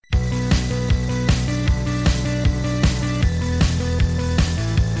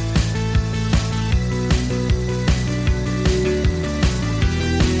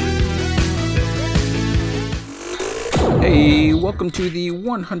welcome to the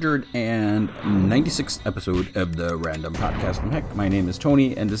 196th episode of the Random Podcast from Heck. My name is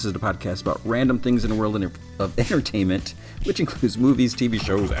Tony, and this is the podcast about random things in the world of entertainment, which includes movies, TV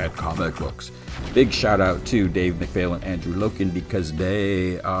shows, and comic books. Big shout out to Dave McPhail and Andrew Loken because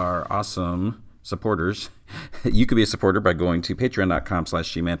they are awesome supporters. You could be a supporter by going to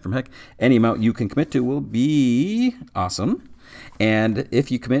patreon.com/gmanfromheck. Any amount you can commit to will be awesome. And if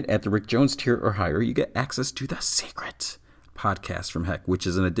you commit at the Rick Jones tier or higher, you get access to the secret podcast from Heck, which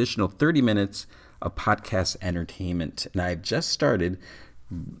is an additional 30 minutes of podcast entertainment. And I've just started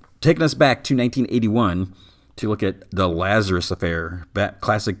taking us back to 1981 to look at The Lazarus Affair,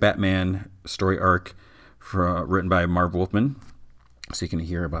 classic Batman story arc written by Marv Wolfman. So you can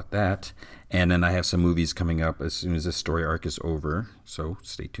hear about that. And then I have some movies coming up as soon as this story arc is over. So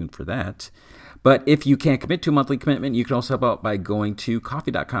stay tuned for that. But if you can't commit to a monthly commitment, you can also help out by going to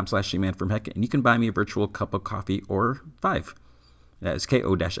coffee.com/gmanfromheck, and you can buy me a virtual cup of coffee or 5. That is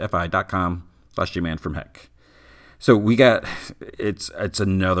ko-fi.com/gmanfromheck. So we got, it's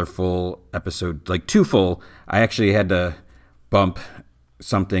another full episode, like 2 full. I actually had to bump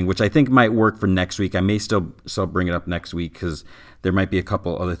something, which I think might work for next week. I may still bring it up next week because there might be a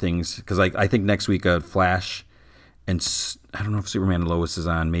couple other things. Because I think next week Flash and I don't know if Superman and Lois is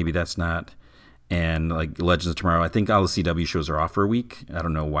on. Maybe that's not. And like Legends of Tomorrow, I think all the CW shows are off for a week. I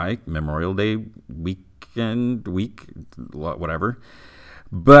don't know why. Memorial Day week, whatever.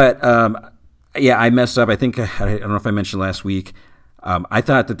 But yeah, I messed up. I think, I don't know if I mentioned last week. I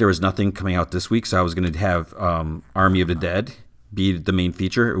thought that there was nothing coming out this week, so I was going to have Army of the Dead be the main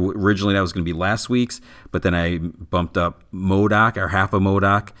feature. Originally, that was going to be last week's, but then I bumped up MODOK, or half of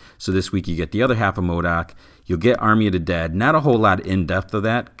MODOK. So this week you get the other half of MODOK. You'll get Army of the Dead. Not a whole lot in depth of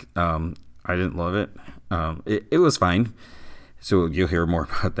that. I didn't love it. It was fine. So you'll hear more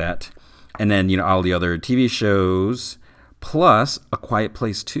about that. And then, all the other TV shows, plus A Quiet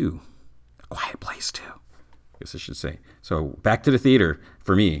Place 2. A Quiet Place 2, I guess I should say. So back to the theater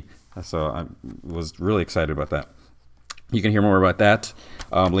for me. So I was really excited about that. You can hear more about that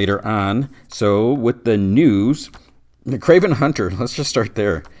later on. So with the news, Kraven Hunter, let's just start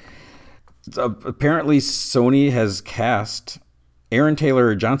there. Apparently Sony has cast Aaron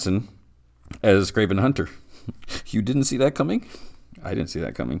Taylor Johnson as Kraven Hunter. You didn't see that coming? I didn't see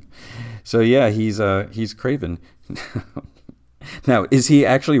that coming. So yeah, he's Kraven. Now, is he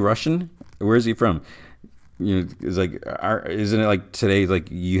actually Russian? Where is he from? It's like, isn't it like today?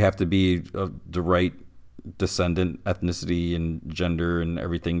 Like you have to be the right descendant, ethnicity, and gender, and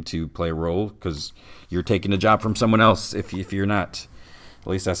everything to play a role because you're taking a job from someone else. If you're not, at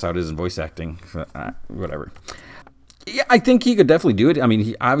least that's how it is in voice acting. Whatever. Yeah, I think he could definitely do it. I mean,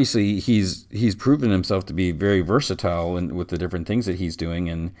 he's proven himself to be very versatile and with the different things that he's doing.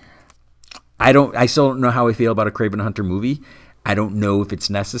 And I still don't know how I feel about a Kraven Hunter movie. I don't know if it's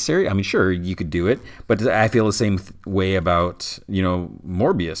necessary. I mean, sure, you could do it, but I feel the same way about,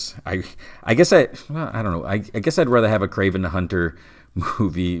 Morbius. I guess I don't know. I guess I'd rather have a Kraven Hunter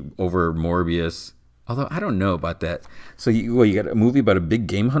movie over Morbius. Although I don't know about that. So you got a movie about a big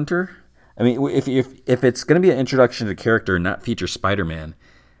game hunter? I mean, if it's going to be an introduction to the character and not feature Spider-Man,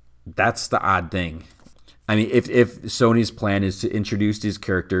 that's the odd thing. I mean, if Sony's plan is to introduce these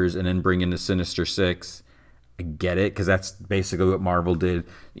characters and then bring in the Sinister Six, I get it, because that's basically what Marvel did.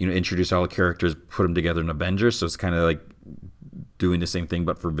 Introduce all the characters, put them together in Avengers. So it's kind of like doing the same thing,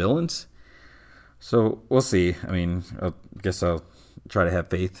 but for villains. So we'll see. I mean, I guess I'll try to have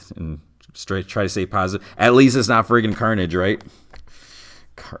faith and try to stay positive. At least it's not friggin' Carnage, right?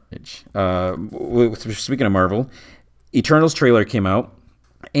 Carnage. Speaking of Marvel, Eternals trailer came out,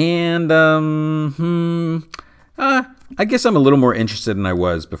 and I guess I'm a little more interested than I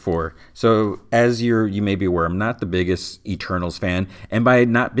was before. So as you may be aware, I'm not the biggest Eternals fan, and by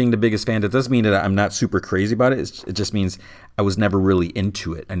not being the biggest fan, that doesn't mean that I'm not super crazy about it. It just means I was never really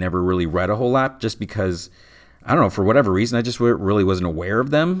into it. I never really read a whole lot, just because, I don't know, for whatever reason, I just really wasn't aware of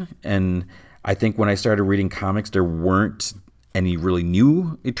them. And I think when I started reading comics, there weren't any really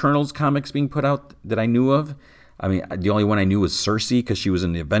new Eternals comics being put out that I knew of. I mean, the only one I knew was Cersei, because she was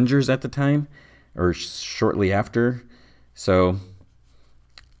in the Avengers at the time, or shortly after. So,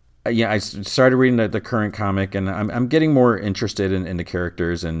 yeah, I started reading the current comic, and I'm getting more interested in the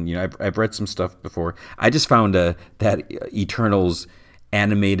characters. And I've read some stuff before. I just found that Eternals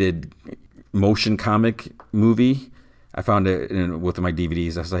animated motion comic movie. I found it with my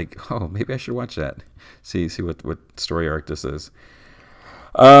DVDs. I was like, oh, maybe I should watch that. See what story arc this is.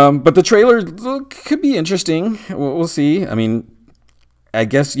 But the trailer could be interesting. We'll see. I mean, I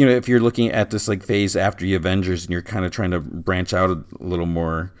guess, if you're looking at this like phase after the Avengers and you're kind of trying to branch out a little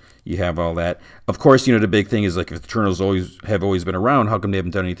more, You have all that. Of course, the big thing is like if the Eternals always been around, how come they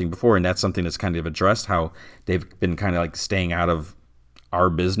haven't done anything before? And that's something that's kind of addressed, how they've been kind of like staying out of our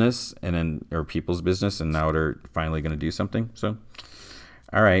business and then or people's business, and now they're finally going to do something. So,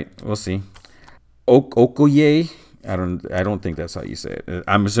 all right, we'll see. Okoye, I don't think that's how you say it.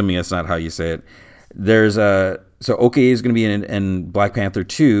 I'm assuming that's not how you say it. There's so Okoye is going to be in Black Panther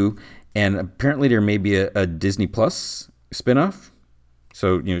 2, and apparently there may be a Disney Plus spinoff.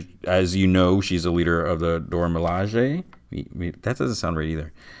 So, as you know, she's a leader of the Dora Milaje. That doesn't sound right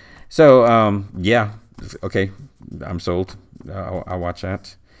either. So, yeah, okay, I'm sold. I'll watch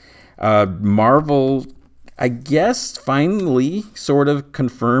that. Marvel, I guess, finally sort of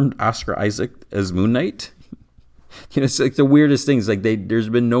confirmed Oscar Isaac as Moon Knight. It's like the weirdest things. Like there's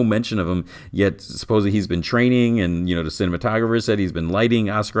been no mention of him yet. Supposedly he's been training, and the cinematographer said he's been lighting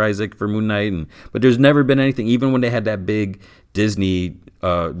Oscar Isaac for Moon Knight, but there's never been anything. Even when they had that big Disney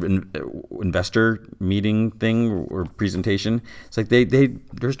investor meeting thing or presentation, it's like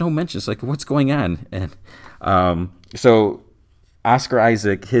there's no mention. It's like, what's going on? And so Oscar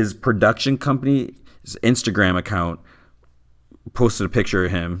Isaac, his production company's Instagram account posted a picture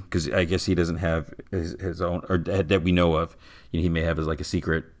of him because I guess he doesn't have his own, or that we know of. He may have as like a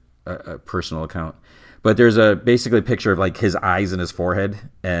secret personal account, but there's basically a picture of like his eyes and his forehead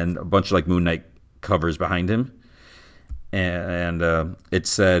and a bunch of like Moon Knight covers behind him, and it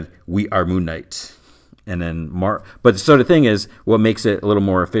said "We are Moon Knight," and then But so the thing is, what makes it a little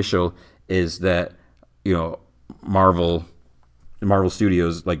more official is that Marvel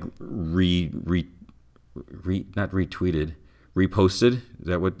Studios like not retweeted. Reposted. Is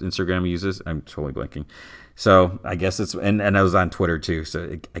that what Instagram uses? I'm totally blanking. So I guess it's and I was on Twitter too.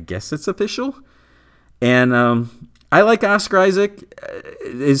 So I guess it's official. And I like Oscar Isaac.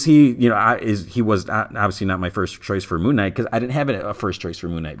 Is he? He was obviously not my first choice for Moon Knight because I didn't have a first choice for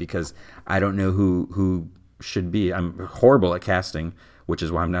Moon Knight because I don't know who should be. I'm horrible at casting, which is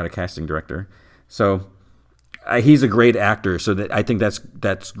why I'm not a casting director. So he's a great actor. So that I think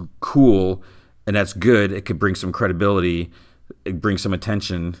that's cool and that's good. It could bring some credibility. It brings some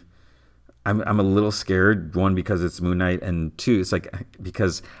attention. I'm a little scared, one, because it's Moon Knight, and two, it's like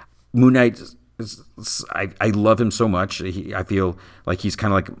because Moon Knight I love him so much. I feel like he's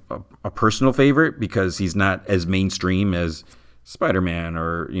kind of like a personal favorite because he's not as mainstream as Spider-Man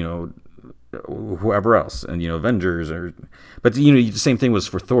or whoever else, and Avengers but the same thing was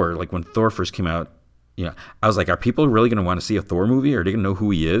for Thor. Like when Thor first came out, I was like, are people really going to want to see a Thor movie? Are they going to know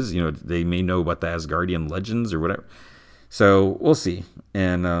who he is? They may know about the Asgardian legends or whatever. So we'll see.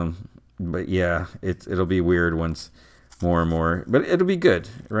 And but yeah, it'll be weird once more and more, but it'll be good,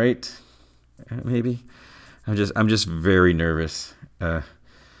 right? Maybe. I'm just very nervous. So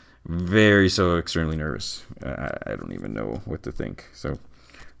extremely nervous. I don't even know what to think. So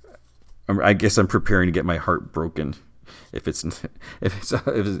I guess I'm preparing to get my heart broken. If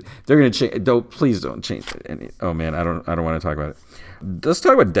they're gonna change, please don't change it. Oh man, I don't want to talk about it. Let's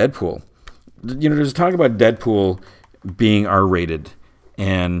talk about Deadpool. There's talk about Deadpool being R-rated,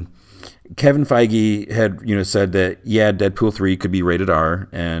 and Kevin Feige had said that Deadpool 3 could be rated R,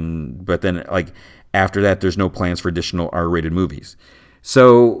 but then like after that there's no plans for additional R-rated movies.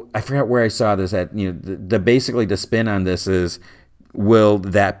 So I forgot where I saw this at. Basically the spin on this is, will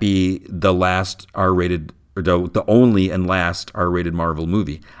that be the last R-rated or the only and last R-rated Marvel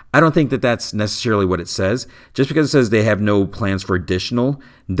movie? I don't think that that's necessarily what it says. Just because it says they have no plans for additional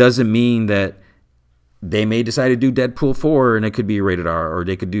doesn't mean that they may decide to do Deadpool 4 and it could be rated R, or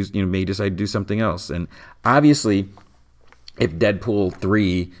they could do, may decide to do something else. And obviously, if Deadpool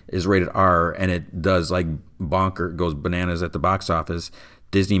 3 is rated R and it does like goes bananas at the box office,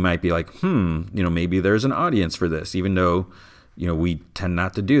 Disney might be like, maybe there's an audience for this, even though, we tend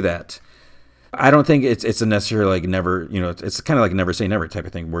not to do that. I don't think it's a necessarily like never, it's kind of like never say never type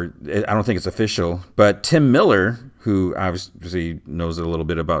of thing where I don't think it's official. But Tim Miller, who obviously knows a little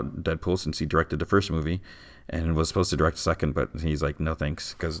bit about Deadpool since he directed the first movie and was supposed to direct the second, but he's like, no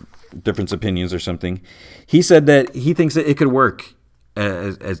thanks, because different opinions or something. He said that he thinks that it could work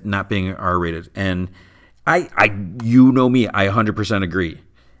as not being R-rated. And I me, I 100% agree.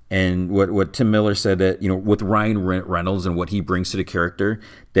 And what Tim Miller said that, with Ryan Reynolds and what he brings to the character,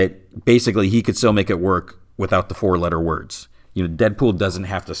 that basically he could still make it work without the 4-letter words. Deadpool doesn't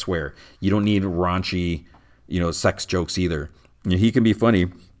have to swear. You don't need raunchy, sex jokes either. He can be funny.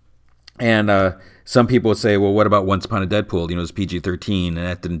 And some people would say, well, what about Once Upon a Deadpool? It was PG-13 and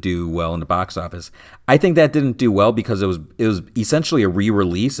that didn't do well in the box office. I think that didn't do well because it was essentially a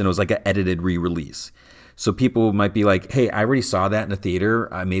re-release, and it was like an edited re-release. So people might be like, hey, I already saw that in the theater.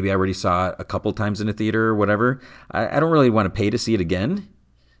 Maybe I already saw it a couple times in the theater or whatever. I don't really want to pay to see it again.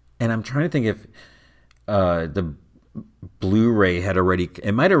 and I'm trying to think if the Blu-ray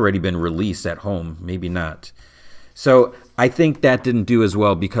it might have already been released at home, maybe not. So I think that didn't do as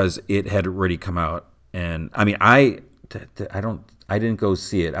well because it had already come out. And I mean, I didn't go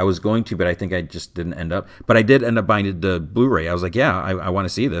see it. I was going to, but I think I just didn't end up. But I did end up buying the Blu-ray. I was like, yeah, I want to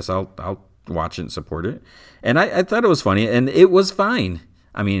see this. I'll watch it and support it. And I thought it was funny, and it was fine.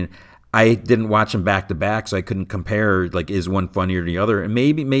 I mean, I didn't watch them back to back, so I couldn't compare. Like, is one funnier than the other? And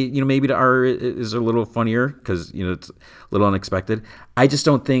maybe the R is a little funnier because it's a little unexpected. I just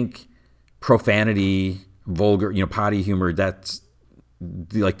don't think profanity, vulgar, potty humor. That's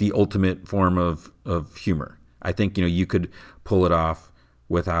the ultimate form of humor. I think you could pull it off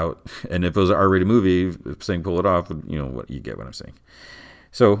without. And if it was an R-rated movie, saying pull it off, what you get what I'm saying.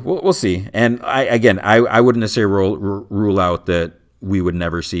 So we'll see. And I wouldn't necessarily rule out that we would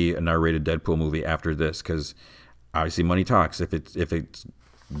never see an R-rated Deadpool movie after this, because obviously money talks. If it's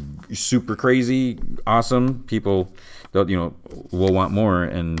super crazy, awesome, people will want more,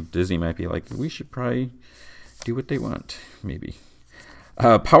 and Disney might be like, we should probably do what they want, maybe.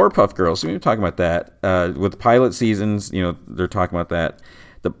 Powerpuff Girls. We were talking about that with pilot seasons. They're talking about that.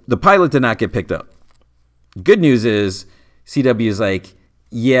 The pilot did not get picked up. Good news is CW is like,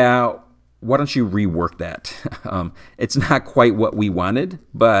 yeah, why don't you rework that? It's not quite what we wanted,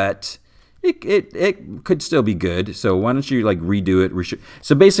 but it could still be good. So why don't you redo it?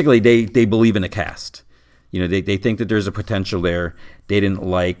 So basically, they believe in a cast. They think that there's a potential there. They didn't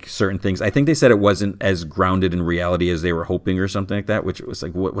like certain things. I think they said it wasn't as grounded in reality as they were hoping, or something like that. Which was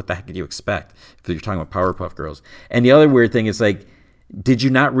like, what the heck did you expect if you're talking about Powerpuff Girls? And the other weird thing is did you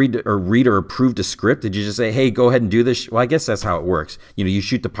not read or approve the script? Did you just say, hey, go ahead and do this? Well, I guess that's how it works. You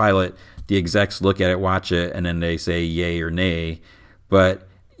shoot the pilot, the execs look at it, watch it, and then they say yay or nay. But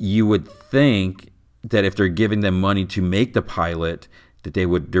you would think that if they're giving them money to make the pilot, that there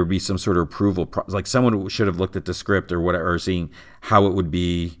would be some sort of approval. Like someone should have looked at the script or whatever, or seeing how it would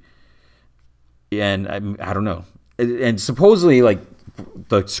be. And I don't know. And supposedly,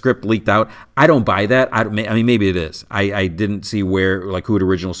 the script leaked out. I don't buy that. I mean, maybe it is. I didn't see where, who the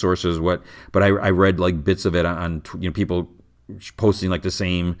original source is, but I read bits of it on people posting the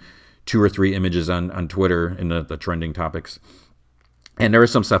same 2 or 3 images on Twitter in the trending topics. And there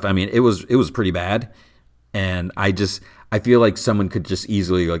was some stuff. I mean, it was pretty bad. And I feel like someone could just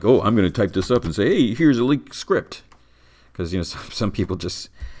easily oh, I'm going to type this up and say, hey, here's a leaked script. Because some people just,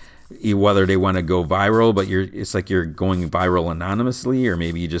 whether they want to go viral, but it's like you're going viral anonymously, or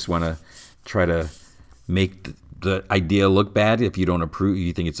maybe you just want to try to make the idea look bad if you don't approve,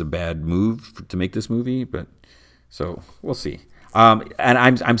 you think it's a bad move to make this movie. But so we'll see. And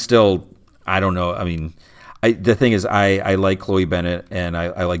I'm still, I don't know. I mean, the thing is, I like Chloe Bennett and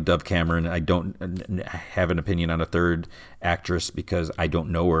I like Dove Cameron. I don't have an opinion on a third actress because I don't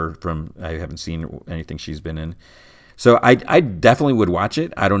know her I haven't seen anything she's been in. So I definitely would watch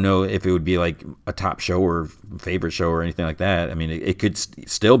it. I don't know if it would be a top show or favorite show or anything like that. I mean, it could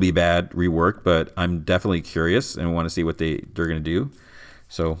still be bad reworked, but I'm definitely curious and want to see what they're going to do.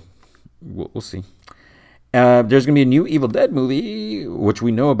 So we'll see. There's going to be a new Evil Dead movie, which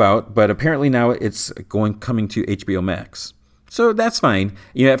we know about, but apparently now it's coming to HBO Max. So that's fine.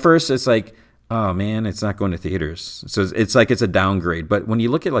 At first it's oh man, it's not going to theaters. So it's it's a downgrade. But when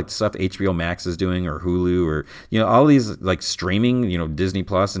you look at the stuff HBO Max is doing, or Hulu, or all these streaming, Disney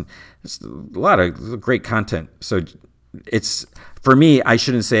Plus, and it's a lot of great content. So it's, for me, I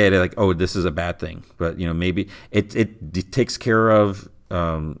shouldn't say it oh, this is a bad thing, but maybe it takes care of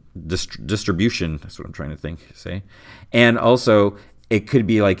distribution. That's what I'm trying to say. And also it could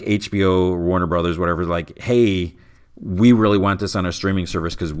be HBO or Warner Brothers, whatever, hey, we really want this on our streaming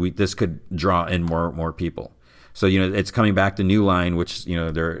service because this could draw in more people. So it's coming back to New Line, which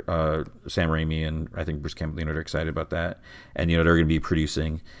they're Sam Raimi and I think Bruce Campbell, they're excited about that, and they're going to be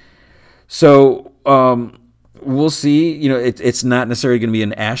producing. So we'll see. It's not necessarily going to be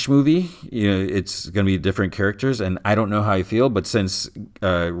an Ash movie. It's going to be different characters, and I don't know how I feel. But since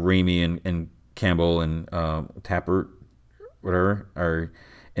Raimi and Campbell and Tappert, whatever, are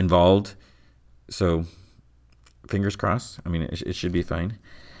involved, so fingers crossed. I mean, it should be fine.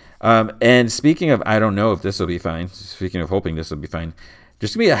 And speaking of, I don't know if this will be fine. Speaking of hoping this will be fine,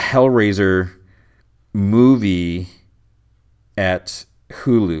 there's going to be a Hellraiser movie at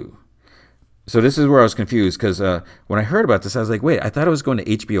Hulu. So this is where I was confused, because when I heard about this, I was like, wait, I thought it was going to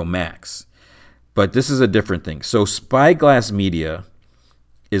HBO Max. But this is a different thing. So Spyglass Media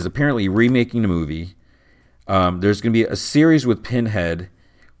is apparently remaking the movie. There's going to be a series with Pinhead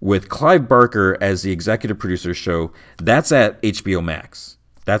with Clive Barker as the executive producer show. That's at HBO Max.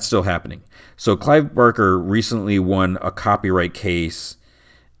 That's still happening. So Clive Barker recently won a copyright case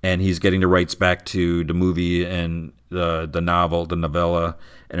and he's getting the rights back to the movie and the novel, the novella,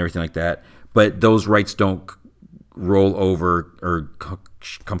 and everything like that. But those rights don't roll over or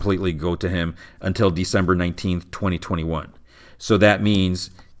completely go to him until December 19th, 2021. So that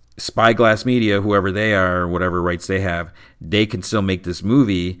means Spyglass Media, whoever they are, whatever rights they have, they can still make this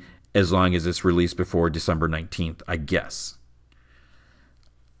movie as long as it's released before December 19th, I guess.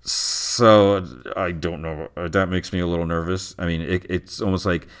 So I don't know. That makes me a little nervous. I mean, it's almost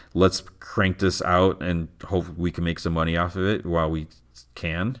like, let's crank this out and hope we can make some money off of it while we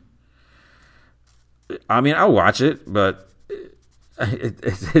can. I mean, I'll watch it, but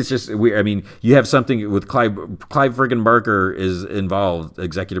it's just weird. I mean, you have something with Clive friggin' Barker is involved,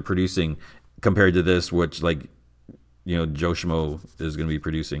 executive producing, compared to this, which, like, Joe Schmo is going to be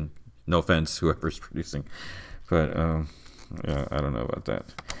producing. No offense, whoever's producing, but yeah, I don't know about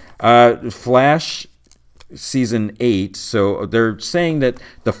that. Flash season 8. So they're saying that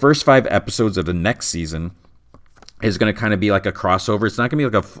the first 5 episodes of the next season is going to kind of be like a crossover. It's not going to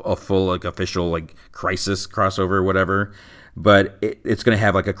be like a full, like, official, like, Crisis crossover or whatever, but it's going to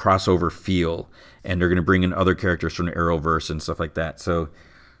have like a crossover feel, and they're going to bring in other characters from the Arrowverse and stuff like that. So,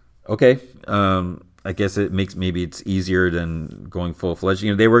 okay, I guess maybe it's easier than going full fledged.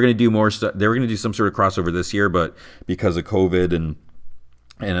 They were going to do more stuff. They were going to do some sort of crossover this year, but because of COVID and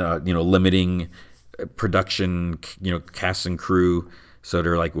limiting production, cast and crew, so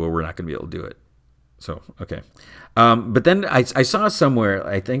they're like, well, we're not going to be able to do it. So, okay. But then I saw somewhere,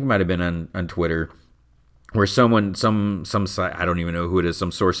 I think it might have been on Twitter, where some site, I don't even know who it is,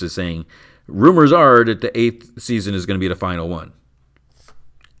 some source is saying, rumors are that the 8th season is going to be the final one.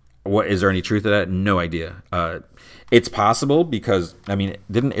 What is there any truth to that? No idea. It's possible because, I mean,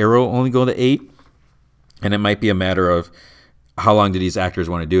 didn't Arrow only go to 8? And it might be a matter of how long do these actors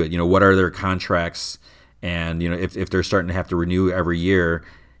want to do it? What are their contracts? And, if they're starting to have to renew every year,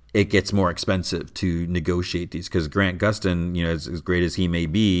 it gets more expensive to negotiate these, because Grant Gustin, as great as he may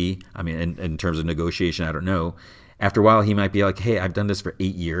be, I mean, in terms of negotiation, I don't know. After a while, he might be like, hey, I've done this for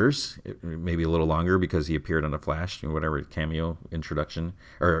 8 years, maybe a little longer, because he appeared on The Flash, whatever, cameo introduction,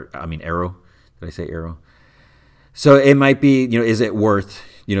 or, I mean, Arrow. Did I say Arrow? So it might be, is it worth,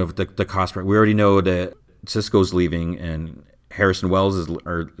 the cost? We already know that Cisco's leaving and Harrison Wells is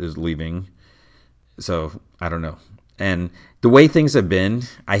leaving. So I don't know. And the way things have been,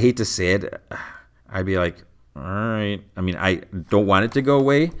 I hate to say it, I'd be like, all right. I mean, I don't want it to go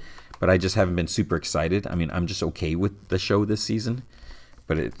away, but I just haven't been super excited. I mean, I'm just okay with the show this season,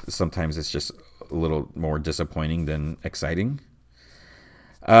 but sometimes it's just a little more disappointing than exciting.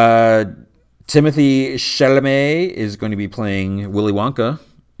 Timothy Chalamet is going to be playing Willy Wonka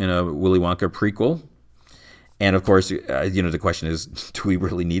in a Willy Wonka prequel. And of course, the question is, do we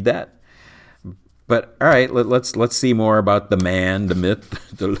really need that? But all right, let's see more about the man, the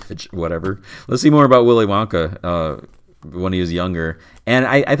myth, the legend, whatever. Let's see more about Willy Wonka when he was younger. And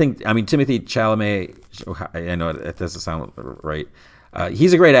I think, I mean, Timothy Chalamet, I know it doesn't sound right.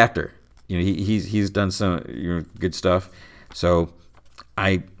 He's a great actor. He's done some good stuff. So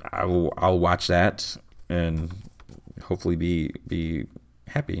I'll watch that and hopefully be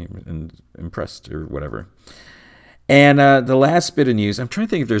happy and impressed or whatever. And the last bit of news, I'm trying to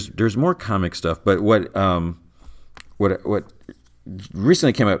think if there's more comic stuff, but what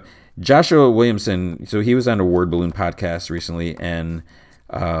recently came up, Joshua Williamson, so he was on a Word Balloon podcast recently, and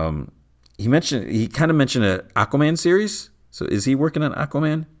he kind of mentioned an Aquaman series. So is he working on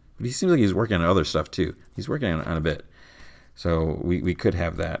Aquaman? But he seems like he's working on other stuff too. He's working on a bit. So we could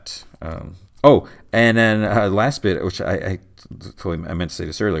have that. And then last bit, which I meant to say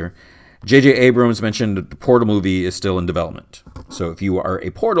this earlier, J.J. Abrams mentioned that the Portal movie is still in development. So if you are a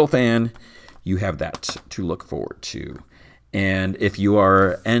Portal fan, you have that to look forward to. And if you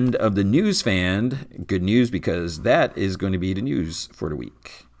are end of the news fan, good news, because that is going to be the news for the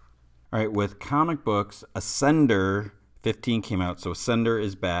week. All right, with comic books, Ascender 15 came out. So Ascender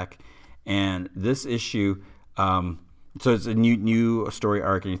is back. And this issue, so it's a new story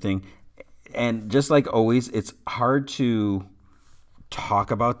arc and everything. And just like always, it's hard to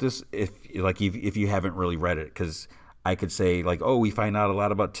talk about this if you haven't really read it, because I could say like, oh, we find out a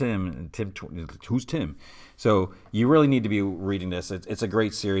lot about Tim, and Tim, who's Tim? So you really need to be reading this. It's a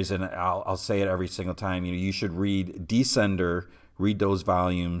great series, and I'll say it every single time. You should read Descender, read those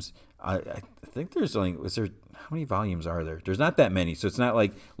volumes. I think there's only, how many volumes are there? There's not that many, so it's not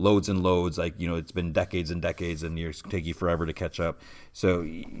like loads and loads. Like it's been decades and decades, and it's take you forever to catch up. So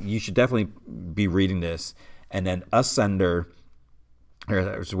you should definitely be reading this, and then Ascender.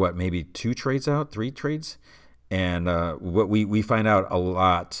 There's maybe 3 trades, and what we find out a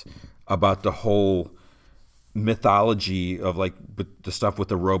lot about the whole mythology of like the stuff with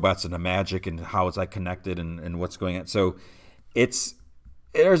the robots and the magic and how it's like connected and what's going on. So it's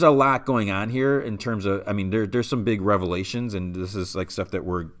there's a lot going on here in terms of, I mean, there's some big revelations, and this is like stuff that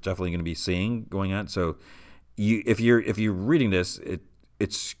we're definitely going to be seeing going on. So if you're reading this,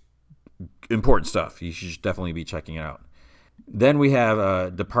 it's important stuff. You should definitely be checking it out. Then we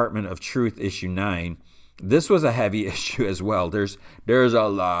have Department of Truth issue 9. This was a heavy issue as well. There's a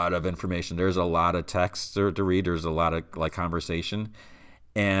lot of information. There's a lot of text to read. There's a lot of like conversation.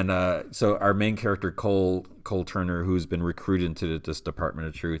 And so our main character, Cole Turner, who's been recruited into this Department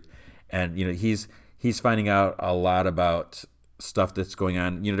of Truth, and he's finding out a lot about stuff that's going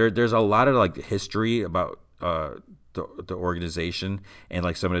on. There's a lot of like history about the organization and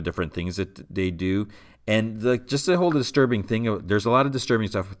like some of the different things that they do, and just the whole disturbing thing. There's a lot of disturbing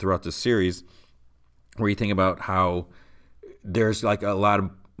stuff throughout the series, where you think about how there's like a lot of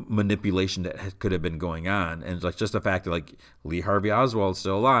manipulation that could have been going on, and like just the fact that like Lee Harvey Oswald's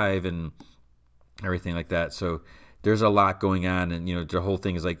still alive and everything like that. So there's a lot going on, and the whole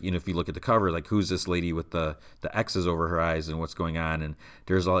thing is like, if you look at the cover, like who's this lady with the X's over her eyes and what's going on, and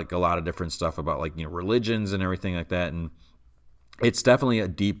there's like a lot of different stuff about like religions and everything like that. And it's definitely a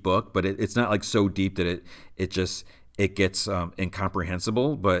deep book, but it's not like so deep that it gets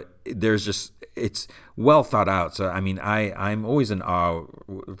incomprehensible, but it's well thought out. So I mean, I'm always in awe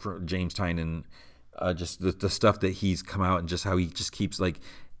for James Tynion, just the stuff that he's come out, and just how he just keeps like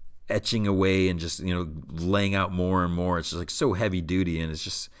etching away and just laying out more and more. It's just like so heavy duty, and it's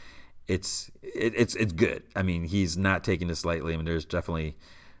just it's good. I mean, he's not taking this lightly. I mean, there's definitely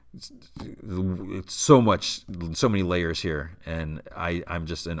so many layers here, and I'm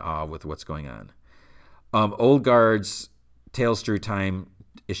just in awe with what's going on. Old Guard's Tales Through Time,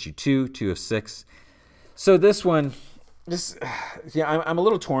 issue 2 of 6. So this one, I'm a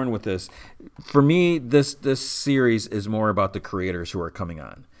little torn with this. For me, this series is more about the creators who are coming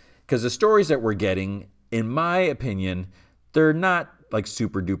on, because the stories that we're getting, in my opinion, they're not like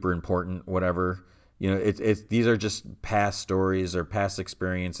super duper important. Whatever, these are just past stories or past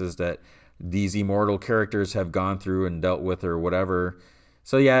experiences that these immortal characters have gone through and dealt with or whatever.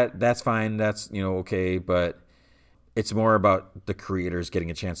 So yeah, that's fine. That's okay, but it's more about the creators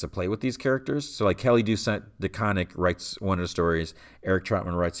getting a chance to play with these characters. So like Kelly DeConnick writes one of the stories, Eric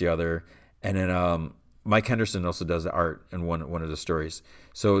Troutman writes the other, and then Mike Henderson also does the art in one of the stories.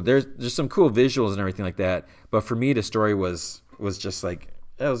 So there's some cool visuals and everything like that. But for me, the story was just like,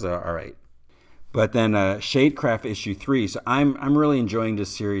 it was all right. But then Shadecraft issue 3. So I'm really enjoying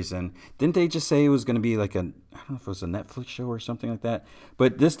this series. And didn't they just say it was going to be like I don't know if it was a Netflix show or something like that.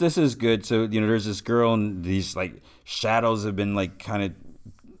 But this is good. So there's this girl, and these like shadows have been like kind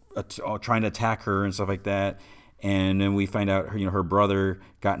of trying to attack her and stuff like that. And then we find out her brother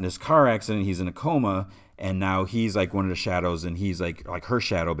got in this car accident. He's in a coma, and now he's like one of the shadows, and he's like her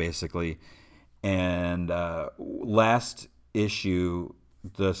shadow basically. And last issue,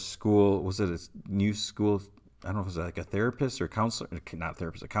 the school, was it a new school? I don't know if it was like a therapist or counselor, not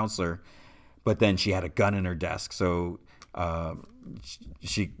therapist, a counselor. But then she had a gun in her desk, so our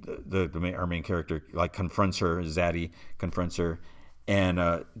main character like confronts her. Zaddy confronts her,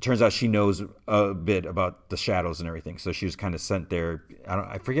 and turns out she knows a bit about the shadows and everything. So she was kind of sent there.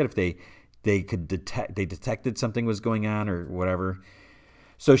 I forget if they detected something was going on or whatever.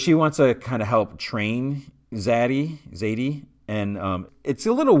 So she wants to kind of help train Zadie. And it's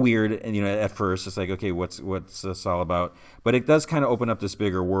a little weird, and at first it's like, okay, what's this all about? But it does kind of open up this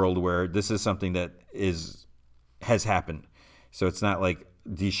bigger world where this is something that has happened. So it's not like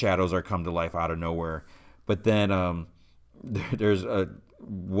these shadows are come to life out of nowhere. But then there's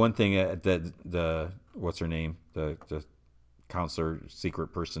one thing that the what's her name, the counselor,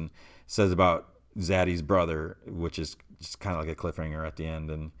 secret person, says about Zaddy's brother, which is just kind of like a cliffhanger at the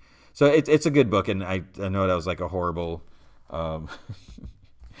end. And so it's a good book, and I know that was like a horrible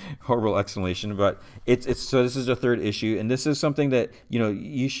explanation, but it's so this is the third issue, and this is something that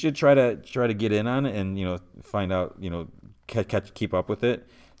you should try to get in on, and find out, keep up with it.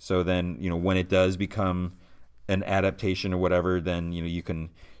 So then when it does become an adaptation or whatever, then you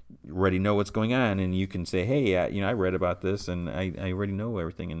can already know what's going on, and you can say, hey, I read about this, and I already know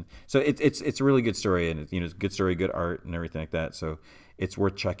everything. And so it's a really good story, and it's good story, good art, and everything like that. So it's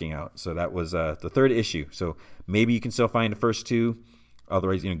worth checking out. So that was the third issue. So maybe you can still find the first two.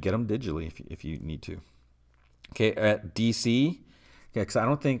 Otherwise, get them digitally if you need to. Okay, at DC. Yeah, because I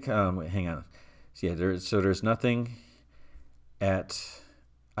don't think. Hang on. So yeah, there's nothing at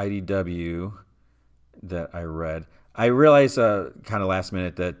IDW that I read. I realized kind of last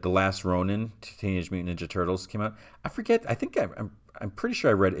minute that The Last Ronin, Teenage Mutant Ninja Turtles, came out. I forget. I think I'm pretty sure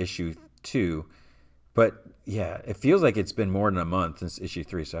I read issue 2. But yeah, it feels like it's been more than a month since issue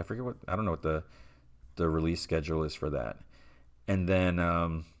 3. So I don't know what the release schedule is for that. And then,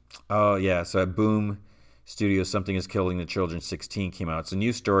 oh yeah, so at Boom Studios, Something is Killing the Children 16 came out. It's a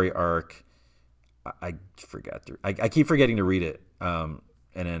new story arc. I forgot I keep forgetting to read it. And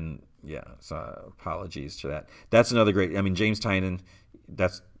then yeah, so apologies to that. That's another great. I mean, James Tynion.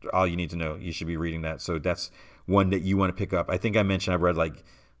 That's all you need to know. You should be reading that. So that's one that you want to pick up. I think I mentioned I've read like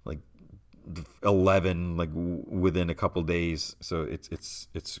 11 within a couple days. So it's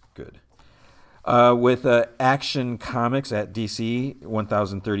good. With Action Comics at DC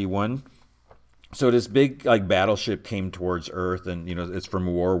 1031. So this big battleship came towards Earth, and it's from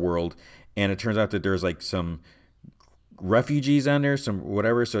War World, and it turns out that there's some refugees on there, some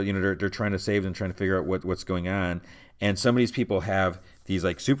whatever. So they're trying to save them, trying to figure out what's going on. And some of these people have these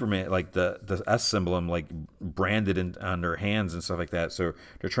Superman, the S symbol, branded on their hands and stuff like that. So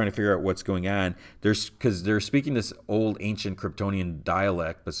they're trying to figure out what's going on. Because they're speaking this old ancient Kryptonian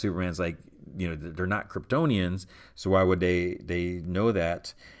dialect, but Superman's they're not Kryptonians, so why would they know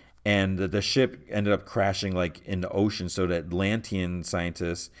that? And the ship ended up crashing in the ocean. So the Atlantean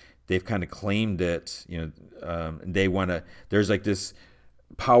scientists, they've kind of claimed it. They want to. There's this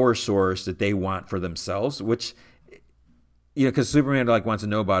power source that they want for themselves, which because Superman wants to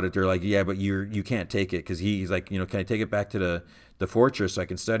know about it. They're like, yeah, but you can't take it, because he's like, can I take it back to the fortress so I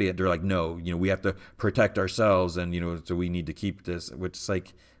can study it? They're like, no, we have to protect ourselves, and so we need to keep this. Which is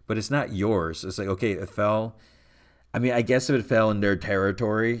but it's not yours. It's okay, it fell. I mean, I guess if it fell in their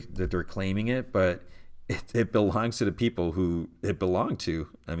territory that they're claiming it, but it belongs to the people who it belonged to.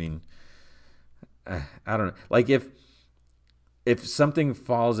 I mean, I don't know. If something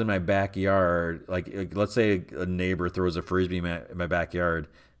falls in my backyard, let's say a neighbor throws a frisbee in my backyard,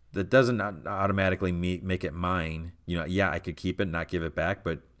 that doesn't automatically make it mine. Yeah, I could keep it and not give it back,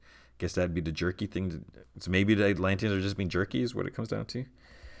 but I guess that'd be the jerky thing. So maybe the Atlanteans are just being jerky is what it comes down to.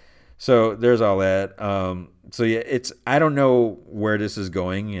 So there's all that. So yeah, I don't know where this is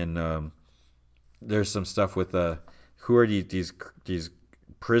going, and there's some stuff with who are these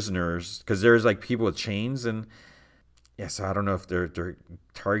prisoners, because there's people with chains, and yeah, so I don't know if they're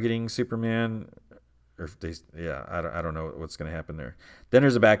targeting Superman, or if I don't know what's going to happen there. Then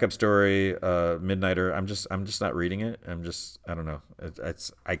there's a backup story, Midnighter. I'm just not reading it. I don't know.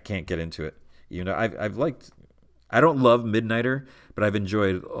 I can't get into it. I don't love Midnighter, but I've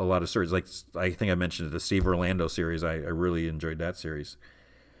enjoyed a lot of stories. I think I mentioned the Steve Orlando series. I really enjoyed that series.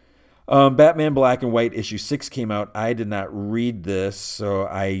 Batman Black and White issue 6 came out. I did not read this, so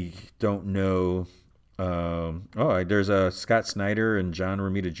I don't know. There's a Scott Snyder and John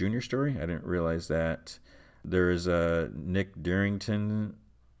Romita Jr. story. I didn't realize that. There is a Nick Darrington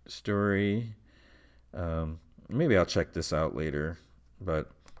story. Maybe I'll check this out later, but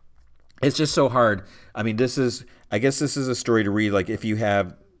it's just so hard. I mean, I guess this is a story to read. If you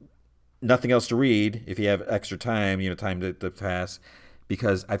have nothing else to read, if you have extra time, time to pass,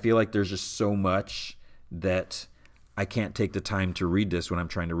 because I feel like there's just so much that I can't take the time to read this when I'm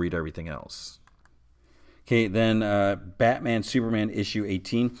trying to read everything else. Okay, then Batman Superman issue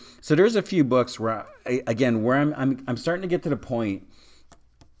 18. So there's a few books where I'm starting to get to the point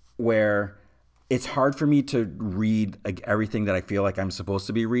where it's hard for me to read everything that I feel like I'm supposed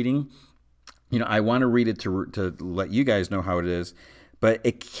to be reading. I want to read it to let you guys know how it is, but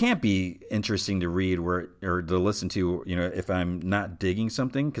it can't be interesting to read or to listen to, if I'm not digging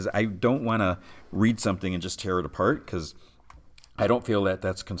something, because I don't want to read something and just tear it apart, because I don't feel that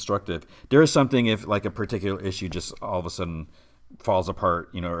that's constructive. There is something if a particular issue just all of a sudden falls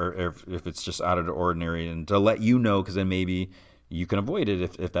apart, or if it's just out of the ordinary, and to let you know, because then maybe you can avoid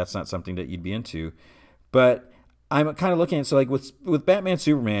it if that's not something that you'd be into. But I'm kind of looking at, so with Batman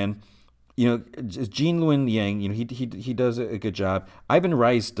Superman, Gene Luen Yang, he does a good job. Ivan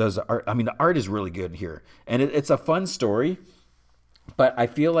Rice does art. I mean, the art is really good here, and it's a fun story, but I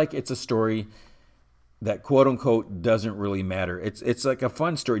feel like it's a story that quote unquote doesn't really matter. It's a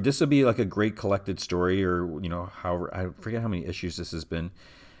fun story. This would be a great collected story, or however, I forget how many issues this has been.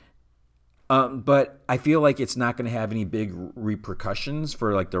 But I feel like it's not going to have any big repercussions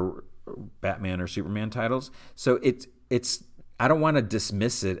for the Batman or Superman titles. So it's I don't want to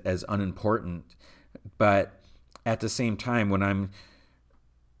dismiss it as unimportant, but at the same time, when I'm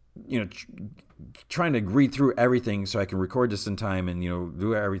trying to read through everything so I can record this in time and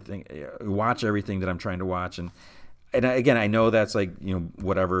do everything, watch everything that I'm trying to watch, and again, I know that's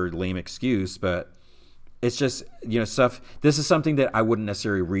whatever lame excuse, but it's just stuff. This is something that I wouldn't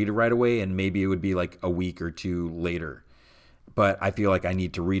necessarily read right away, and maybe it would be a week or two later. But I feel like I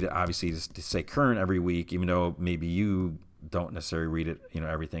need to read it, obviously, to stay current every week, even though maybe you don't necessarily read it,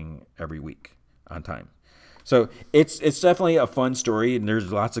 everything every week. on time. So it's definitely a fun story, and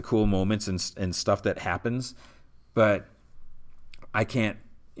there's lots of cool moments and stuff that happens, but I can't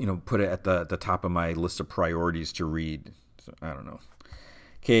put it at the top of my list of priorities to read. So I don't know.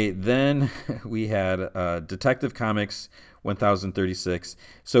 Okay, then we had Detective Comics 1036.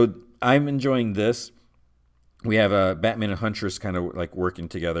 So I'm enjoying this. We have Batman and Huntress kind of like working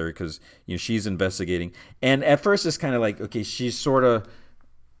together because she's investigating, and at first it's kind of like, okay, she's sort of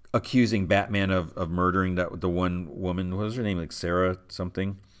accusing Batman of murdering the one woman. What was her name? Like Sarah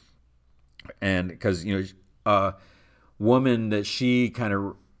something. And because a woman that she kind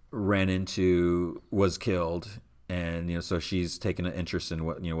of ran into was killed, and so she's taken an interest in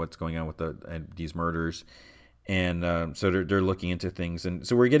what's going on with these murders, and so they're looking into things, and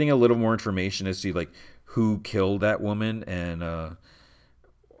so we're getting a little more information as to like who killed that woman, and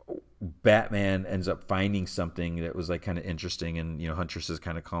Batman ends up finding something that was like kind of interesting, and Huntress is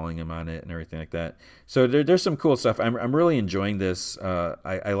kind of calling him on it and everything like that. So there's some cool stuff. I'm really enjoying this.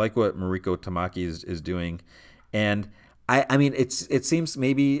 I like what Mariko Tamaki is doing, and I mean it seems,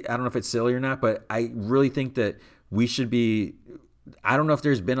 maybe I don't know if it's silly or not, but I really think that we should be. I don't know if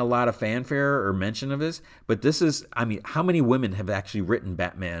there's been a lot of fanfare or mention of this, but this is, I mean, how many women have actually written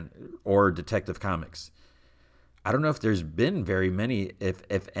Batman or Detective Comics? I don't know if there's been very many,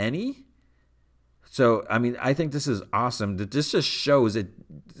 if any. So, I mean, I think this is awesome. This just shows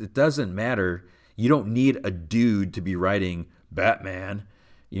it doesn't matter. You don't need a dude to be writing Batman.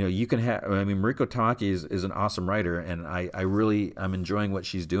 You can have, I mean, Mariko Tamaki is an awesome writer, and I'm enjoying what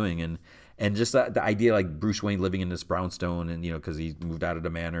she's doing. And just the idea, like Bruce Wayne living in this brownstone, and because he moved out of the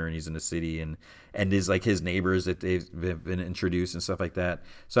manor and he's in the city, and is like his neighbors that they've been introduced and stuff like that.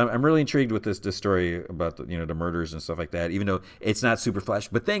 So I'm really intrigued with this story about the murders and stuff like that. Even though it's not super Flash,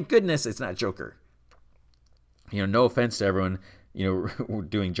 but thank goodness it's not Joker. No offense to everyone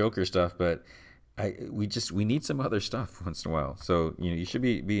doing Joker stuff, but we need some other stuff once in a while. So you should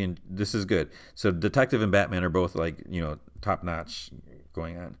be in. This is good. So Detective and Batman are both like top notch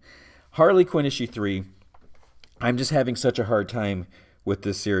going on. Harley Quinn issue 3. I'm just having such a hard time with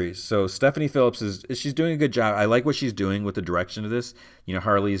this series. So Stephanie Phillips she's doing a good job. I like what she's doing with the direction of this.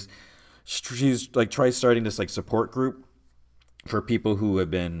 She's like starting this like support group for people who have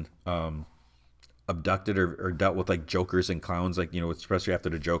been abducted or dealt with like jokers and clowns, like especially after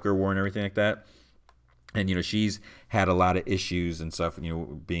the Joker war and everything like that. And she's had a lot of issues and stuff,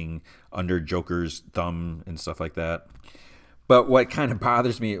 being under Joker's thumb and stuff like that. But what kind of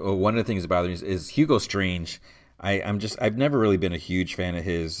bothers me, or one of the things that bothers me, is Hugo Strange. I've never really been a huge fan of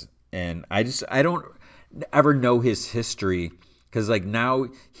his, and I don't ever know his history, because like now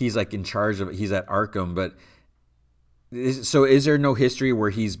he's like in charge of, he's at Arkham, but is there no history where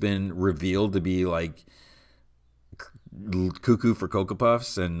he's been revealed to be like cuckoo for Cocoa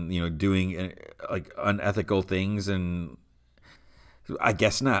Puffs and doing like unethical things? And I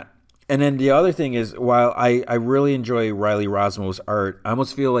guess not. And then the other thing is, while I really enjoy Riley Rossmo's art, I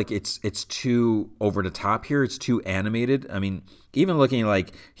almost feel like it's too over the top here. It's too animated. I mean, even looking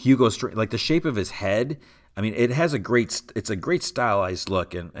like Hugo Strange, like the shape of his head, I mean, it's a great stylized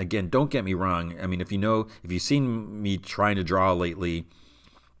look. And again, don't get me wrong. I mean, if you've seen me trying to draw lately,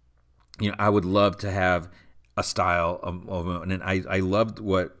 I would love to have a style of and I loved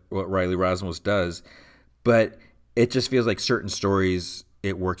what Riley Rossmo does, but it just feels like certain stories,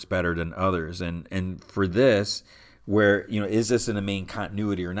 it works better than others. And for this, where, is this in the main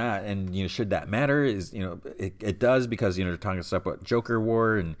continuity or not? And, should that matter? It does, because, they're talking stuff about Joker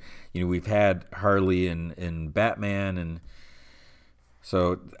War, and, we've had Harley and Batman. And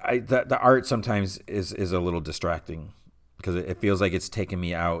so the art sometimes is a little distracting, because it feels like it's taking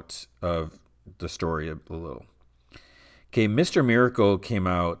me out of the story a little. Okay, Mr. Miracle came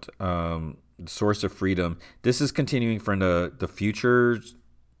out, Source of Freedom. This is continuing from the future.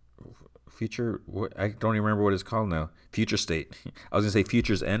 What, I don't even remember what it's called now. Future State. I was gonna say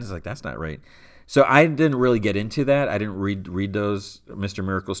Future's End. It's like, that's not right. So I didn't really get into that. I didn't read those Mr.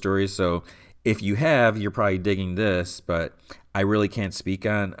 Miracle stories. So if you have, you're probably digging this, but I really can't speak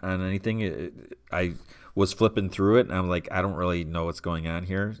on anything. I was flipping through it, and I'm like, I don't really know what's going on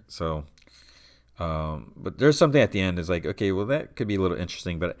here. So, but there's something at the end is like, okay, well, that could be a little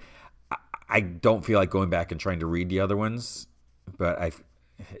interesting, but I don't feel like going back and trying to read the other ones. But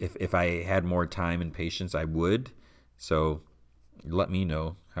if I had more time and patience, I would. So let me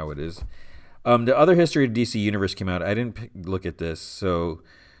know how it is. The other History of DC Universe came out. I didn't look at this. So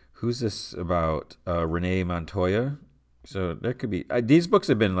who's this about? Renee Montoya. So there could be. These books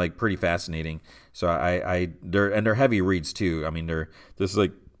have been like pretty fascinating. So they're heavy reads too. I mean, this is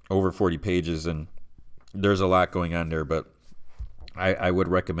like over 40 pages, and there's a lot going on there. But I would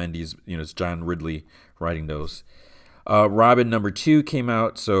recommend these. It's John Ridley writing those. Robin #2 came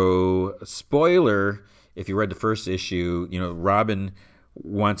out. So spoiler, if you read the first issue, Robin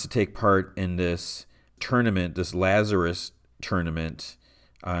wants to take part in this tournament, this Lazarus tournament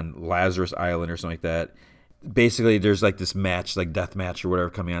on Lazarus Island or something like that. Basically, there's like this match, like death match or whatever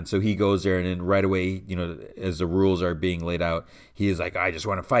coming on. So he goes there, and then right away, as the rules are being laid out, he is like, I just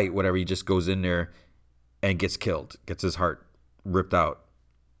want to fight, whatever. He just goes in there and gets killed, gets his heart ripped out.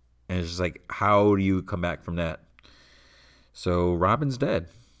 And it's just like, how do you come back from that? So Robin's dead.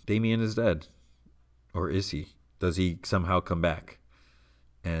 Damian is dead. Or is he? Does he somehow come back?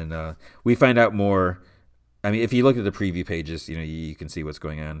 And we find out more. I mean, if you look at the preview pages, you can see what's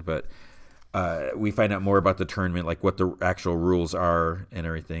going on. But we find out more about the tournament, like what the actual rules are and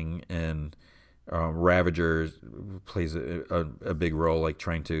everything. And Ravager plays a big role, like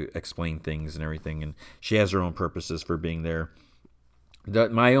trying to explain things and everything. And she has her own purposes for being there.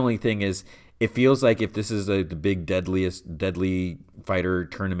 My only thing is, it feels like if this is the big deadly fighter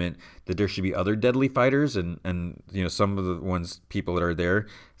tournament, that there should be other deadly fighters, and some of the people that are there,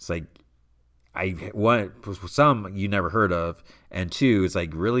 it's like, some you never heard of, and two, it's like,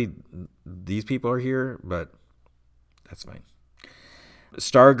 really, these people are here, but that's fine.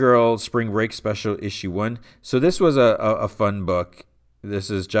 Stargirl Spring Break Special Issue 1. So this was a fun book. This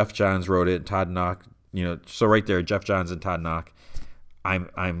is Jeff Johns wrote it, Todd Knock. So right there, Jeff Johns and Todd Knock.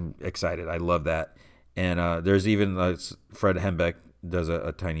 I'm excited. I love that. And there's even Fred Hembeck does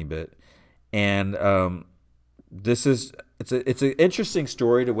a tiny bit. And it's an interesting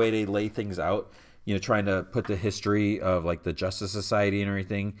story, the way they lay things out. Trying to put the history of like the Justice Society and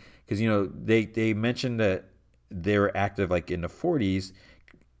everything, because they mentioned that they were active like in the 40s,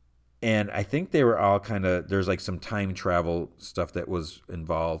 and I think they were all kind of, there's like some time travel stuff that was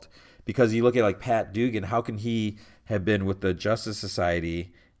involved, because you look at like Pat Dugan, how can he have been with the Justice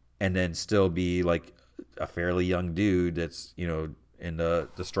Society and then still be like a fairly young dude that's in the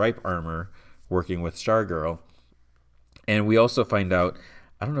stripe armor working with Stargirl? And we also find out,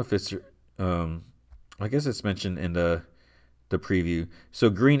 I don't know if it's I guess it's mentioned in the preview. So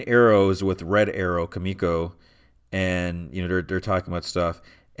Green Arrow is with Red Arrow, Kamiko, and they're talking about stuff,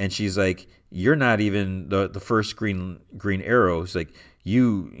 and she's like, you're not even the first Green Arrow. It's like,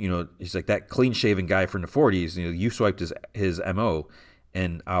 he's like, that clean shaven guy from the 40s, you swiped his MO.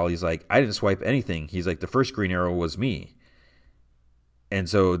 And Ollie's like, I didn't swipe anything. He's like, the first Green Arrow was me. And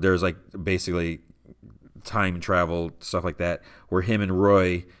so there's like basically time travel stuff like that, where him and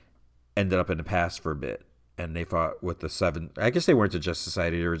Roy ended up in the past for a bit, and they fought with the 7. I guess they weren't the Justice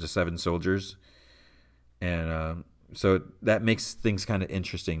Society. There was the 7 soldiers, and so that makes things kind of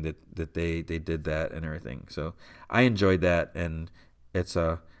interesting that they did that and everything. So I enjoyed that, and it's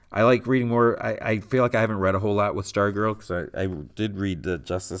I like reading more. I feel like I haven't read a whole lot with Stargirl, because I did read the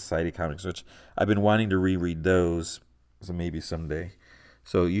Justice Society comics, which I've been wanting to reread those, so maybe someday.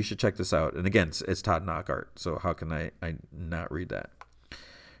 So you should check this out. And again, it's Todd Knock art, so how can I not read that?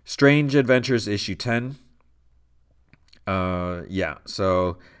 Strange Adventures issue 10.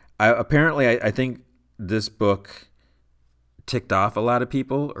 So I think this book ticked off a lot of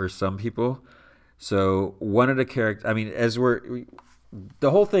people, or some people. So one of the characters, I mean,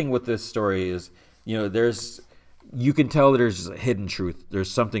 the whole thing with this story is, you can tell there's hidden truth. There's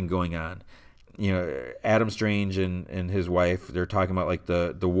something going on. Adam Strange and his wife, they're talking about like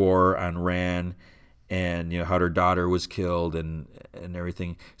the war on Rann, and how their daughter was killed and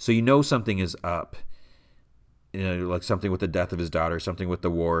everything. So something is up. Like something with the death of his daughter, something with the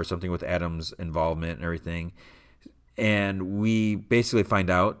war, something with Adam's involvement and everything. And we basically find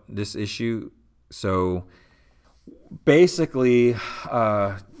out this issue. So basically,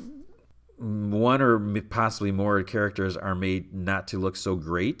 one or possibly more characters are made not to look so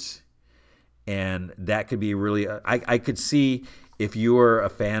great. And that could be really, I could see, if you were a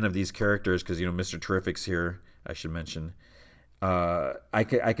fan of these characters, because Mr. Terrific's here, I should mention. I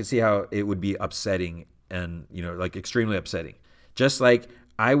could see how it would be upsetting, and like extremely upsetting. Just like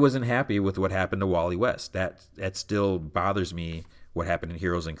I wasn't happy with what happened to Wally West. That still bothers me. What happened in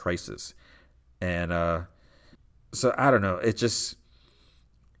Heroes in Crisis, and so I don't know. It just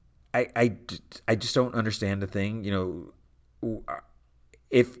I just don't understand the thing.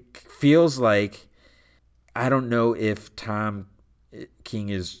 It feels like, I don't know if Tom King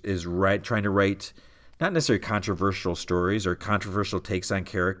is trying to write not necessarily controversial stories or controversial takes on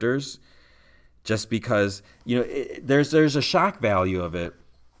characters, just because there's a shock value of it,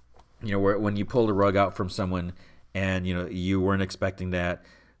 where when you pull the rug out from someone and you weren't expecting that,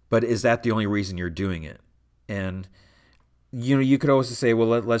 but is that the only reason you're doing it? And you could always say, well,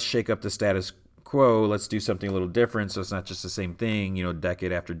 let's shake up the status quo. Let's do something a little different, so it's not just the same thing,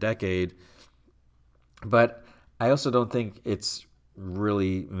 decade after decade. But I also don't think it's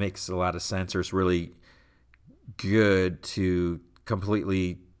really makes a lot of sense, or it's really good to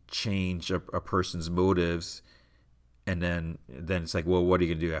completely change a person's motives, and then it's like, well, what are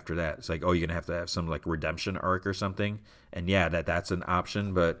you gonna do after that? It's like, oh, you're gonna have to have some like redemption arc or something. And yeah, that's an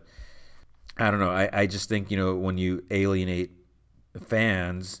option, but I don't know. I just think, when you alienate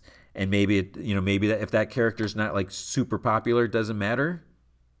fans, and maybe maybe that if that character's not like super popular, it doesn't matter,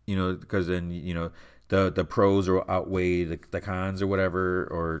 because then the pros will outweigh the cons or whatever,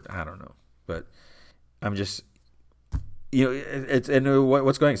 or I don't know. But I'm just it's and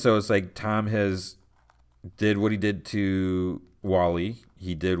what's going. So it's like Tom has did what he did to Wally.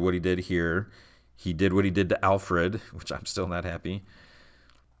 He did what he did here. He did what he did to Alfred, which I'm still not happy.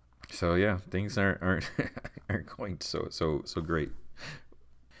 So yeah, things aren't aren't going so great.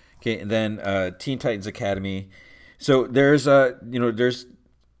 Okay, and then Teen Titans Academy. So there's there's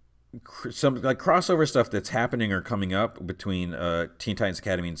some like crossover stuff that's happening or coming up between Teen Titans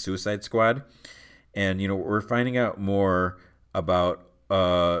Academy and Suicide Squad, and we're finding out more about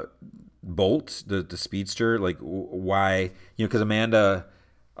Bolt, the speedster, like why because Amanda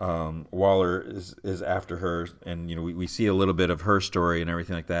Waller is after her, and we see a little bit of her story and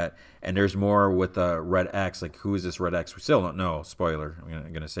everything like that. And there's more with Red X. Like, who is this Red X? We still don't know. Spoiler.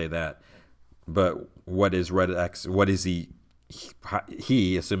 I'm gonna say that. But what is Red X? What is he?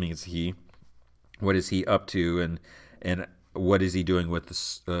 He, assuming it's he. What is he up to? And what is he doing with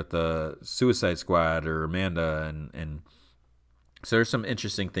the Suicide Squad or Amanda? And so there's some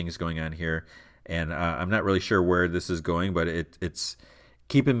interesting things going on here. And I'm not really sure where this is going, but it's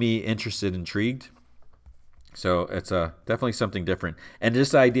keeping me interested, intrigued. So it's definitely something different. And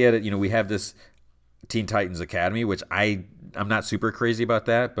just the idea that we have this Teen Titans Academy, which I'm not super crazy about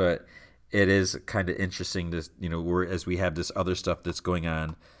that, but it is kind of interesting. This as we have this other stuff that's going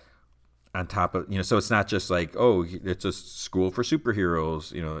on top of so it's not just like, oh, it's a school for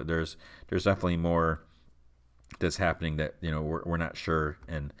superheroes. There's definitely more that's happening that we're not sure,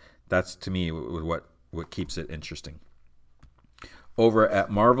 and that's to me what keeps it interesting. Over at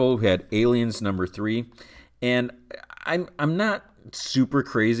Marvel, we had Aliens #3, and I'm not super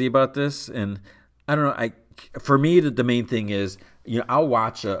crazy about this, and I don't know. For me, the main thing is I'll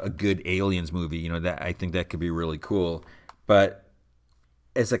watch a good Aliens movie. That I think that could be really cool, but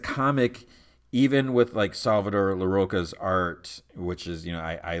as a comic, even with like Salvador Larroca's art, which is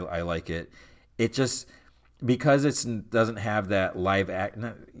I like it. It just because it doesn't have that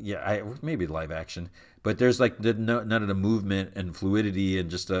maybe live action, but there's like none of the movement and fluidity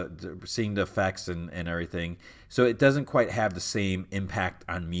and just seeing the effects and everything. So it doesn't quite have the same impact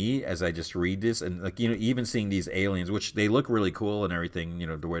on me as I just read this. And like, even seeing these aliens, which they look really cool and everything,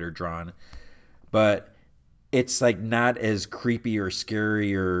 the way they're drawn, but it's like not as creepy or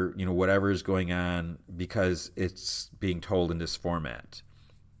scary or, whatever is going on because it's being told in this format.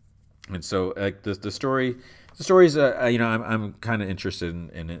 And so like the stories, I'm kind of interested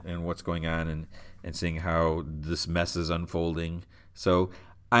in what's going on and seeing how this mess is unfolding. So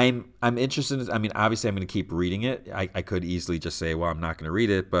I'm interested. Obviously I'm going to keep reading it. I could easily just say, well, I'm not going to read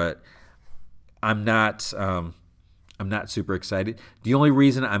it, but I'm not super excited. The only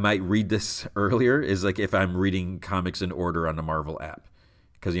reason I might read this earlier is like if I'm reading comics in order on the Marvel app,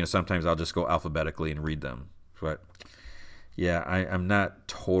 because sometimes I'll just go alphabetically and read them. But yeah, I'm not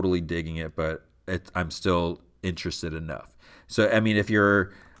totally digging it, but I'm still interested enough. So if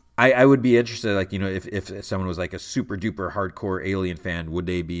you're I would be interested, like, if someone was like a super duper hardcore Alien fan, would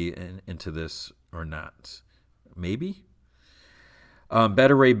they be into this or not? Maybe.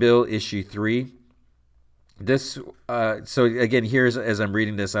 Beta Ray Bill issue 3. This so again, here's as I'm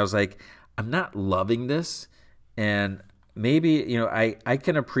reading this, I was like, I'm not loving this, and maybe I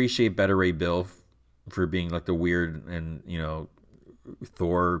can appreciate Beta Ray Bill for being like the weird and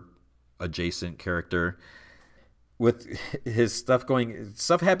Thor adjacent character. With his stuff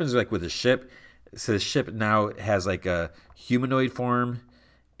happens like with his ship. So the ship now has like a humanoid form,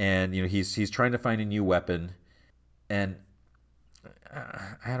 and he's trying to find a new weapon, and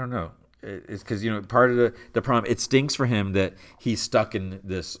I don't know. It's because part of the problem, it stinks for him that he's stuck in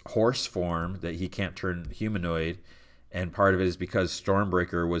this horse form that he can't turn humanoid, and part of it is because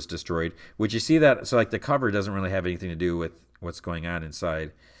Stormbreaker was destroyed. Which you see that, so like the cover doesn't really have anything to do with what's going on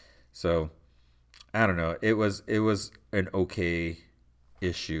inside. So I don't know. It was an okay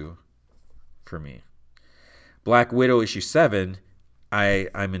issue for me. Black Widow issue 7,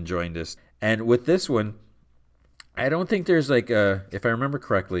 I'm enjoying this. And with this one, I don't think there's like if I remember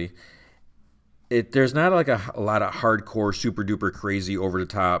correctly, there's not like a lot of hardcore, super duper crazy, over the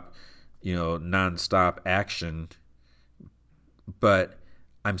top nonstop action, but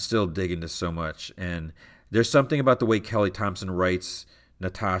I'm still digging this so much. And there's something about the way Kelly Thompson writes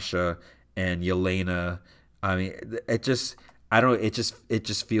Natasha and Yelena. I mean, it just I don't know, it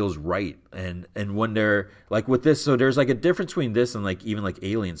just feels right. And when they're like with this, so there's like a difference between this and like even like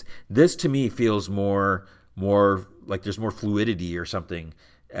Aliens. This to me feels more like there's more fluidity or something,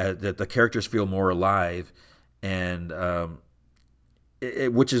 that the characters feel more alive, and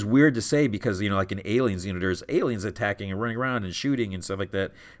which is weird to say because like in Aliens, there's aliens attacking and running around and shooting and stuff like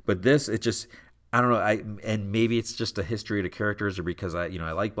that. But this, it just I don't know. And maybe it's just a history of the characters, or because I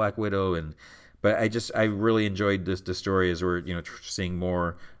like Black Widow, but I really enjoyed the story as we're seeing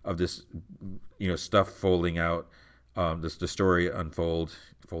more of this stuff folding out, the story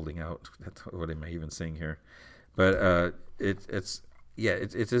folding out. That's, what am I even saying here? But it's yeah,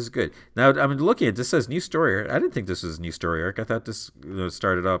 it is good. Now I'm looking at this, says new story arc. I didn't think this was a new story arc. I thought this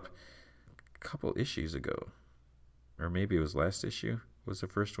started up a couple issues ago, or maybe it was last issue was the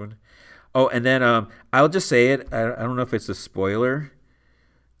first one. Oh, and then I'll just say it. I don't know if it's a spoiler.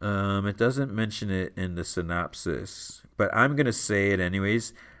 It doesn't mention it in the synopsis, but I'm gonna say it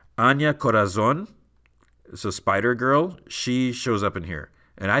anyways. Anya Corazon, so Spider Girl, she shows up in here,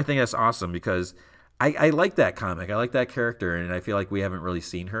 and I think that's awesome because I like that comic. I like that character, and I feel like we haven't really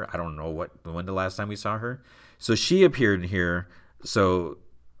seen her. I don't know when the last time we saw her. So she appeared in here, so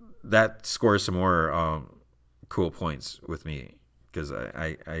that scores some more cool points with me because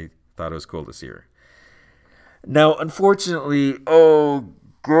I thought it was cool to see her. Now, unfortunately, oh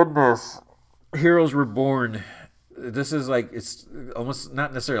goodness, Heroes Reborn. This is like, it's almost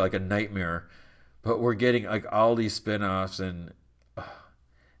not necessarily like a nightmare, but we're getting like all these spin-offs, and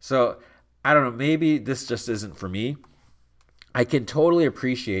so I don't know, maybe this just isn't for me. I can totally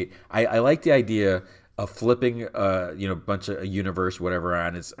appreciate. I like the idea of flipping a bunch of a universe whatever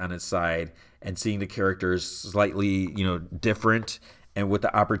on its side and seeing the characters slightly different, and with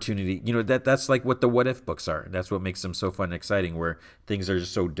the opportunity that's like what the What If books are. That's what makes them so fun and exciting, where things are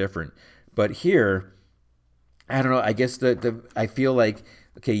just so different. But here, I don't know. I guess I feel like,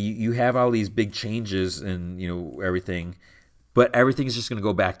 okay, you have all these big changes and everything, but everything's just going to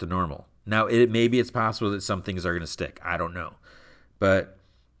go back to normal. Now, maybe it's possible that some things are going to stick. I don't know, but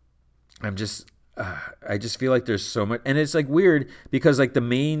I just feel like there's so much, and it's like weird because like the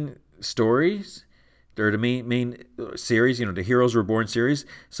main stories, or the main series, the Heroes Reborn series.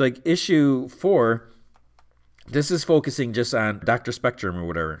 So like issue 4, this is focusing just on Dr. Spectrum or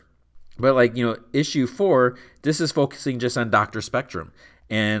whatever. But like, issue 4, this is focusing just on Dr. Spectrum.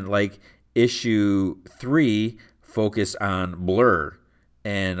 And like issue 3 focused on Blur.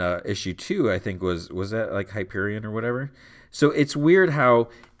 And issue 2, I think was that like Hyperion or whatever. So it's weird how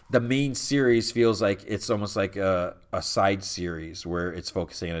the main series feels like it's almost like a side series where it's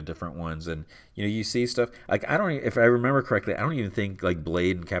focusing on different ones. And you see stuff like, if I remember correctly, I don't even think like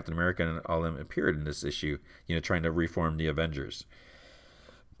Blade and Captain America and all of them appeared in this issue, trying to reform the Avengers.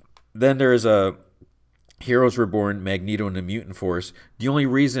 Then there's a Heroes Reborn, Magneto and the Mutant Force. The only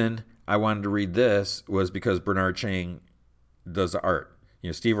reason I wanted to read this was because Bernard Chang does the art.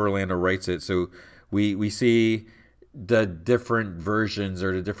 Steve Orlando writes it, so we see the different versions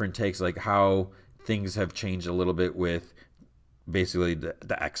or the different takes, like how things have changed a little bit with basically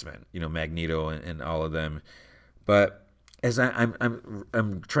the X-Men, Magneto and all of them. But as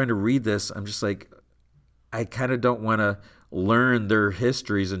I'm trying to read this, I'm just like, I kind of don't want to learn their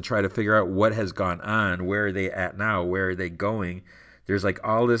histories and try to figure out what has gone on, where are they at now, where are they going. There's like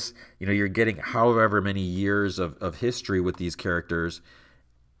all this, you're getting however many years of history with these characters,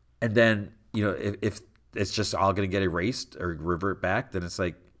 and then if it's just all going to get erased or revert back, then it's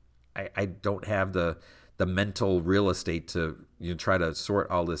like I don't have the mental real estate to try to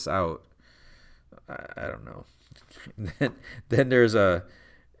sort all this out. I don't know. Then there's a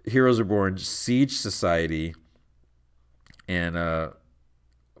Heroes Reborn Siege Society, and I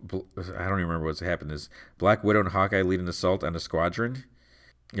don't even remember what's happened. Is Black Widow and Hawkeye lead an assault on the squadron?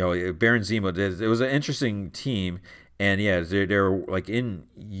 Baron Zemo did. It was an interesting team. And yeah, they're like in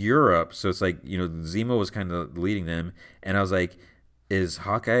Europe, so it's like Zemo was kind of leading them, and I was like, is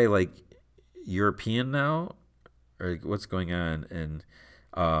Hawkeye like European now, or like, what's going on? And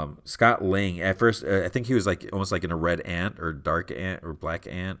Scott Lang at first, I think he was like almost like in a red ant or dark ant or black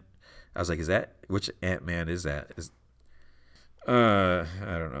ant. I was like, is that which Ant-Man is that? I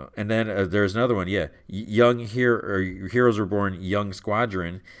don't know. And then there's another one, yeah, Heroes Reborn, Young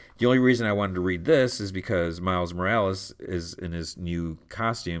Squadron. The only reason I wanted to read this is because Miles Morales is in his new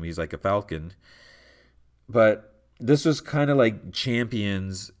costume. He's like a Falcon. But this was kind of like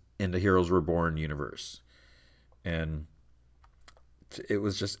Champions in the Heroes Reborn universe. And it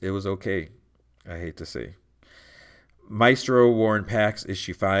was okay. I hate to say. Maestro Warren Pax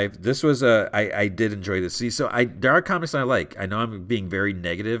issue 5. This was I did enjoy this. See, so there are comics I like. I know I'm being very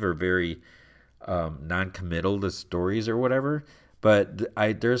negative or very non-committal to stories or whatever, but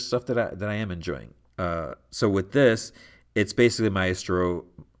there's stuff that I am enjoying. So with this, it's basically Maestro,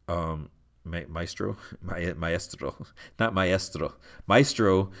 not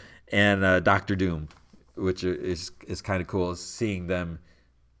Maestro, and Doctor Doom, which is kind of cool. Seeing them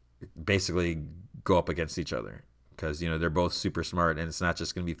basically go up against each other because they're both super smart, and it's not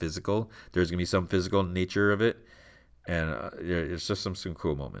just going to be physical. There's going to be some physical nature of it, and it's just some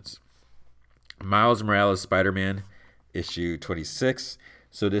cool moments. Miles Morales Spider-Man issue 26.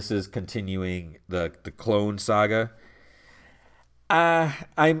 So this is continuing the clone saga.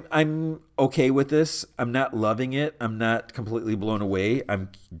 I'm okay with this. I'm not loving it. I'm not completely blown away. I'm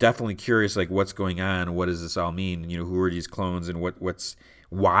definitely curious, like what's going on. What does this all mean? Who are these clones, and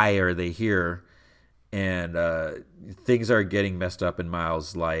why are they here? And things are getting messed up in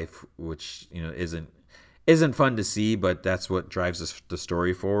Miles' life, which isn't fun to see, but that's what drives the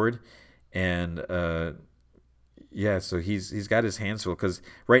story forward. And yeah, so he's got his hands full because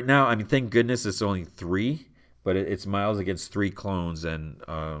right now, I mean, thank goodness it's only 3, but it's Miles against 3 clones, and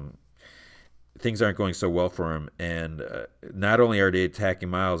things aren't going so well for him. And not only are they attacking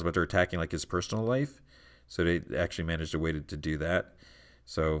Miles, but they're attacking like his personal life. So they actually managed a way to do that.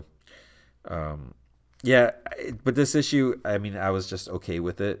 So yeah, but this issue, I mean, I was just okay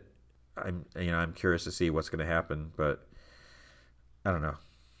with it. I'm curious to see what's going to happen, but I don't know.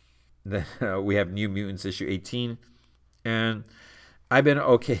 Then we have New Mutants issue 18, and I've been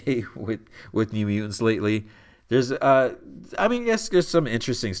okay with New Mutants lately. There's I mean, yes, there's some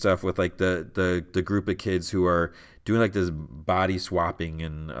interesting stuff with like the group of kids who are doing like this body swapping,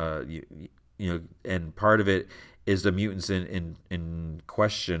 and and part of it is the mutants in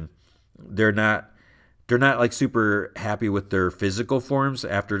question. They're not like super happy with their physical forms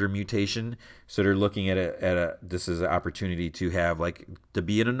after their mutation, so they're looking at this as an opportunity to have like to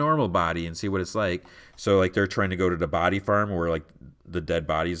be in a normal body and see what it's like. So like they're trying to go to the body farm where like the dead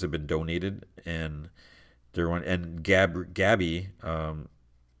bodies have been donated, and Gabby,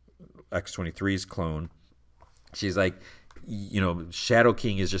 X-23's clone, she's like, Shadow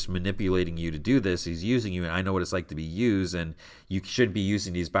King is just manipulating you to do this. He's using you, and I know what it's like to be used, and you shouldn't be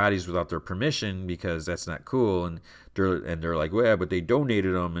using these bodies without their permission because that's not cool. And they're like, well, but they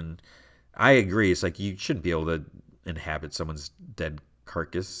donated them, and I agree. It's like you shouldn't be able to inhabit someone's dead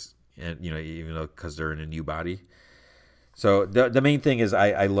carcass, and even though because they're in a new body. So the main thing is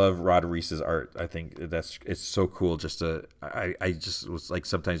I love Rod Reese's art. I think it's so cool. I just was like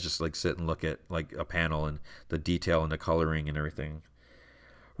sometimes just like sit and look at like a panel and the detail and the coloring and everything.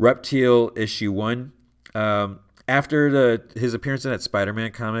 Reptile issue 1. After his appearance in that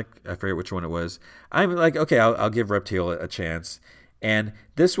Spider-Man comic, I forget which one it was. I'm like, okay, I'll give Reptile a chance. And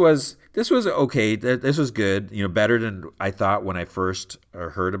this was okay. This was good. Better than I thought when I first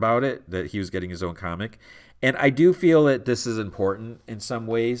heard about it, that he was getting his own comic. And I do feel that this is important in some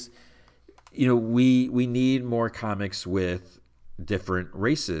ways. We need more comics with different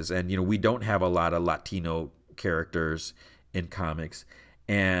races, and we don't have a lot of Latino characters in comics.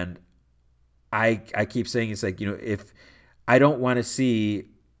 And I keep saying it's like if I don't want to see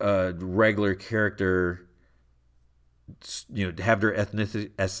a regular character have their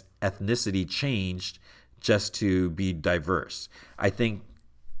ethnicity changed just to be diverse. I think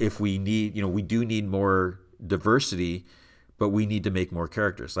if we need we do need more diversity, but we need to make more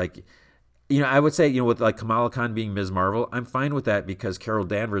characters. Like, I would say, with like Kamala Khan being Ms. Marvel, I'm fine with that because Carol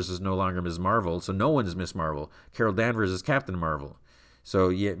Danvers is no longer Ms. Marvel, so no one is Ms. Marvel. Carol Danvers is Captain Marvel. So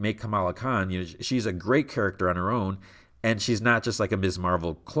make Kamala Khan, she's a great character on her own, and she's not just like a Ms.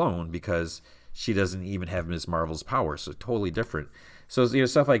 Marvel clone because she doesn't even have Ms. Marvel's power, so totally different. So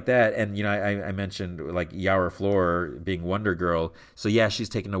stuff like that, and I mentioned like Yara Flor being Wonder Girl. So yeah, she's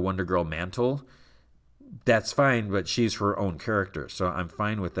taking the Wonder Girl mantle. That's fine, but she's her own character, so I'm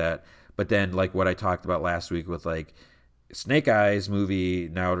fine with that. But then, like what I talked about last week with like Snake Eyes movie,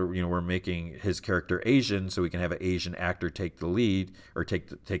 now we're making his character Asian, so we can have an Asian actor take the lead or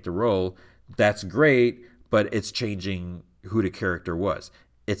take the role. That's great, but it's changing who the character was.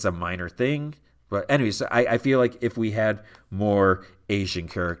 It's a minor thing, but anyways, I feel like if we had more Asian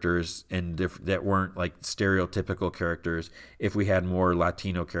characters and that weren't like stereotypical characters, if we had more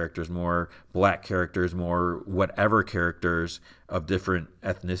Latino characters, more black characters, more whatever characters of different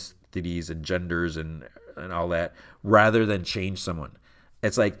ethnicities and genders and all that, rather than change someone.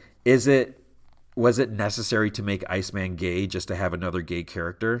 It's like, was it necessary to make Iceman gay just to have another gay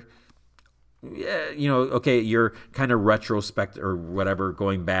character? yeah, okay, you're kind of retrospect or whatever,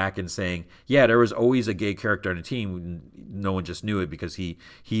 going back and saying, yeah, there was always a gay character on the team. No one just knew it because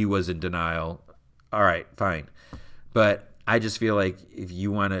he was in denial. All right, fine. But I just feel like if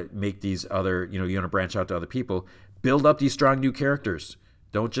you want to make these other, you want to branch out to other people, build up these strong new characters.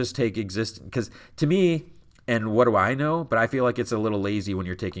 Don't just take existing, because to me, and what do I know? But I feel like it's a little lazy when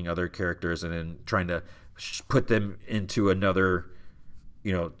you're taking other characters and then trying to put them into another,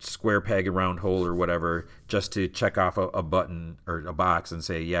 square peg and round hole or whatever, just to check off a button or a box and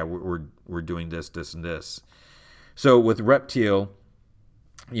say, yeah, we're doing this, this, and this. So with Reptile,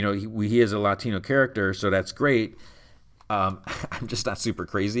 he is a Latino character, so that's great. I'm just not super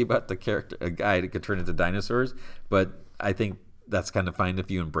crazy about the character, a guy that could turn into dinosaurs, but I think that's kind of fine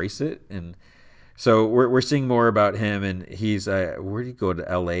if you embrace it. And so we're seeing more about him, and he's where did he go, to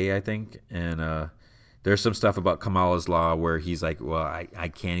L.A. I think, and there's some stuff about Kamala's Law where he's like, well, I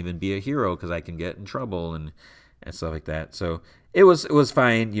can't even be a hero because I can get in trouble and stuff like that. So it was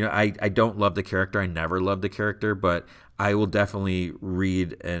fine. I don't love the character. I never loved the character, but I will definitely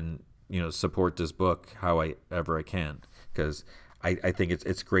read and support this book however I can, because I think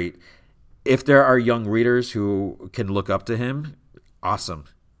it's great. If there are young readers who can look up to him, awesome.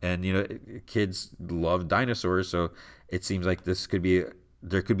 And kids love dinosaurs, so it seems like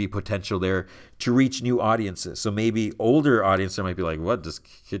there could be potential there to reach new audiences. So maybe older audiences might be like, what, this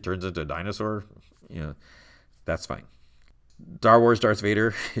kid turns into a dinosaur? That's fine. Star Wars Darth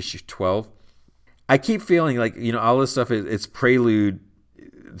Vader, issue 12. I keep feeling like, all this stuff it's prelude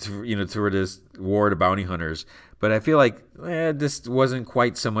to, toward this war to bounty hunters. But I feel like this wasn't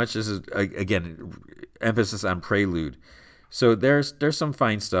quite so much. This is, again, emphasis on prelude. So there's some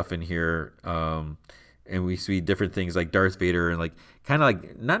fine stuff in here. And we see different things like Darth Vader and like kind of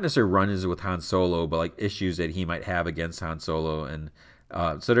like not necessarily run-ins with Han Solo, but like issues that he might have against Han Solo. And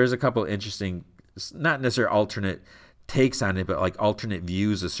so there's a couple interesting, not necessarily alternate takes on it, but like alternate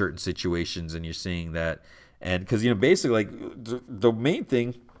views of certain situations. And you're seeing that. And because, basically like the main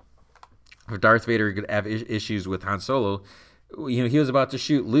thing, if Darth Vader could have issues with Han Solo, he was about to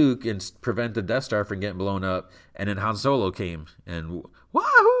shoot Luke and prevent the Death Star from getting blown up. And then Han Solo came and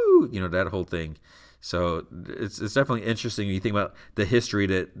wahoo, that whole thing. So it's definitely interesting when you think about the history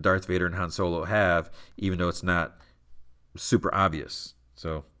that Darth Vader and Han Solo have, even though it's not super obvious.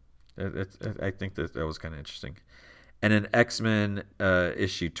 So I think that was kind of interesting. And then X-Men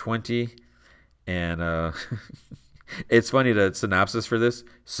issue 20. And it's funny, the synopsis for this,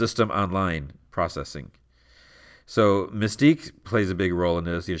 System Online Processing. So Mystique plays a big role in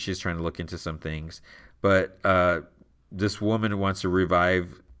this. She's trying to look into some things. But this woman wants to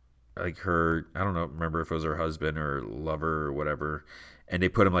revive like her, I don't know, remember if it was her husband or lover or whatever, and they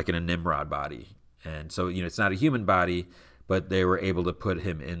put him like in a Nimrod body. And so, it's not a human body, but they were able to put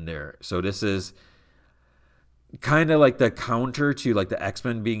him in there. So this is kind of like the counter to like the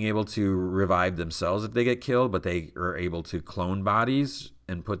X-Men being able to revive themselves if they get killed, but they are able to clone bodies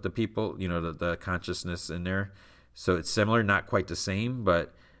and put the people, the consciousness in there. So it's similar, not quite the same,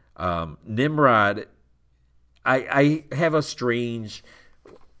 but Nimrod, I have a strange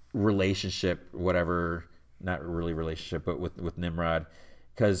relationship, whatever, not really relationship, but with Nimrod,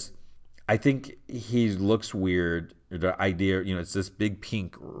 because I think he looks weird. The idea, it's this big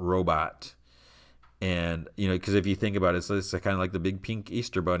pink robot, and because if you think about it, it's kind of like the big pink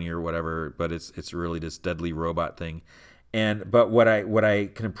Easter bunny or whatever, but it's really this deadly robot thing. But what I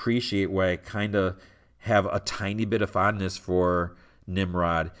can appreciate, why I kind of have a tiny bit of fondness for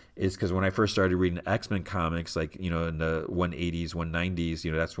Nimrod, is because when I first started reading X-Men comics, like in the 180s,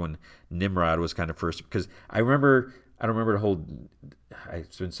 190s, that's when Nimrod was kind of first. Because I don't remember the whole.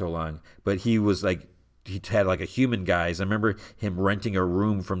 It's been so long, but he was like, he had like a human guise. I remember him renting a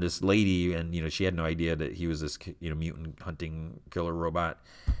room from this lady, and she had no idea that he was this mutant hunting killer robot,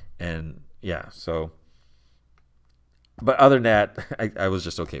 and yeah. So, but other than that, I was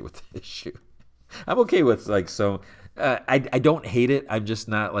just okay with the issue. I'm okay with like so. I don't hate it. I'm just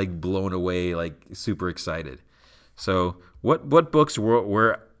not like blown away, like super excited. So what books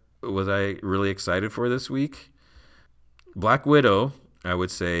were was I really excited for this week? Black Widow, I would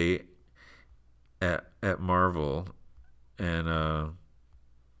say, at Marvel, and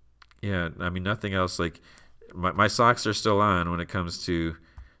yeah, I mean nothing else. Like my socks are still on when it comes to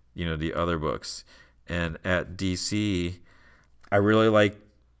the other books, and at DC,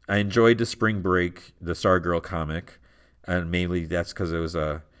 I enjoyed the Spring Break, the Stargirl comic. And mainly that's because it was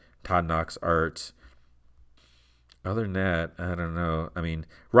Todd Knox art. Other than that, I don't know. I mean,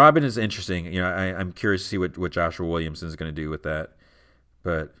 Robin is interesting. I'm curious to see what Joshua Williamson is going to do with that.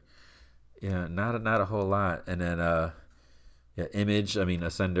 But yeah, not a whole lot. And then Yeah, Image. I mean,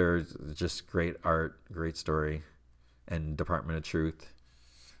 Ascender, just great art, great story, and Department of Truth.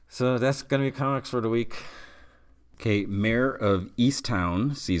 So that's gonna be comics for the week. Okay, Mayor of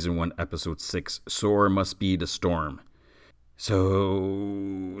Easttown, season 1, episode 6. Sore must be the storm.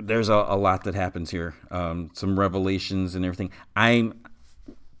 So there's a lot that happens here. Some revelations and everything. I'm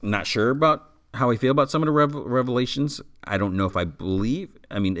not sure about how I feel about some of the revelations. I don't know if I believe.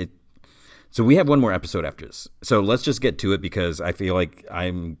 I mean, it. So we have one more episode after this. So let's just get to it because I feel like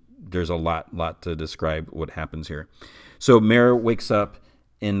there's a lot to describe what happens here. So Mare wakes up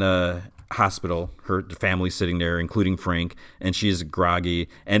in the hospital. Her family's sitting there, including Frank, and she's groggy.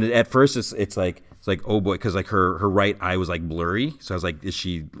 And at first, it's like oh boy, because like her right eye was like blurry. So I was like, did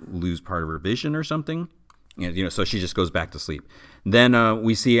she lose part of her vision or something? So she just goes back to sleep. Then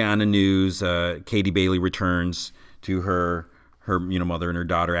we see on the news, Katie Bailey returns to her mother and her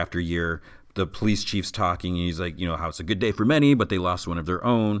daughter after a year. The police chief's talking, and he's like, how it's a good day for many, but they lost one of their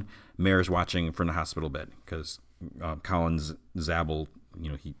own. Mayor's watching from the hospital bed because Colin Zabel,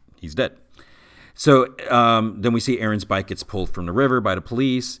 he's dead. So then we see Aaron's bike gets pulled from the river by the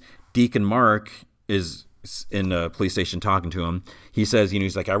police. Deacon Mark is in the police station talking to him. He says,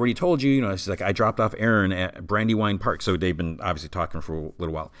 he's like, I already told you, he's like, I dropped off Aaron at Brandywine Park. So they've been obviously talking for a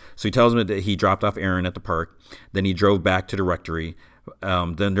little while. So he tells him that he dropped off Aaron at the park. Then he drove back to the rectory.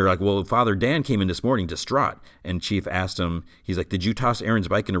 Then they're like, well, Father Dan came in this morning distraught. And Chief asked him, he's like, did you toss Aaron's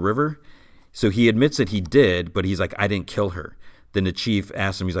bike in the river? So he admits that he did, but he's like, I didn't kill her. Then the chief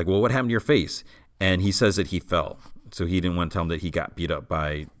asked him, he's like, well, what happened to your face? And he says that he fell. So he didn't want to tell him that he got beat up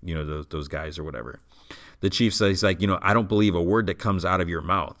by, those guys or whatever. The chief says, he's like, I don't believe a word that comes out of your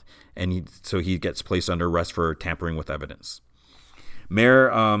mouth. And so he gets placed under arrest for tampering with evidence. Mare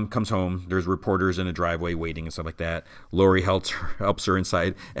comes home. There's reporters in a driveway waiting and stuff like that. Lori helps her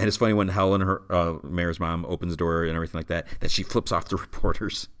inside. And it's funny when Helen, Mare's mom, opens the door and everything like that she flips off the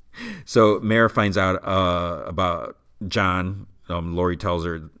reporters. So Mare finds out about John. Lori tells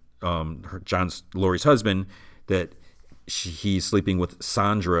her, John's Lori's husband, that he's sleeping with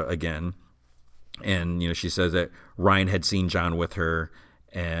Sandra again. And, she says that Ryan had seen John with her.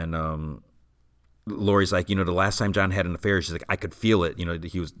 And Lori's like, the last time John had an affair, she's like, I could feel it.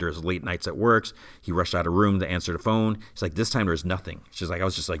 There's late nights at work. He rushed out of room to answer the phone. She's like, this time there's nothing. She's like, I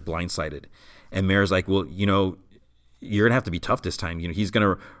was just like blindsided. And Mare's like, well, you're going to have to be tough this time. He's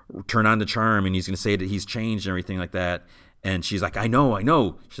going to turn on the charm and he's going to say that he's changed and everything like that. And she's like, I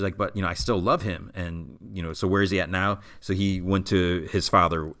know. She's like, but, I still love him. And, so where is he at now? So he went to his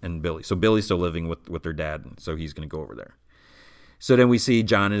father and Billy. So Billy's still living with their dad. So he's going to go over there. So then we see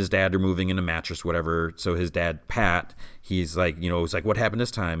John and his dad are moving in a mattress, whatever. So his dad, Pat, he's like, it's like, what happened this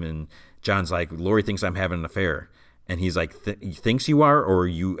time? And John's like, Lori thinks I'm having an affair. And he's like, thinks you are or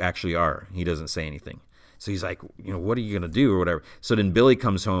you actually are? He doesn't say anything. So he's like, what are you going to do or whatever? So then Billy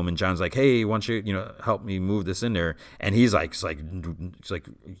comes home and John's like, hey, why don't you, help me move this in there? And he's like, it's like,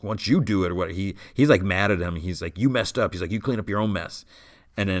 why don't you do it or what? He's like mad at him. He's like, you messed up. He's like, you clean up your own mess.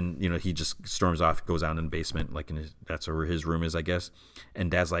 And then, he just storms off, goes down in the basement, like that's where his room is, I guess. And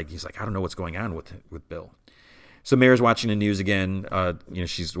Dad's like, he's like, I don't know what's going on with Bill. So Mare's watching the news again.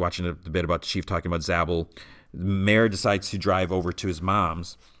 She's watching the bit about the chief talking about Zabel. Mare decides to drive over to his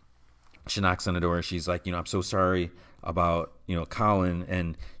mom's. She knocks on the door and she's like, I'm so sorry about, Colin.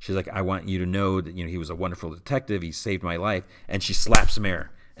 And she's like, I want you to know that, he was a wonderful detective. He saved my life. And she slaps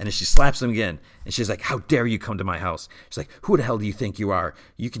Mare. And then she slaps him again. And she's like, how dare you come to my house? She's like, who the hell do you think you are?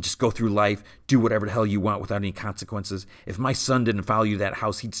 You can just go through life, do whatever the hell you want without any consequences. If my son didn't follow you to that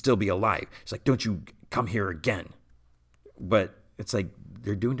house, he'd still be alive. She's like, don't you come here again. But it's like,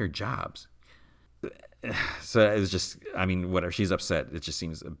 they're doing their jobs. So it was just, whatever. She's upset. It just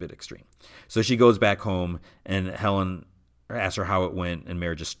seems a bit extreme. So she goes back home, and Helen asks her how it went, and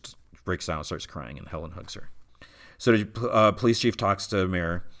Mare just breaks down and starts crying, and Helen hugs her. So the police chief talks to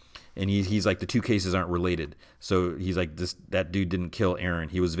Mare, and he's like, the two cases aren't related. So he's like, that dude didn't kill Aaron.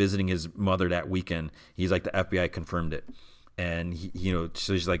 He was visiting his mother that weekend. He's like, the FBI confirmed it. And,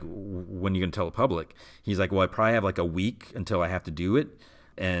 so she's like, when are you going to tell the public? He's like, well, I probably have like a week until I have to do it.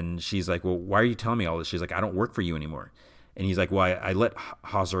 And she's like, well, why are you telling me all this? She's like, I don't work for you anymore. And he's like, well, I let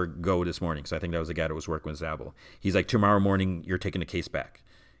Hauser go this morning. So I think that was the guy that was working with Zabel. He's like, tomorrow morning, you're taking the case back.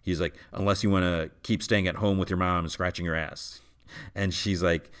 He's like, unless you want to keep staying at home with your mom and scratching your ass. And she's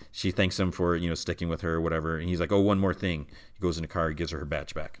like, she thanks him for, sticking with her or whatever. And he's like, oh, one more thing. He goes in the car, he gives her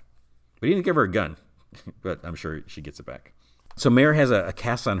badge back. But he didn't give her a gun, but I'm sure she gets it back. So Mare has a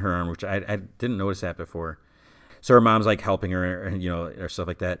cast on her arm, which I didn't notice that before. So her mom's like helping her, or stuff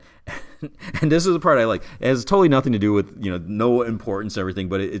like that. And this is the part I like. It has totally nothing to do with, no importance and everything,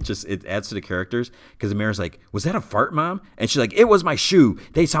 but it adds to the characters, because the mayor's like, was that a fart, Mom? And she's like, it was my shoe.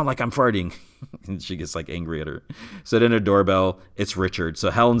 They sound like I'm farting. And she gets like angry at her. So then a doorbell, it's Richard. So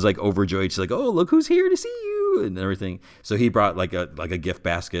Helen's like overjoyed. She's like, oh, look who's here to see you and everything. So he brought like a gift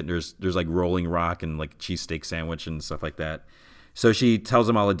basket. And there's like Rolling Rock and like cheesesteak sandwich and stuff like that. So she tells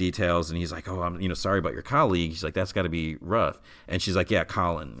him all the details, and he's like, oh, I'm sorry about your colleague. She's like, that's got to be rough. And she's like, yeah,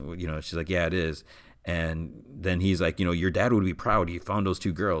 Colin. She's like, yeah, it is. And then he's like, your dad would be proud. He found those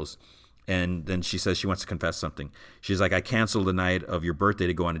two girls. And then she says she wants to confess something. She's like, I canceled the night of your birthday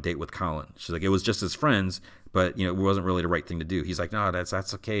to go on a date with Colin. She's like, it was just as friends, but it wasn't really the right thing to do. He's like, no, that's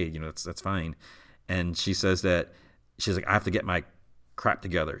okay. That's fine. And she says that she's like, I have to get my crap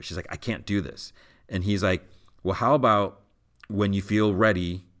together. She's like, I can't do this. And he's like, well, how about when you feel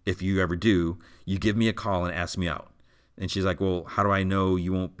ready, if you ever do, you give me a call and ask me out. And she's like, well, how do I know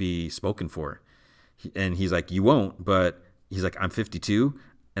you won't be spoken for? And he's like, you won't, but he's like, I'm 52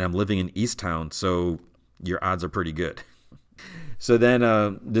 and I'm living in Easttown, so your odds are pretty good. So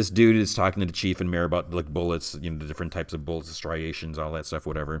then this dude is talking to the chief and mayor about like bullets, the different types of bullets, striations, all that stuff,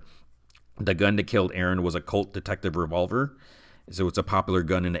 whatever. The gun that killed Aaron was a Colt Detective revolver. So it's a popular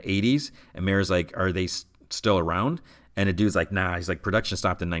gun in the 80s. And mayor's like, are they still around? And the dude's like, nah. He's like, production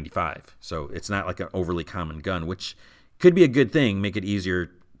stopped in 95. So it's not like an overly common gun, which could be a good thing, make it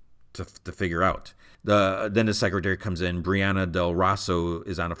easier to figure out. Then the secretary comes in. Brianna Del Rosso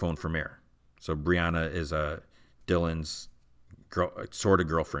is on the phone for Mayor. So Brianna is Dylan's sort of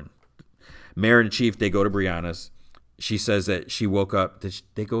girlfriend. Mayor and the chief, they go to Brianna's. She says that she woke up. Did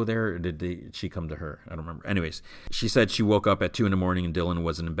they go there, or did she come to her? I don't remember. Anyways, she said she woke up at 2 a.m. and Dylan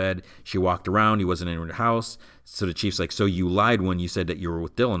wasn't in bed. She walked around. He wasn't in the house. So the chief's like, so you lied when you said that you were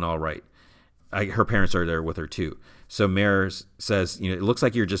with Dylan, all right. Her parents are there with her too. So Mayor says, it looks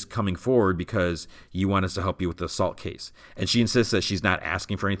like you're just coming forward because you want us to help you with the assault case. And she insists that she's not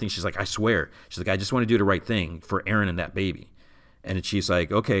asking for anything. She's like, I swear. She's like, I just want to do the right thing for Aaron and that baby. And the chief's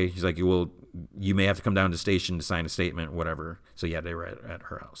like, okay. He's like, well, you may have to come down to the station to sign a statement, whatever. So yeah, they were at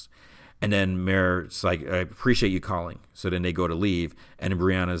her house. And then Mayor's like, I appreciate you calling. So then they go to leave. And then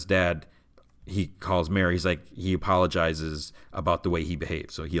Brianna's dad, he calls Mayor. He's like, he apologizes about the way he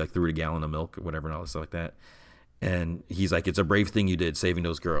behaved. So he like threw a gallon of milk or whatever and all this stuff like that. And he's like, it's a brave thing you did, saving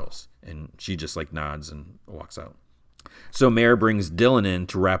those girls. And she just like nods and walks out. So Mayor brings Dylan in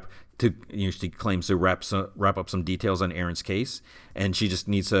she claims to wrap up some details on Aaron's case, and she just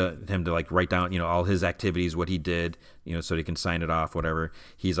needs him to like write down all his activities, what he did, so he can sign it off, whatever.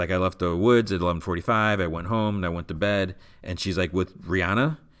 He's like, I left the woods at 11:45. I went home and I went to bed. And she's like, with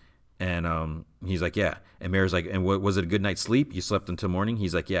Rihanna? And he's like, yeah. And Mayor's like, and was it a good night's sleep? You slept until morning?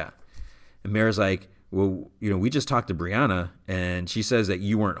 He's like, yeah. And Mayor's like, well, we just talked to Brianna, and she says that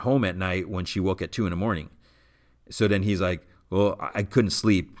you weren't home at night when she woke at 2 a.m. So then he's like, well, I couldn't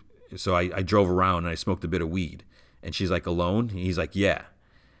sleep. So I drove around and I smoked a bit of weed. And she's like, alone? And he's like, yeah.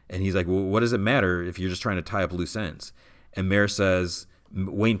 And he's like, well, what does it matter if you're just trying to tie up loose ends? And Mayor says,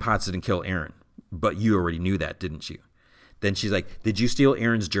 Wayne Potts didn't kill Aaron, but you already knew that, didn't you? Then she's like, did you steal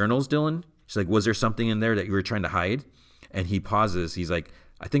Aaron's journals, Dylan? She's like, was there something in there that you were trying to hide? And he pauses. He's like,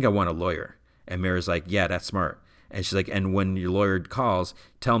 I think I want a lawyer. And Mayor's like, yeah, that's smart. And she's like, and when your lawyer calls,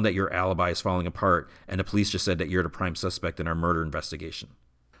 tell him that your alibi is falling apart and the police just said that you're the prime suspect in our murder investigation.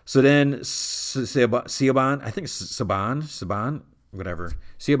 So then Siobhan, I think Saban, whatever.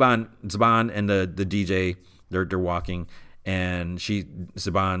 Saban and the DJ, they're walking, and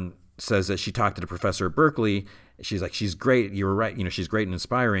Saban says that she talked to the professor at Berkeley. She's like, she's great. You were right. She's great and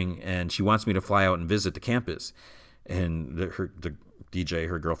inspiring, and she wants me to fly out and visit the campus. And the DJ,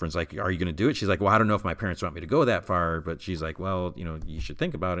 her girlfriend's like, are you going to do it? She's like, well, I don't know if my parents want me to go that far, but she's like, well, you should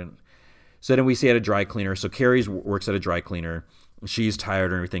think about it. So then we see at a dry cleaner. So Carrie works at a dry cleaner. She's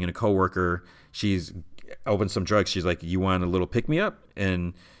tired and everything. And a coworker, she's opened some drugs. She's like, you want a little pick me up?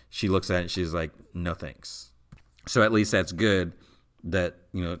 And she looks at it and she's like, no, thanks. So at least that's good that,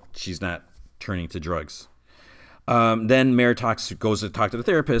 she's not turning to drugs. Then Mayor goes to talk to the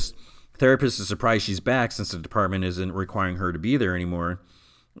therapist. Therapist is surprised she's back since the department isn't requiring her to be there anymore.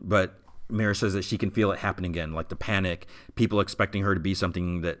 But Mayor says that she can feel it happen again, like the panic, people expecting her to be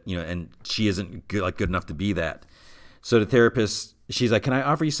something that, and she isn't good enough to be that. So the therapist, she's like, can I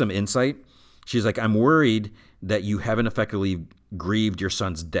offer you some insight? She's like, I'm worried that you haven't effectively grieved your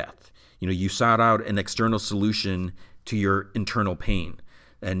son's death. You sought out an external solution to your internal pain.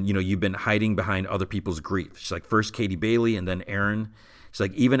 And, you've been hiding behind other people's grief. She's like, first Katie Bailey and then Aaron. She's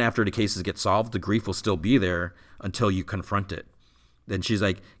like, even after the cases get solved, the grief will still be there until you confront it. Then she's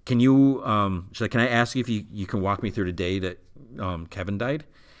like, can I ask you if you can walk me through the day that Kevin died?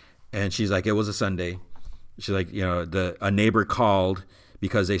 And she's like, it was a Sunday. She's like, a neighbor called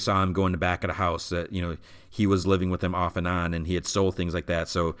because they saw him go in the back of the house that, he was living with them off and on and he had stole things like that.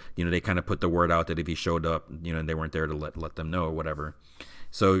 So, they kind of put the word out that if he showed up, and they weren't there to let them know or whatever.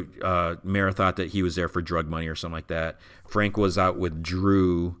 So Mara thought that he was there for drug money or something like that. Frank was out with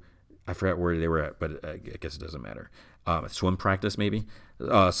Drew. I forgot where they were at, but I guess it doesn't matter. Swim practice maybe.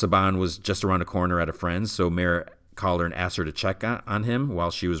 Saban was just around the corner at a friend's. So Mara called her and asked her to check on him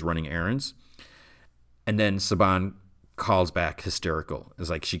while she was running errands. And then Saban calls back hysterical. It's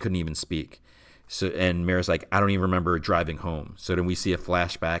like she couldn't even speak. So, and Mara's like, I don't even remember driving home. So then we see a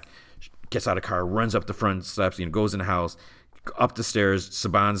flashback. She gets out of the car, runs up the front steps, goes in the house, up the stairs.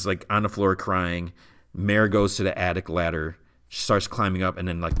 Saban's like on the floor crying. Mara goes to the attic ladder. She starts climbing up and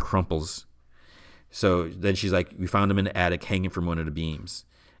then like crumples. So then she's like, we found him in the attic hanging from one of the beams.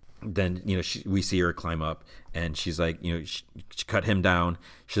 Then, we see her climb up and she's like, she cut him down.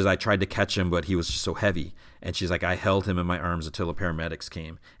 She says, I tried to catch him, but he was just so heavy. And she's like, I held him in my arms until the paramedics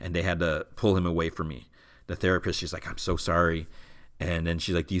came and they had to pull him away from me. The therapist, she's like, I'm so sorry. And then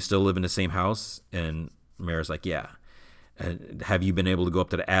she's like, do you still live in the same house? And Mara's like, yeah. And have you been able to go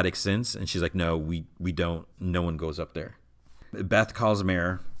up to the attic since? And she's like, no, we don't. No one goes up there. Beth calls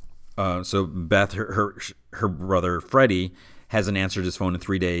Mara. So Beth, her brother Freddie, hasn't answered his phone in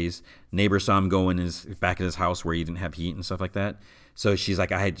 3 days. Neighbor saw him go back in his house where he didn't have heat and stuff like that. So she's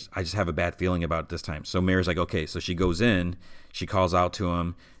like, I just have a bad feeling about it this time. So Mara's like, okay. So she goes in. She calls out to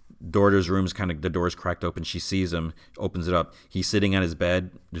him. Daughter's room's the door's cracked open. She sees him, opens it up. He's sitting on his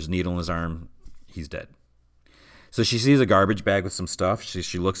bed. There's a needle in his arm. He's dead. So she sees a garbage bag with some stuff.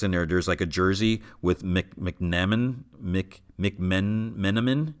 She looks in there. There's like a jersey with McMenamin.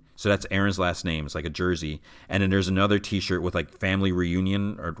 So that's Aaron's last name. It's like a jersey. And then there's another T-shirt with like family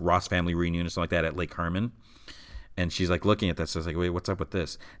reunion or Ross family reunion or something like that at Lake Carmen. And she's like looking at that. So it's like, wait, what's up with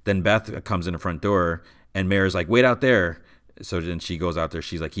this? Then Beth comes in the front door and Mara's like, wait out there. So then she goes out there.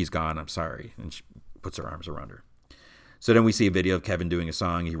 She's like, he's gone. I'm sorry. And she puts her arms around her. So then we see a video of Kevin doing a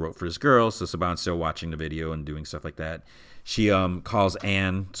song he wrote for his girl. So Saban's still watching the video and doing stuff like that. She calls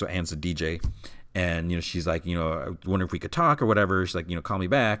Ann. So Ann's the DJ. And, she's like, I wonder if we could talk or whatever. She's like, call me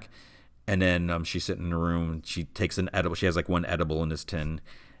back. And then she's sitting in the room. She takes an edible. She has like one edible in this tin.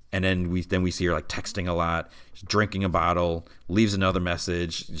 And then we see her like texting a lot. She's drinking a bottle, leaves another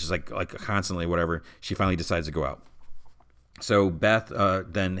message, just like constantly, whatever. She finally decides to go out. So Beth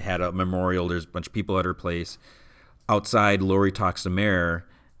then had a memorial. There's a bunch of people at her place. Outside, Lori talks to Mare.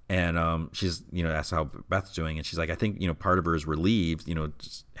 And she's, asks how Beth's doing. And she's like, I think, part of her is relieved,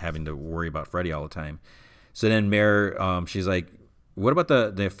 just having to worry about Freddie all the time. So then Mare, she's like, what about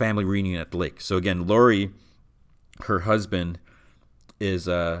the family reunion at the lake? So again, Lori, her husband, was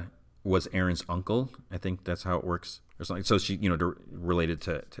Aaron's uncle. I think that's how it works or something. So she, related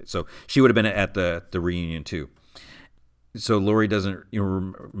to so she would have been at the reunion too. So Lori doesn't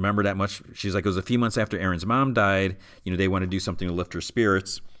remember that much. She's like, it was a few months after Aaron's mom died. They want to do something to lift her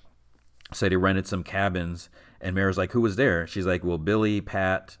spirits. So they rented some cabins, and Mara's like, who was there? She's like, well, Billy,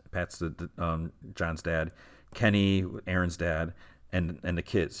 Pat's John's dad, Kenny, Aaron's dad, and the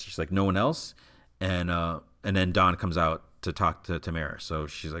kids. She's like, no one else? And then Dawn comes out to talk to Mara. So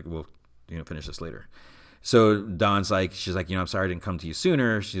she's like, we'll finish this later. So Dawn's like, she's like, I'm sorry I didn't come to you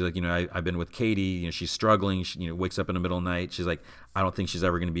sooner. She's like, I've been with Katie. She's struggling. She wakes up in the middle of the night. She's like, I don't think she's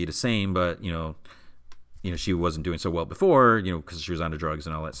ever going to be the same, but she wasn't doing so well before, because she was on the drugs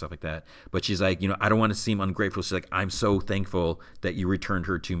and all that stuff like that. But she's like, I don't want to seem ungrateful. She's like, I'm so thankful that you returned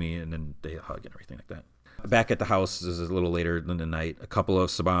her to me. And then they hug and everything like that. Back at the house, this is a little later in the night, a couple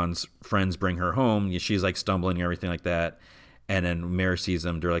of Saban's friends bring her home. She's like stumbling and everything like that. And then Mare sees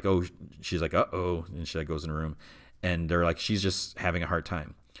them. They're like, oh, she's like, uh-oh. And she like goes in the room. And they're like, she's just having a hard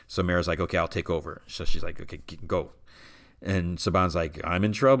time. So Mare's like, okay, I'll take over. So she's like, okay, go. And Saban's like, I'm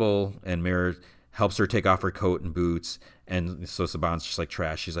in trouble. And Mare helps her take off her coat and boots. And so Saban's just like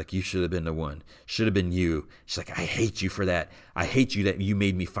trash. She's like, you should have been the one. Should have been you. She's like, I hate you for that. I hate you that you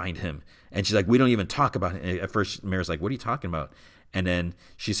made me find him. And she's like, we don't even talk about it. And at first, Mare's like, what are you talking about? And then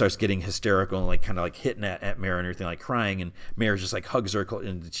she starts getting hysterical and like kind of like hitting at Mare and everything, like crying. And Mare just like hugs her.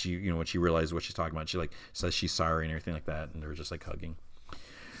 And she, when she realizes what she's talking about, she like says she's sorry and everything like that. And they're just like hugging.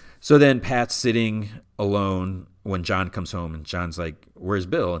 So then Pat's sitting alone when John comes home, and John's like, where's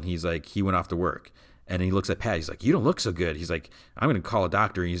Bill? And he's like, he went off to work. And he looks at Pat. He's like, you don't look so good. He's like, I'm going to call a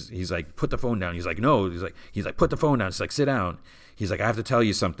doctor. He's like, put the phone down. He's like, no. He's like, put the phone down. It's like, sit down. He's like, I have to tell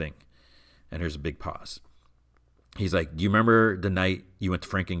you something. And there's a big pause. He's like, do you remember the night you went to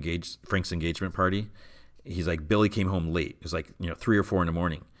Frank's engagement party? He's like, Billy came home late. It was like, 3 or 4 in the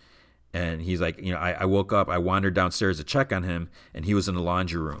morning. And he's like, I woke up, I wandered downstairs to check on him, and he was in the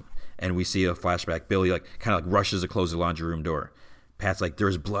laundry room. And we see a flashback. Billy like kind of like rushes to close the laundry room door. Pat's like,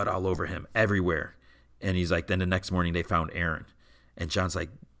 there's blood all over him everywhere. And he's like, then the next morning they found Aaron. And John's like,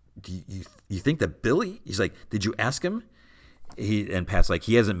 do you think that Billy? He's like, did you ask him? And Pat's like,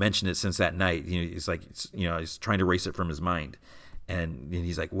 he hasn't mentioned it since that night. He's like, he's trying to erase it from his mind. And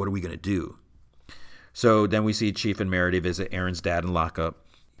he's like, what are we going to do? So then we see Chief and Meredith visit Aaron's dad in lockup.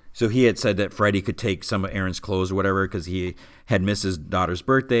 So he had said that Freddie could take some of Aaron's clothes or whatever because he had missed his daughter's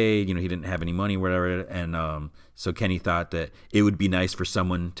birthday. He didn't have any money or whatever. And so Kenny thought that it would be nice for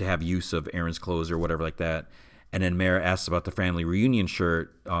someone to have use of Aaron's clothes or whatever like that. And then Mayor asks about the family reunion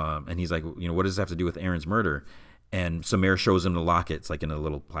shirt. And he's like, what does this have to do with Aaron's murder? And so Mayor shows him the locket. It's like in a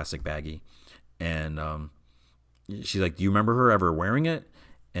little plastic baggie. And she's like, do you remember her ever wearing it?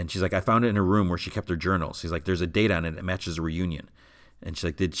 And she's like, I found it in her room where she kept her journals. She's like, there's a date on it that matches a reunion. And she's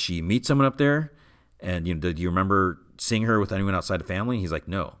like, did she meet someone up there? And did you remember seeing her with anyone outside the family? He's like,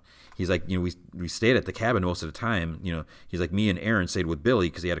 no. He's like, we stayed at the cabin most of the time. He's like, me and Aaron stayed with Billy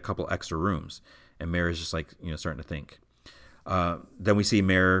because he had a couple extra rooms. And Mayor's just like, starting to think. Then we see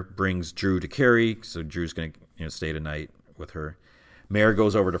Mayor brings Drew to Carrie, so Drew's going to stay tonight with her. Mayor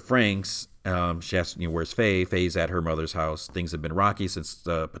goes over to Frank's. She asks, where's Faye? Faye's at her mother's house. Things have been rocky since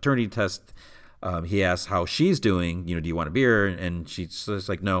the paternity test. He asks how she's doing. Do you want a beer? And she's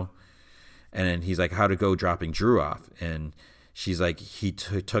like, no. And then he's like, how'd it go dropping Drew off? And she's like, he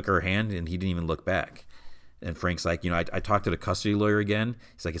took her hand and he didn't even look back. And Frank's like, I talked to the custody lawyer again.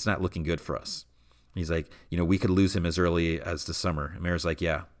 He's like, it's not looking good for us. He's like, we could lose him as early as the summer. And Mayor's like,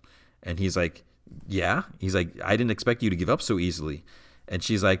 yeah. And he's like, yeah? He's like, I didn't expect you to give up so easily. And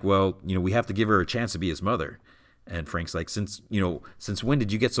she's like, well, we have to give her a chance to be his mother. And Frank's like, since when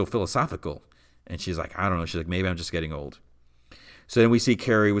did you get so philosophical? And she's like, I don't know. She's like, maybe I'm just getting old. So then we see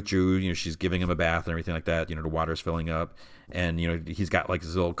Carrie with Drew. She's giving him a bath and everything like that. The water's filling up. And, he's got like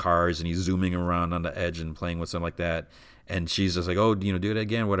his little cars and he's zooming around on the edge and playing with something like that. And she's just like, oh, do it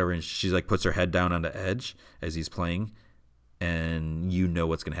again, whatever. And she's like, puts her head down on the edge as he's playing. And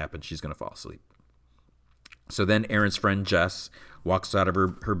what's going to happen. She's going to fall asleep. So then Aaron's friend Jess walks out of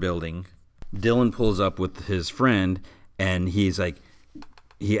her building. Dylan pulls up with his friend and he's like,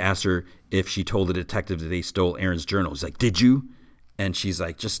 he asks her if she told the detective that they stole Aaron's journal. He's like, did you? And she's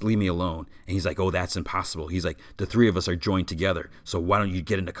like, just leave me alone. And he's like, oh, that's impossible. He's like, the three of us are joined together. So why don't you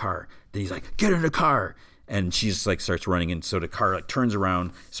get in the car? Then he's like, get in the car. And she's like, starts running. And so the car like turns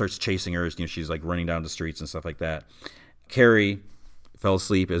around, starts chasing her. She's like running down the streets and stuff like that. Carrie fell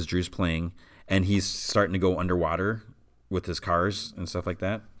asleep as Drew's playing. And he's starting to go underwater with his cars and stuff like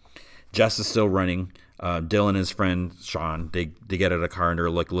that. Jess is still running. Dylan and his friend Sean, they get out of the car and they're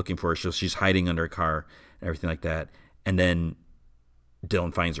like looking for her. So she's hiding under a car and everything like that. And then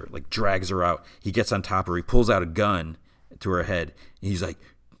Dylan finds her, like drags her out. He gets on top of her. He pulls out a gun to her head. And he's like,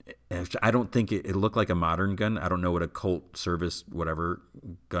 I don't think it looked like a modern gun. I don't know what a Colt service whatever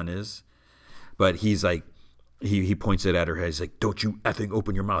gun is. But he's like, he points it at her head. He's like, don't you effing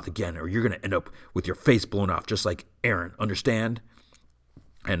open your mouth again or you're going to end up with your face blown off just like Aaron. Understand?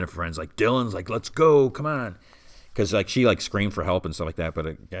 And her friend's like, Dylan's like, let's go. Come on. Because like she like screamed for help and stuff like that.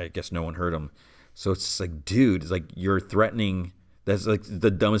 But I guess no one heard him. So it's like, dude, it's like you're threatening. That's like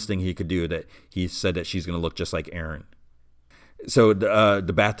the dumbest thing he could do, that he said that she's going to look just like Aaron. So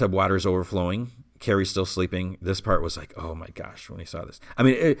the bathtub water is overflowing. Carrie's still sleeping. This part was like, oh my gosh, when he saw this. I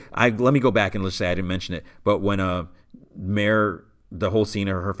mean, let me go back and let's say I didn't mention it. But when Mare, the whole scene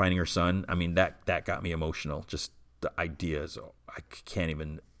of her finding her son, I mean, that got me emotional. Just the ideas. I can't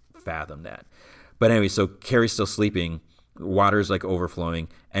even fathom that. But anyway, so Carrie's still sleeping. Water's like overflowing.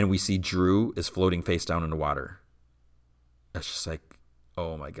 And we see Drew is floating face down in the water. That's just like,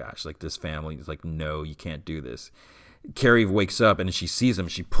 oh my gosh, like this family is like, no, you can't do this. Carrie wakes up and she sees him.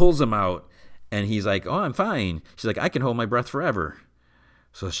 She pulls him out and he's like, oh, I'm fine. She's like, I can hold my breath forever.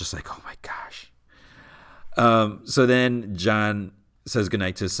 So it's just like, oh my gosh. So then John says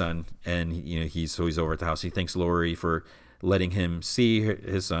goodnight to his son and he's over at the house. He thanks Lori for letting him see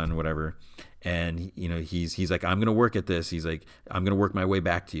his son, whatever. And he's like, I'm going to work at this. He's like, I'm going to work my way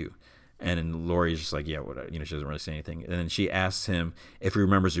back to you. And then Lori's just like, yeah, whatever. She doesn't really say anything. And then she asks him if he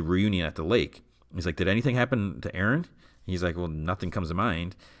remembers the reunion at the lake. He's like, did anything happen to Aaron? He's like, well, nothing comes to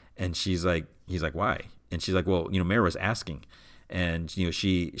mind. And he's like, why? And she's like, well, Mare was asking. And,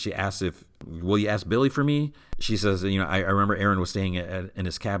 she asks will you ask Billy for me? She says, I remember Aaron was staying in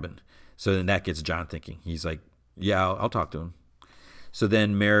his cabin. So then that gets John thinking. He's like, yeah, I'll talk to him. So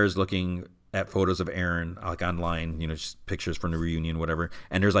then Mare's looking at photos of Aaron, like online, just pictures from the reunion, whatever.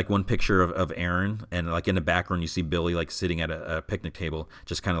 And there's like one picture of Aaron, and like in the background, you see Billy like sitting at a picnic table,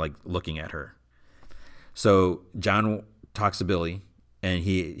 just kind of like looking at her. So John talks to Billy, and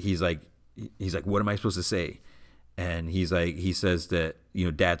he's like, what am I supposed to say? And he says that,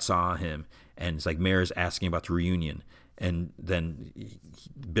 Dad saw him, and it's like Mare's asking about the reunion, and then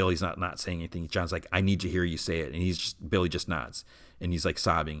Billy's not saying anything. John's like, I need to hear you say it, and Billy just nods, and he's like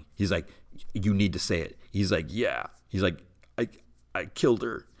sobbing. He's like, you need to say it. He's like, yeah. He's like, I killed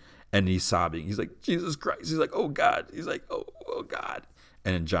her, and he's sobbing. He's like, Jesus Christ. He's like, oh God. He's like, oh God.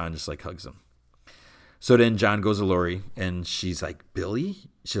 And then John just like hugs him. So then John goes to Lori, and she's like, Billy?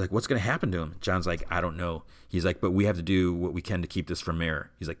 She's like, what's going to happen to him? John's like, I don't know. He's like, but we have to do what we can to keep this from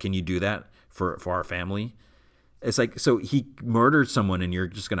Mare. He's like, can you do that for our family? It's like, so he murdered someone and you're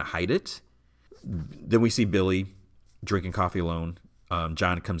just going to hide it? Then we see Billy drinking coffee alone.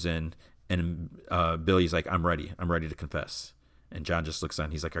 John comes in, and Billy's like, I'm ready to confess. And John just looks on.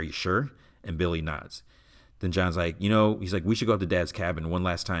 He's like, are you sure? And Billy nods. Then John's like, he's like, we should go up to Dad's cabin one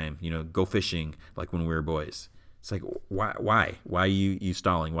last time, go fishing like when we were boys. It's like, why are you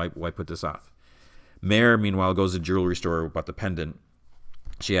stalling? Why put this off? Mare, meanwhile, goes to the jewelry store about the pendant.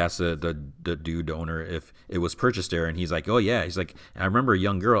 She asks the dude owner if it was purchased there, and he's like, oh yeah. He's like, I remember a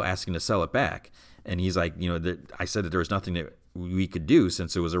young girl asking to sell it back, and he's like, I said that there was nothing that we could do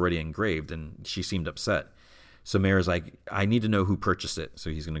since it was already engraved, and she seemed upset. So Mare's like, I need to know who purchased it.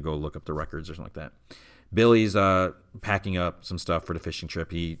 So he's going to go look up the records or something like that. Billy's packing up some stuff for the fishing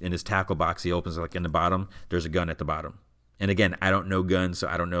trip. In his tackle box, he opens like in the bottom. There's a gun at the bottom. And again, I don't know guns, so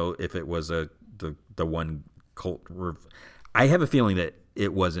I don't know if it was the one Colt. I have a feeling that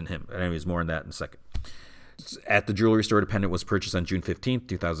it wasn't him. Anyways, more on that in a second. At the jewelry store, the pendant was purchased on June 15th,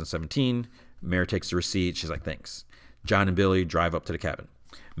 2017. Mare takes the receipt. She's like, thanks. John and Billy drive up to the cabin.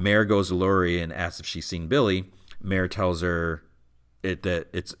 Mare goes to Lori and asks if she's seen Billy. Mare tells her that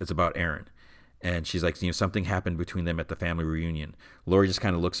it's about Aaron. And she's like, something happened between them at the family reunion. Lori just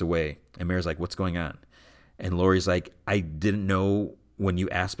kind of looks away. And Mare's like, what's going on? And Lori's like, I didn't know when you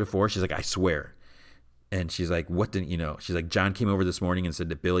asked before. She's like, I swear. And she's like, what didn't you know? She's like, John came over this morning and said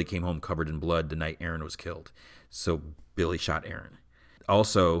that Billy came home covered in blood the night Aaron was killed. So Billy shot Aaron.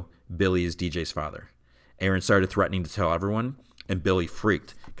 Also, Billy is DJ's father. Aaron started threatening to tell everyone, and Billy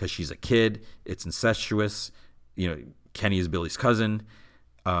freaked because she's a kid. It's incestuous. Kenny is Billy's cousin.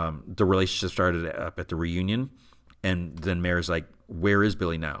 The relationship started up at the reunion, and then Mare's like, where is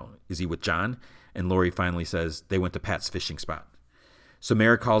Billy now? Is he with John? And Lori finally says they went to Pat's fishing spot. So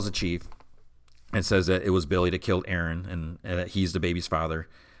Mare calls the chief and says that it was Billy that killed Aaron, and that he's the baby's father.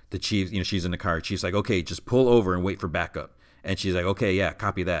 The chief, she's in the car. Chief's like, okay, just pull over and wait for backup. And she's like, okay, yeah,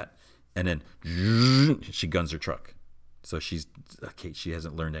 copy that. And then she guns her truck. So she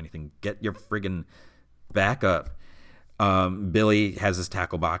hasn't learned anything. Get your friggin' back up. Billy has his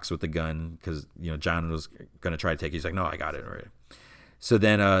tackle box with the gun because John was gonna try to take it. He's like, no, I got it already. So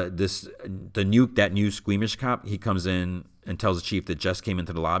then that new squeamish cop, he comes in and tells the chief that Jess came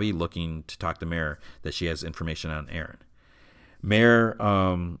into the lobby looking to talk to Mare, that she has information on Aaron. Mare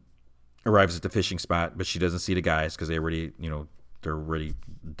arrives at the fishing spot, but she doesn't see the guys because they're already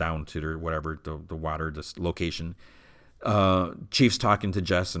down to their whatever the water, this location. Chief's talking to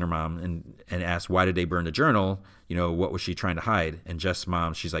Jess and her mom and asks, why did they burn the journal? What was she trying to hide? And Jess'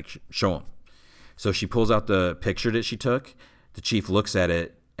 mom, she's like, show him. So she pulls out the picture that she took. The chief looks at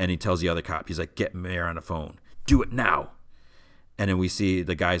it and he tells the other cop, he's like, get Mare on the phone. Do it now. And then we see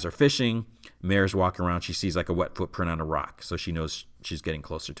the guys are fishing. Mare's walking around. She sees like a wet footprint on a rock. So she knows she's getting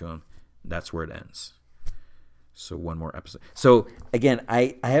closer to him. That's where it ends. So one more episode. So again,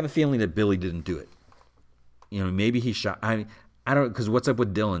 I have a feeling that Billy didn't do it. Maybe he shot. I don't, because what's up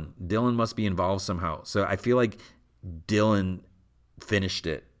with Dylan? Dylan must be involved somehow. So I feel like Dylan finished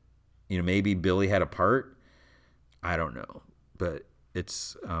it. Maybe Billy had a part. I don't know, but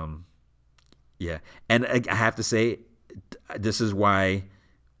it's yeah. And I have to say, this is why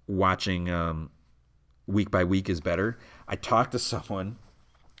watching week by week is better. I talked to someone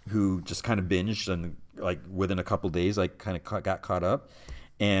who just kind of binged and like within a couple days, like kind of got caught up,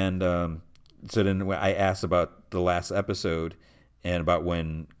 and so then I asked about the last episode and about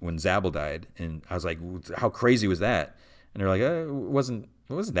when Zabel died, and I was like, how crazy was that? And they're like, it wasn't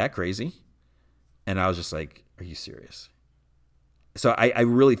that crazy. And I was just like, are you serious? So I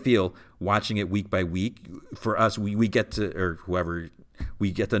really feel watching it week by week, for us, we get to, or whoever,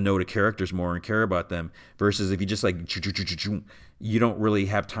 we get to know the characters more and care about them, versus if you just like, you don't really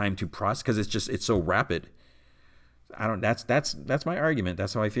have time to process because it's so rapid. That's my argument.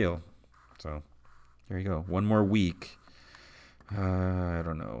 That's how I feel. So there you go. One more week. I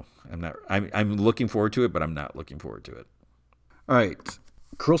don't know. I'm looking forward to it, but I'm not looking forward to it. All right.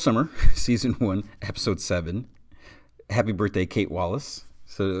 Cruel Summer, Season 1, Episode 7. Happy birthday, Kate Wallace.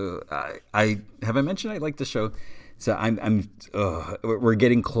 So I mentioned I like the show. So we're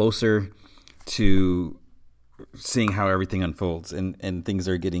getting closer to seeing how everything unfolds, and things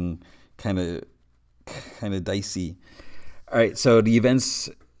are getting kind of dicey. All right, so the events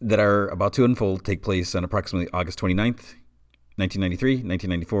that are about to unfold take place on approximately August 29th, 1993,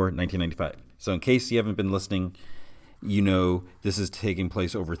 1994, 1995. So in case you haven't been listening, you know this is taking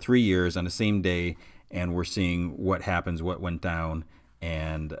place over 3 years on the same day, and we're seeing what happens, what went down,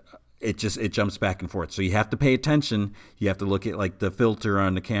 and it jumps back and forth. So you have to pay attention. You have to look at like the filter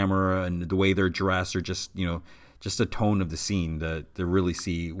on the camera and the way they're dressed, or just just the tone of the scene to really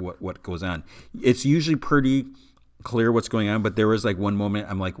see what goes on. It's usually pretty clear what's going on, but there was like one moment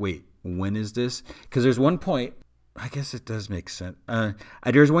I'm like, wait, when is this? Because there's one point. I guess it does make sense.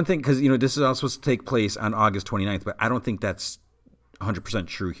 There's one thing, because this is all supposed to take place on August 29th, but I don't think that's 100%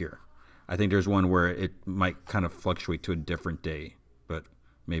 true here. I think there's one where it might kind of fluctuate to a different day, but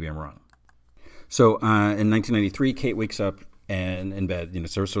maybe I'm wrong. So in 1993, Kate wakes up and in bed.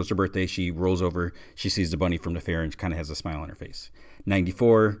 So it's her birthday. She rolls over. She sees the bunny from the fair and kind of has a smile on her face.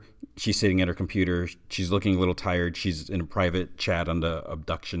 94, she's sitting at her computer. She's looking a little tired. She's in a private chat on the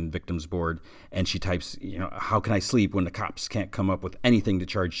abduction victims board, and she types, how can I sleep when the cops can't come up with anything to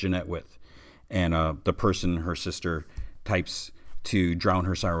charge Jeanette with? And the person, her sister, types to drown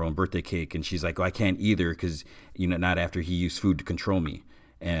her sorrow in birthday cake, and she's like, well, I can't either because not after he used food to control me.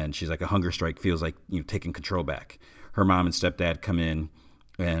 And she's like, a hunger strike feels like taking control back. Her mom and stepdad come in,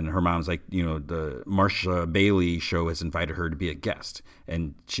 and her mom's like, the Marsha Bailey show has invited her to be a guest,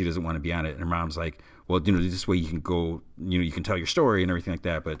 and she doesn't want to be on it. And her mom's like, well, this way you can go, you can tell your story and everything like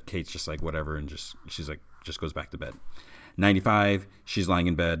that. But Kate's just like, whatever, and she's like, just goes back to bed. 95, she's lying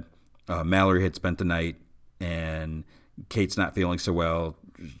in bed. Mallory had spent the night, and Kate's not feeling so well,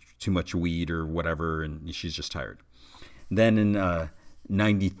 too much weed or whatever, and she's just tired. Then in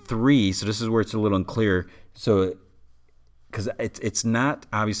 93, so this is where it's a little unclear. So because it's not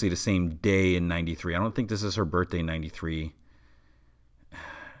obviously the same day in 93. I don't think this is her birthday in 93.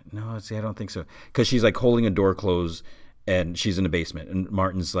 No, see, I don't think so. Because she's like holding a door closed, and she's in the basement, and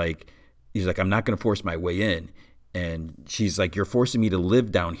Martin's like, he's like, I'm not going to force my way in. And she's like, you're forcing me to live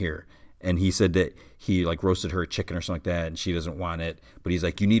down here. And he said that he like roasted her chicken or something like that, and she doesn't want it. But he's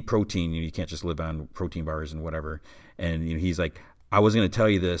like, you need protein. You can't just live on protein bars and whatever. And he's like, I was going to tell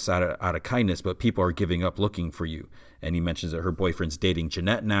you this out of kindness, but people are giving up looking for you. And he mentions that her boyfriend's dating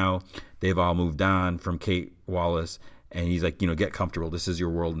Jeanette now. They've all moved on from Kate Wallace. And he's like, get comfortable. This is your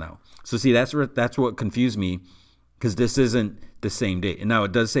world now. So see, that's what confused me, because this isn't the same date. And now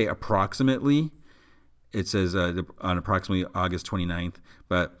it does say approximately. It says on approximately August 29th,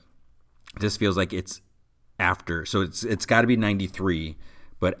 but this feels like it's after. So it's got to be 93,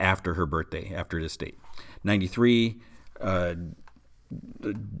 but after her birthday, after this date. 93,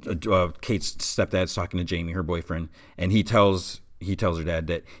 Kate's stepdad's talking to Jamie, her boyfriend, and he tells her dad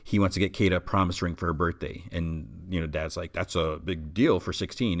that he wants to get Kate a promise ring for her birthday. And dad's like, that's a big deal for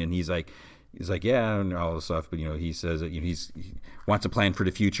 16. And he's like yeah, and all this stuff. But he says that he wants a plan for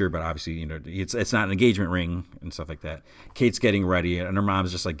the future, but obviously it's not an engagement ring and stuff like that. Kate's getting ready, and her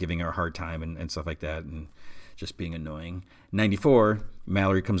mom's just like giving her a hard time and stuff like that, and just being annoying. 94,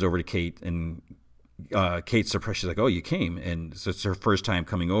 Mallory comes over to Kate, and Kate's surprised. She's like, oh, you came. And so it's her first time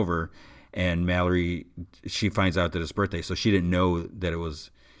coming over, and Mallory, she finds out that it's birthday, so she didn't know that it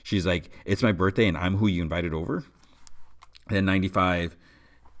was. She's like, it's my birthday and I'm who you invited over. Then 95,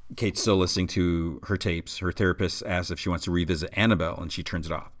 Kate's still listening to her tapes. Her therapist asks if she wants to revisit Annabelle, and she turns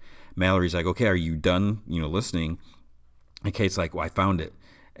it off. Mallory's like, okay, are you done listening? And Kate's like, well, I found it.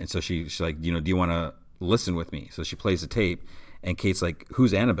 And so she's like, do you want to listen with me? So she plays the tape, and Kate's like,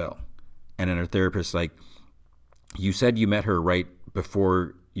 who's Annabelle? And then her therapist's like, you said you met her right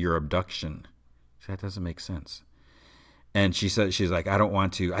before your abduction. That doesn't make sense. And she's like, I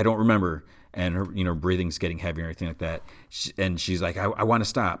don't remember. And her, breathing's getting heavy or anything like that. And she's like, I want to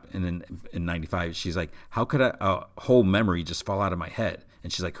stop. And then in 95, she's like, how could a whole memory just fall out of my head?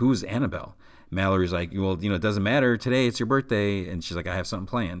 And she's like, who's Annabelle? Mallory's like, well, it doesn't matter. Today it's your birthday. And she's like, I have something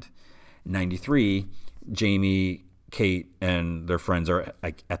planned. 93, Jamie, Kate, and their friends are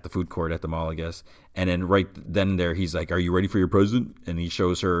at the food court at the mall, I guess. And then right then and there, he's like, are you ready for your present? And he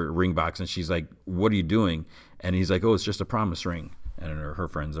shows her a ring box, and she's like, what are you doing? And he's like, oh, it's just a promise ring. And her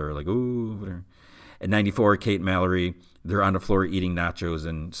friends are like, ooh, whatever. At 94, Kate and Mallory, they're on the floor eating nachos,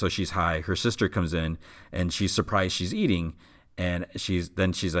 and so she's high. Her sister comes in, and she's surprised she's eating, and she's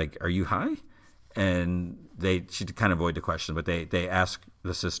like, are you high? And she kind of avoid the question, but they ask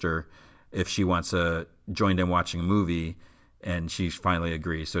the sister if she wants to join them watching a movie, and she finally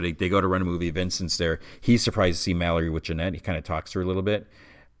agrees. So they go to run a movie. Vincent's there. He's surprised to see Mallory with Jeanette. He kind of talks to her a little bit.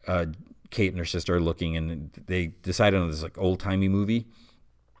 Kate and her sister are looking, and they decided on this like old timey movie.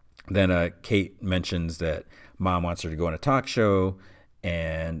 Then Kate mentions that mom wants her to go on a talk show,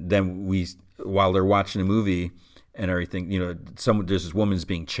 and then while they're watching the movie and everything, there's this woman's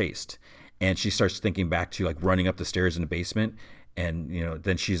being chased, and she starts thinking back to like running up the stairs in the basement, and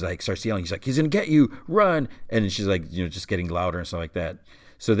then she's like starts yelling, he's like, he's gonna get you, run, and then she's like just getting louder and stuff like that.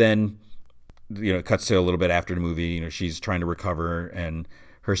 So then it cuts to a little bit after the movie. She's trying to recover, and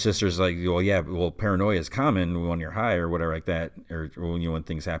her sister's like, well, paranoia is common when you're high or whatever like that, or when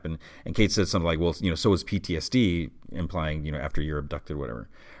things happen. And Kate said something like, well, so is PTSD, implying, after you're abducted, whatever.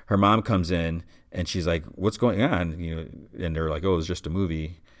 Her mom comes in, and she's like, what's going on? And they're like, oh, it's just a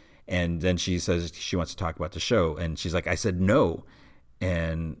movie. And then she says she wants to talk about the show, and she's like, I said no.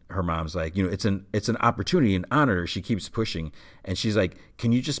 And her mom's like, it's an opportunity, an honor. She keeps pushing, and she's like,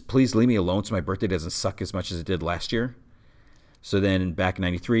 can you just please leave me alone so my birthday doesn't suck as much as it did last year? So then back in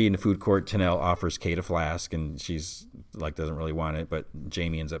 93 in the food court, Tanel offers Kate a flask, and she's like, doesn't really want it, but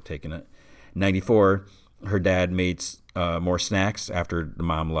Jamie ends up taking it. 94, her dad made more snacks after the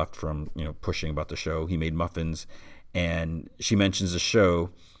mom left from, pushing about the show. He made muffins, and she mentions the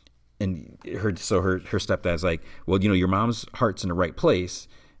show, and her stepdad's like, well, your mom's heart's in the right place.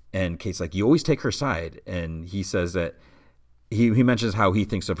 And Kate's like, you always take her side. And he says that he mentions how he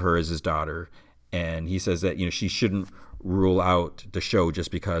thinks of her as his daughter. And he says that, she shouldn't rule out the show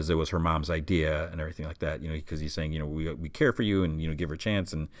just because it was her mom's idea and everything like that, because he's saying, we care for you, and, give her a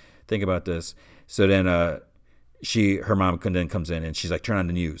chance and think about this. So then her mom then comes in, and she's like, turn on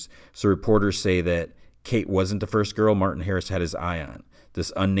the news. So reporters say that Kate wasn't the first girl Martin Harris had his eye on.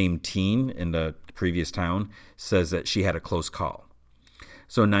 This unnamed teen in the previous town says that she had a close call.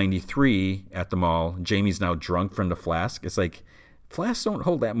 So in 93 at the mall, Jamie's now drunk from the flask. It's like, flasks don't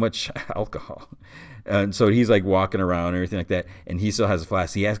hold that much alcohol. And so he's like walking around and everything like that, and he still has a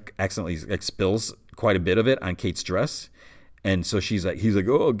flask. He accidentally like spills quite a bit of it on Kate's dress. And so he's like,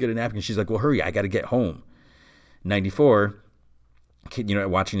 oh, get a napkin. She's like, well, hurry, I got to get home. 94, Kate,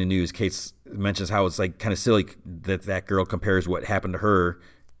 watching the news, Kate mentions how it's like kind of silly that girl compares what happened to her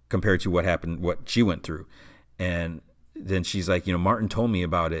compared to what she went through. And then she's like, Martin told me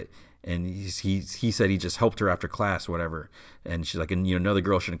about it, and he said he just helped her after class, whatever. And she's like, and another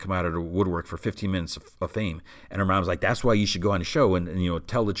girl shouldn't come out of the woodwork for 15 minutes of fame. And her mom's like, that's why you should go on the show and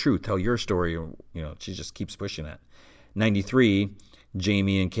tell the truth, tell your story. She just keeps pushing that. 93,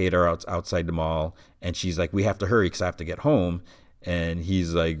 Jamie and Kate are outside the mall, and she's like, we have to hurry because I have to get home. And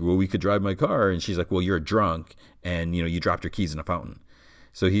he's like, well, we could drive my car. And she's like, well, you're drunk, and you dropped your keys in a fountain.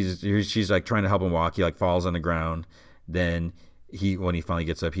 So she's like trying to help him walk. He like falls on the ground. Then when he finally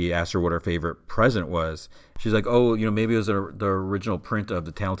gets up, he asks her what her favorite present was. She's like, oh, maybe it was the original print of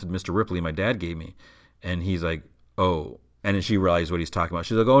The Talented Mr. Ripley my dad gave me. And he's like, oh. And then she realized what he's talking about.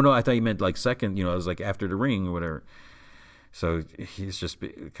 She's like, oh, no, I thought you meant like second, it was like after the ring or whatever. So he's just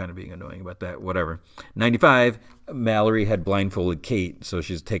kind of being annoying about that, whatever. 95, Mallory had blindfolded Kate, so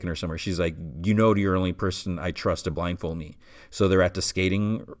she's taking her somewhere. She's like, you're the only person I trust to blindfold me. So they're at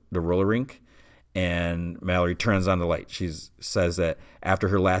the roller rink, and Mallory turns on the light. She says that after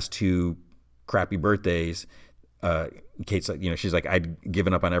her last two crappy birthdays, Kate's like, she's like, I'd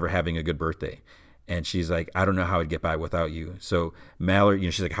given up on ever having a good birthday. And she's like, I don't know how I'd get by without you. So Mallory,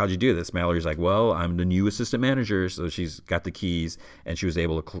 she's like, how'd you do this? Mallory's like, well, I'm the new assistant manager. So she's got the keys, and she was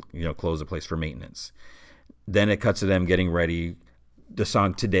able to, close the place for maintenance. Then it cuts to them getting ready. The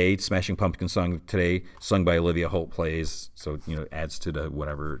song Today, Smashing Pumpkins song Today, sung by Olivia Holt, plays. So, adds to the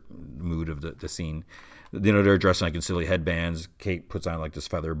whatever mood of the scene. They're dressed like in silly headbands. Kate puts on like this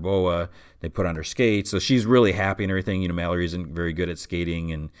feather boa. They put on her skates. So she's really happy and everything. Mallory isn't very good at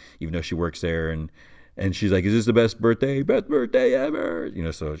skating, and even though she works there, and she's like, is this the best birthday ever?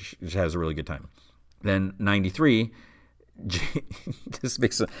 So she has a really good time. Then 93,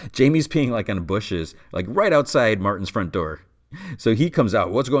 Jamie's peeing like on bushes, like right outside Martin's front door. So he comes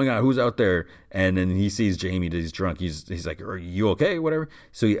out. What's going on? Who's out there? And then he sees Jamie that he's drunk. He's like, are you okay? Whatever.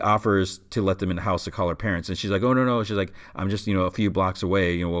 So he offers to let them in the house to call her parents. And she's like, oh, no. She's like, I'm just, a few blocks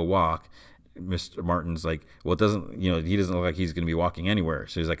away. We'll walk. Mr. Martin's like, well, it doesn't, he doesn't look like he's going to be walking anywhere.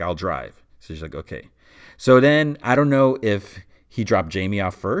 So he's like, I'll drive. So she's like, okay. So then I don't know if he dropped Jamie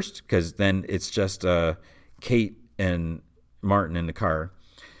off first, because then it's just Kate and Martin in the car.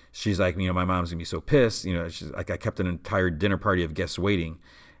 She's like, my mom's gonna be so pissed. She's like, I kept an entire dinner party of guests waiting,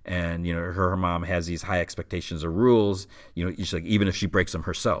 and her mom has these high expectations or rules. She's like, even if she breaks them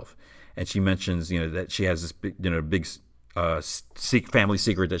herself. And she mentions, that she has this big family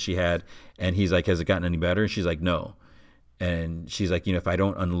secret that she had, and he's like, has it gotten any better? And she's like, no. And she's like, if I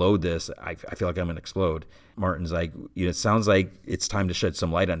don't unload this, I feel like I'm going to explode. Martin's like, it sounds like it's time to shed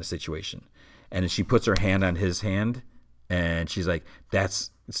some light on the situation. And she puts her hand on his hand, and she's like, that's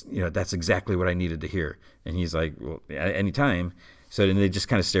exactly what I needed to hear. And he's like, well, anytime. So then they just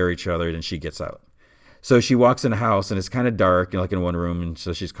kind of stare at each other, and she gets out. So she walks in the house, and it's kind of dark, like in one room, and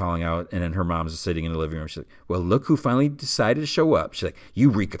so she's calling out, and then her mom's sitting in the living room. She's like, well, look who finally decided to show up. She's like,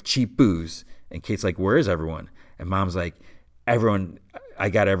 you reek of cheap booze. And Kate's like, where is everyone? And Mom's like, I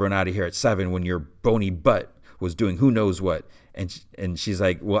got everyone out of here at 7 when your bony butt was doing who knows what. And she's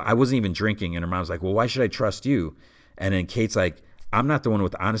like, well, I wasn't even drinking. And her mom's like, well, why should I trust you? And then Kate's like, I'm not the one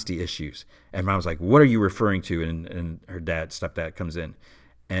with honesty issues. And Mom's like, what are you referring to? And her stepdad comes in.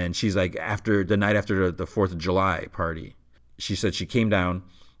 And she's like, after the night after the 4th of July party, she said she came down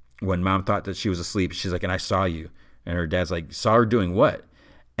when Mom thought that she was asleep. She's like, and I saw you. And her dad's like, saw her doing what?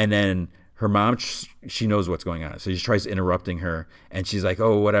 And then her mom, she knows what's going on. So she tries interrupting her, and she's like,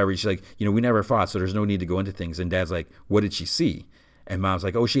 oh, whatever. She's like, we never fought, so there's no need to go into things. And Dad's like, what did she see? And Mom's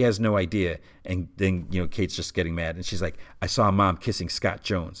like, oh, she has no idea. And then, Kate's just getting mad. And she's like, I saw Mom kissing Scott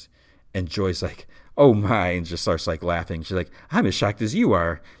Jones. And Joy's like, oh my, and just starts like laughing. She's like, I'm as shocked as you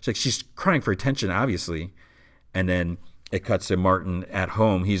are. She's like, she's crying for attention, obviously. And then it cuts to Martin at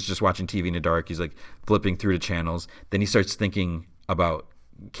home. He's just watching TV in the dark. He's like flipping through the channels. Then he starts thinking about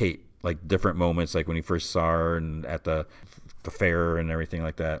Kate, like different moments, like when he first saw her and at the fair and everything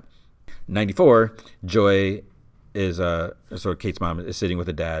like that. 94, Joy is so Kate's mom is sitting with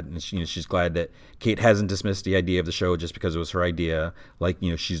the dad, and she's glad that Kate hasn't dismissed the idea of the show just because it was her idea. Like,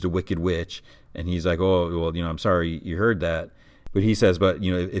 she's the Wicked Witch, and he's like, oh, well, I'm sorry you heard that, but he says, but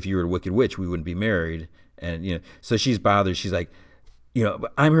if you were a Wicked Witch, we wouldn't be married. And so she's bothered. She's like,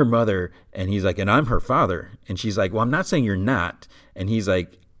 I'm her mother, and he's like, and I'm her father. And she's like, well, I'm not saying you're not. And he's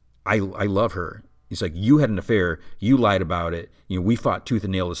like, I love her. He's like, you had an affair. You lied about it. We fought tooth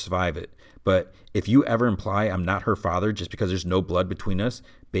and nail to survive it. But if you ever imply I'm not her father just because there's no blood between us,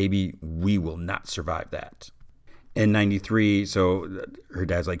 baby, we will not survive that. In 93, so her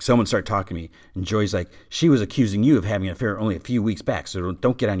dad's like, someone start talking to me. And Joy's like, she was accusing you of having an affair only a few weeks back, so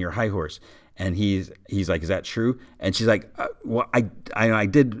don't get on your high horse. And he's like, is that true? And she's like, well, I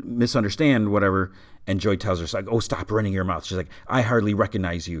did misunderstand, whatever. And Joy tells her, she's like, oh, stop running your mouth. She's like, I hardly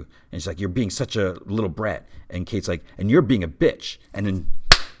recognize you. And she's like, you're being such a little brat. And Kate's like, and you're being a bitch. And then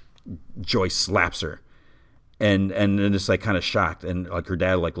Joy slaps her. And then it's like kind of shocked. And like her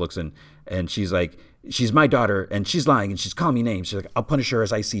dad like looks in, and she's like, she's my daughter, and she's lying, and she's calling me names. She's like, I'll punish her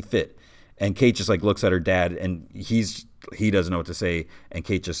as I see fit. And Kate just like looks at her dad, and he doesn't know what to say. And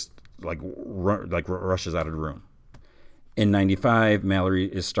Kate just rushes out of the room. In 95, Mallory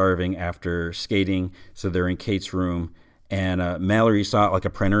is starving after skating, so they're in Kate's room, and Mallory saw like a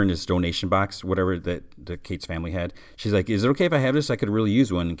printer in his donation box, whatever that Kate's family had. She's like, is it okay if I have this? I could really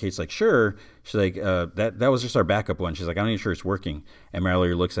use one. And Kate's like, sure. She's like, that was just our backup one. She's like, I'm not even sure it's working. And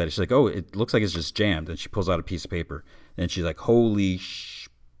Mallory looks at it. She's like, oh, it looks like it's just jammed. And she pulls out a piece of paper, and she's like, holy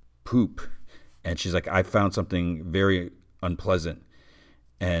poop. And she's like, I found something very unpleasant.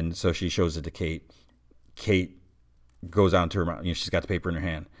 And so she shows it to Kate. Kate goes out to her mouth. She's got the paper in her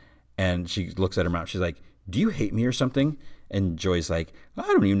hand, and she looks at her mouth. She's like, do you hate me or something? And Joy's like, I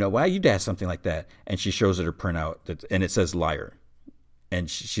don't even know why you'd ask something like that. And she shows it her printout, and it says liar. And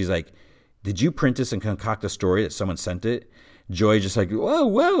she's like, did you print this and concoct a story that someone sent it? Joy just like, oh,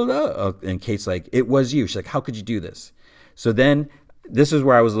 well, and Kate's like, it was you. She's like, how could you do this? So then this is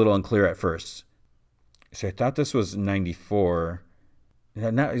where I was a little unclear at first. So I thought this was 94.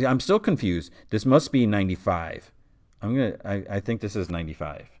 Now, I'm still confused. This must be 95. I think this is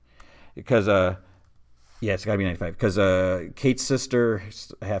 95, because it's got to be 95, because Kate's sister,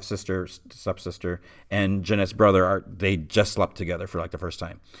 half sister, stepsister, and Jeanette's brother they just slept together for like the first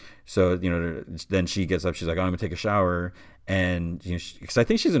time. So then she gets up. She's like, oh, I'm gonna take a shower, and because I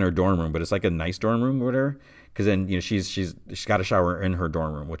think she's in her dorm room, but it's like a nice dorm room or whatever. Because then she's got a shower in her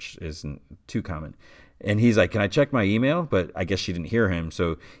dorm room, which isn't too common. And he's like, can I check my email? But I guess she didn't hear him,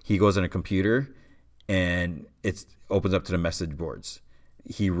 so he goes on a computer, and it opens up to the message boards.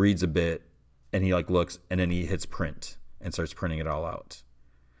 He reads a bit, and he like looks, and then he hits print and starts printing it all out.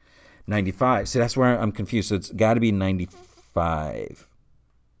 95. See, that's where I'm confused. So it's got to be 95.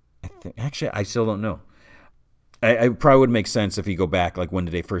 I think. Actually, I still don't know. I probably would make sense if you go back, like when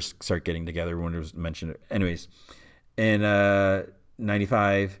did they first start getting together, when it was mentioned. Anyways, in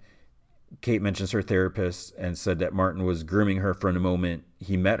 95, Kate mentions her therapist and said that Martin was grooming her from the moment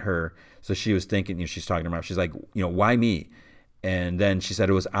he met her. So she was thinking, she's talking about, she's like, why me? And then she said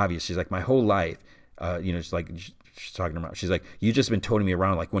it was obvious. She's like, my whole life, she's like, she's talking about, she's like, you just been toting me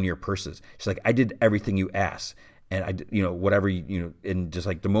around like one of your purses. She's like, I did everything you asked. And whatever, and just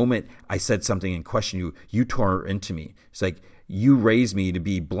like the moment I said something and questioned you, you tore into me. It's like, you raised me to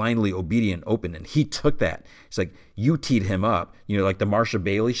be blindly obedient, open. And he took that. It's like, you teed him up, like the Marsha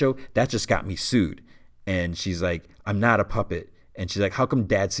Bailey show, that just got me sued. And she's like, I'm not a puppet. And she's like, how come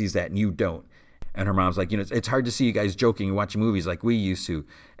dad sees that and you don't? And her mom's like, it's hard to see you guys joking and watching movies like we used to.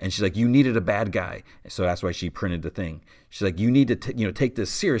 And she's like, you needed a bad guy. So that's why she printed the thing. She's like, you need to, take this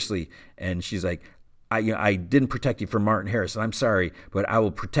seriously. And she's like, I didn't protect you from Martin Harris, and I'm sorry, but I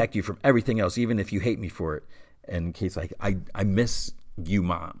will protect you from everything else, even if you hate me for it. And Kate's like, I miss you,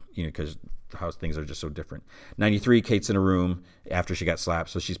 Mom, because how things are just so different. 93, Kate's in a room after she got slapped,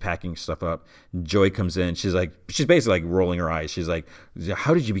 so she's packing stuff up. Joy comes in. She's basically like rolling her eyes. She's like,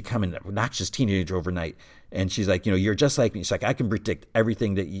 how did you become an obnoxious teenager overnight? And she's like, you're just like me. She's like, I can predict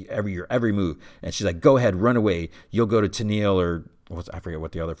everything that your every move. And she's like, go ahead, run away. You'll go to Tennille or I forget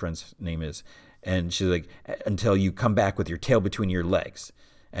what the other friend's name is. And she's like, until you come back with your tail between your legs.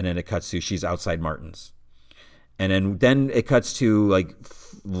 And then it cuts to she's outside Martin's. And then it cuts to like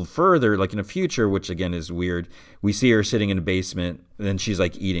further, like in the future, which again is weird. We see her sitting in the basement, and then she's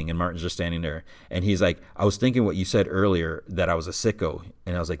like eating, and Martin's just standing there. And he's like, I was thinking what you said earlier, that I was a sicko.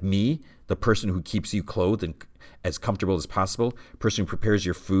 And I was like, me, the person who keeps you clothed and as comfortable as possible, person who prepares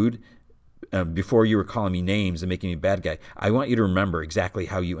your food, before you were calling me names and making me a bad guy. I want you to remember exactly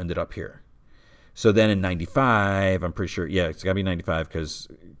how you ended up here. So then in 95, I'm pretty sure, it's got to be 95 because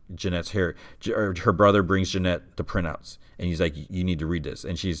Jeanette's her brother brings Jeanette the printouts. And he's like, you need to read this.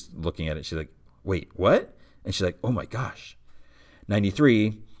 And she's looking at it. She's like, wait, what? And she's like, oh my gosh.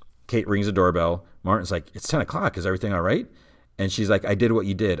 93, Kate rings the doorbell. Martin's like, it's 10 o'clock. Is everything all right? And she's like, I did what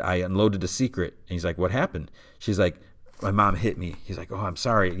you did. I unloaded a secret. And he's like, what happened? She's like, my mom hit me. He's like, oh, I'm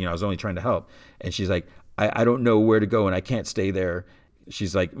sorry. I was only trying to help. And she's like, I don't know where to go and I can't stay there.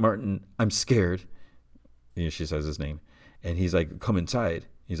 She's like, Martin, I'm scared. She says his name. And he's like, come inside.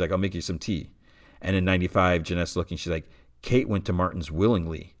 He's like, I'll make you some tea. And in 95, Jeanette's looking. She's like, Kate went to Martin's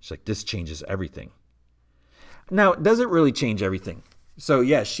willingly. She's like, this changes everything. Now, does it really change everything? So,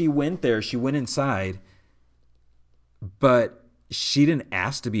 yeah, she went there. She went inside. But she didn't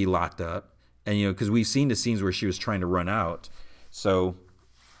ask to be locked up. And, because we've seen the scenes where she was trying to run out. So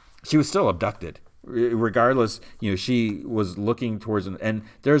she was still abducted. Regardless, she was looking towards, and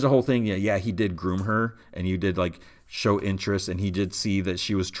there's a whole thing. He did groom her, and he did like show interest, and he did see that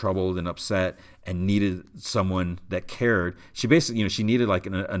she was troubled and upset and needed someone that cared. She basically, she needed like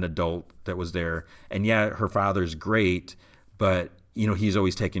an adult that was there. And her father's great, but he's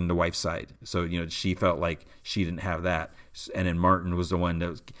always taking the wife's side. So she felt like she didn't have that, and then Martin was the one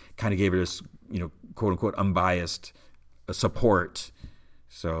that kind of gave her this, quote unquote unbiased support.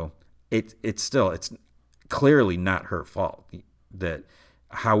 So. It's clearly not her fault. That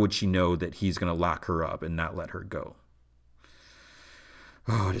how would she know that he's going to lock her up and not let her go?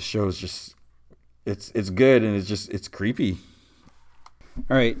 Oh, this show is just it's good, and it's creepy.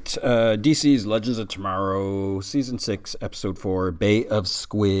 All right, DC's Legends of Tomorrow, season 6, episode 4, Bay of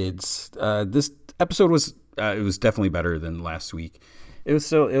Squids. This episode was it was definitely better than last week. It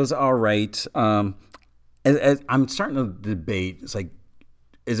was all right. As I'm starting to debate, it's like,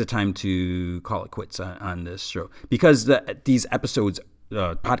 is it time to call it quits on this show? Because these episodes,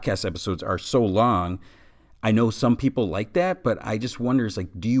 podcast episodes, are so long. I know some people like that, but I just wonder, it's like,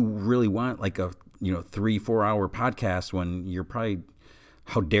 do you really want like a 3-4 hour podcast when you're probably,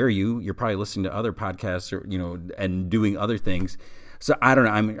 how dare you? You're probably listening to other podcasts or and doing other things. So I don't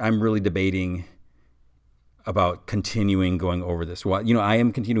know. I'm really debating about continuing going over this. Well, I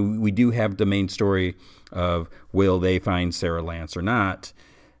am continuing. We do have the main story of will they find Sarah Lance or not.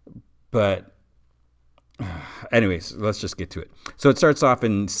 But anyways, let's just get to it. So it starts off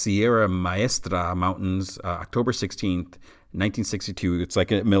in Sierra Maestra Mountains, October 16th, 1962. It's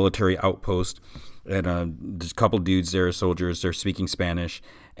like a military outpost. And there's a couple dudes there, soldiers. They're speaking Spanish.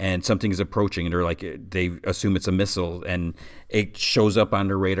 And something is approaching. And they're like, they assume it's a missile. And it shows up on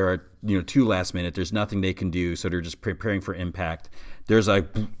their radar, too last minute. There's nothing they can do. So they're just preparing for impact. There's a,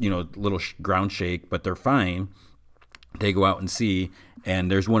 little ground shake, but they're fine. They go out and see,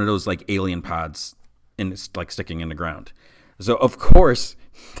 and there's one of those like alien pods, and it's like sticking in the ground. So of course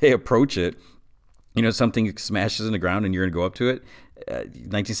they approach it. Something smashes in the ground, and you're gonna go up to it.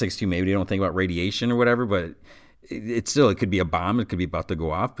 1962, maybe they don't think about radiation or whatever, but it could be a bomb. It could be about to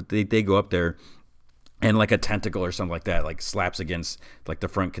go off, but they go up there, and like a tentacle or something like that, like slaps against like the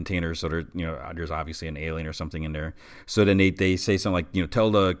front container. So there's obviously an alien or something in there. So then they say something like, tell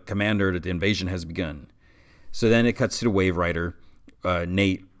the commander that the invasion has begun. So then it cuts to the Wave Rider.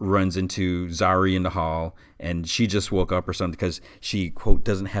 Nate runs into Zari in the hall, and she just woke up or something because she, quote,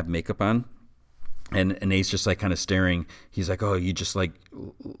 doesn't have makeup on. And Nate's just like kind of staring. He's like, "Oh, you just like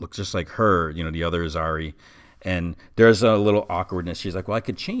look just like her." The other is Ari, and there's a little awkwardness. She's like, "Well, I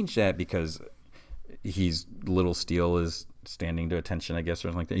could change that because he's little Steele is standing to attention, I guess, or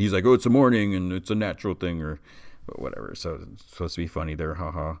something like that." He's like, "Oh, it's a morning and it's a natural thing," or whatever. So it's supposed to be funny there,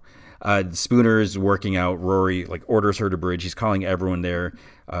 haha. Spooner is working out. Rory like orders her to bridge. He's calling everyone there.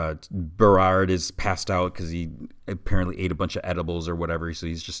 Berard is passed out because he apparently ate a bunch of edibles or whatever. So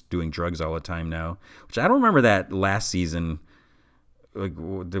he's just doing drugs all the time now, which I don't remember that last season. Like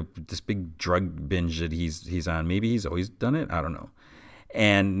this big drug binge that he's on. Maybe he's always done it. I don't know.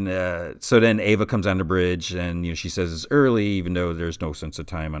 And so then Ava comes on the bridge, and she says it's early, even though there's no sense of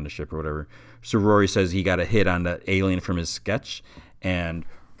time on the ship or whatever. So Rory says he got a hit on the alien from his sketch, and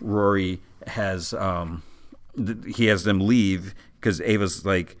Rory has he has them leave because Ava's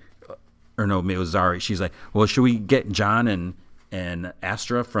like, or no, it was Zari. She's like, well, should we get John and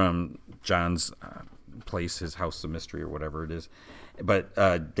Astra from John's place, his house of mystery or whatever it is? But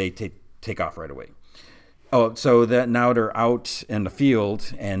they take off right away. Oh, so that now they're out in the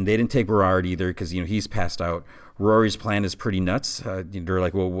field, and they didn't take Berard either because he's passed out. Rory's plan is pretty nuts. They're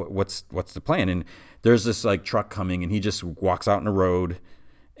like, well, what's the plan? And there's this like truck coming, and he just walks out in the road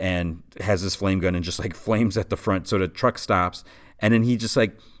and has his flame gun and just like flames at the front. So the truck stops, and then he just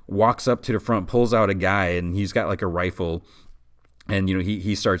like walks up to the front, pulls out a guy, and he's got like a rifle, and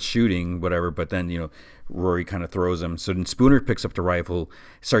he starts shooting whatever. But then Rory kind of throws him. So then Spooner picks up the rifle,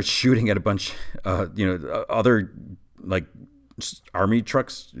 starts shooting at a bunch, other like army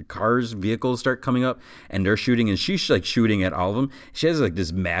trucks, cars, vehicles start coming up, and they're shooting, and she's like shooting at all of them. She has like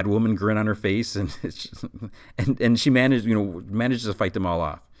this mad woman grin on her face, and it's just, and she manages to fight them all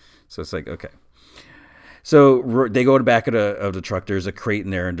off. So it's like, okay. So they go to the back of the truck. There's a crate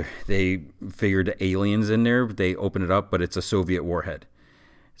in there, and they figured aliens in there. They open it up, but it's a Soviet warhead.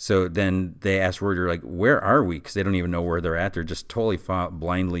 So then they ask Rory, like, where are we? Because they don't even know where they're at. They're just totally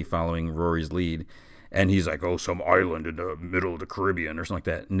blindly following Rory's lead. And he's like, oh, some island in the middle of the Caribbean or something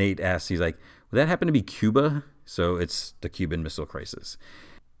like that. Nate asks, he's like, would that happen to be Cuba? So it's the Cuban Missile Crisis.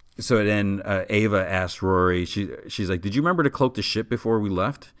 So then Ava asks Rory, she's like, did you remember to cloak the ship before we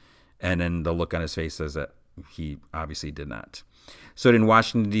left? And then the look on his face says that he obviously did not. So in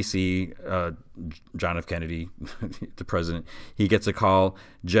Washington, D.C., John F. Kennedy, the president, he gets a call.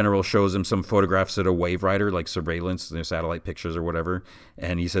 General shows him some photographs of a wave rider, like surveillance, satellite pictures or whatever.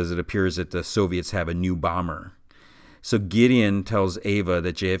 And he says it appears that the Soviets have a new bomber. So Gideon tells Ava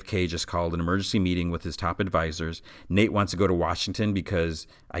that JFK just called an emergency meeting with his top advisors. Nate wants to go to Washington because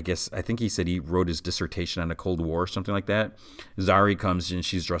I think he said he wrote his dissertation on the Cold War or something like that. Zari comes and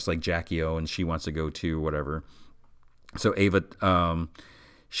she's dressed like Jackie O, and she wants to go too, whatever. So Ava,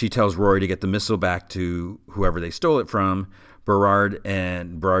 she tells Rory to get the missile back to whoever they stole it from.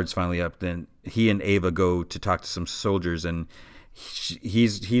 Berard's finally up. Then he and Ava go to talk to some soldiers, and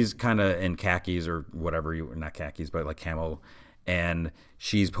he's kind of in khakis or whatever, not khakis, but like camo. And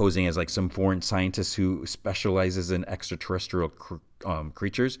she's posing as like some foreign scientist who specializes in extraterrestrial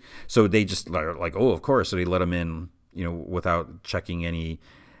creatures. So they just are like, oh, of course. So they let him in, without checking any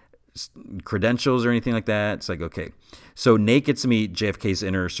credentials or anything like that. It's like, okay. So Nate gets to meet JFK's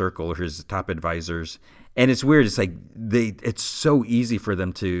inner circle, or his top advisors. And it's weird. It's like it's so easy for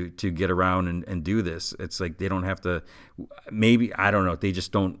them to get around and do this. It's like they don't have to, maybe, I don't know. They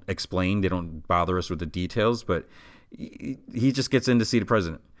just don't explain. They don't bother us with the details, but he just gets in to see the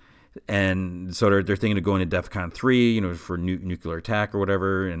president. And so they're thinking of going to DEFCON 3, for nuclear attack or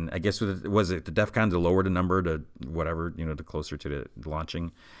whatever. And I guess was it the DEFCON to lower the number to whatever, the closer to the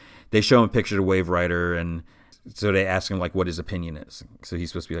launching. They show him a picture of Wave Rider, and so they ask him like what his opinion is. So he's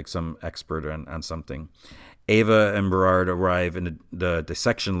supposed to be like some expert on something. Ava and Berard arrive in the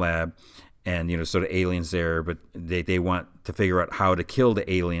dissection lab, and so the alien's there, but they want to figure out how to kill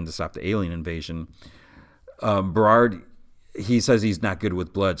the alien to stop the alien invasion. Berard, he says he's not good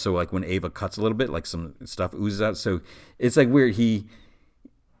with blood, so like when Ava cuts a little bit, like some stuff oozes out. So it's like weird. He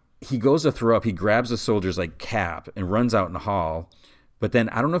goes to throw up. He grabs the soldier's like cap and runs out in the hall. But then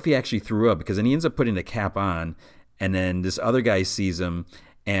I don't know if he actually threw up, because then he ends up putting the cap on, and then this other guy sees him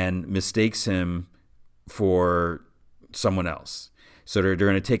and mistakes him for someone else. So they're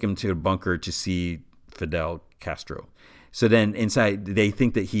going to take him to a bunker to see Fidel Castro. So then inside, they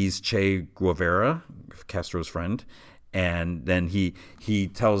think that he's Che Guevara, Castro's friend, and then he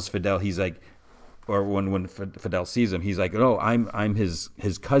tells Fidel, he's like, or when Fidel sees him, he's like, "Oh, I'm his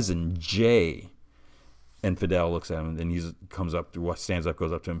cousin Jay." And Fidel looks at him, and he stands up,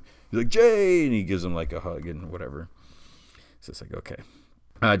 goes up to him. He's like, "Jay!" And he gives him like a hug and whatever. So it's like, okay.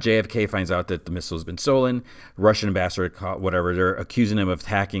 JFK finds out that the missile has been stolen. Russian ambassador, whatever, they're accusing him of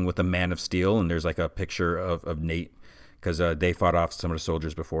hacking with a Man of Steel, and there's like a picture of Nate because they fought off some of the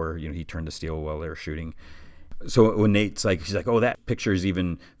soldiers before he turned to steel while they were shooting. So when Nate's like, she's like, oh, that picture is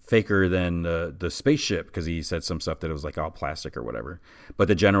even faker than the spaceship because he said some stuff that it was like all plastic or whatever. But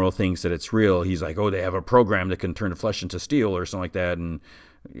the general thinks that it's real. He's like, oh, they have a program that can turn the flesh into steel or something like that, and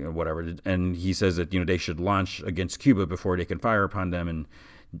whatever. And he says that they should launch against Cuba before they can fire upon them. And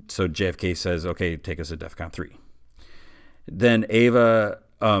so JFK says, okay, take us to DEFCON 3. Then Ava,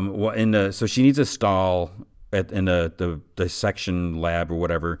 so she needs a stall in the section lab or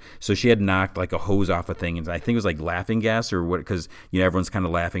whatever. So she had knocked like a hose off a thing, and I think it was like laughing gas or what, because everyone's kind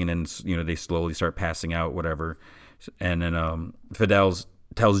of laughing, and then they slowly start passing out, whatever. And then Fidel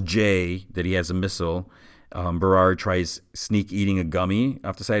tells Jay that he has a missile. Berard tries sneak eating a gummy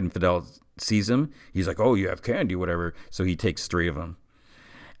off the side, and Fidel sees him. He's like, oh, you have candy, whatever. So he takes 3 of them.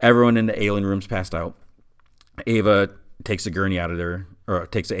 Everyone in the alien room's passed out. Ava takes a gurney out of there, or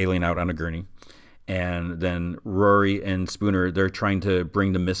takes the alien out on a gurney. And then Rory and Spooner, they're trying to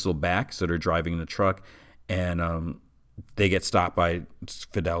bring the missile back, so they're driving in the truck, and they get stopped by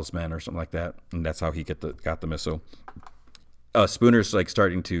Fidel's men or something like that, and that's how he got the missile. Spooner's like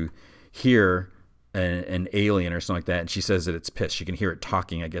starting to hear an alien or something like that, and she says that it's pissed. She can hear it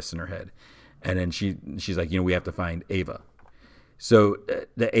talking, I guess, in her head. And then she's like, we have to find Ava. So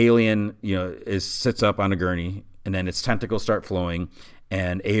the alien, sits up on a gurney, and then its tentacles start flowing,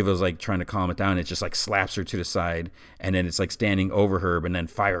 and Ava's like trying to calm it down. It just like slaps her to the side, and then it's like standing over her, but then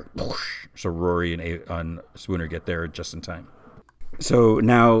fire. So Rory and Spooner get there just in time. So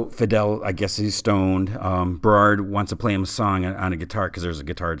now Fidel, I guess he's stoned. Berard wants to play him a song on a guitar because there's a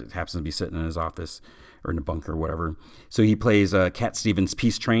guitar that happens to be sitting in his office or in the bunker or whatever. So he plays Cat Stevens'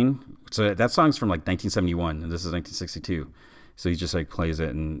 Peace Train. So that song's from like 1971, and this is 1962. So he just like plays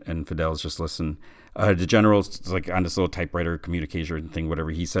it, and Fidel's just listening. The general's like on this little typewriter communication thing,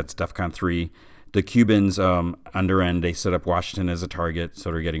 whatever. He sets DEFCON 3. The Cubans on their end, they set up Washington as a target,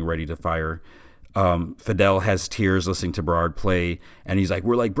 so they're getting ready to fire. Fidel has tears listening to Berard play, and he's like,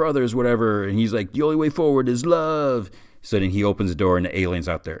 we're like brothers, whatever. And he's like, the only way forward is love. So then he opens the door, and the alien's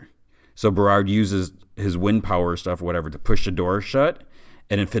out there. So Berard uses his wind power stuff or whatever to push the door shut.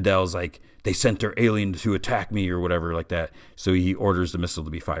 And then Fidel's like, they sent their alien to attack me or whatever like that. So he orders the missile to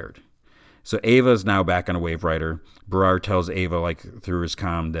be fired. So Ava's now back on a Wave Rider. Berard tells Ava, like through his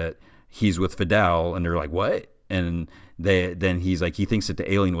comm, that he's with Fidel, and they're like, what? And then he's like, he thinks that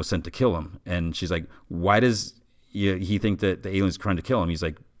the alien was sent to kill him. And she's like, why does he think that the alien's trying to kill him? He's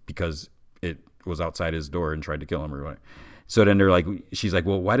like, because it was outside his door and tried to kill him or what. So then they're like, she's like,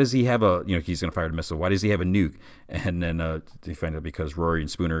 well, why does he have he's going to fire the missile. Why does he have a nuke? And then they find out because Rory and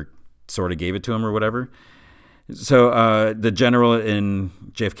Spooner sort of gave it to him or whatever. So the general in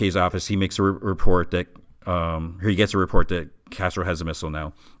JFK's office, he makes a report that, he gets a report that Castro has a missile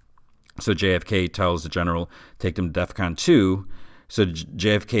now. So JFK tells the general, take them to DEFCON 2. So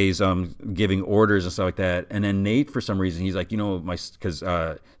JFK's giving orders and stuff like that. And then Nate, for some reason, he's like, because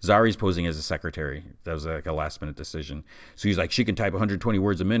Zari's posing as a secretary. That was like a last minute decision. So he's like, she can type 120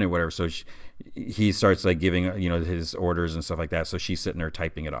 words a minute, whatever. So he starts like giving, his orders and stuff like that. So she's sitting there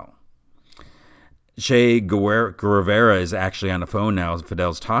typing it all. Che Guevara is actually on the phone now.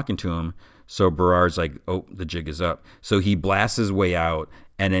 Fidel's talking to him. So Berard's like, oh, the jig is up. So he blasts his way out.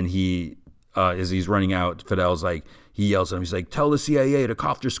 And then as he's running out, Fidel's like, he yells at him. He's like, tell the CIA to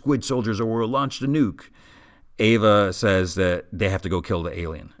cough their squid soldiers or we'll launch the nuke. Ava says that they have to go kill the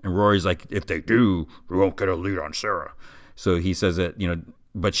alien. And Rory's like, if they do, we won't get a lead on Sarah. So he says that,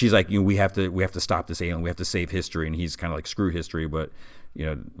 but she's like, we have to stop this alien. We have to save history. And he's kind of like, screw history, but,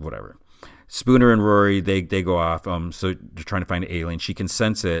 whatever. Spooner and Rory, they go off. So they're trying to find the alien. She can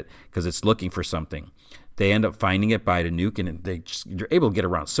sense it because it's looking for something. They end up finding it by the nuke, and they're able to get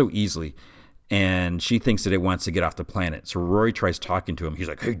around so easily. And she thinks that it wants to get off the planet. So Rory tries talking to him. He's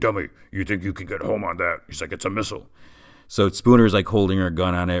like, hey, dummy, you think you can get home on that? He's like, it's a missile. So Spooner's like holding her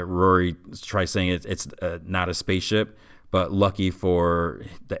gun on it. Rory tries saying it's not a spaceship, but lucky for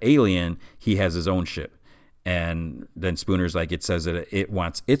the alien, he has his own ship. And then Spooner's like, it says that it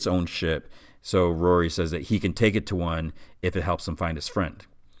wants its own ship. So Rory says that he can take it to one if it helps him find his friend.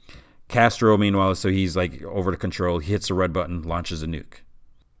 Castro, meanwhile, so he's like over to control. He hits the red button, launches a nuke.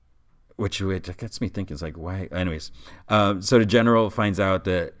 Which gets me thinking, it's like, why? Anyways, so the general finds out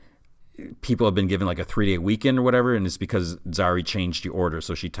that people have been given like a 3-day weekend or whatever, and it's because Zari changed the order,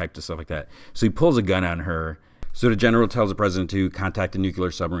 so she typed the stuff like that. So he pulls a gun on her. So the general tells the president to contact a nuclear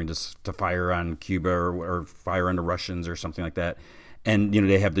submarine to fire on Cuba or fire on the Russians or something like that. And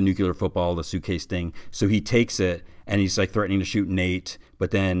they have the nuclear football, the suitcase thing. So he takes it and he's like threatening to shoot Nate,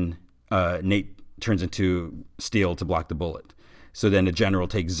 but then Nate turns into steel to block the bullet. So then the general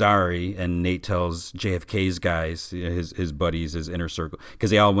takes Zari, and Nate tells JFK's guys, his buddies, his inner circle, because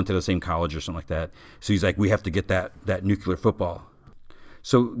they all went to the same college or something like that. So he's like, we have to get that nuclear football.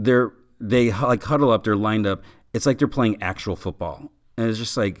 So they like huddle up, they're lined up. It's like they're playing actual football, and it's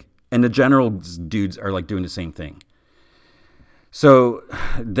just like, and the general dudes are like doing the same thing. So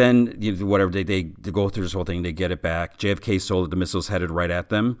then, whatever, they go through this whole thing, they get it back. JFK told the missiles headed right at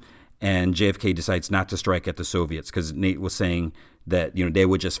them, and JFK decides not to strike at the Soviets because Nate was saying that they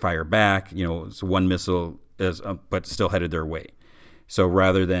would just fire back. So one missile is, but still headed their way. So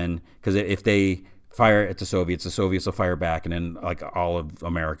rather than, because if they fire at the Soviets will fire back, and then like all of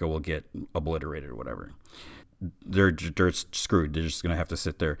America will get obliterated or whatever. They're screwed. They're just gonna have to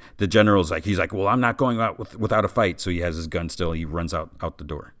sit there. The general's like, he's like, well, I'm not going out without a fight. So he has his gun still. He runs out the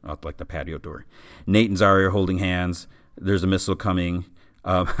door, out like the patio door. Nate and Zari are holding hands. There's a missile coming.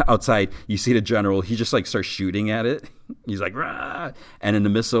 Outside, you see the general. He just like starts shooting at it. He's like, rah! And then the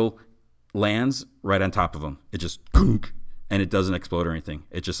missile lands right on top of him. It just, and it doesn't explode or anything.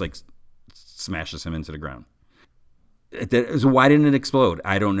 It just like smashes him into the ground. Why didn't it explode?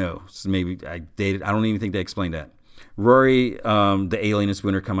 I don't know. So maybe I don't even think they explained that. Rory, the alien and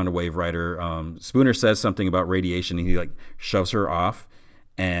Spooner come on a wave rider. Spooner says something about radiation, and he like shoves her off,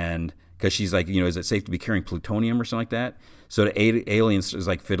 and because she's like, is it safe to be carrying plutonium or something like that? So the alien is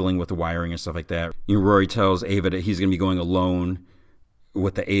like fiddling with the wiring and stuff like that. Rory tells Ava that he's going to be going alone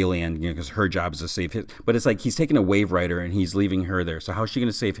with the alien, because her job is to save his. But it's like he's taking a wave rider and he's leaving her there. So how's she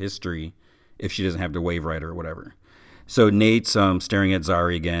going to save history if she doesn't have the wave rider or whatever? So Nate's staring at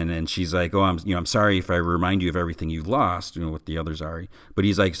Zari again, and she's like, "Oh, I'm sorry if I remind you of everything you lost, with the other Zari." But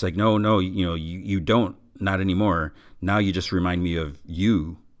he's like, no, you don't, not anymore. Now you just remind me of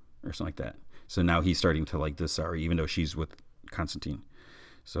you, or something like that. So now he's starting to like this Zari, even though she's with Constantine.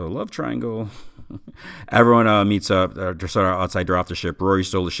 So love triangle. Everyone meets up. They're sort of outside. They're off the ship. Rory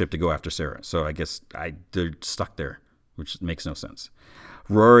stole the ship to go after Sarah. So I guess they're stuck there, which makes no sense.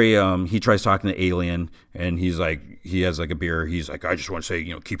 Rory, he tries talking to Alien, and he's like, he has like a beer. He's like, I just want to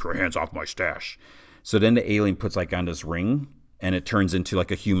say, keep your hands off my stash. So then the alien puts like on this ring, and it turns into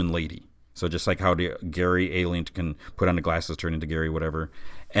like a human lady. So just like how the Gary alien can put on the glasses, turn into Gary, whatever.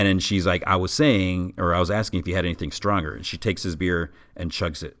 And then she's like, I was asking if you had anything stronger. And she takes his beer and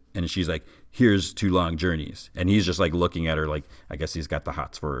chugs it. And she's like, here's 2 long journeys. And he's just like looking at her like, I guess he's got the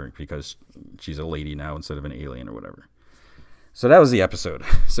hots for her because she's a lady now instead of an alien or whatever. So that was the episode.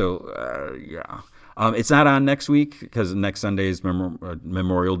 So, yeah. It's not on next week because next Sunday is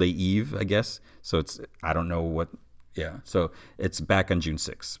Memorial Day Eve, I guess. So I don't know what, yeah. So it's back on June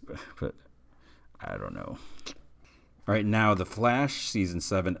 6th, but I don't know. All right, now The Flash, Season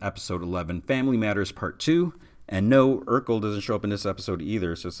 7, Episode 11, Family Matters Part 2. And no, Urkel doesn't show up in this episode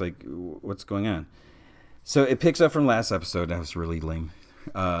either. So it's like, what's going on? So it picks up from last episode. That was really lame.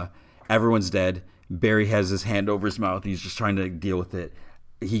 Everyone's dead. Barry has his hand over his mouth. He's just trying to deal with it.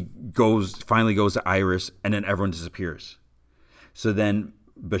 He finally goes to Iris, and then everyone disappears. So then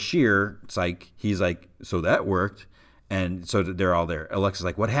Bashir, he's like, so that worked. And so they're all there. Alexa's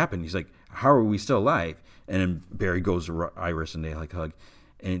like, what happened? He's like, how are we still alive? And then Barry goes to Iris, and they like hug.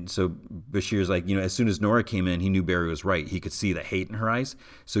 And so Bashir's like, as soon as Nora came in, he knew Barry was right. He could see the hate in her eyes.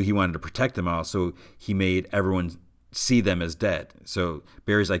 So he wanted to protect them all. So he made everyone see them as dead. So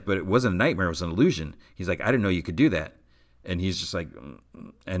Barry's like, but it wasn't a nightmare, it was an illusion. He's like, I didn't know you could do that. And he's just like,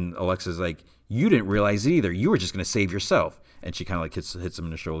 and Alexa's like, you didn't realize it either. You were just going to save yourself. And she kind of like hits him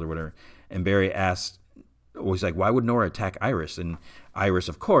in the shoulder, whatever. And Barry asked, he's like, why would Nora attack Iris? And Iris,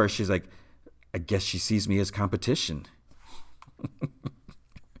 of course, she's like, I guess she sees me as competition.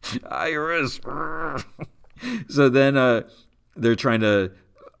 Iris. So then they're trying to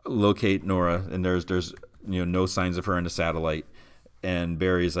locate Nora, and there's no signs of her in the satellite. And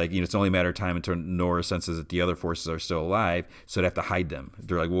Barry's like, it's only a matter of time until Nora senses that the other forces are still alive, so they have to hide them.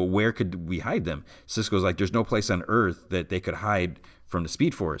 They're like, well, where could we hide them? Cisco's like, there's no place on Earth that they could hide from the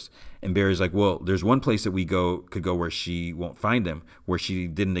Speed Force. And Barry's like, well, there's one place that we could go where she won't find them, where she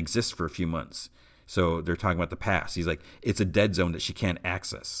didn't exist for a few months. So they're talking about the past. He's like, it's a dead zone that she can't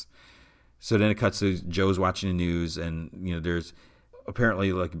access. So then it cuts to Joe's watching the news, and there's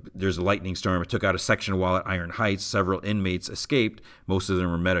apparently there's a lightning storm. It took out a section wall at Iron Heights. Several inmates escaped. Most of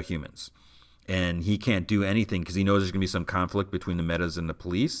them were metahumans. And he can't do anything because he knows there's going to be some conflict between the metas and the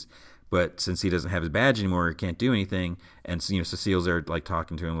police. But since he doesn't have his badge anymore, he can't do anything. And Cecile's there like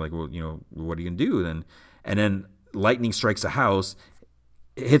talking to him like, well, what are you going to do then? And then lightning strikes a house,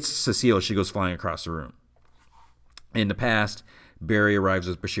 hits Cecile. She goes flying across the room. In the past, Barry arrives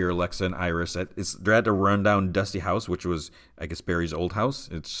with Bashir, Alexa, and Iris. They're at a rundown, dusty house, which was, I guess, Barry's old house.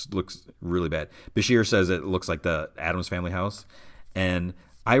 It looks really bad. Bashir says it looks like the Addams family house. And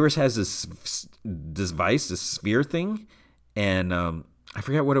Iris has this device, this sphere thing. And I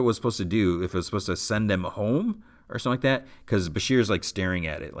forget what it was supposed to do, if it was supposed to send them home or something like that, because Bashir's like staring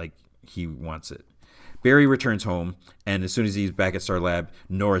at it like he wants it. Barry returns home, and as soon as he's back at Star Lab,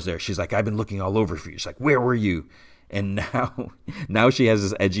 Nora's there. She's like, I've been looking all over for you. She's like, where were you? And now she has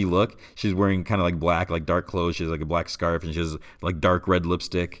this edgy look. She's wearing kind of like black, like dark clothes. She has like a black scarf, and she has like dark red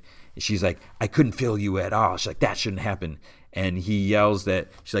lipstick. She's like, I couldn't feel you at all. She's like, that shouldn't happen. And he yells that,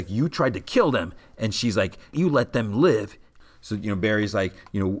 she's like, you tried to kill them. And she's like, you let them live. So, Barry's like,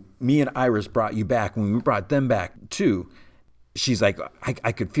 me and Iris brought you back when we brought them back too. She's like,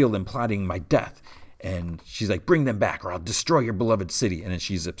 I could feel them plotting my death. And she's like, bring them back or I'll destroy your beloved city. And then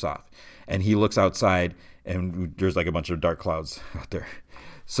she zips off. And he looks outside and there's like a bunch of dark clouds out there.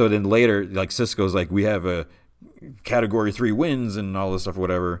 So then later, like Cisco's like, we have a category 3 wins and all this stuff,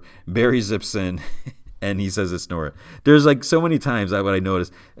 whatever. Barry zips in and he says it's Nora. There's like so many times what I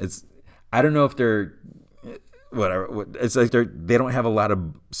noticed. I don't know if they're, whatever. It's like they don't have a lot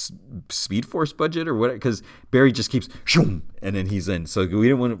of Speed Force budget or whatever, because Barry just keeps shoom, and then he's in. So we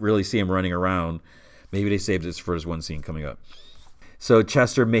didn't really see him running around. Maybe they saved this for his one scene coming up. So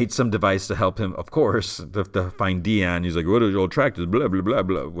Chester made some device to help him, of course, to find Dion. He's like, what are your tractors? Blah, blah, blah,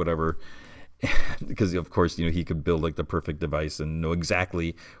 blah, whatever. Because, of course, he could build like the perfect device and know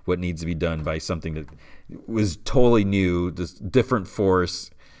exactly what needs to be done by something that was totally new, this different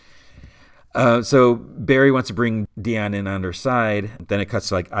force. So Barry wants to bring Dion in on their side. Then it cuts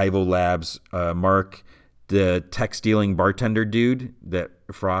to like Ivo Labs. Mark, the tech-stealing bartender dude that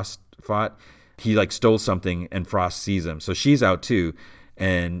Frost fought, he like stole something and Frost sees him. So she's out too.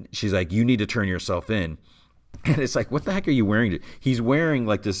 And she's like, you need to turn yourself in. And it's like, what the heck are you wearing? He's wearing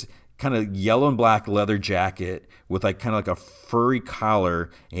like this kind of yellow and black leather jacket with like kind of like a furry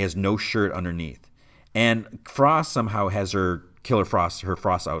collar. And he has no shirt underneath. And Frost somehow has her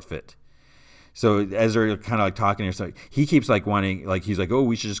Frost outfit. So as they're kind of like talking, he keeps like wanting, like he's like, oh,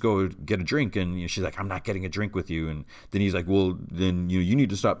 we should just go get a drink, and she's like, I'm not getting a drink with you, and then he's like, well, then you need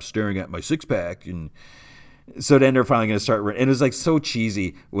to stop staring at my 6-pack, and so then they're finally going to start, and it was like so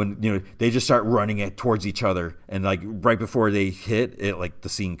cheesy when they just start running towards each other, and like right before they hit it, like the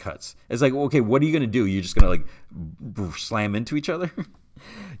scene cuts. It's like, okay, what are you going to do? You're just going to like slam into each other?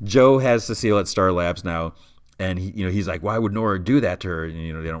 Joe has Cecile at Star Labs now, and he's like, why would Nora do that to her?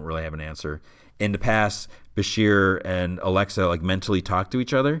 And they don't really have an answer. In the past, Bashir and Alexa like mentally talk to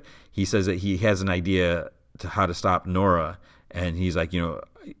each other. He says that he has an idea to how to stop Nora, and he's like,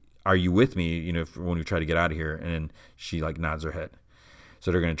 are you with me? When we try to get out of here, and then she like nods her head.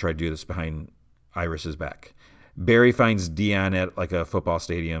 So they're going to try to do this behind Iris's back. Barry finds Dion at like a football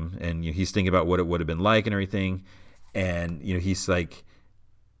stadium, and he's thinking about what it would have been like and everything, and he's like,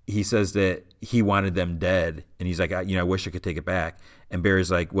 he says that he wanted them dead, and he's like, I wish I could take it back. And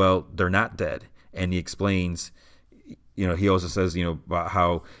Barry's like, well, they're not dead. And he explains, he also says, about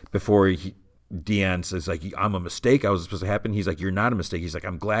how before Dion says like, I'm a mistake, I was supposed to happen. He's like, you're not a mistake. He's like,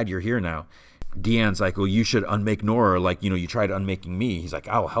 I'm glad you're here now. Dion's like, well, you should unmake Nora, like, you tried unmaking me. He's like,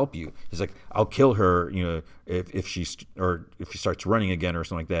 I'll help you. He's like, I'll kill her, if she starts running again or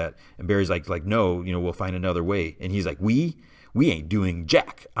something like that. And Barry's like, no, we'll find another way. And he's like, we ain't doing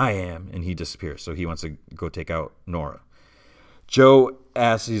jack. I am. And he disappears. So he wants to go take out Nora. Joe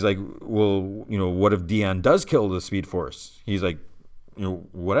asks, he's like, well, what if Dion does kill the Speed Force? He's like,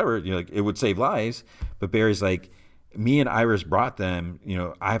 whatever, it would save lives. But Barry's like, me and Iris brought them,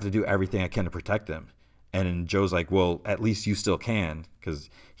 I have to do everything I can to protect them. And then Joe's like, well, at least you still can, because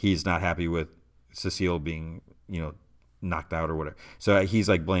he's not happy with Cecile being, knocked out or whatever. So he's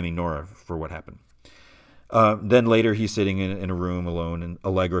like blaming Nora for what happened. Then later he's sitting in a room alone, and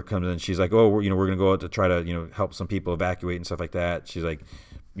Allegra comes in. She's like, oh, we're going to go out to try to, help some people evacuate and stuff like that. She's like,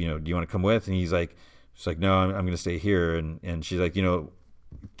 do you want to come with? And she's like, no, I'm going to stay here. And she's like,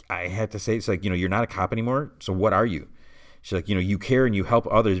 I had to say, it's like, you're not a cop anymore. So what are you? She's like, you care and you help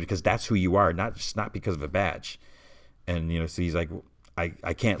others because that's who you are, not because of a badge. And, so he's like,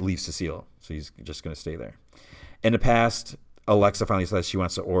 I can't leave Cecile. So he's just going to stay there. In the past, Alexa finally says she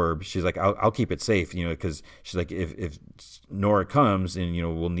wants the orb. She's like, I'll keep it safe, because she's like, if Nora comes and,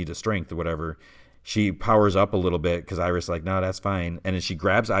 we'll need a strength or whatever. She powers up a little bit because Iris is like, no, that's fine. And then she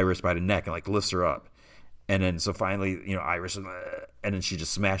grabs Iris by the neck and like lifts her up. And then so finally, Iris, and then she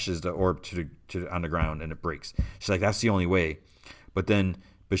just smashes the orb to on the ground and it breaks. She's like, that's the only way. But then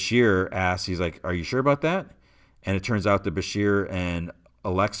Bashir asks, he's like, are you sure about that? And it turns out that Bashir and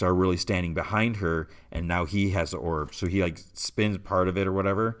Alexa are really standing behind her, and now he has the orb. So he like spins part of it or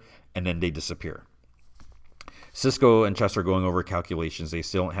whatever, and then they disappear. Sisko and Chester are going over calculations. They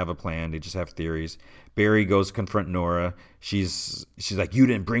still don't have a plan. They just have theories. Barry goes to confront Nora. She's like, you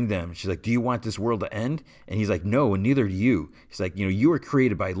didn't bring them. She's like, do you want this world to end? And he's like, no, and neither do you. He's like, you were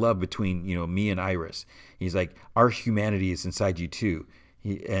created by love between, me and Iris. He's like, our humanity is inside you too.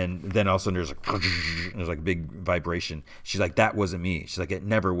 And then all of a sudden there's like a big vibration. She's like, that wasn't me. She's like, it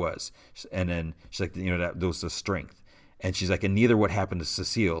never was. And then she's like, that was the strength. And she's like, and neither what happened to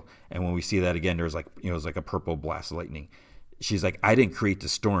Cecile. And when we see that again, there's like, it was like a purple blast of lightning. She's like, I didn't create the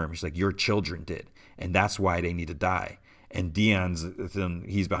storm. She's like, your children did. And that's why they need to die. And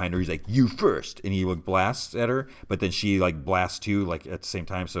he's behind her. He's like, you first. And he like blasts at her. But then she like blasts too, like at the same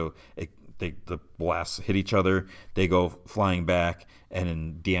time. So the blasts hit each other. They go flying back. And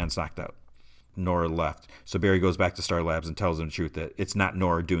then Deanne's knocked out. Nora left. So Barry goes back to Star Labs and tells them the truth that it's not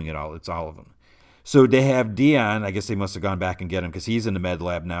Nora doing it all. It's all of them. So they have Deanne. I guess they must have gone back and get him because he's in the med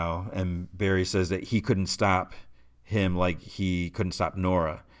lab now. And Barry says that he couldn't stop him like he couldn't stop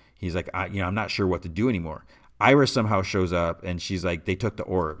Nora. He's like, I'm not sure what to do anymore. Iris somehow shows up and she's like, they took the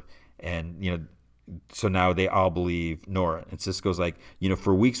orb. And, so now they all believe Nora. And Sisko's like,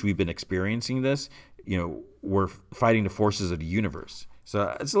 for weeks we've been experiencing this. We're fighting the forces of the universe.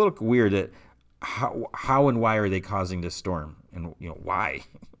 So it's a little weird that how and why are they causing this storm? And, why?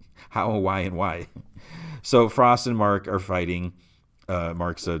 How and why? So Frost and Mark are fighting.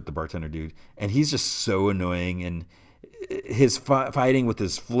 Mark's the bartender dude. And he's just so annoying. And his fighting with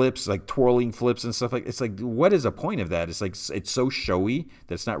his flips, like twirling flips and stuff, it's like, what is the point of that? It's like, it's so showy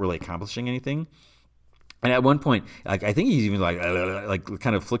that it's not really accomplishing anything. And at one point, like, I think he's even like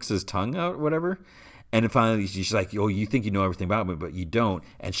kind of flicks his tongue out or whatever. And then finally, she's like, oh, you think you know everything about me, but you don't.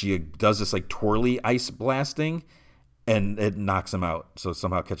 And she does this like twirly ice blasting. And it knocks him out. So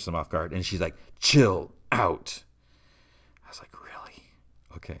somehow catches him off guard. And she's like, chill out. I was like, really?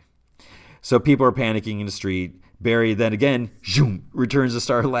 Okay. So people are panicking in the street. Barry then again, zoom, returns to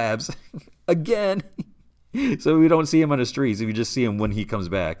Star Labs. Again. So we don't see him on the streets. We just see him when he comes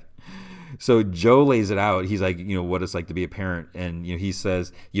back. So Joe lays it out. He's like, what it's like to be a parent. And, he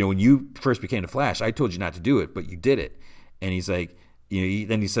says, when you first became the Flash, I told you not to do it, but you did it. And he's like,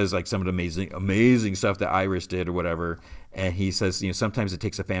 then he says like some of the amazing stuff that Iris did or whatever. And he says, sometimes it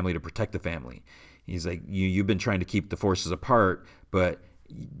takes a family to protect the family. He's like, you've been trying to keep the forces apart, but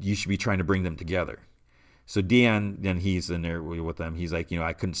you should be trying to bring them together. So Deanne, then he's in there with them. He's like,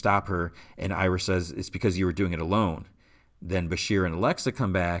 I couldn't stop her. And Iris says, it's because you were doing it alone. Then Bashir and Alexa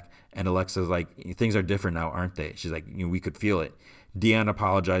come back, and Alexa's like, things are different now, aren't they? She's like, we could feel it. Deanne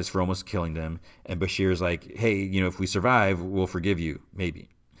apologized for almost killing them, and Bashir's like, hey, if we survive, we'll forgive you, maybe.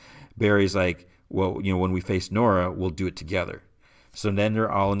 Barry's like, well, when we face Nora, we'll do it together. So then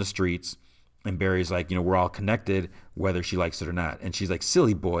they're all in the streets, and Barry's like, we're all connected, whether she likes it or not. And she's like,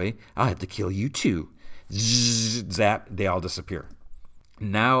 silly boy, I'll have to kill you too. Zzz, zap, they all disappear.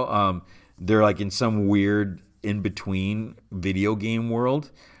 Now they're like in some weird in-between video game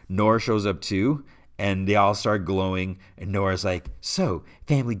world. Nora shows up too, and they all start glowing, and Nora's like, so,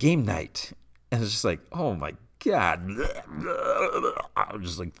 family game night. And it's just like, oh my God. I'm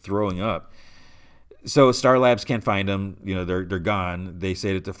just like throwing up. So Star Labs can't find them. They're gone. They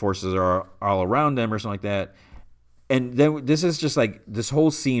say that the forces are all around them or something like that. And then this is just like, this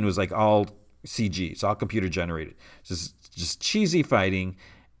whole scene was like all CG. It's all computer generated. It's just cheesy fighting,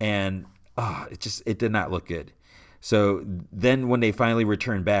 and it did not look good. So then when they finally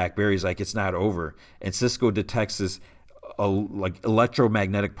return back, Barry's like, it's not over. And Sisko detects this like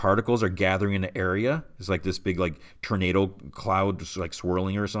electromagnetic particles are gathering in the area. It's like this big like tornado cloud just like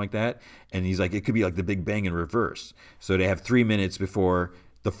swirling or something like that. And he's like, it could be like the Big Bang in reverse. So they have 3 minutes before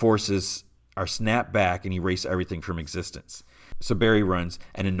the forces are snapped back and erase everything from existence. So Barry runs,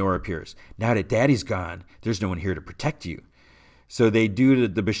 and then Nora appears. Now that Daddy's gone, there's no one here to protect you. So they do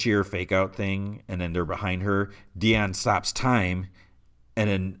the Bashir fake out thing, and then they're behind her. Deanne stops time, and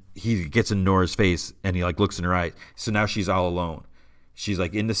then he gets in Nora's face, and he like looks in her eyes. So now she's all alone. She's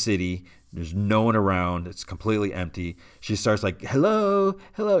like in the city. There's no one around. It's completely empty. She starts like, hello,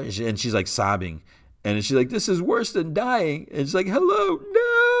 hello. And she's like sobbing. And she's like, this is worse than dying. And she's like, hello,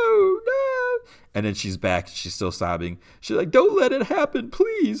 no, no. And then she's back. She's still sobbing. She's like, don't let it happen,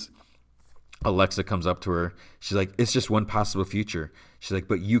 please. Alexa comes up to her. She's like, it's just one possible future. She's like,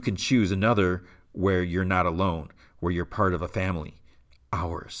 but you can choose another where you're not alone, where you're part of a family.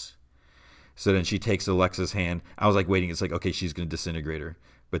 Ours. So then she takes Alexa's hand. I was like waiting. It's like, okay, she's going to disintegrate her.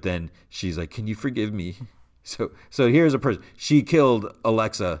 But then she's like, can you forgive me? So here's a person. She killed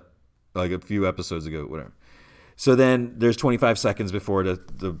Alexa like a few episodes ago, whatever. So then there's 25 seconds before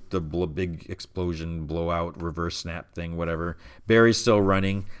the big explosion, blowout, reverse snap thing, whatever. Barry's still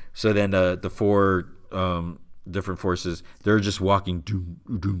running. So then the four different forces, they're just walking,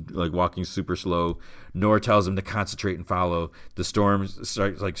 like walking super slow. Nora tells them to concentrate and follow. The storm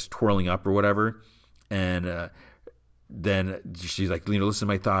starts like twirling up or whatever. And then she's like, listen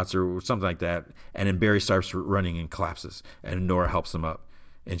to my thoughts or something like that. And then Barry starts running and collapses. And Nora helps him up.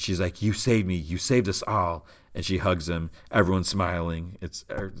 And she's like, you saved me. You saved us all. And she hugs him. Everyone's smiling. It's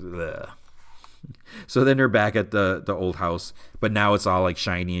so then they're back at the old house, but now it's all like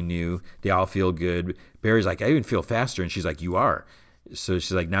shiny and new. They all feel good. Barry's like, I even feel faster. And she's like, you are. So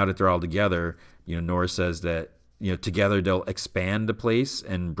she's like, now that they're all together, Nora says that, together they'll expand the place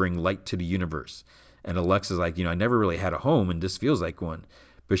and bring light to the universe. And Alexa's like, I never really had a home and this feels like one.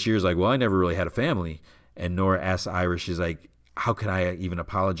 Bashir's like, well, I never really had a family. And Nora asks Iris, she's like, how can I even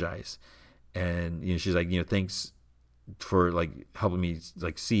apologize? And she's like, thanks for like helping me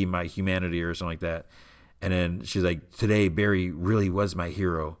like see my humanity or something like that. And then she's like, today Barry really was my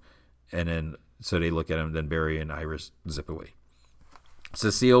hero. And then so they look at him. Then Barry and Iris zip away.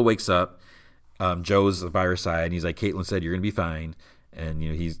 Cecile wakes up. Joe's by her side, and he's like, Caitlin said you're gonna be fine. And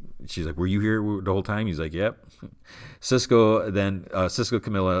she's like, were you here the whole time? He's like, yep. Cisco,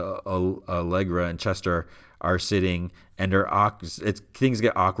 Camilla, Allegra, and Chester are sitting, and things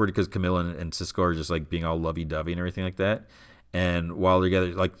get awkward because Camilla and Cisco are just like being all lovey-dovey and everything like that. And while they're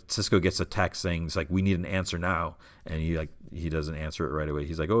together, like Cisco gets a text saying, it's like, we need an answer now. And he doesn't answer it right away.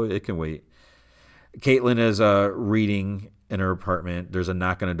 He's like, oh, it can wait. Caitlin is reading in her apartment. There's a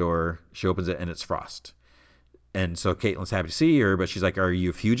knock on the door. She opens it, and it's Frost. And so Caitlin's happy to see her, but she's like, are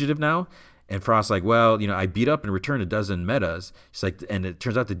you a fugitive now? And Frost's like, well, I beat up and returned a dozen metas. She's like, and it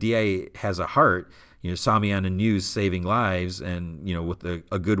turns out the DA has a heart. Saw me on the news saving lives, and with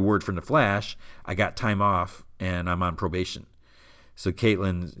a good word from the Flash, I got time off and I'm on probation. So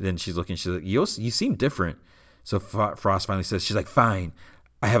Caitlin, then she's looking, she's like, you seem different. So Frost finally says, she's like, fine,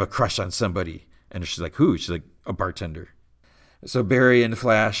 I have a crush on somebody. And she's like, who? She's like, a bartender. So Barry and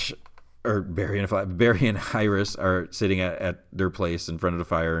Iris are sitting at their place in front of the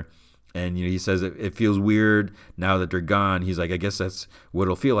fire. And he says it feels weird now that they're gone. He's like, I guess that's what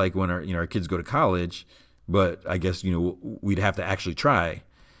it'll feel like when our kids go to college, but I guess we'd have to actually try.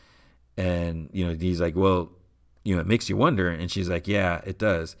 And he's like, well, it makes you wonder. And she's like, yeah, it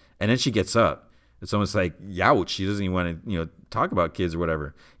does. And then she gets up. It's almost like, youch. She doesn't even want to talk about kids or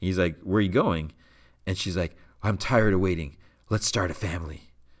whatever. He's like, where are you going? And she's like, I'm tired of waiting. Let's start a family.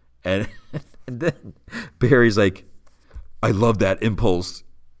 And then Barry's like, I love that impulse.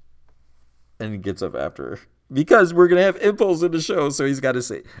 And he gets up after her because we're going to have impulse in the show. So he's got to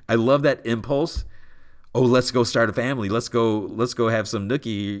say, I love that impulse. Oh, let's go start a family. Let's go have some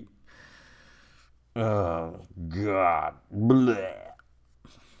nookie. Oh God. Blech.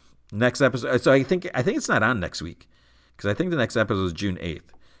 Next episode. So I think it's not on next week because I think the next episode is June 8th.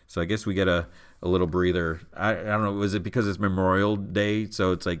 So I guess we get a little breather. I don't know. Was it because it's Memorial Day?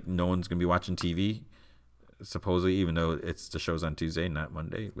 So it's like no one's going to be watching TV supposedly, even though the show's on Tuesday, not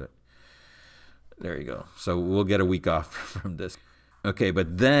Monday, but there you go. So we'll get a week off from this. Okay,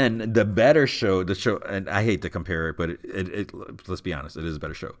 but then the better show, and I hate to compare it, but it let's be honest, it is a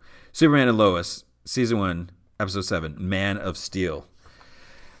better show. Superman and Lois, season 1, episode 7, Man of Steel.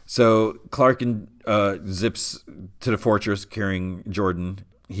 So Clark zips to the fortress carrying Jordan.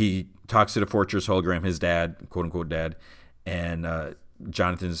 He talks to the fortress hologram, his dad, quote unquote dad, and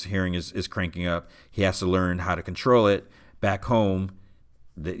Jonathan's hearing is cranking up. He has to learn how to control it. Back home,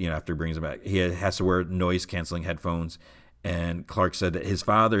 after he brings him back, he has to wear noise canceling headphones. And Clark said that his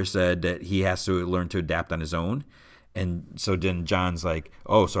father said that he has to learn to adapt on his own. And so then John's like,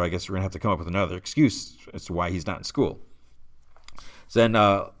 oh, so I guess we're going to have to come up with another excuse as to why he's not in school. So then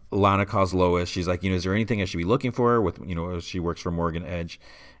Lana calls Lois. She's like, is there anything I should be looking for with, she works for Morgan Edge.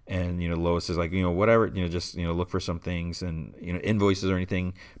 And, Lois is like, whatever, just, look for some things and, invoices or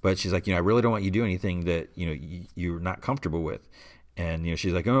anything. But she's like, I really don't want you to do anything that, you're not comfortable with. And,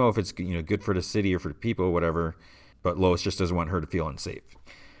 she's like, oh, if it's, good for the city or for the people, whatever. But Lois just doesn't want her to feel unsafe.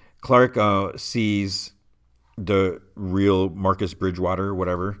 Clark sees the real Marcus Bridgewater,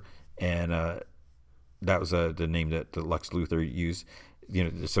 whatever. And that was the name that the Lex Luthor used,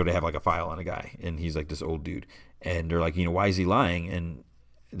 so they have like a file on a guy. And he's like this old dude. And they're like, why is he lying? And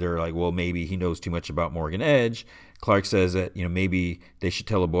they're like, well, maybe he knows too much about Morgan Edge. Clark says that, maybe they should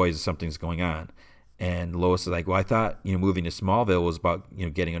tell the boys something's going on. And Lois is like, well, I thought, moving to Smallville was about,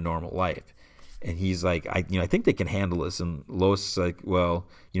 getting a normal life. And he's like, I think they can handle this. And Lois is like, well,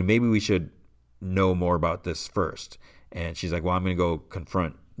 maybe we should know more about this first. And she's like, well, I'm going to go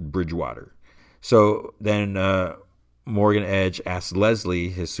confront Bridgewater. So then Morgan Edge asks Leslie,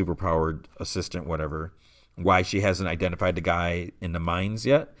 his superpowered assistant, whatever, why she hasn't identified the guy in the mines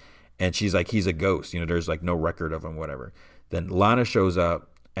yet. And she's like, he's a ghost. There's like no record of him, whatever. Then Lana shows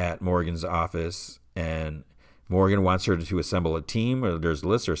up at Morgan's office, and Morgan wants her to assemble a team, or there's a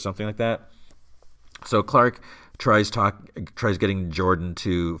list or something like that. So Clark tries getting Jordan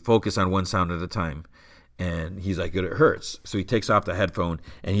to focus on one sound at a time. And he's like, it hurts. So he takes off the headphone,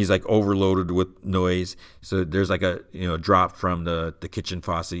 and he's like overloaded with noise. So there's like a drop from the kitchen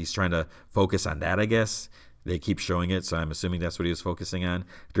faucet. He's trying to focus on that, I guess. They keep showing it, so I'm assuming that's what he was focusing on.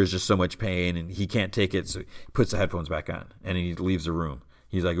 There's just so much pain, and he can't take it, so he puts the headphones back on, and he leaves the room.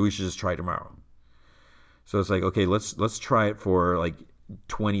 He's like, we should just try tomorrow. So it's like, okay, let's try it for like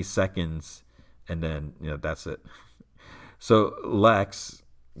 20 seconds, and then that's it. So Lex,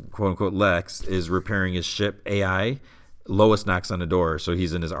 quote unquote Lex, is repairing his ship AI. Lois knocks on the door, so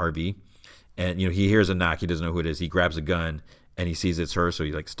he's in his RV, and he hears a knock. He doesn't know who it is. He grabs a gun, and he sees it's her, so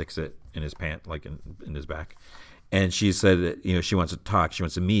he like sticks it in his pant, like in his back. And she said that, she wants to talk. She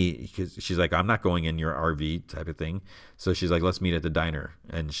wants to meet, because she's like, I'm not going in your RV type of thing. So she's like, let's meet at the diner.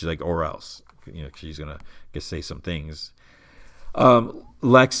 And she's like, or else, she's going to say some things.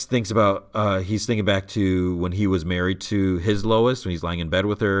 Lex thinks about, he's thinking back to when he was married to his Lois, when he's lying in bed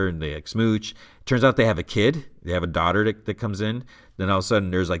with her and they like smooch. Turns out they have a kid. They have a daughter that comes in. Then all of a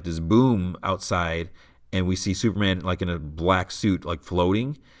sudden there's like this boom outside, and we see Superman like in a black suit, like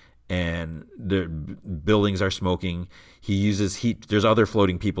floating, and the buildings are smoking. He uses heat. There's other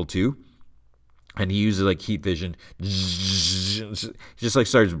floating people too, and he uses like heat vision. He just like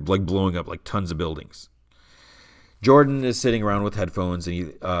starts like blowing up like tons of buildings. Jordan is sitting around with headphones, and he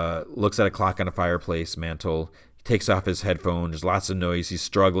looks at a clock on a fireplace mantle. He takes off his headphones. There's lots of noise. He's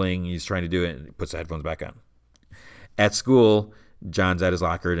struggling. He's trying to do it, and he puts the headphones back on. At school, John's at his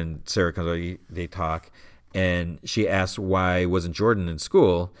locker, and Sarah comes out. They talk, and she asks why wasn't Jordan in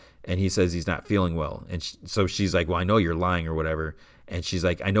school, and he says he's not feeling well. And so she's like, well, I know you're lying or whatever. And she's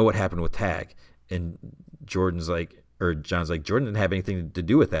like, I know what happened with Tag. And John's like, Jordan didn't have anything to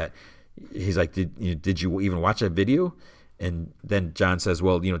do with that. He's like, did you even watch that video? And then John says,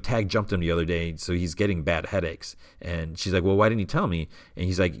 well, Tag jumped him the other day, so he's getting bad headaches. And she's like, well, why didn't he tell me? And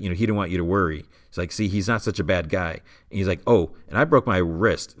he's like, he didn't want you to worry. He's like, see, he's not such a bad guy. And he's like, oh, and I broke my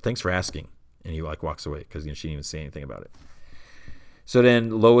wrist. Thanks for asking. And he like walks away because she didn't even say anything about it. So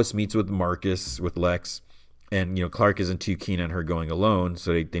then Lois meets with Marcus, with Lex, and Clark isn't too keen on her going alone,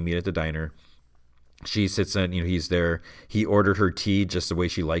 so they meet at the diner. She sits in, he's there. He ordered her tea just the way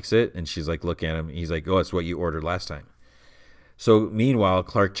she likes it, and she's like, look at him. He's like, oh, it's what you ordered last time. So meanwhile,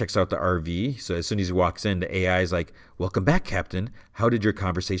 Clark checks out the RV. So as soon as he walks in, the AI is like, welcome back, Captain. How did your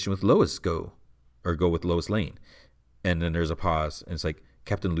conversation with Lois go? Or go with Lois Lane? And then there's a pause, and it's like,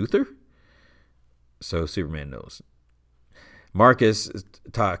 Captain Luthor? So Superman knows. Marcus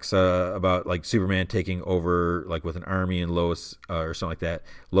talks about like Superman taking over like with an army, and Lois or something like that.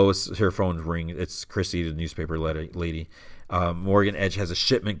 Lois, her phone ring. It's Chrissy, the newspaper lady. Morgan Edge has a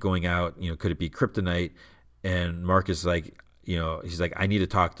shipment going out. Could it be kryptonite? And Marcus is like, he's like, I need to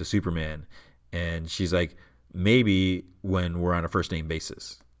talk to Superman. And she's like, maybe when we're on a first name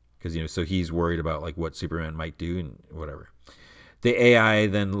basis, because so he's worried about like what Superman might do and whatever. The AI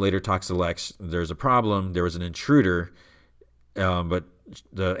then later talks to Lex. There's a problem. There was an intruder. But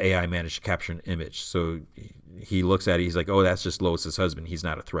the AI managed to capture an image. So he looks at it. He's like, oh, that's just Lois's husband. He's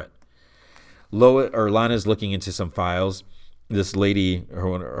not a threat. Lana's looking into some files. This lady,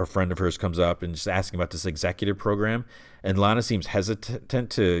 a friend of hers, comes up and just asking about this executive program. And Lana seems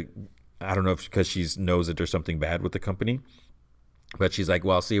hesitant to, I don't know if because she knows that there's something bad with the company. But she's like,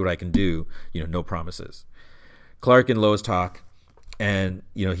 well, I'll see what I can do. No promises. Clark and Lois talk. And,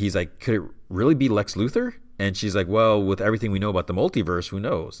 he's like, could it really be Lex Luthor? And she's like, well, with everything we know about the multiverse, who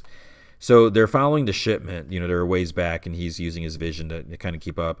knows? So they're following the shipment. They're a ways back, and he's using his vision to kind of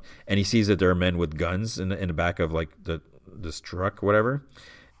keep up. And he sees that there are men with guns in the back of like this truck, whatever.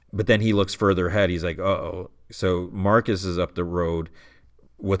 But then he looks further ahead. He's like, uh-oh. So Marcus is up the road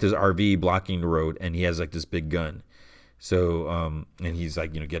with his RV blocking the road, and he has like this big gun. So, and he's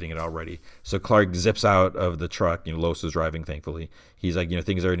like, getting it all ready. So Clark zips out of the truck. Lois is driving, thankfully. He's like,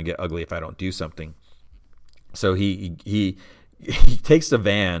 things are going to get ugly if I don't do something. So he takes the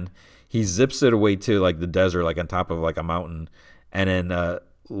van, he zips it away to like the desert, like on top of like a mountain, and then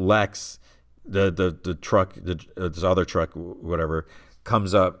Lex, the truck, this other truck, whatever,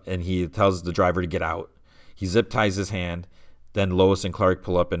 comes up, and he tells the driver to get out. He zip ties his hand. Then Lois and Clark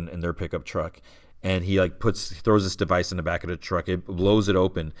pull up in their pickup truck, and he like throws this device in the back of the truck. It blows it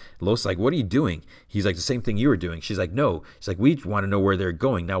open. Lois is like, what are you doing? He's like, the same thing you were doing. She's like, no. She's like, we want to know where they're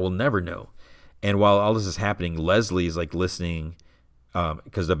going. Now we'll never know. And while all this is happening, Leslie is like listening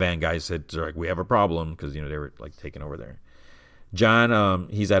because the band guys said, they're like, we have a problem because, they were like taking over there. John,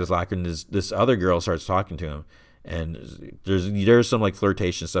 he's at his locker, and this other girl starts talking to him, and there's some like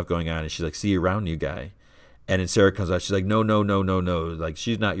flirtation stuff going on, and she's like, see you around, new guy. And then Sarah comes out, she's like, no, like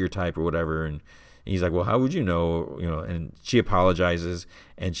she's not your type or whatever. And he's like, well, how would you know? And she apologizes,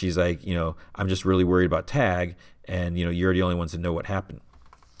 and she's like, I'm just really worried about Tag, and you're the only ones that know what happened.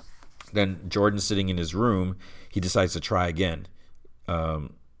 Then Jordan's sitting in his room. He decides to try again.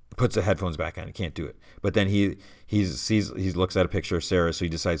 Puts the headphones back on. He can't do it. But then he looks at a picture of Sarah, so he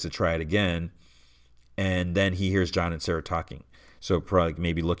decides to try it again. And then he hears John and Sarah talking. So probably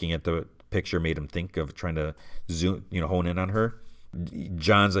maybe looking at the picture made him think of trying to zoom, hone in on her.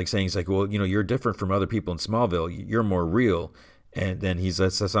 John's like saying, he's like, well, you're different from other people in Smallville. You're more real. And then he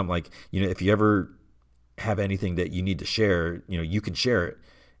says something like, if you ever have anything that you need to share, you can share it.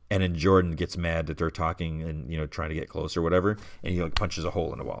 And then Jordan gets mad that they're talking and, trying to get close or whatever. And he like punches a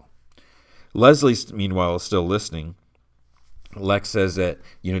hole in the wall. Leslie, meanwhile, is still listening. Lex says that,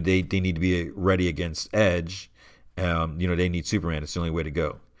 they need to be ready against Edge. They need Superman. It's the only way to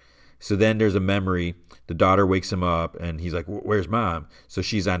go. So then there's a memory. The daughter wakes him up and he's like, where's mom? So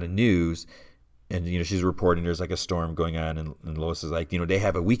she's on the news and, she's reporting there's like a storm going on. And Lois is like, they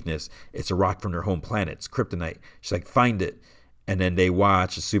have a weakness. It's a rock from their home planet. It's kryptonite. She's like, find it. And then they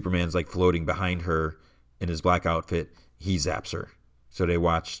watch as Superman's like floating behind her in his black outfit. He zaps her. So they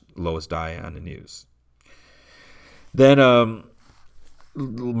watch Lois die on the news. Then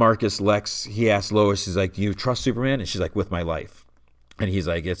Marcus Lex, he asks Lois, he's like, do you trust Superman? And she's like, with my life. And he's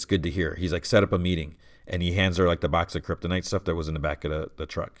like, it's good to hear. He's like, set up a meeting. And he hands her like the box of kryptonite stuff that was in the back of the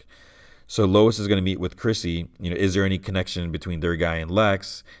truck. So Lois is going to meet with Chrissy. Is there any connection between their guy and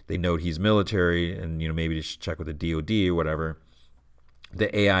Lex? They note he's military and, maybe they should check with the DOD or whatever.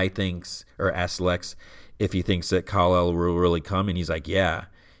 The AI thinks or asks Lex if he thinks that Kal-El will really come. And he's like, yeah.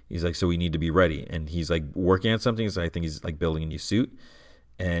 He's like, so we need to be ready. And he's like working on something. So I think he's like building a new suit.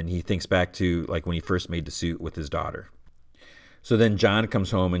 And he thinks back to like when he first made the suit with his daughter. So then John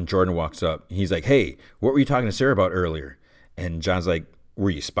comes home and Jordan walks up. He's like, hey, what were you talking to Sarah about earlier? And John's like,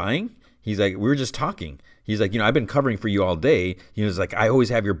 were you spying? He's like, we were just talking. He's like, I've been covering for you all day. He's like, I always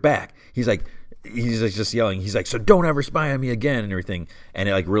have your back. He's like just yelling. He's like, so don't ever spy on me again and everything. And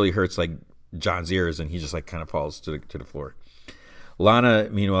it like really hurts like John's ears and he just like kind of falls to the floor. Lana,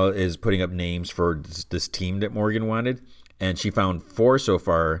 meanwhile, is putting up names for this team that Morgan wanted. And she found 4 so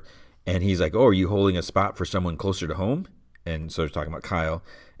far. And he's like, oh, are you holding a spot for someone closer to home? And so she's talking about Kyle.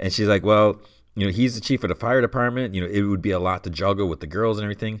 And she's like, well, he's the chief of the fire department. It would be a lot to juggle with the girls and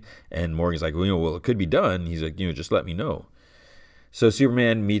everything. And Morgan's like, well, it could be done. He's like, just let me know. So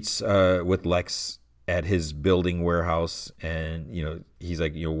Superman meets with Lex at his building warehouse. And, he's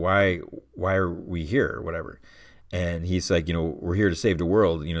like, why are we here or whatever? And he's like, we're here to save the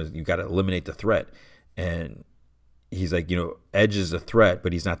world. You got to eliminate the threat. And he's like, Edge is a threat,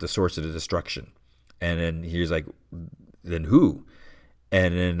 but he's not the source of the destruction. And then he's like, then who?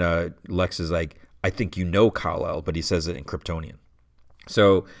 And then Lex is like, I think Kal-El, but he says it in Kryptonian.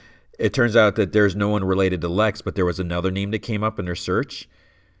 So it turns out that there's no one related to Lex, but there was another name that came up in their search.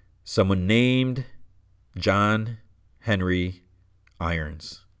 Someone named John Henry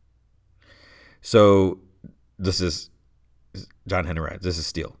Irons. So this is John Henry Irons. This is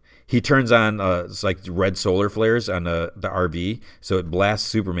Steel. He turns on it's like red solar flares on the RV, so it blasts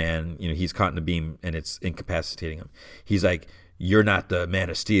Superman. He's caught in the beam and it's incapacitating him. He's like, "You're not the Man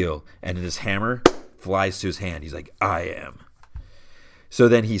of Steel," and his hammer flies to his hand. He's like, "I am." So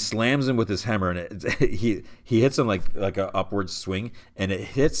then he slams him with his hammer, and he hits him like a upward swing, and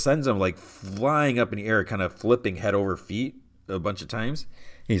it sends him like flying up in the air, kind of flipping head over feet a bunch of times.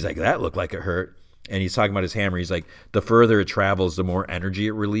 He's like, "That looked like it hurt." And he's talking about his hammer. He's like, the further it travels, the more energy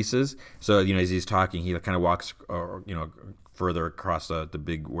it releases. So, as he's talking, he kind of walks, further across the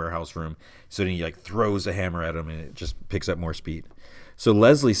big warehouse room. So then he like throws the hammer at him and it just picks up more speed. So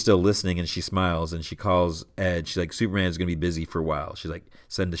Leslie's still listening and she smiles and she calls Ed. She's like, Superman's going to be busy for a while. She's like,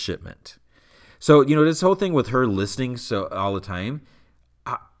 send a shipment. So, this whole thing with her listening so all the time,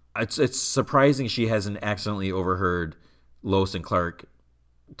 it's surprising she hasn't accidentally overheard Lois and Clark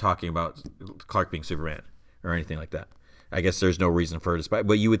talking about Clark being Superman or anything like that. I guess there's no reason for her to spy,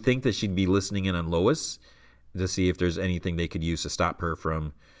 but you would think that she'd be listening in on Lois to see if there's anything they could use to stop her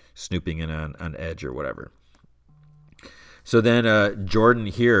from snooping in on Edge or whatever. So then Jordan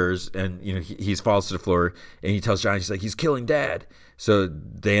hears, and he falls to the floor, and he tells John, he's like, he's killing Dad. So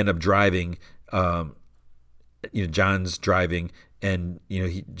they end up driving. John's driving, and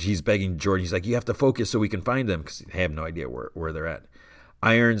he's begging Jordan. He's like, you have to focus so we can find them, because they have no idea where they're at.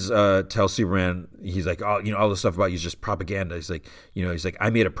 Irons tells Superman, he's like, oh, all the stuff about you is just propaganda. He's like, I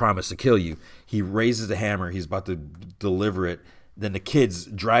made a promise to kill you. He raises the hammer. He's about to deliver it. Then the kids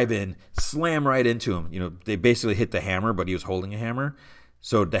drive in, slam right into him. They basically hit the hammer, but he was holding a hammer.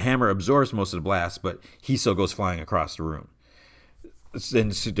 So the hammer absorbs most of the blast, but he still goes flying across the room.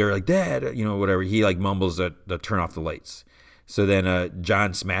 And they're like, Dad, whatever. He like mumbles to turn off the lights. So then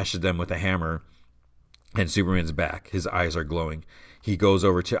John smashes them with a hammer, and Superman's back. His eyes are glowing. He goes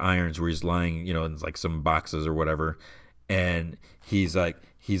over to Irons where he's lying, in like some boxes or whatever. And he's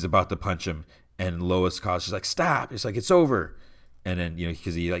about to punch him. And Lois calls, she's like, stop. It's like, it's over. And then,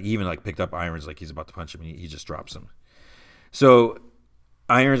 because he like even like picked up Irons, like he's about to punch him, and he just drops him. So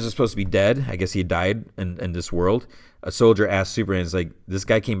Irons is supposed to be dead. I guess he died in this world. A soldier asks Superman, "Is like, this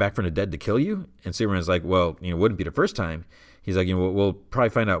guy came back from the dead to kill you?" And Superman's like, "Well, it wouldn't be the first time." He's like, we'll probably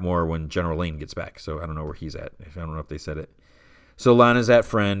find out more when General Lane gets back. So I don't know where he's at. I don't know if they said it. So Lana's that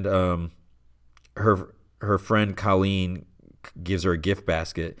friend. Her friend Colleen gives her a gift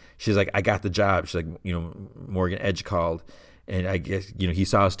basket. She's like, "I got the job." She's like, Morgan Edge called, and I guess he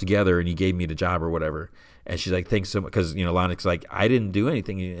saw us together and he gave me the job or whatever. And she's like, "Thanks so much," because Lana's like, "I didn't do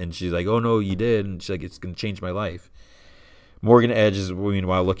anything," and she's like, "Oh no, you did." And she's like, "It's gonna change my life." Morgan Edge is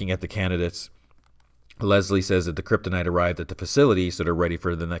meanwhile looking at the candidates. Leslie says that the kryptonite arrived at the facility, so they're ready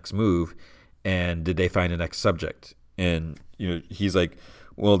for the next move. And did they find the next subject? And he's like,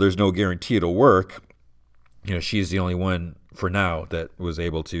 "Well, there's no guarantee it'll work. She's the only one for now that was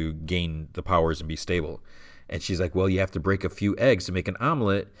able to gain the powers and be stable." And she's like, "Well, you have to break a few eggs to make an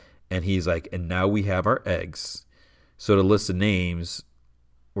omelet." And he's like, "And now we have our eggs." So the list of names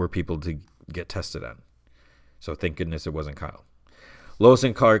were people to get tested on. So thank goodness it wasn't Kyle. Lois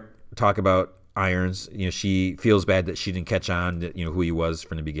and Clark talk about Irons. She feels bad that she didn't catch on that, who he was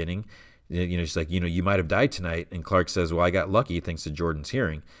from the beginning. She's like, "You might have died tonight." And Clark says, "Well, I got lucky thanks to Jordan's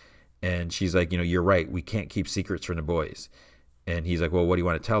hearing." And she's like, "You're right. We can't keep secrets from the boys." And he's like, "Well, what do you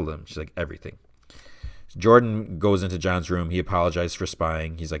want to tell them?" She's like, "Everything." Jordan goes into John's room. He apologized for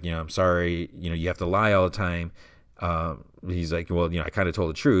spying. He's like, "I'm sorry. You have to lie all the time." He's like, "Well, I kind of told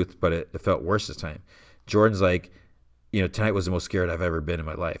the truth, but it felt worse this time." Jordan's like, "Tonight was the most scared I've ever been in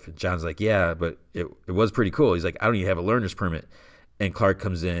my life." And John's like, "Yeah, but it was pretty cool." He's like, "I don't even have a learner's permit." And Clark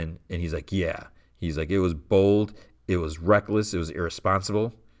comes in and he's like, "Yeah." He's like, "It was bold. It was reckless. It was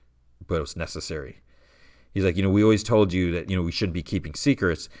irresponsible, but it was necessary." He's like, "We always told you that, we shouldn't be keeping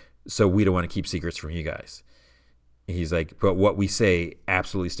secrets. So we don't want to keep secrets from you guys." He's like, "But what we say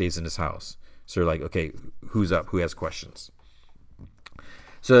absolutely stays in this house." So they're like, "Okay, who's up? Who has questions?"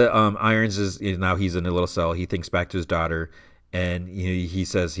 So Irons is now he's in a little cell. He thinks back to his daughter, and he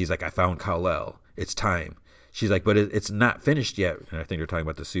says, he's like, "I found Kal-El. It's time." She's like, "But it's not finished yet." And I think they're talking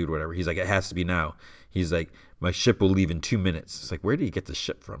about the suit or whatever. He's like, "It has to be now." He's like, "My ship will leave in 2 minutes." It's like, where did he get the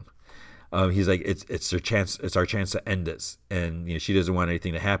ship from? He's like, it's their chance. It's our chance to end this. And she doesn't want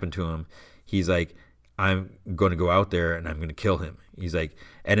anything to happen to him. He's like, "I'm going to go out there and I'm going to kill him." He's like,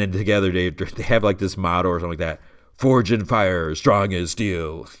 and then together they have like this motto or something like that: "Forge in fire, strong as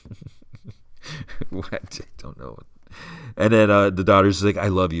steel." What? I don't know. And then the daughter's like, "I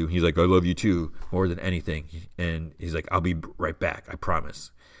love you." He's like, "I love you too, more than anything." And he's like, "I'll be right back, I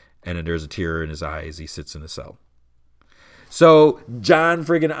promise." And then there's a tear in his eye as he sits in the cell. So John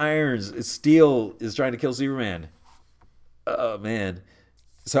friggin' Irons, Steel, is trying to kill Superman. Oh man.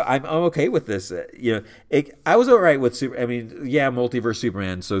 So I'm okay with this. I was all right with Super. I mean, yeah, multiverse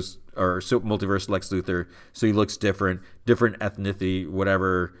Superman. Multiverse Lex Luthor. So he looks different ethnicity,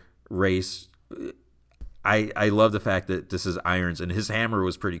 whatever race. I love the fact that this is Irons, and his hammer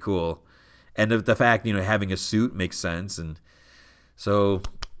was pretty cool, and the fact having a suit makes sense, and so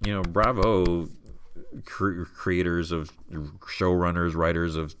bravo, creators of showrunners,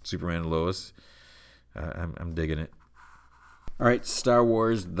 writers of Superman and Lois. I'm digging it. All right, Star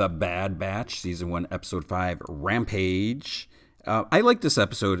Wars: The Bad Batch, Season 1, Episode 5, Rampage. I like this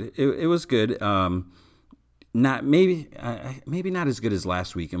episode. It was good. Not maybe not as good as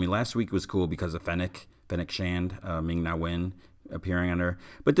last week. I mean, last week was cool because of Fennec Shand, Ming-Na Wen appearing on her.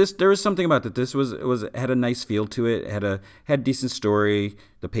 But there was something about that. This had a nice feel to it. It had decent story.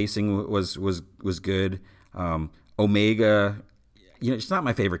 The pacing was good. Omega, she's not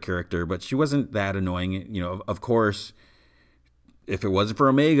my favorite character, but she wasn't that annoying. Of course, if it wasn't for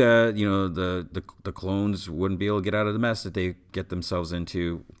Omega, the clones wouldn't be able to get out of the mess that they get themselves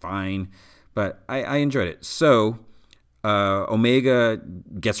into. Fine. But I enjoyed it. So Omega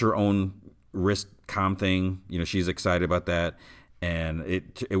gets her own wrist comm thing. She's excited about that. And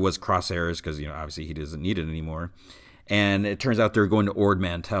it was Crosshairs because, obviously he doesn't need it anymore. And it turns out they're going to Ord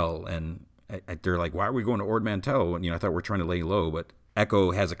Mantell. And they're like, "Why are we going to Ord Mantell?" I thought we were trying to lay low, but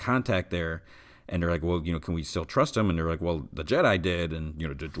Echo has a contact there, and they're like, well, can we still trust him? And they're like, well, the Jedi did, and the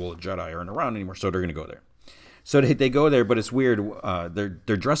Jedi aren't around anymore, so they're gonna go there. So they go there, but it's weird. They're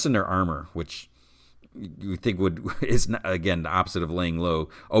dressed in their armor, which you think is not, again, the opposite of laying low.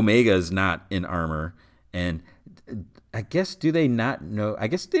 Omega is not in armor, and I guess do they not know? I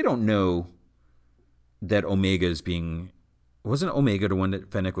guess they don't know that Omega is being. Wasn't Omega the one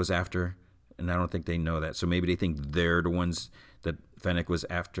that Fennec was after? And I don't think they know that. So maybe they think they're the ones that Fennec was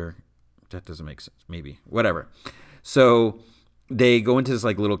after. That doesn't make sense. Maybe. Whatever. So they go into this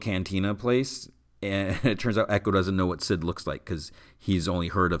like little cantina place, and it turns out Echo doesn't know what Sid looks like because he's only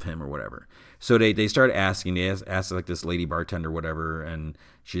heard of him or whatever. So they start asking. They ask like this lady bartender or whatever, and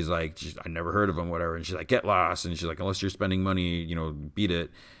she's like, I never heard of him, whatever. And she's like, get lost. And she's like, unless you're spending money, beat it.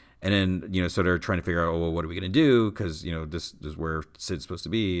 And then, so they're trying to figure out, oh, well, what are we going to do? Because, this is where Sid's supposed to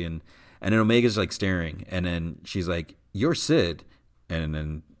be. And then Omega's like staring. And then she's like, you're Sid. And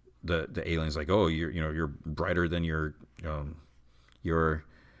then the alien's like, oh, you're brighter than your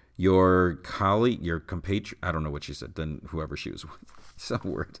colleague, your compatriot. I don't know what she said, than whoever she was with. Some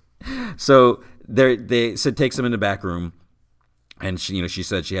word. So Sid takes them in the back room. And she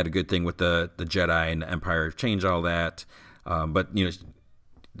said she had a good thing with the Jedi and the Empire, change all that. But,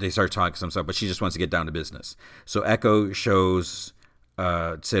 they start talking some stuff, but she just wants to get down to business. So Echo shows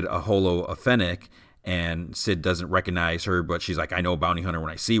Sid a holo of Fennec, and Sid doesn't recognize her, but she's like, I know a bounty hunter when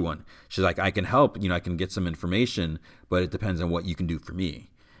I see one. She's like, I can help, I can get some information, but it depends on what you can do for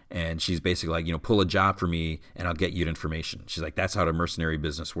me. And she's basically like, pull a job for me and I'll get you the information. She's like, that's how the mercenary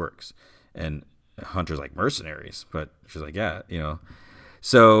business works. And Hunter's like, mercenaries? But she's like, yeah,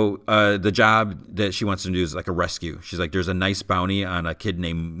 So the job that she wants to do is like a rescue. She's like, there's a nice bounty on a kid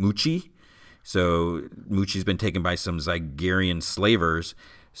named Muchi. So Muchi's been taken by some Zygerian slavers.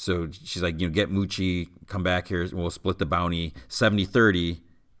 So she's like, get Muchi, come back here, and we'll split the bounty 70-30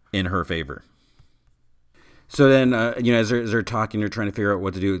 in her favor. So then, as they're talking, they're trying to figure out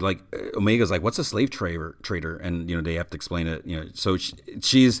what to do. Like Omega's like, what's a slave trader? And, they have to explain it. So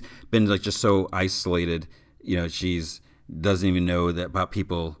she's been like just so isolated. She's doesn't even know that about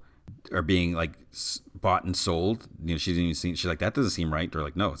people are being like bought and sold. She didn't even see. She's like, that doesn't seem right. They're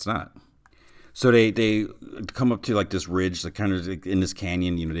like, no, it's not. So they come up to like this ridge, like kind of like in this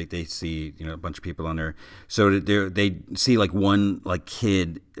canyon. They see a bunch of people on there. So they see like one like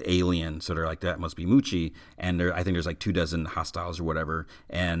kid alien. So they're like, that must be Muchi. And I think there's like 24 hostiles or whatever.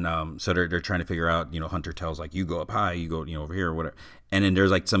 And so they're trying to figure out. Hunter tells like, you go up high, you go over here or whatever. And then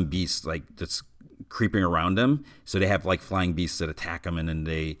there's like some beast like that's creeping around them. So they have like flying beasts that attack them, and then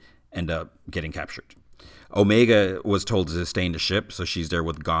they end up getting captured. Omega was told to stay in the ship, so she's there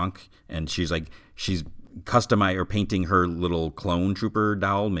with Gonk, and she's customizing or painting her little clone trooper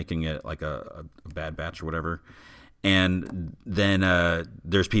doll, making it like a Bad Batch or whatever. And then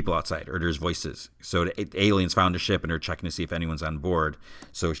there's people outside, or there's voices. So the aliens found the ship, and they're checking to see if anyone's on board.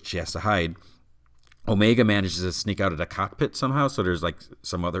 So she has to hide. Omega manages to sneak out of the cockpit somehow, so there's like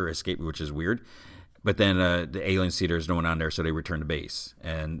some other escape, which is weird. But then the alien see there's no one on there, so they return to base.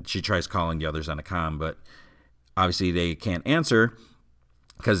 And she tries calling the others on the comm, but obviously they can't answer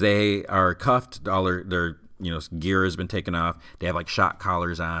because they are cuffed. All their gear has been taken off. They have like shock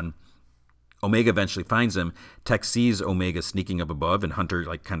collars on. Omega eventually finds them. Tech sees Omega sneaking up above, and Hunter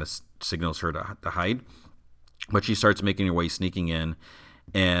like kind of signals her to hide. But she starts making her way sneaking in,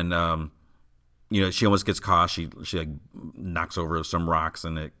 and she almost gets caught. She like knocks over some rocks,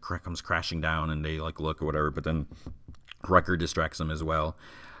 and it comes crashing down, and they like look or whatever. But then Wrecker distracts them as well.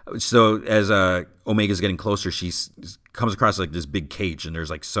 So as Omega's getting closer, she comes across like this big cage, and there's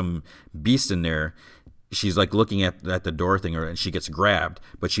like some beast in there. She's like looking at the door thing, and she gets grabbed,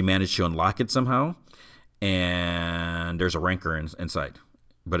 but she managed to unlock it somehow. And there's a Rancor inside,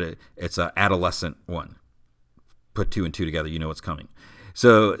 but it's an adolescent one. Put two and two together, what's coming.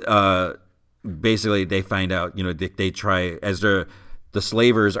 So basically, they find out. They try as the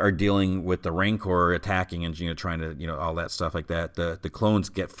slavers are dealing with the Rancor attacking and trying to all that stuff like that. The clones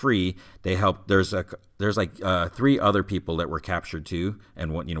get free. They help. There's like 3 other people that were captured too,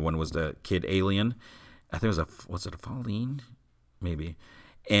 and one was the kid alien. I think was it a Pauline? Maybe.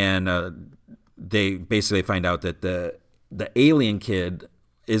 And they basically find out that the alien kid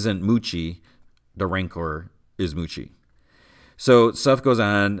isn't Muchi, the Rancor is Muchi. So stuff goes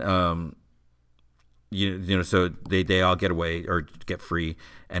on. So they all get away or get free,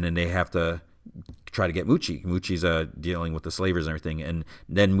 and then they have to try to get Muchi. Muchi's dealing with the slavers and everything, and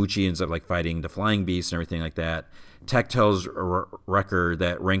then Muchi ends up like fighting the flying beast and everything like that. Tech tells Wrecker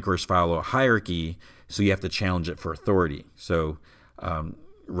that Rancors follow a hierarchy, so you have to challenge it for authority. So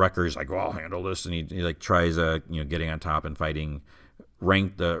Wrecker's like, well, I'll handle this, and he like tries getting on top and fighting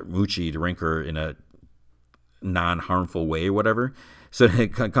rank the Muchi to rank her in a non-harmful way or whatever. So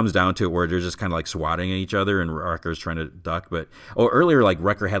it comes down to it where they're just kind of like swatting at each other, and Wrecker's trying to duck. But earlier, like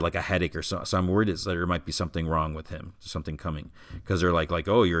Wrecker had like a headache or so I'm worried that there might be something wrong with him, something coming, because they're like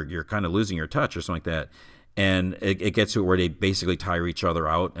oh, you're kind of losing your touch or something like that. And it gets to where they basically tire each other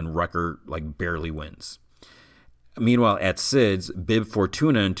out, and Wrecker like barely wins. Meanwhile, at Sid's, Bib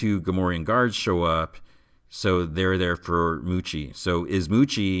Fortuna and 2 Gamorrean guards show up, so they're there for Muchi. So is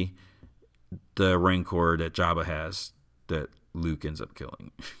Muchi the Rancor that Jabba has that Luke ends up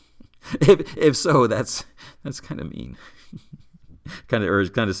killing? if so, that's kind of mean. kind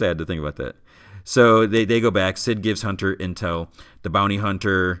of sad to think about that. So they go back. Sid gives Hunter intel. The bounty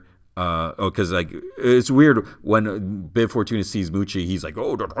hunter. Because like it's weird when Bib Fortuna sees Muchi, he's like,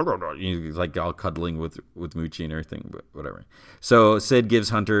 oh, he's like all cuddling with Muchi and everything, but whatever. So Sid gives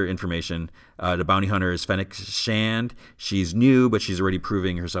Hunter information. The bounty hunter is Fennec Shand. She's new, but she's already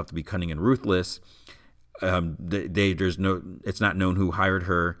proving herself to be cunning and ruthless. It's not known who hired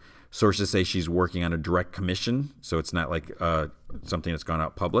her. Sources say she's working on a direct commission, so it's not like something that's gone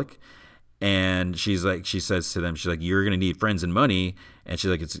out public. And she says to them, she's like, you're going to need friends and money. And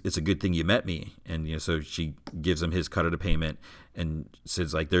she's like, it's a good thing you met me. And, so she gives him his cut of the payment. And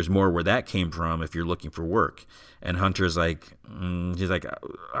Sid's like, there's more where that came from if you're looking for work. And Hunter's like, he's like,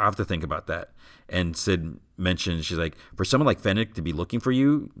 I'll have to think about that. And Sid mentions, she's like, for someone like Fennec to be looking for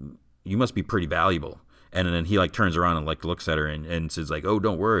you, you must be pretty valuable. And then he like turns around and like looks at her and Sid's like, oh,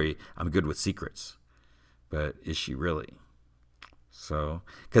 don't worry, I'm good with secrets. But is she really? So,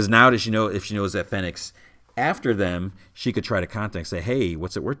 because now if she knows that Fennec's after them, she could try to contact and say, hey,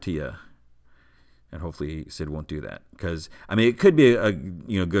 what's it worth to you? And hopefully Sid won't do that. Because, I mean, it could be a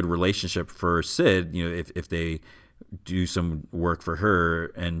good relationship for Sid, if they do some work for her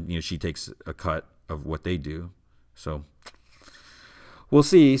and, she takes a cut of what they do. So, we'll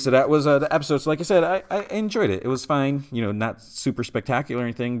see. So that was the episode. So like I said, I enjoyed it. It was fine. Not super spectacular or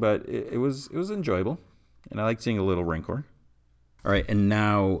anything, but it was enjoyable. And I liked seeing a little Rancor. All right, and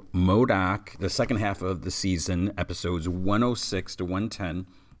now MODOK, the second half of the season, episodes 106 to 110.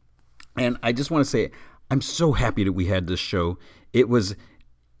 And I just want to say, I'm so happy that we had this show. It was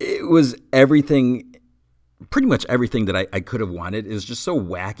everything, pretty much everything that I could have wanted. It was just so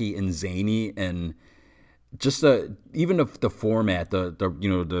wacky and zany, and just even the format,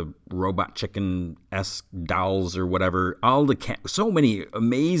 the Robot Chicken-esque dolls or whatever. All so many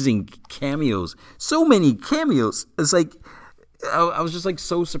amazing cameos. So many cameos. It's like, I was just like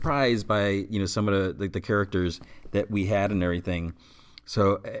so surprised by some of the characters that we had and everything.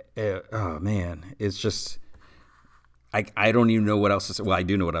 So oh man, it's just I don't even know what else to say. Well, I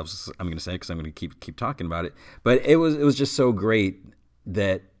do know what else I'm going to say because I'm going to keep talking about it. But it was just so great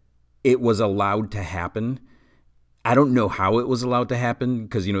that it was allowed to happen. I don't know how it was allowed to happen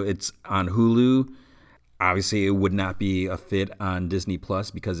because it's on Hulu. Obviously, it would not be a fit on Disney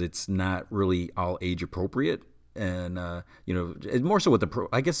Plus because it's not really all age appropriate. And it's more so with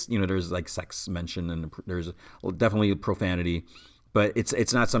I guess there's like sex mention and there's definitely profanity, but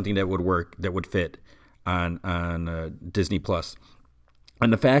it's not something that would fit on Disney Plus.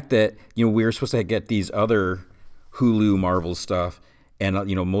 And the fact that we were supposed to get these other Hulu Marvel stuff, and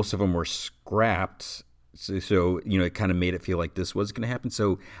most of them were scrapped, so it kind of made it feel like this was going to happen.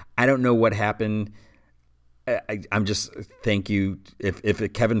 So I don't know what happened. I'm just thank you.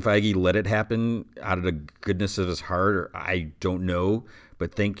 If Kevin Feige let it happen out of the goodness of his heart, or I don't know,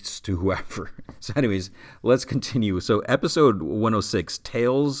 but thanks to whoever. So, anyways, let's continue. So, episode 106,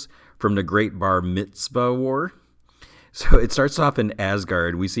 Tales from the Great Bar Mitzvah War. So it starts off in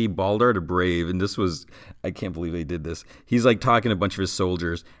Asgard. We see Baldar the Brave, and I can't believe they did this. He's like talking to a bunch of his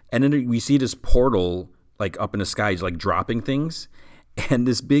soldiers, and then we see this portal like up in the sky, like dropping things, and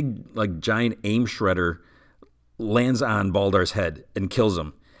this big like giant aim shredder lands on Baldar's head and kills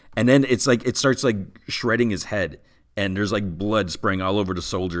him. And then it starts like shredding his head, and there's like blood spraying all over the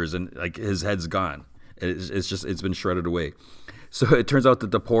soldiers, and like his head's gone. It's been shredded away. So it turns out that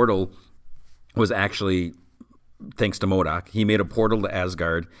the portal was actually thanks to MODOK. He made a portal to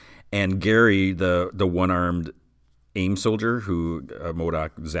Asgard, and Gary, the one-armed AIM soldier who MODOK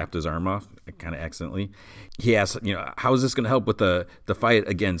zapped his arm off kind of accidentally, he asked, how is this going to help with the fight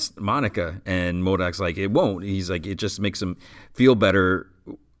against Monica? And MODOK's like, it won't. He's like, it just makes him feel better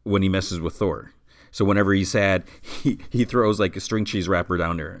when he messes with Thor. So whenever he's sad, he throws like a string cheese wrapper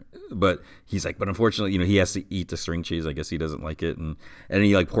down there. But he's like, but unfortunately, he has to eat the string cheese. I guess he doesn't like it. And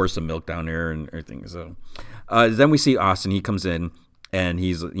he like pours some milk down there and everything. So then we see Austin. He comes in. And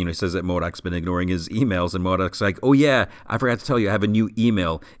he's, he says that MODOK's been ignoring his emails, and MODOK's like, oh yeah, I forgot to tell you, I have a new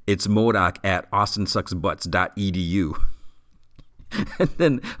email. It's MODOK@austinsucksbutts.edu. And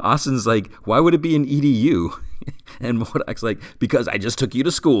then Austin's like, why would it be an EDU? And MODOK's like, because I just took you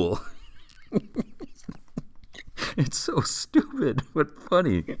to school. It's so stupid, but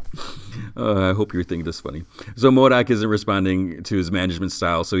funny. I hope you're thinking this funny. So MODOK isn't responding to his management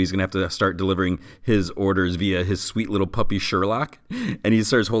style, so he's going to have to start delivering his orders via his sweet little puppy Sherlock. And he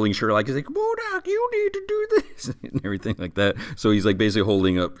starts holding Sherlock. He's like, MODOK, you need to do this, and everything like that. So he's like basically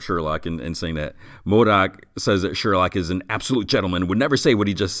holding up Sherlock and saying that. MODOK says that Sherlock is an absolute gentleman, would never say what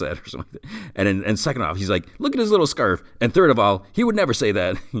he just said, or something like that. And second off, he's like, look at his little scarf. And third of all, he would never say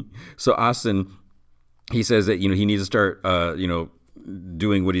that. So Austin, he says that, he needs to start,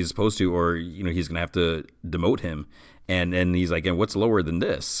 doing what he's supposed to, or, he's going to have to demote him. And he's like, and what's lower than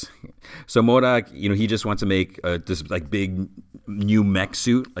this? So MODOK, he just wants to make this like big new mech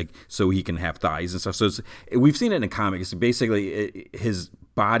suit, like so he can have thighs and stuff. So we've seen it in comics. Basically, his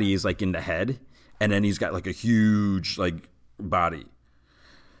body is like in the head, and then he's got like a huge like body.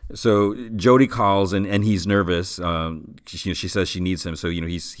 So Jody calls and he's nervous. She says she needs him. So,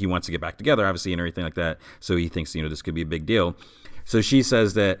 he wants to get back together, obviously, and everything like that. So he thinks, this could be a big deal. So she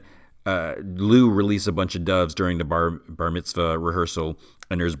says that Lou released a bunch of doves during the bar mitzvah rehearsal,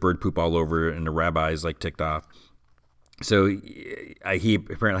 and there's bird poop all over, and the rabbi's like ticked off. So he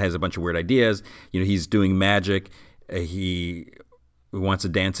apparently has a bunch of weird ideas. He's doing magic. He wants to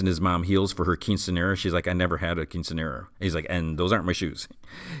dance in his mom heels for her quinceanera. She's like, I never had a quinceanera. He's like, and those aren't my shoes.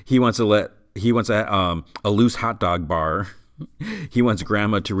 He wants a loose hot dog bar. He wants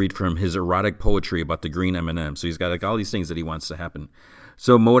grandma to read from his erotic poetry about the green M&M. So he's got like all these things that he wants to happen.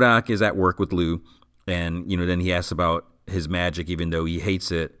 So MODOK is at work with Lou, and then he asks about his magic, even though he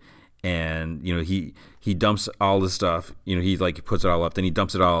hates it. And he dumps all the stuff. He like puts it all up, then he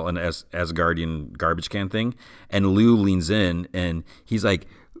dumps it all in Asgardian garbage can thing. And Lou leans in and he's like,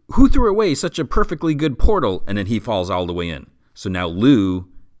 "Who threw away such a perfectly good portal?" And then he falls all the way in. So now Lou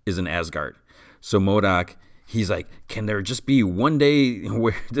is in Asgard. So MODOK, he's like, "Can there just be one day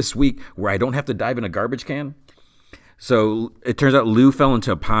this week where I don't have to dive in a garbage can?" So it turns out Lou fell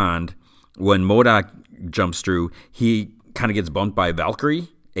into a pond. When MODOK jumps through, he kind of gets bumped by a Valkyrie,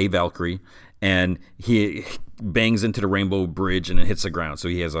 and he bangs into the Rainbow Bridge and it hits the ground. So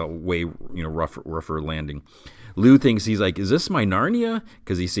he has a way, rougher landing. Lou thinks, he's like, is this my Narnia?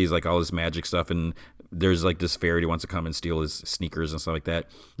 Because he sees like all this magic stuff, and there's like this fairy that wants to come and steal his sneakers and stuff like that.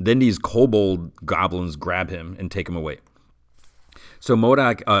 Then these kobold goblins grab him and take him away. So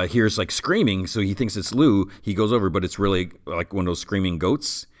MODOK hears like screaming, so he thinks it's Lou. He goes over, but it's really like one of those screaming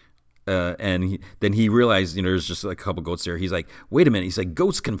goats. And then he realized, there's just like a couple goats there. He's like, wait a minute. He's like,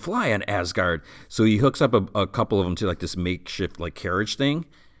 goats can fly on Asgard. So he hooks up a couple of them to like this makeshift like carriage thing,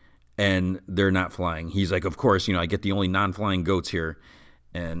 and they're not flying. He's like, of course, I get the only non-flying goats here.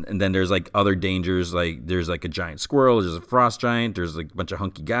 And then there's like other dangers. Like there's like a giant squirrel. There's a frost giant. There's like a bunch of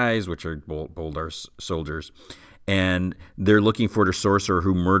hunky guys, which are Boldar soldiers. And they're looking for the sorcerer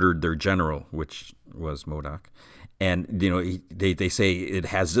who murdered their general, which was MODOK. And, they say it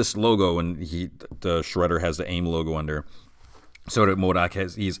has this logo, and the Shredder has the AIM logo under. So that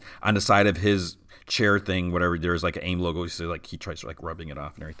MODOK he's on the side of his chair thing, whatever, there's like an AIM logo. So like he tries to like rubbing it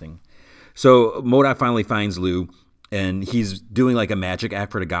off and everything. So MODOK finally finds Lou, and he's doing like a magic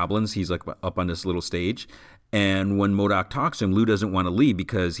act for the goblins. He's like up on this little stage. And when MODOK talks to him, Lou doesn't want to leave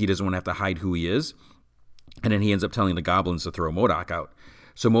because he doesn't want to have to hide who he is. And then he ends up telling the goblins to throw MODOK out.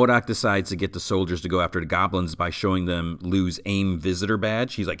 So MODOK decides to get the soldiers to go after the goblins by showing them Lou's AIM visitor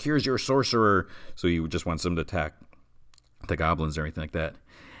badge. He's like, here's your sorcerer. So he just wants them to attack the goblins or anything like that.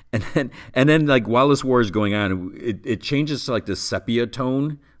 And then like while this war is going on, it changes to like this sepia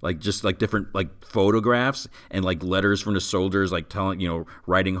tone, like just like different like photographs and like letters from the soldiers, like telling,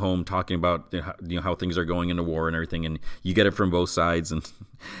 writing home, talking about how things are going in the war and everything, and you get it from both sides.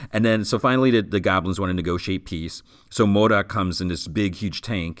 And then so finally the goblins want to negotiate peace. So MODOK comes in this big huge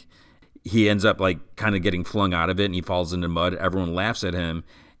tank. He ends up like kind of getting flung out of it, and he falls into mud. Everyone laughs at him,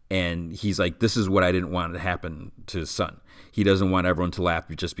 and he's like, this is what I didn't want to happen to his son. He doesn't want everyone to laugh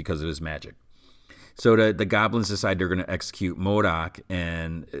just because of his magic. So the goblins decide they're going to execute MODOK,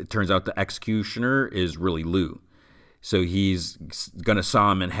 and it turns out the executioner is really Lou. So he's going to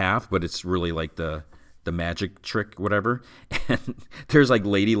saw him in half, but it's really like the magic trick, whatever. And there's like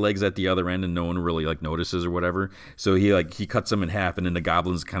lady legs at the other end, and no one really like notices or whatever. So he cuts them in half, and then the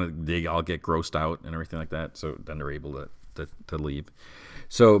goblins they all get grossed out and everything like that. So then they're able to leave.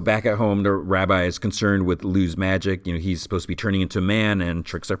 So back at home, the rabbi is concerned with Lou's magic. He's supposed to be turning into a man, and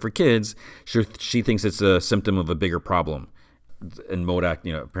tricks are for kids. She thinks it's a symptom of a bigger problem. and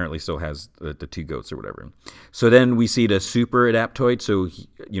MODOK, apparently still has the two goats or whatever. So then we see the super adaptoid. So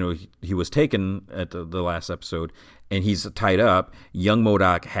he was taken at the last episode, and he's tied up. Young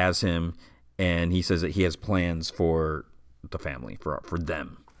MODOK has him, and he says that he has plans for the family, for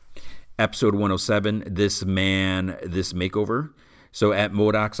them. Episode 107, This Man, This Makeover. So at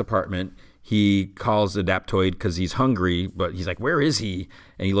MODOK's apartment, he calls the Adaptoid because he's hungry, but he's like, where is he?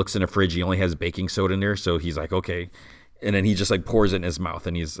 And he looks in the fridge. He only has baking soda in there. So he's like, okay. And then he just like pours it in his mouth,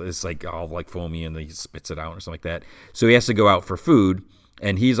 and it's like all like foamy, and then he spits it out or something like that. So he has to go out for food,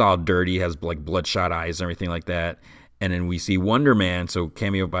 and he's all dirty, has like bloodshot eyes and everything like that. And then we see Wonder Man, so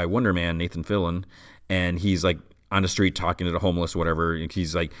cameo by Wonder Man, Nathan Fillion, and he's like on the street talking to the homeless, whatever. And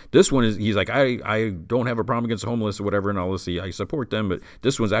he's like, he's like, I don't have a problem against the homeless or whatever, and all this. I support them, but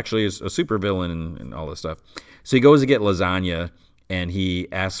this one's actually a super villain and all this stuff. So he goes to get lasagna, and he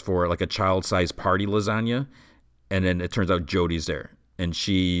asks for like a child-sized party lasagna, and then it turns out Jodie's there, and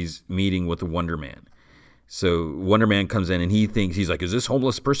she's meeting with Wonder Man. So Wonder Man comes in, and he's like, is this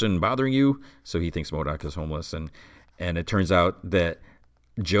homeless person bothering you? So he thinks MODOK is homeless, and it turns out that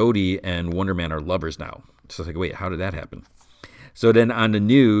Jodie and Wonder Man are lovers now. So it's like, wait, how did that happen? So then on the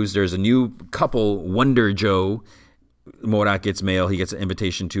news, there's a new couple, Wonder Joe. MODOK gets mail. He gets an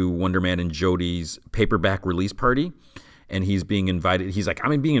invitation to Wonder Man and Jodie's paperback release party. And he's being invited. He's like,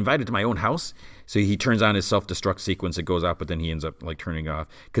 I'm being invited to my own house. So he turns on his self-destruct sequence. It goes out, but then he ends up like turning off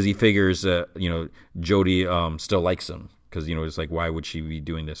because he figures, Jodie still likes him because, it's like, why would she be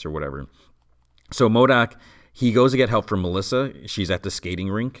doing this or whatever? So MODOK, he goes to get help from Melissa. She's at the skating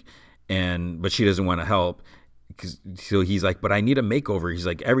rink. But she doesn't want to help. So he's like, but I need a makeover. He's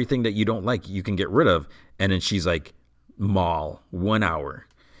like, everything that you don't like, you can get rid of. And then she's like, mall, 1 hour.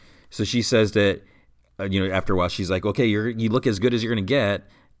 So she says that, after a while, she's like, okay, you look as good as you're going to get.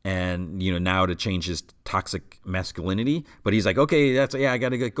 And, now to change his toxic masculinity. But he's like, okay, I got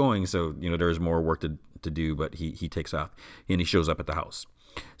to get going. So, there's more work to do, but he takes off and he shows up at the house.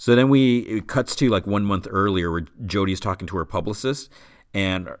 So then it cuts to like 1 month earlier where Jodie's talking to her publicist.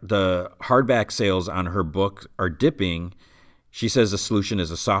 And the hardback sales on her book are dipping. She says the solution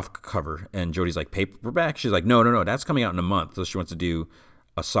is a soft cover. And Jodie's like, paperback? She's like, no, that's coming out in a month. So she wants to do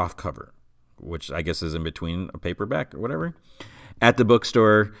a soft cover, which I guess is in between a paperback or whatever. At the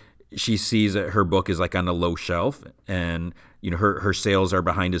bookstore, she sees that her book is like on a low shelf. And, her sales are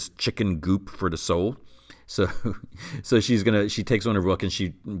behind this chicken goop for the soul. So she takes on her book and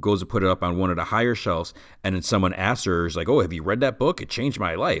she goes to put it up on one of the higher shelves. And then someone asks her, is like, oh, have you read that book? It changed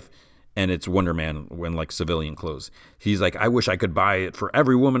my life. And it's Wonder Man in like civilian clothes. He's like, I wish I could buy it for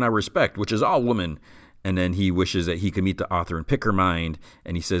every woman I respect, which is all women. And then he wishes that he could meet the author and pick her mind.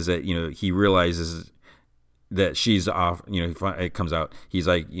 And he says that, he realizes that she's off, it comes out. He's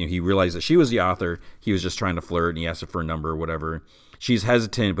like, he realized that she was the author. He was just trying to flirt and he asked her for a number or whatever. She's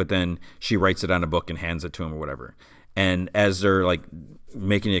hesitant, but then she writes it on a book and hands it to him or whatever. And as they're like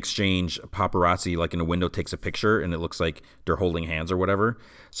making an exchange, paparazzi like in a window takes a picture and it looks like they're holding hands or whatever.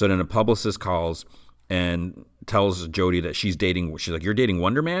 So then a publicist calls and tells Jodie that she's like, you're dating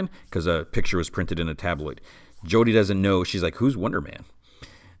Wonder Man? Because a picture was printed in a tabloid. Jodie doesn't know. She's like, who's Wonder Man?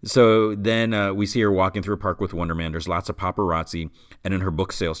 So then we see her walking through a park with Wonder Man. There's lots of paparazzi, and then her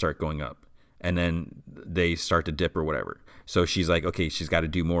book sales start going up. And then they start to dip or whatever. So she's like, okay, she's got to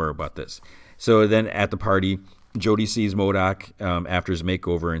do more about this. So then at the party, Jodie sees MODOK after his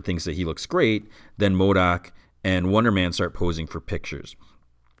makeover and thinks that he looks great. Then MODOK and Wonder Man start posing for pictures.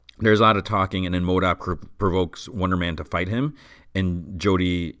 There's a lot of talking, and then MODOK provokes Wonder Man to fight him, and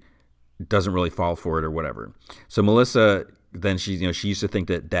Jodie doesn't really fall for it or whatever. So Melissa, then she used to think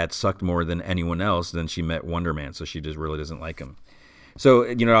that Dad sucked more than anyone else. Then she met Wonder Man, so she just really doesn't like him. So,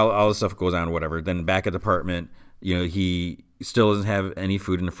 all this stuff goes on, whatever. Then back at the apartment, he still doesn't have any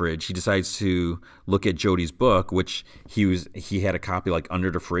food in the fridge. He decides to look at Jodie's book, which he had a copy like under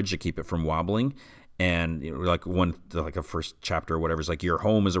the fridge to keep it from wobbling. And like a first chapter or whatever is like, your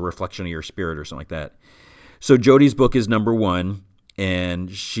home is a reflection of your spirit or something like that. So Jodie's book is number 1.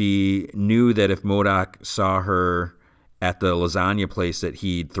 And she knew that if MODOK saw her at the lasagna place that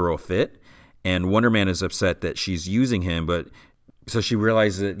he'd throw a fit. And Wonder Man is upset that she's using him, but so she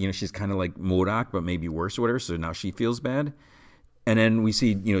realizes that, she's kind of like MODOK, but maybe worse or whatever. So now she feels bad. And then we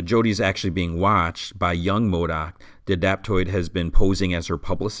see, Jodie's actually being watched by young MODOK. The Adaptoid has been posing as her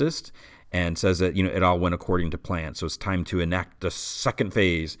publicist and says that, it all went according to plan. So it's time to enact the second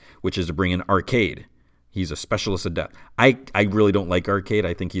phase, which is to bring in Arcade. He's a specialist adept. I really don't like Arcade.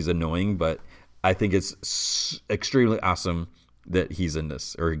 I think he's annoying, but I think it's extremely awesome that he's in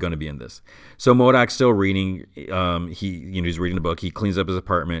this, or going to be in this. So MODOK's still reading. He's reading the book. He cleans up his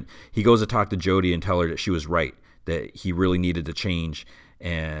apartment. He goes to talk to Jodie and tell her that she was right, that he really needed to change.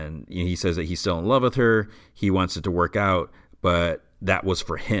 And he says that he's still in love with her. He wants it to work out, but that was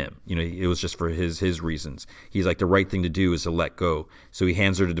for him. It was just for his reasons. He's like, the right thing to do is to let go. So he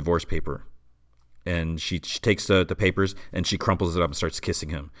hands her the divorce paper. And she takes the papers and she crumples it up and starts kissing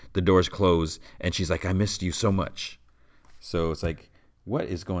him. The doors close and she's like, I missed you so much. So it's like, what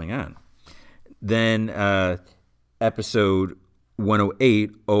is going on? Then episode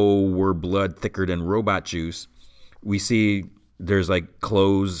 108, Oh, We're Blood Thicker Than Robot Juice. We see there's like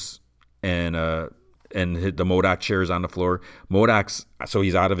clothes and the MODOK chair is on the floor. MODOK's, so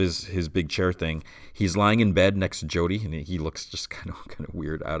he's out of his big chair thing. He's lying in bed next to Jody, and he looks just kind of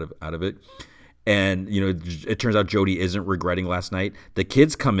weird out of it. And, it turns out Jody isn't regretting last night. The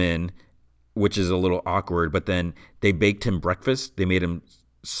kids come in, which is a little awkward, but then they baked him breakfast. They made him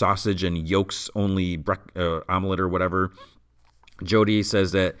sausage and yolks only omelet or whatever. Jody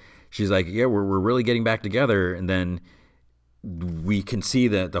says that she's like, yeah, we're really getting back together. And then we can see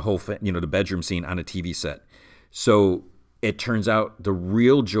the whole, the bedroom scene on a TV set. So it turns out the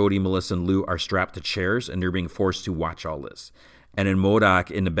real Jody, Melissa, and Lou are strapped to chairs, and they're being forced to watch all this. And in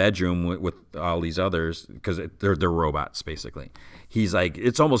MODOK in the bedroom with all these others, because they're robots basically, he's like,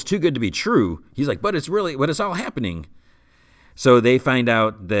 it's almost too good to be true. He's like, but it's all happening. So they find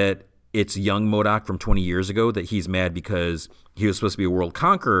out that it's young MODOK from 20 years ago, that he's mad because he was supposed to be a world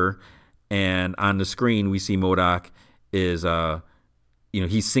conqueror. And on the screen we see MODOK is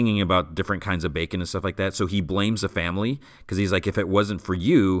he's singing about different kinds of bacon and stuff like that. So he blames the family because he's like, if it wasn't for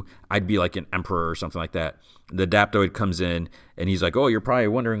you, I'd be like an emperor or something like that. The Adaptoid comes in and he's like, oh, you're probably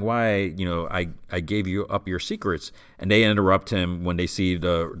wondering why, I gave you up your secrets. And they interrupt him when they see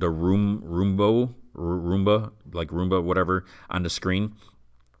the Roomba, whatever, on the screen.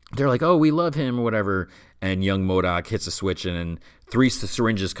 They're like, oh, we love him or whatever. And young MODOK hits a switch and then 3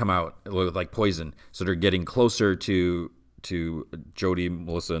 syringes come out with like poison. So they're getting closer to Jody,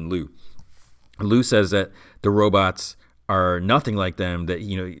 Melissa, and Lou. Lou says that the robots are nothing like them, that,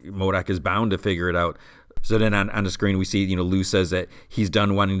 MODOK is bound to figure it out. So then on the screen we see, Lou says that he's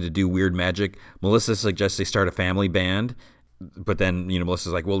done wanting to do weird magic. Melissa suggests they start a family band. But then,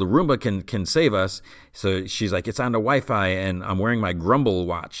 Melissa's like, well, the Roomba can save us. So she's like, it's on the Wi-Fi and I'm wearing my Grumble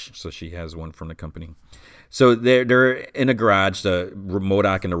watch. So she has one from the company. So they're in a garage, the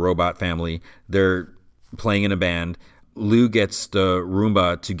MODOK and the robot family. They're playing in a band. Lou gets the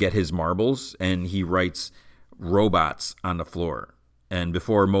Roomba to get his marbles and he writes robots on the floor. And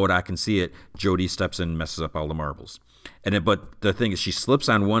before MODOK can see it, Jody steps in and messes up all the marbles. But the thing is, she slips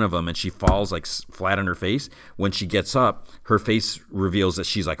on one of them and she falls like flat on her face. When she gets up, her face reveals that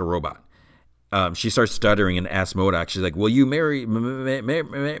she's like a robot. She starts stuttering and asks MODOK, she's like, will you marry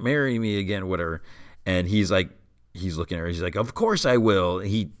me again, whatever. And he's looking at her. He's like, of course I will.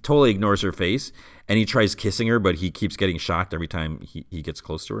 He totally ignores her face and he tries kissing her, but he keeps getting shocked every time he gets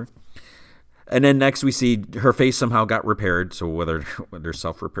close to her. And then next we see her face somehow got repaired. So whether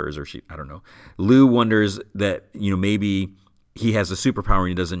self-repairs or I don't know. Lou wonders that, maybe he has a superpower and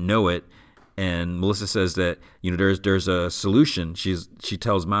he doesn't know it. And Melissa says that, there's a solution. She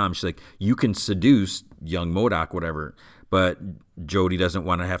tells Mom, she's like, you can seduce young MODOK, whatever. But Jody doesn't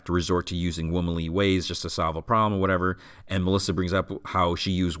want to have to resort to using womanly ways just to solve a problem or whatever. And Melissa brings up how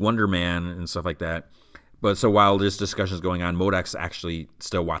she used Wonder Man and stuff like that. But so while this discussion is going on, MODOK's actually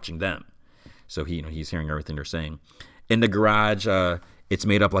still watching them. So he's hearing everything they're saying. In the garage, it's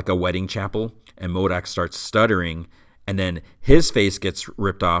made up like a wedding chapel, and MODOK starts stuttering, and then his face gets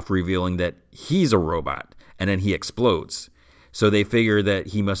ripped off, revealing that he's a robot, and then he explodes. So they figure that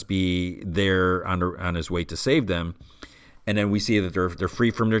he must be there on his way to save them, and then we see that they're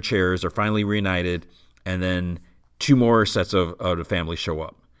free from their chairs, they're finally reunited, and then 2 more sets of the family show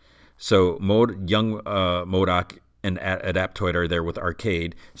up. So young MODOK and Adaptoid are there with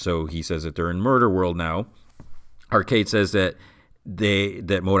Arcade, so he says that they're in Murder World now. Arcade says that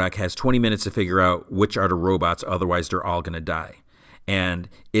MODOK has 20 minutes to figure out which are the robots, otherwise they're all going to die. And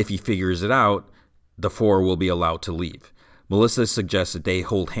if he figures it out, the 4 will be allowed to leave. Melissa suggests that they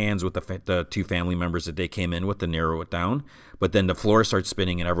hold hands with the 2 family members that they came in with to narrow it down, but then the floor starts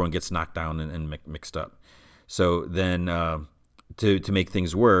spinning and everyone gets knocked down and mixed up. So then to make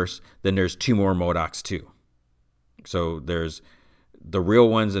things worse, then there's 2 more MODOKs too. So there's the real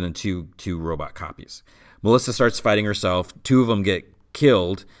ones and then two robot copies. Melissa starts fighting herself. 2 of them get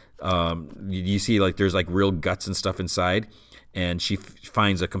killed. You see like there's like real guts and stuff inside, and she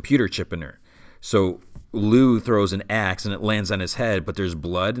finds a computer chip in her. So Lou throws an axe and it lands on his head, but there's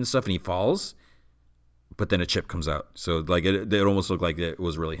blood and stuff and he falls. But then a chip comes out. So like it almost looked like it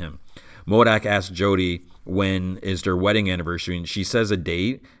was really him. MODOK asks Jody when is their wedding anniversary, and she says a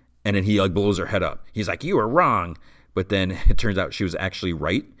date. And then he like blows her head up. He's like, you were wrong. But then it turns out she was actually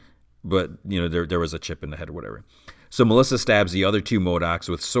right. But, there was a chip in the head or whatever. So Melissa stabs the other two MODOKs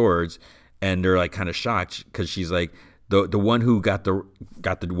with swords, and they're like kind of shocked because she's like, the one who got the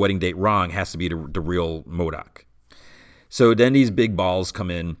wedding date wrong has to be the real MODOK. So then these big balls come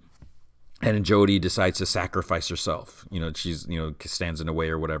in, and Jody decides to sacrifice herself. She's, stands in the way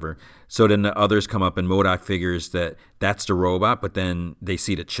or whatever. So then the others come up, and MODOK figures that that's the robot, but then they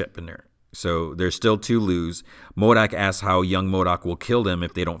see the chip in there. So there's still two Lus. MODOK asks how young MODOK will kill them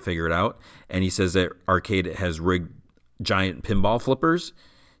if they don't figure it out. And he says that Arcade has rigged giant pinball flippers.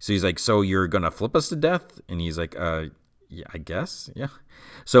 So he's like, so you're going to flip us to death? And he's like, yeah, I guess. Yeah.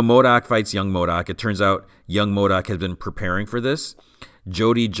 So MODOK fights young MODOK. It turns out young MODOK has been preparing for this.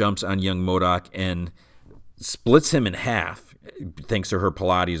 Jody jumps on young MODOK and splits him in half, thanks to her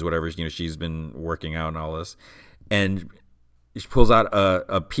Pilates, whatever. She's been working out and all this. And she pulls out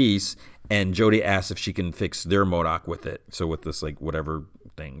a piece, and Jody asks if she can fix their MODOK with it. So with this, like, whatever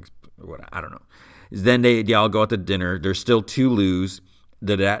thing, I don't know. Then they all go out to dinner. There's still two Lus.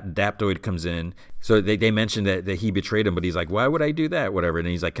 The Adaptoid comes in. So they mentioned that he betrayed him, but he's like, why would I do that? Whatever. And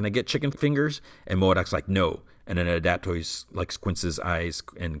he's like, can I get chicken fingers? And MODOK's like, no. And then Adaptoid like squints his eyes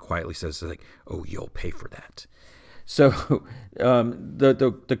and quietly says, like, oh, you'll pay for that. So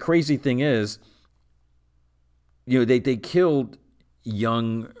the crazy thing is, they killed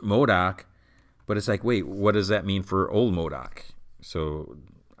young MODOK, but it's like, wait, what does that mean for old MODOK? So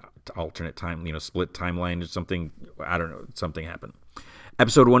alternate time, split timeline or something. I don't know. Something happened.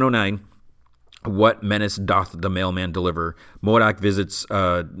 Episode 109, What Menace Doth the Mailman Deliver? MODOK visits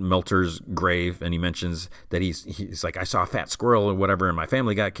Melter's grave, and he mentions that he's like, I saw a fat squirrel or whatever, and my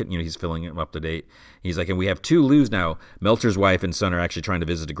family got killed. He's filling him up to date. He's like, and we have two Lus now. Melter's wife and son are actually trying to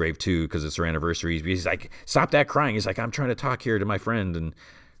visit the grave too because it's her anniversary. He's like, stop that crying. He's like, I'm trying to talk here to my friend. And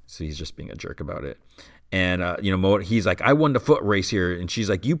so he's just being a jerk about it. And, he's like, I won the foot race here. And she's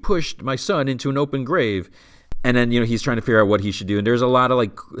like, you pushed my son into an open grave. And then, he's trying to figure out what he should do. And there's a lot of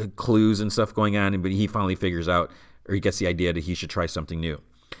like clues and stuff going on, but he finally figures out, or he gets the idea that he should try something new.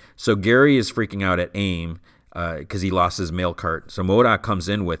 So Gary is freaking out at AIM because he lost his mail cart. So MODOK comes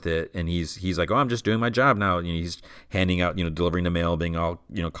in with it, and he's like, oh, I'm just doing my job now. And he's handing out, delivering the mail, being all,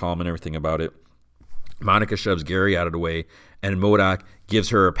 calm and everything about it. Monica shoves Gary out of the way, and MODOK gives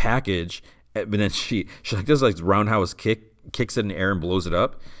her a package, but then she like does like roundhouse kicks it in the air and blows it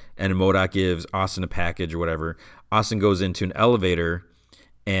up. And MODOK gives Austin a package or whatever. Austin goes into an elevator,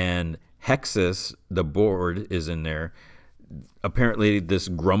 and Hexus, the board, is in there. Apparently, this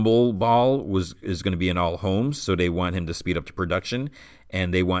Grumble ball is going to be in all homes, so they want him to speed up the production,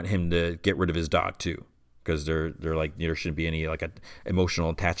 and they want him to get rid of his dog too, because they're like, there shouldn't be any like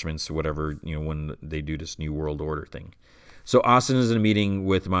emotional attachments or whatever, when they do this new world order thing. So Austin is in a meeting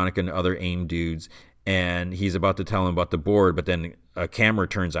with Monica and other AIM dudes, and he's about to tell him about the board, but then a camera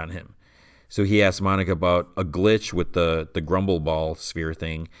turns on him. So he asks Monica about a glitch with the Grumble ball sphere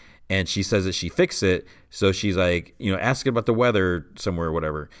thing, and she says that she fixed it. So she's like, ask about the weather somewhere or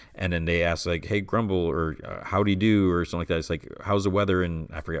whatever. And then they ask like, hey, Grumble, or how do you do, or something like that. It's like, how's the weather? And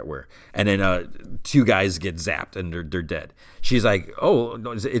I forget where. And then two guys get zapped and they're dead. She's like, oh,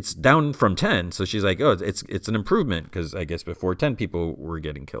 no, it's down from 10. So she's like, oh, it's an improvement, because I guess before 10 people were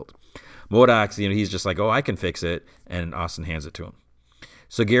getting killed. MODOK, he's just like, oh, I can fix it. And Austin hands it to him.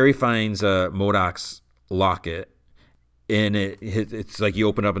 So Gary finds MODOK's locket. And it's like you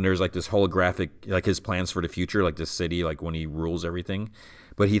open up and there's like this holographic, like his plans for the future, like this city, like when he rules everything.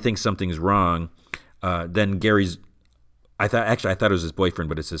 But he thinks something's wrong. Then Gary's, I thought it was his boyfriend,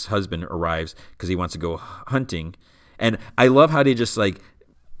 but it's his husband, arrives because he wants to go hunting. And I love how they just like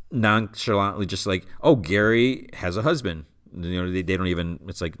nonchalantly just like, oh, Gary has a husband. They don't even,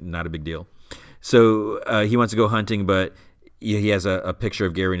 it's like not a big deal. So he wants to go hunting, but he has a picture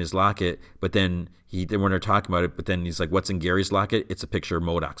of Gary in his locket, but then when they're talking about it, but then he's like, what's in Gary's locket? It's a picture of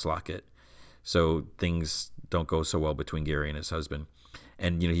MODOK's locket. So things don't go so well between Gary and his husband.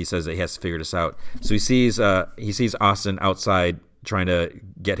 And, he says that he has to figure this out. So he sees Austin outside trying to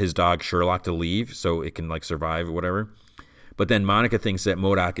get his dog Sherlock to leave so it can like survive or whatever. But then Monica thinks that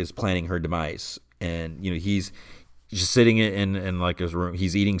MODOK is planning her demise. And, he's just sitting in like his room.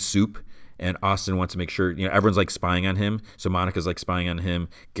 He's eating soup. And Austin wants to make sure, everyone's like spying on him. So Monica's like spying on him.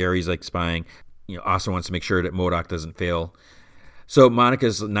 Gary's like spying. Austin wants to make sure that MODOK doesn't fail. So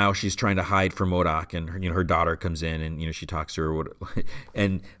Monica's now, she's trying to hide from MODOK, and her daughter comes in, and she talks to her,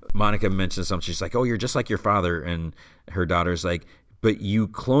 and Monica mentions something. She's like, "Oh, you're just like your father," and her daughter's like, "But you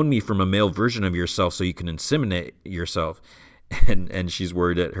cloned me from a male version of yourself so you can inseminate yourself," and she's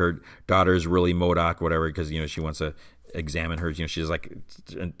worried that her daughter is really MODOK, whatever, because she wants to examine her. She's like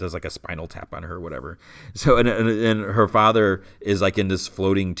does like a spinal tap on her or whatever. So and her father is like in this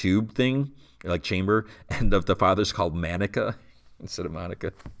floating tube thing, like chamber, and the father's called Manica instead of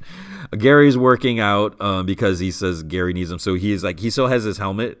Monica. Gary's working out because he says Gary needs him. So he's like, he still has his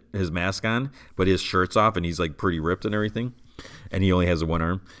helmet, his mask on, but his shirt's off and he's like pretty ripped and everything. And he only has one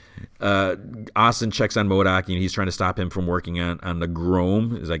arm. Austin checks on MODOK and he's trying to stop him from working on the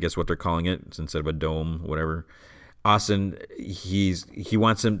Grome, is I guess what they're calling it, instead of a dome, whatever. Austin, he's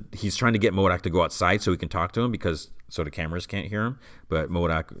trying to get MODOK to go outside so he can talk to him so the cameras can't hear him. But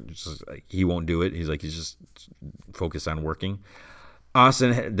MODOK, he won't do it. He's just focused on working.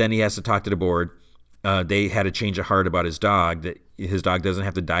 Austin, then he has to talk to the board. They had a change of heart about his dog, that his dog doesn't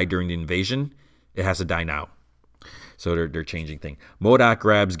have to die during the invasion. It has to die now. So they're changing things. MODOK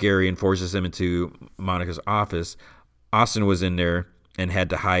grabs Gary and forces him into Monica's office. Austin was in there and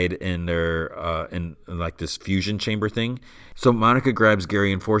had to hide in their in like this fusion chamber thing. So Monica grabs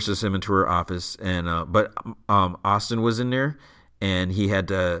Gary and forces him into her office, and but Austin was in there and he had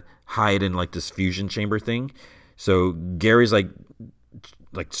to hide in like this fusion chamber thing. So Gary's like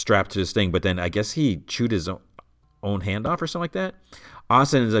strapped to this thing, but then I guess he chewed his own hand off or something like that.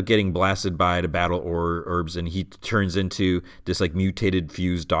 Austin ends up getting blasted by the battle herbs, and he turns into this like mutated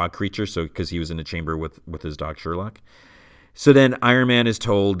fused dog creature. So because he was in the chamber with his dog Sherlock. So then Iron Man is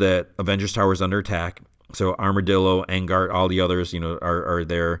told that Avengers Tower is under attack. So Armadillo, Angart, all the others, are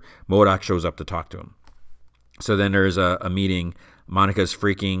there. MODOK shows up to talk to him. So then there's a meeting. Monica's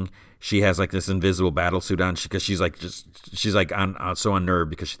freaking. She has like this invisible battle suit on because she's so unnerved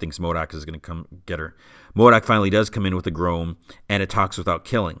because she thinks MODOK is going to come get her. MODOK finally does come in with a Grome, and it talks without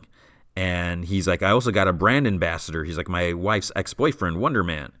killing. And he's like, I also got a brand ambassador. He's like, my wife's ex-boyfriend, Wonder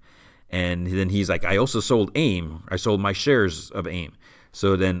Man. And then he's like, I also sold AIM. I sold my shares of AIM.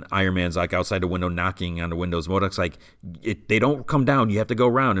 So then Iron Man's like outside the window knocking on the windows. MODOK's like, they don't come down. You have to go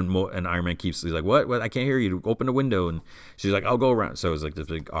around. And Iron Man he's like, what? I can't hear you. Open the window. And she's like, I'll go around. So it's like this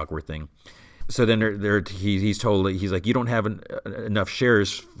big awkward thing. So then he's told, he's like, you don't have enough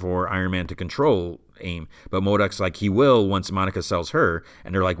shares for Iron Man to control AIM. But MODOK's like, he will once Monica sells her.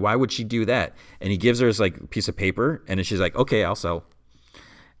 And they're like, why would she do that? And he gives her this like piece of paper. And then she's like, okay, I'll sell.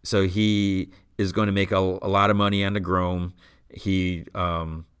 So he is going to make a lot of money on the Grome.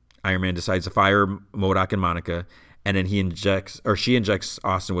 Iron Man decides to fire MODOK and Monica, and then she injects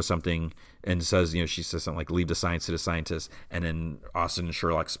Austin with something and says, she says something like, leave the science to the scientists. And then Austin and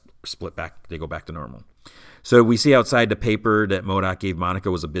Sherlock split back. They go back to normal. So we see outside the paper that MODOK gave Monica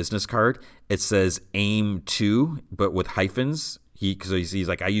was a business card. It says AIM 2, but with hyphens. He's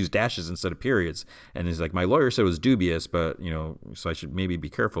like, I use dashes instead of periods. And he's like, my lawyer said it was dubious, but, so I should maybe be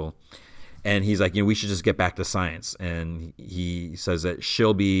careful. And he's like, we should just get back to science. And he says that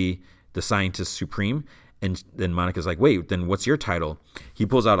she'll be the scientist supreme. And then Monica's like, wait, then what's your title? He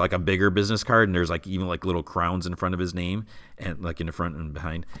pulls out like a bigger business card, and there's like even like little crowns in front of his name, and like in the front and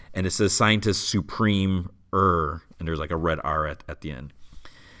behind. And it says scientist supreme and there's like a red R at the end.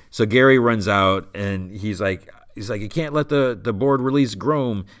 So Gary runs out, and he's like, you can't let the board release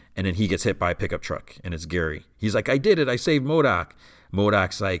Grome. And then he gets hit by a pickup truck, and it's Gary. He's like, I did it. I saved MODOK.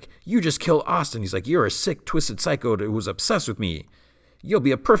 MODOK's like, you just killed Austin. He's like, you're a sick, twisted psycho who's obsessed with me. You'll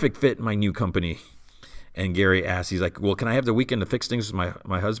be a perfect fit in my new company. And Gary asks, he's like, well, can I have the weekend to fix things with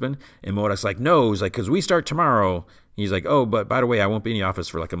my husband? And MODOK's like, no. He's like, because we start tomorrow. He's like, oh, but by the way, I won't be in the office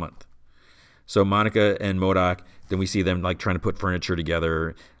for like a month. So Monica and MODOK, then we see them like trying to put furniture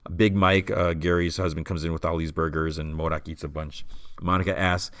together. Big Mike, Gary's husband, comes in with all these burgers, and MODOK eats a bunch. Monica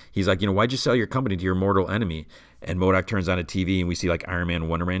asks, he's like, why'd you sell your company to your mortal enemy? And MODOK turns on a TV, and we see like Iron Man and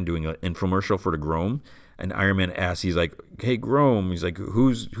Wonder Man doing an infomercial for the Grome. And Iron Man asks, he's like, hey, Grome, he's like,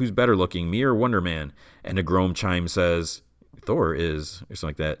 who's better looking, me or Wonder Man? And the Grome chime says, Thor is, or something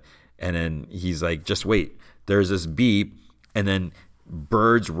like that. And then he's like, just wait. There's this beep, and then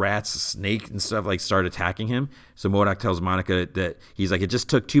birds, rats, snake, and stuff like start attacking him. So MODOK tells Monica that he's like, it just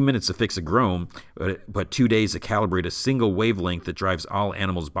took 2 minutes to fix a Grome, but 2 days to calibrate a single wavelength that drives all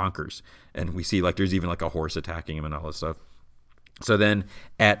animals bonkers. And we see like there's even like a horse attacking him and all this stuff. So then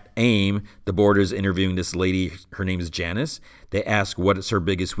at AIM, the board is interviewing this lady. Her name is Janice. They ask what is her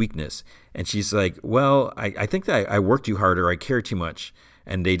biggest weakness. And she's like, well, I think that I work too hard or I care too much.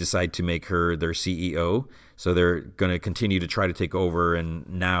 And they decide to make her their CEO. So they're going to continue to try to take over. And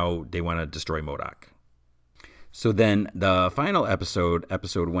now they want to destroy MODOK. So then the final episode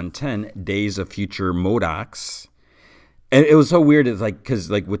 110, Days of Future MODOKs. And it was so weird. It's like, because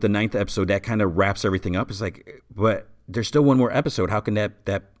like with the 9th episode, that kind of wraps everything up. It's like, but there's still one more episode. How can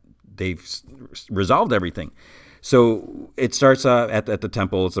that they've resolved everything? So it starts at the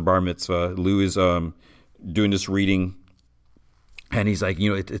temple. It's a bar mitzvah. Lou is doing this reading And he's like,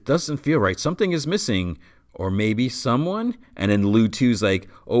 it doesn't feel right. Something is missing. Or maybe someone. And then Lou 2's like,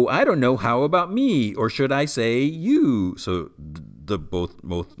 oh, I don't know. How about me? Or should I say you? So both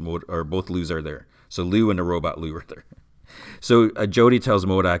Lou's are there. So Lou and the robot Lou are there. So Jody tells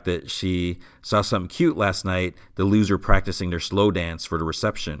MODOK that she saw something cute last night. The Lou's were practicing their slow dance for the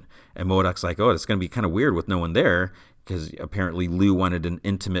reception. And MODOK's like, oh, it's going to be kind of weird with no one there, because apparently Lou wanted an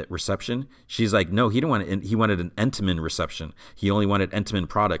intimate reception. She's like, no, he wanted an Entenmann reception. He only wanted Entenmann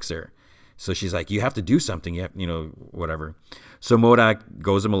products there. So she's like, you have to do something, whatever. So MODOK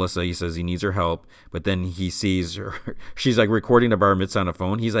goes to Melissa. He says he needs her help, but then he sees her. She's like recording the bar mitzvah on a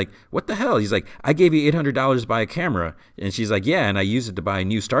phone. He's like, what the hell? He's like, I gave you $800 to buy a camera. And she's like, yeah, and I used it to buy a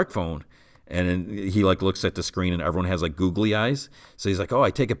new Stark phone. And then he like looks at the screen and everyone has like googly eyes. So he's like, oh, I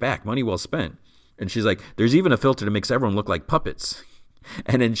take it back. Money well spent. And she's like, there's even a filter that makes everyone look like puppets.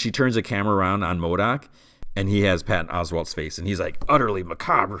 And then she turns the camera around on MODOK and he has Patton Oswalt's face. And he's like, utterly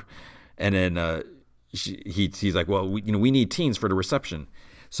macabre. And then he's like, well, we need teens for the reception.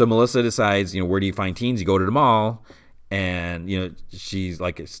 So Melissa decides, where do you find teens? You go to the mall. And, she's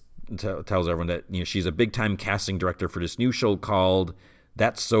like, tells everyone that, she's a big time casting director for this new show called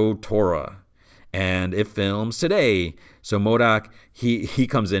That's So Torah. And it films today. So MODOK, he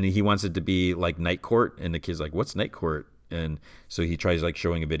comes in and he wants it to be like Night Court. And the kid's like, what's Night Court? And so he tries like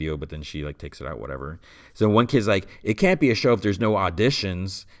showing a video, but then she like takes it out, whatever. So one kid's like, it can't be a show if there's no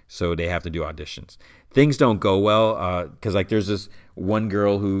auditions. So they have to do auditions. Things don't go well because like there's this one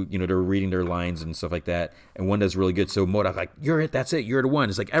girl who, they're reading their lines and stuff like that. And one does really good. So MODOK like, you're it. That's it. You're the one.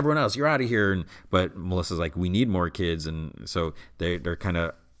 It's like everyone else, you're out of here. But Melissa's like, we need more kids. And so they're kind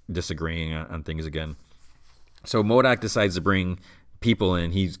of disagreeing on things again. So MODOK decides to bring people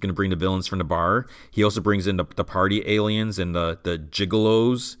in. He's going to bring the villains from the bar. He also brings in the party aliens and the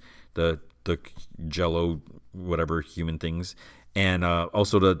gigolos, the jello whatever human things, and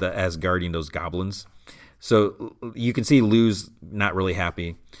also the Asgardian, those goblins. So you can see Lou's not really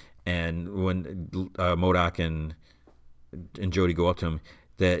happy, and when MODOK and Jody go up to him,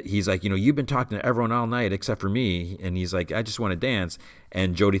 that he's like, you've been talking to everyone all night except for me. And he's like, I just want to dance.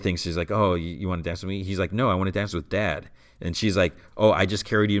 And Jody thinks she's like, oh, you want to dance with me? He's like, no, I want to dance with Dad. And she's like, oh, I just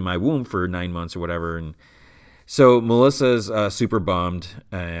carried you in my womb for 9 months or whatever. And so Melissa's super bummed,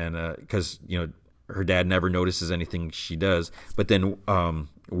 and because her dad never notices anything she does. But then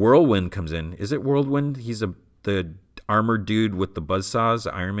Whirlwind comes in. Is it Whirlwind? He's the armored dude with the buzzsaws,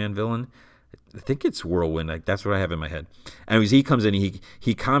 the Iron Man villain. I think it's Whirlwind. Like that's what I have in my head. Anyways, he comes in and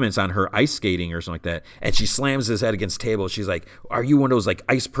he comments on her ice skating or something like that, and she slams his head against the table. She's like, "Are you one of those like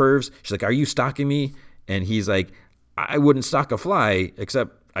ice pervs?" She's like, "Are you stalking me?" And he's like, "I wouldn't stalk a fly,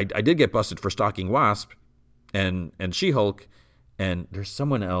 except I did get busted for stalking Wasp, and She-Hulk, and there's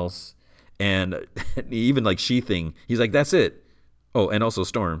someone else, and even like She-Thing." He's like, "That's it." Oh, and also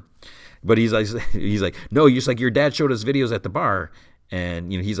Storm. But he's like, "No, you're just like your dad showed us videos at the bar."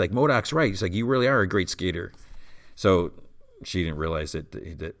 And, he's like, MODOK's right. He's like, you really are a great skater. So she didn't realize that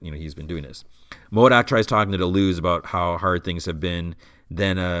he's been doing this. MODOK tries talking to the Luz about how hard things have been.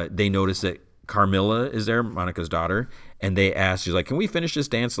 Then they notice that Carmilla is there, Monica's daughter. And they ask, she's like, can we finish this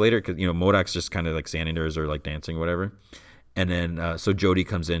dance later? Because, MODOK's just kind of like standing there or like dancing, whatever. And then so Jody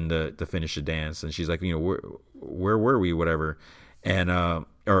comes in to finish the dance. And she's like, where were we, whatever. And,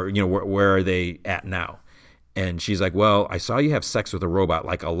 where are they at now? And she's like, well, I saw you have sex with a robot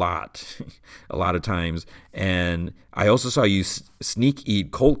like a lot of times. And I also saw you sneak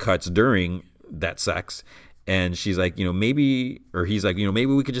eat cold cuts during that sex. And she's like, maybe, or he's like, maybe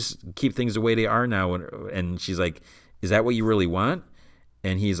we could just keep things the way they are now. And she's like, is that what you really want?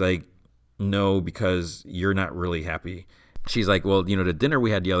 And he's like, no, because you're not really happy. She's like, well, the dinner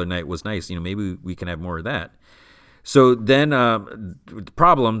we had the other night was nice. Maybe we can have more of that. So then the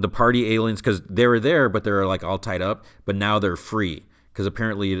problem, the party aliens, because they were there, but they're like all tied up, but now they're free because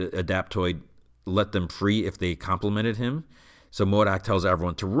apparently Adaptoid let them free if they complimented him. So MODOK tells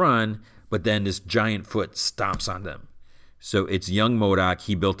everyone to run, but then this giant foot stomps on them. So it's young MODOK.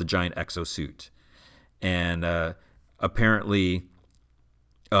 He built a giant exosuit. And apparently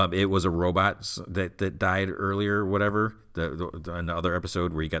it was a robot that died earlier, whatever, in the other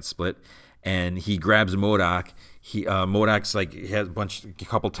episode where he got split. And he grabs MODOK. MODOK's like, he has a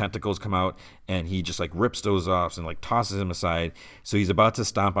couple tentacles come out, and he just like rips those off and like tosses him aside. So he's about to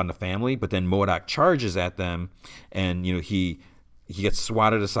stomp on the family, but then MODOK charges at them, and he gets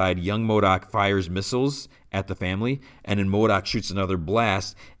swatted aside. Young MODOK fires missiles at the family, and then MODOK shoots another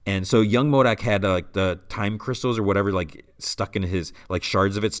blast. And so young MODOK had like the time crystals or whatever like stuck in his, like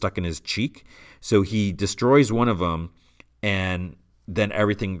shards of it stuck in his cheek. So he destroys one of them, and then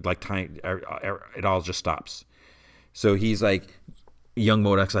everything like time, it all just stops. So he's like, young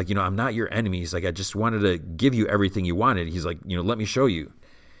MODOK's like, I'm not your enemy. He's like, I just wanted to give you everything you wanted. He's like, let me show you.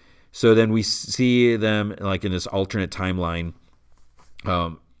 So then we see them like in this alternate timeline.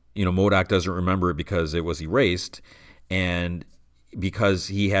 MODOK doesn't remember it because it was erased, and because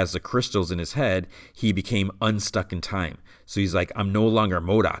he has the crystals in his head, he became unstuck in time. So he's like, I'm no longer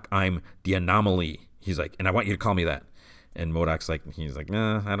MODOK. I'm the anomaly. He's like, and I want you to call me that. And MODOK's like, he's like,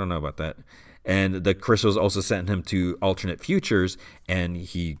 nah, I don't know about that. And the crystals also sent him to alternate futures, and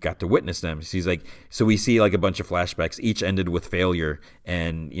he got to witness them. So he's like, so we see like a bunch of flashbacks. Each ended with failure,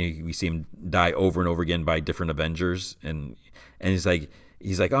 and we see him die over and over again by different Avengers. And he's like,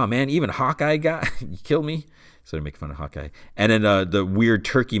 oh man, even Hawkeye you killed me. So they make fun of Hawkeye. And then the weird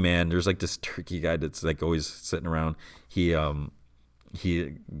turkey man. There's like this turkey guy that's like always sitting around. He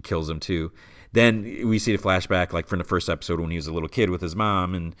kills him too. Then we see the flashback like from the first episode when he was a little kid with his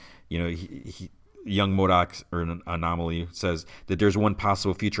mom, and young MODOK, or an anomaly, says that there's one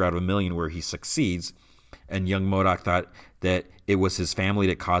possible future out of a million where he succeeds, and young MODOK thought that it was his family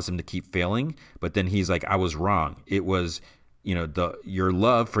that caused him to keep failing, but then he's like, I was wrong. It was your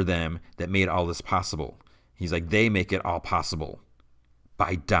love for them that made all this possible. He's like, they make it all possible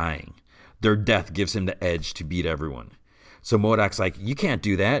by dying. Their death gives him the edge to beat everyone. So MODOK's like, you can't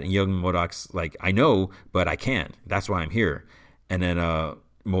do that. And young MODOK's like, I know, but I can't. That's why I'm here. And then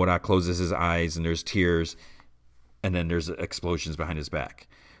MODOK closes his eyes, and there's tears, and then there's explosions behind his back.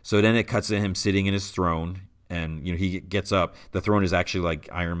 So then it cuts to him sitting in his throne, and he gets up. The throne is actually like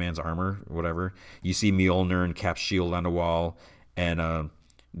Iron Man's armor or whatever. You see Mjolnir and Cap's shield on the wall, and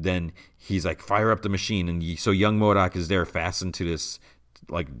then he's like, fire up the machine. And so young MODOK is there fastened to this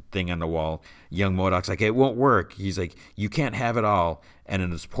like thing on the wall. Young MODOK's like, it won't work. He's like, you can't have it all. And then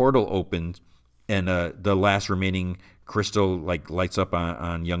this portal opens, and the last remaining crystal like lights up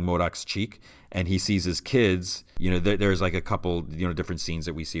on young MODOK's cheek, and he sees his kids. There's like a couple different scenes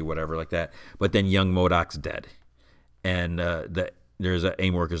that we see, whatever like that. But then young MODOK's dead, and there's a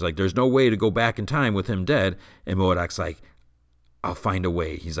AIM worker's like, there's no way to go back in time with him dead. And MODOK's like, I'll find a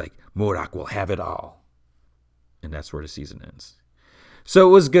way. He's like, MODOK will have it all. And that's where the season ends. So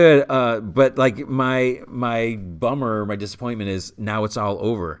it was good, but like my bummer, my disappointment is now it's all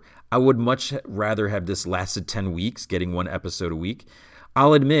over. I would much rather have this lasted 10 weeks, getting one episode a week.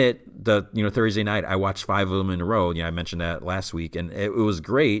 I'll admit that Thursday night I watched 5 of them in a row. I mentioned that last week, and it was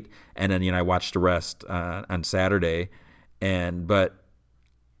great. And then I watched the rest on Saturday, but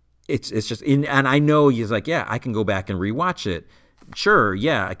it's just and I know he's like, yeah, I can go back and rewatch it. Sure,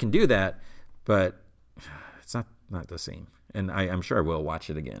 yeah, I can do that, but it's not the same. And I'm sure I will watch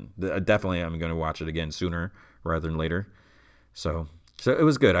it again. Definitely, I'm going to watch it again sooner rather than later. So it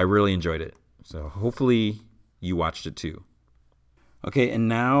was good. I really enjoyed it. So hopefully you watched it too. Okay, and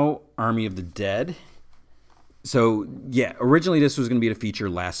now Army of the Dead. So yeah, originally this was going to be a feature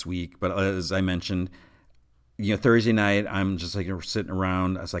last week, but as I mentioned, Thursday night I'm just like sitting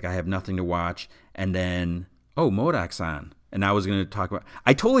around. I was like, I have nothing to watch, and then MODOK's on, and I was going to talk about.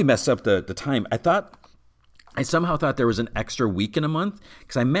 I totally messed up the time. I somehow thought there was an extra week in a month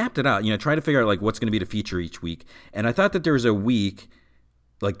because I mapped it out, try to figure out like what's going to be the feature each week. And I thought that there was a week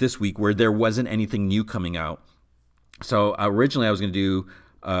like this week where there wasn't anything new coming out. So originally I was going to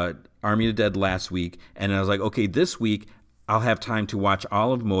do Army of the Dead last week. And I was like, okay, this week I'll have time to watch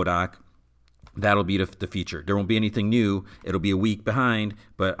all of MODOK. That'll be the feature. There won't be anything new. It'll be a week behind,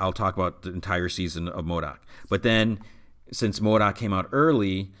 but I'll talk about the entire season of MODOK. But then since MODOK came out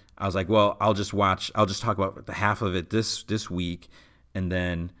early, I was like, well, I'll just talk about the half of it this week, and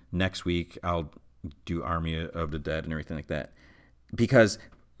then next week I'll do Army of the Dead and everything like that. Because,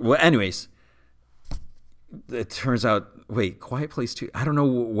 well, anyways, it turns out, Quiet Place 2, I don't know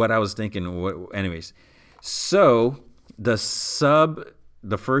what I was thinking. Anyways, so the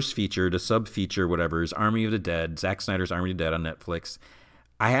first feature, the sub feature, whatever, is Army of the Dead, Zack Snyder's Army of the Dead on Netflix.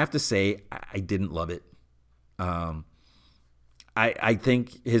 I have to say, I didn't love it. I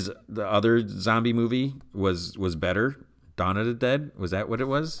think the other zombie movie was better. Dawn of the Dead, was that what it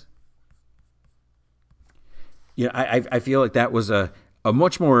was? I feel like that was a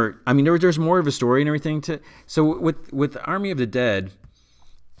much more. I mean, there's more of a story and everything to. So with Army of the Dead,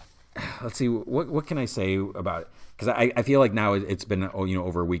 let's see, what can I say about it? Because I feel like now it's been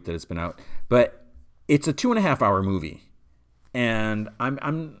over a week that it's been out, but it's a 2.5 hour movie, and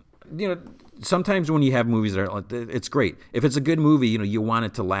I'm sometimes when you have movies that are, it's great. If it's a good movie, you want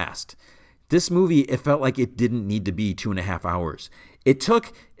it to last. This movie, it felt like it didn't need to be 2.5 hours.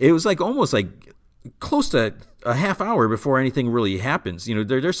 It was like almost like close to a half hour before anything really happens.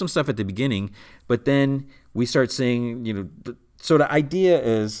 There's some stuff at the beginning, but then we start seeing, so the idea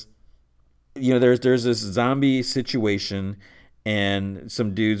is, there's this zombie situation, and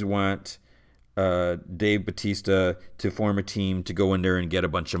some dudes want Dave Bautista to form a team to go in there and get a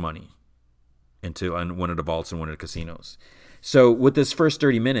bunch of money into on one of the vaults in one of the casinos. So with this first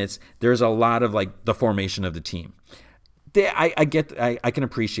 30 minutes, there's a lot of like the formation of the team. I can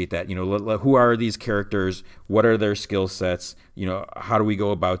appreciate that. Who are these characters? What are their skill sets? How do we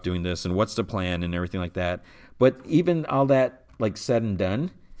go about doing this? And what's the plan and everything like that? But even all that like said and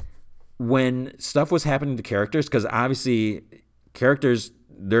done, when stuff was happening to characters, because obviously characters,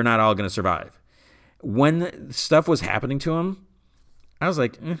 they're not all going to survive. When stuff was happening to them, I was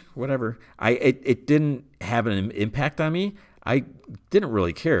like, whatever. It didn't have an impact on me. I didn't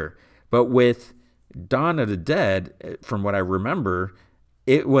really care. But with Dawn of the Dead, from what I remember,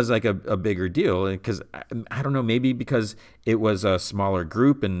 it was like a bigger deal because I don't know, maybe because it was a smaller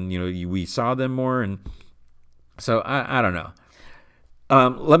group and we saw them more, and so I don't know.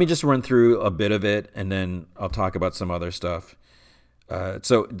 Let me just run through a bit of it and then I'll talk about some other stuff.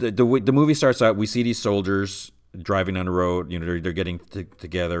 So the movie starts out. We see these soldiers driving on the road. They're getting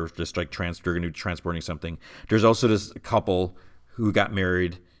together, just like they're going to be transporting something. There's also this couple who got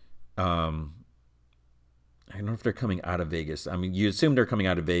married. I don't know if they're coming out of Vegas. I mean, you assume they're coming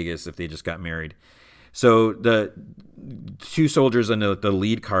out of Vegas if they just got married. So the two soldiers in the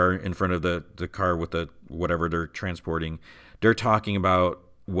lead car in front of the car with the whatever they're transporting, they're talking about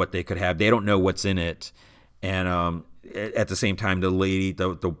what they could have. They don't know what's in it. And at the same time, the lady,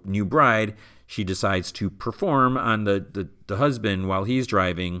 the new bride, she decides to perform on the husband while he's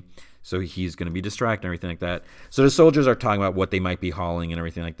driving. So he's going to be distracted and everything like that. So the soldiers are talking about what they might be hauling and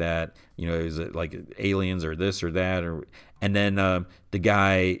everything like that. Is it like aliens or this or that? And then the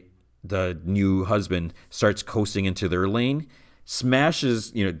guy, the new husband, starts coasting into their lane,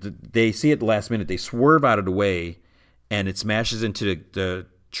 smashes, they see it the last minute. They swerve out of the way, and it smashes into the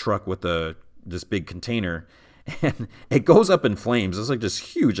truck with this big container. And it goes up in flames. It's like this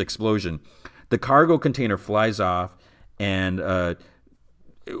huge explosion. The cargo container flies off, and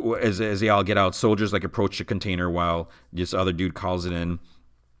as they all get out, soldiers like approach the container while this other dude calls it in.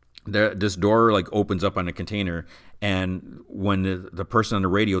 This door like opens up on the container, and when the person on the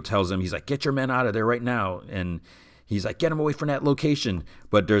radio tells him, he's like, "Get your men out of there right now!" And he's like, "Get them away from that location."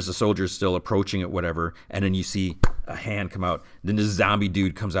 But there's the soldiers still approaching it, whatever. And then you see a hand come out. Then this zombie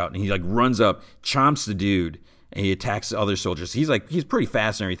dude comes out, and he like runs up, chomps the dude, and he attacks the other soldiers. He's pretty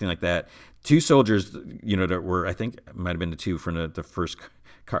fast and everything like that. Two soldiers, that were, I think it might have been the two from the first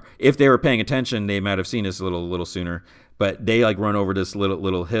car. If they were paying attention, they might have seen this a little sooner. But they like run over this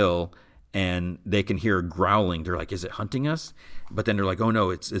little hill, and they can hear growling. They're like, "Is it hunting us?" But then they're like, "Oh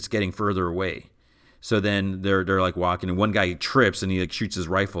no, it's getting further away." So then they're like walking, and one guy trips and he like shoots his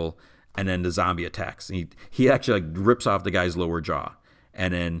rifle, and then the zombie attacks. And he actually like rips off the guy's lower jaw,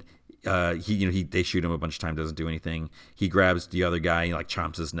 and then they shoot him a bunch of times, doesn't do anything. He grabs the other guy and he like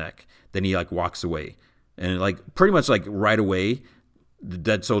chomps his neck. Then he like walks away, and like pretty much like right away, the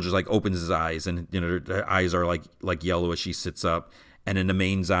dead soldier's like opens his eyes, and their eyes are like yellow as she sits up. And then the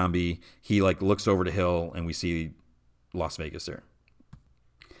main zombie, he like looks over the hill, and we see Las Vegas there.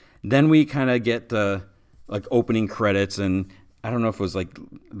 Then we kind of get the like opening credits, and I don't know if it was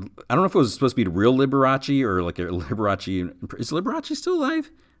supposed to be the real Liberace or like a Liberace. Is Liberace still alive?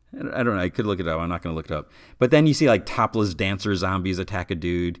 I don't know. I could look it up. I'm not going to look it up. But then you see like topless dancer zombies attack a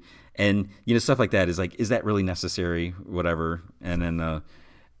dude, and stuff like that is like, is that really necessary? Whatever. And then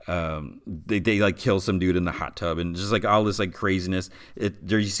they like kill some dude in the hot tub, and just like all this like craziness.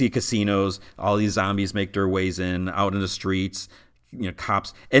 There you see casinos. All these zombies make their ways out in the streets.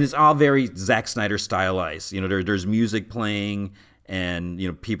 Cops, and it's all very Zack Snyder stylized. There's music playing,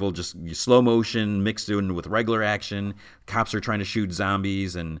 and people just slow motion mixed in with regular action. Cops are trying to shoot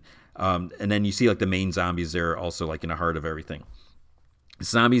zombies, and then you see like the main zombies there also like in the heart of everything.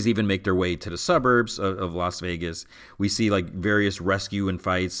 Zombies even make their way to the suburbs of Las Vegas. We see like various rescue and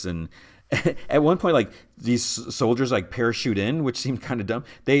fights, and at one point like these soldiers like parachute in, which seemed kind of dumb.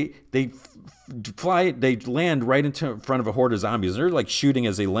 They land right into front of a horde of zombies. They're like shooting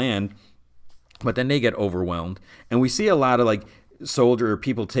as they land, but then they get overwhelmed. And we see a lot of like soldier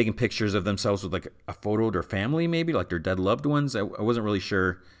people taking pictures of themselves with like a photo of their family, maybe like their dead loved ones. I wasn't really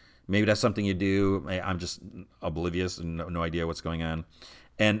sure. Maybe that's something you do. I'm just oblivious and no idea what's going on.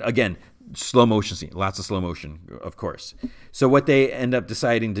 And again, slow motion scene, lots of slow motion, of course. So what they end up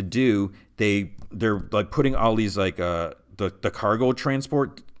deciding to do, they're like putting all these like the cargo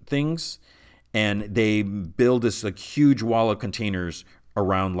transport things, and they build this like huge wall of containers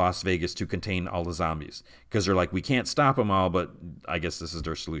around Las Vegas to contain all the zombies, because they're like, we can't stop them all, but I guess this is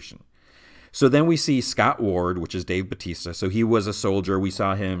their solution. So then we see Scott Ward, which is Dave Bautista. So he was a soldier. We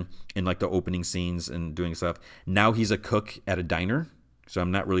saw him in like the opening scenes and doing stuff. Now he's a cook at a diner. So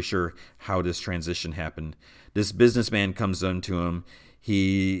I'm not really sure how this transition happened. This businessman comes to him.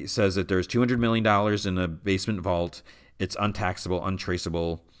 He says that there's $200 million in a basement vault. It's untaxable,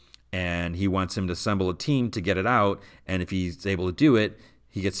 untraceable, and he wants him to assemble a team to get it out. And if he's able to do it,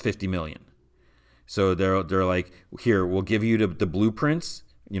 he gets $50 million. So they're like, here, we'll give you the blueprints.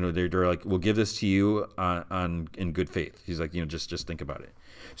 They're like, we'll give this to you in good faith. He's like, just think about it.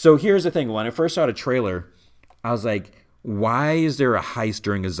 So here's the thing. When I first saw the trailer, I was like, why is there a heist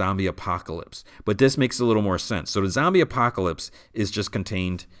during a zombie apocalypse? But this makes a little more sense. So the zombie apocalypse is just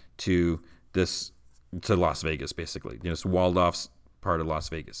contained to Las Vegas, basically. It's walled off part of Las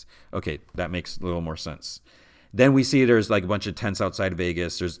Vegas. Okay, that makes a little more sense. Then we see there's like a bunch of tents outside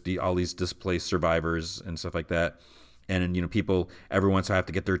Vegas. There's all these displaced survivors and stuff like that. And people every once in a while have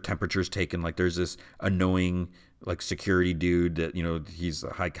to get their temperatures taken. Like there's this annoying like security dude that he's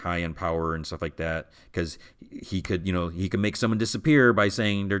high in power and stuff like that because he could make someone disappear by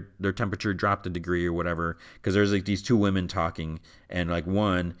saying their temperature dropped a degree or whatever. Because there's like these two women talking, and like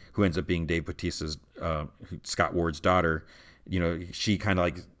one who ends up being Dave Bautista's Scott Ward's daughter. She kind of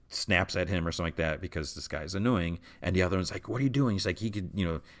like snaps at him or something like that because this guy's annoying, and the other one's like, "What are you doing?" He's like, "He could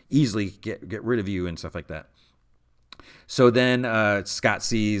easily get rid of you," and stuff like that. So then Scott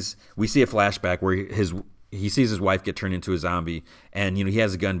we see a flashback where he sees his wife get turned into a zombie, and he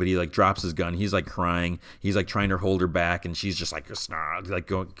has a gun, but he like drops his gun. He's like crying. He's like trying to hold her back, and she's just like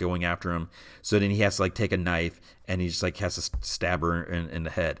going after him. So then he has to like take a knife, and he just like has to stab her in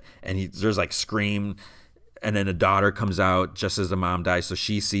the head. And there's like scream, and then the daughter comes out just as the mom dies, so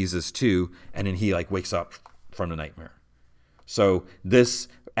she sees this too, and then he like wakes up from the nightmare. So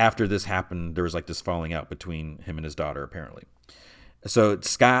after this happened, there was like this falling out between him and his daughter, apparently. So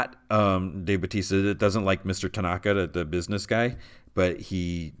Scott, Dave Bautista, doesn't like Mr. Tanaka, the business guy, but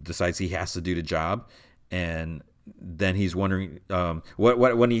he decides he has to do the job. And then he's wondering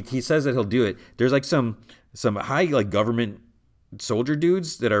when he says that he'll do it. There's like some high like government soldier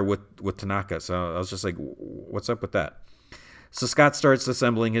dudes that are with Tanaka. So I was just like, what's up with that? So Scott starts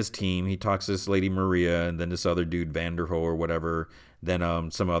assembling his team. He talks to this lady Maria, and then this other dude Vanderho or whatever.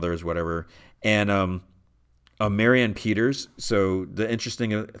 Then some others, whatever. And Marianne Peters. So the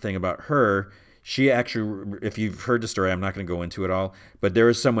interesting thing about her, she actually, if you've heard the story, I'm not going to go into it all, but there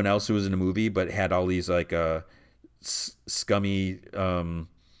was someone else who was in the movie but had all these like scummy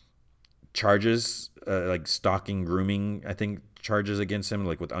charges, like stalking, grooming, I think, charges against him,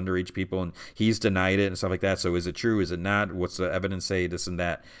 like with underage people, and he's denied it and stuff like that. So is it true? Is it not? What's the evidence say? This and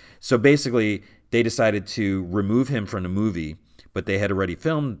that. So basically, they decided to remove him from the movie, but they had already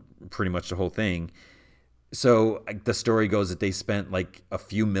filmed pretty much the whole thing. So the story goes that they spent like a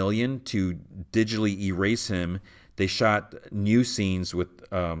few million to digitally erase him. They shot new scenes with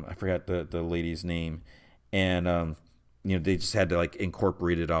I forgot the lady's name, and they just had to like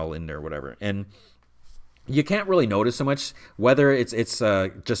incorporate it all in there, whatever. And you can't really notice so much whether it's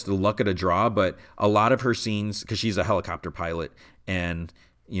just the luck of the draw, but a lot of her scenes, because she's a helicopter pilot, and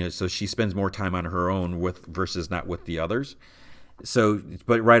so she spends more time on her own versus not with the others. So,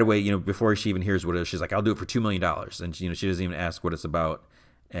 but right away, before she even hears what it is, she's like, "I'll do it for $2 million," and she doesn't even ask what it's about.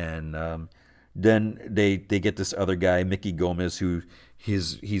 And then they get this other guy, Mickey Gomez, who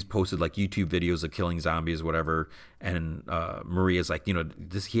he's posted like YouTube videos of killing zombies, whatever. And Maria's like,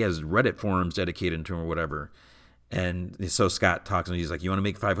 he has Reddit forums dedicated to him or whatever. And so Scott talks to him. He's like, "You want to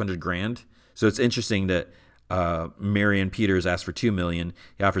make $500,000?" So it's interesting that Marianne Peters asked for $2 million.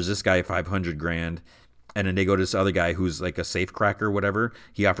 He offers this guy $500,000. And then they go to this other guy who's like a safe cracker or whatever.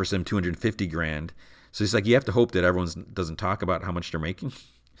 He offers him $250,000. So he's like, you have to hope that everyone doesn't talk about how much they're making.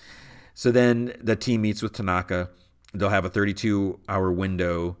 So then the team meets with Tanaka. They'll have a 32-hour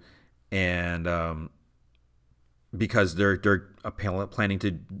window, and because they're planning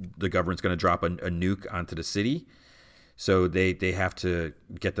to, the government's going to drop a nuke onto the city. So they have to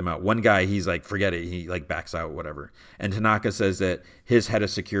get them out. One guy, he's like, forget it. He like backs out, whatever. And Tanaka says that his head of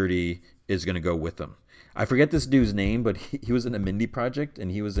security is going to go with them. I forget this dude's name, but he was in a Mindy Project,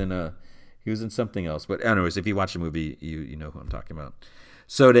 and he was in something else. But anyways, if you watch the movie, you know who I'm talking about.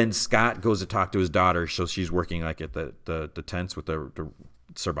 So then Scott goes to talk to his daughter. So she's working like at the tents with the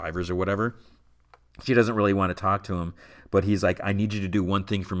survivors or whatever. She doesn't really want to talk to him, but he's like, "I need you to do one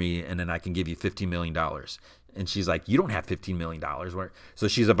thing for me, and then I can give you $15 million. And she's like, "You don't have $15 million. So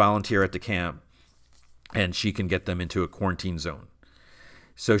she's a volunteer at the camp, and she can get them into a quarantine zone.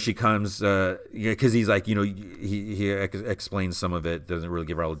 So she comes, because he's like, he explains some of it, doesn't really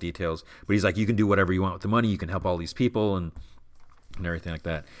give her all the details, but he's like, "You can do whatever you want with the money. You can help all these people and and everything like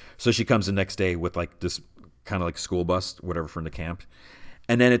that. So she comes the next day with like this kind of like school bus, whatever, from the camp.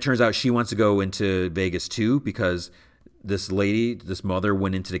 And then it turns out she wants to go into Vegas too because this mother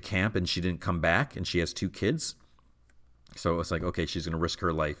went into the camp and she didn't come back, and she has 2 kids. So it's like, okay, she's going to risk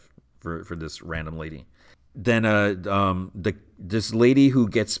her life for this random lady. Then this lady who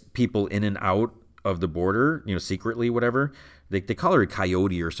gets people in and out of the border, secretly, whatever, they call her a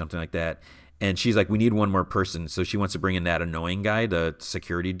coyote or something like that. And she's like, we need one more person. So she wants to bring in that annoying guy, the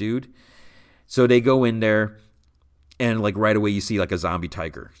security dude. So they go in there, and like right away you see like a zombie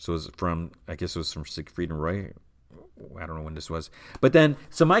tiger. So I guess it was from Siegfried and Roy. I don't know when this was. But then,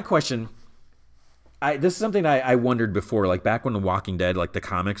 so my question, this is something I wondered before, like back when The Walking Dead, like the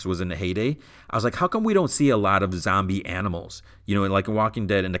comics was in the heyday. I was like, how come we don't see a lot of zombie animals? Like in Walking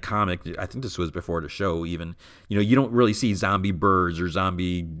Dead in the comic, I think this was before the show even, you don't really see zombie birds or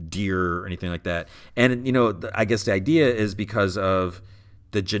zombie deer or anything like that. And, I guess the idea is because of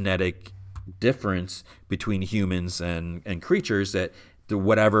the genetic difference between humans and creatures, that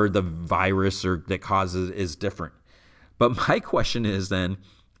whatever the virus or that causes is different. But my question is then,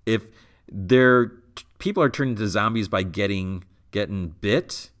 if people are turning into zombies by getting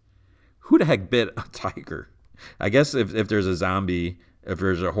bit, who the heck bit a tiger? I guess if there's a zombie, if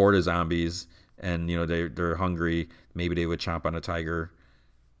there's a horde of zombies and they're hungry, maybe they would chomp on a tiger.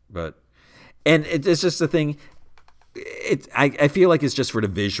 And it's just the thing. I feel like it's just for the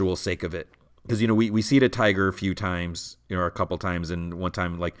visual sake of it. Because, we see the tiger a few times, a couple times, and one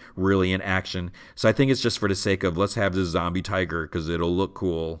time, like, really in action. So I think it's just for the sake of, let's have this zombie tiger because it'll look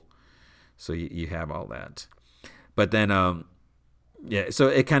cool. So you have all that. But then, so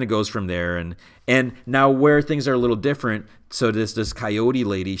it kind of goes from there. And now where things are a little different, so this coyote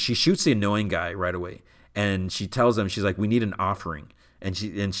lady, she shoots the annoying guy right away. And she tells him, she's like, we need an offering. And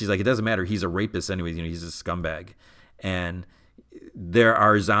she's like, it doesn't matter. He's a rapist anyways. He's a scumbag. And there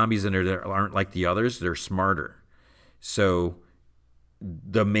are zombies in there that aren't like the others. They're smarter. So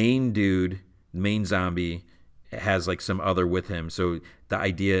the main zombie has like some other with him. So the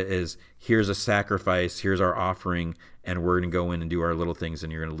idea is, here's a sacrifice, here's our offering, and we're going to go in and do our little things,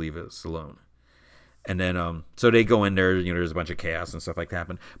 and you're going to leave us alone. And then, so they go in there, there's a bunch of chaos and stuff like that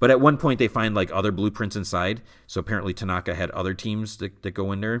happen. But at one point they find like other blueprints inside. So apparently Tanaka had other teams that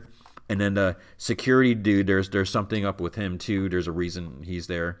go in there. And then the security dude, there's something up with him too. There's a reason he's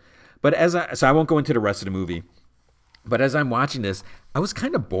there. But so I won't go into the rest of the movie. But as I'm watching this, I was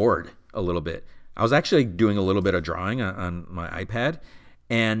kind of bored a little bit. I was actually doing a little bit of drawing on my iPad.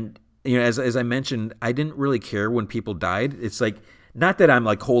 And, as I mentioned, I didn't really care when people died. It's like, not that I'm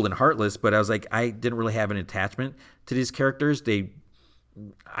like cold and heartless, but I was like, I didn't really have an attachment to these characters. They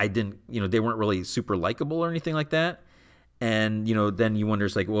weren't really super likable or anything like that. And, then you wonder,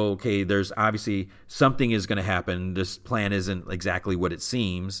 it's like, well, okay, there's obviously something is going to happen. This plan isn't exactly what it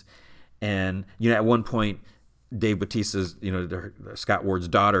seems. And, at one point, Dave Bautista's, Scott Ward's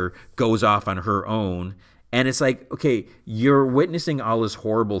daughter goes off on her own. And it's like, okay, you're witnessing all this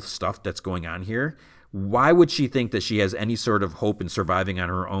horrible stuff that's going on here. Why would she think that she has any sort of hope in surviving on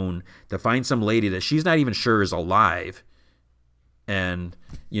her own to find some lady that she's not even sure is alive? And,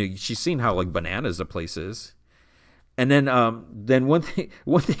 she's seen how like bananas the place is. And then one thing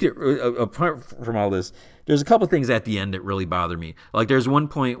apart from all this, there's a couple things at the end that really bother me. Like there's one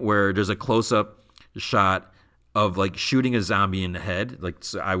point where there's a close-up shot of like shooting a zombie in the head. Like,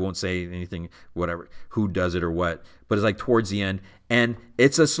 so I won't say anything, whatever, who does it or what, but it's like towards the end, and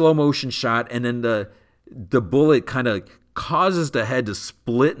it's a slow motion shot, and then the bullet kind of causes the head to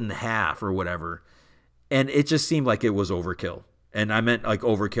split in half or whatever, and it just seemed like it was overkill. And I meant like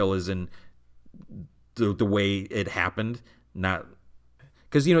overkill as in the way it happened, not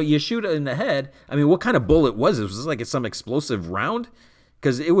because you shoot it in the head. I mean, what kind of bullet was it? Was this like some explosive round?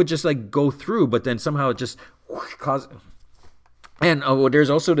 Because it would just like go through, but then somehow it just cause. And there's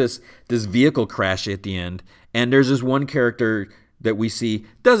also this vehicle crash at the end, and there's this one character that we see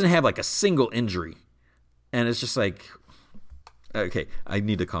doesn't have like a single injury, and it's just like, okay, I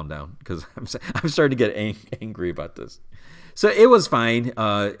need to calm down because I'm starting to get angry about this. So it was fine,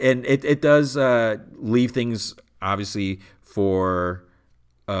 and it does leave things obviously for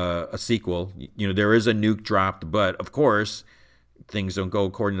a sequel. There is a nuke dropped, but of course things don't go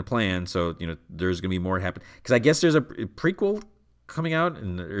according to plan. So there's gonna be more happen because I guess there's a prequel coming out,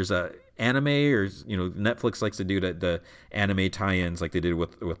 and there's a anime, or Netflix likes to do the anime tie-ins like they did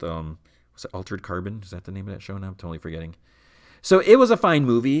with was it Altered Carbon? Is that the name of that show now? I'm totally forgetting. So it was a fine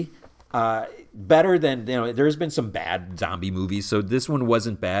movie. Better than, there's been some bad zombie movies, so this one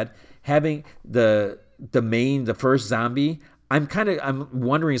wasn't bad. Having the first zombie, I'm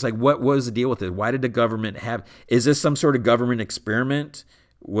wondering, it's like, what was the deal with it? Why did the government have, is this some sort of government experiment?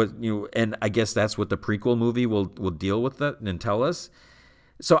 What, and I guess that's what the prequel movie will deal with that and tell us.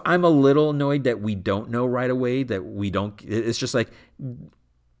 So I'm a little annoyed that we don't know right away, that we don't, it's just like,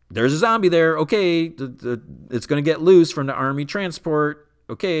 there's a zombie there. Okay. It's going to get loose from the army transport.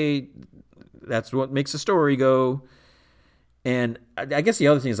 Okay. That's what makes the story go. And I guess the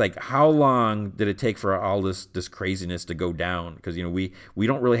other thing is, like, how long did it take for all this craziness to go down? Because, we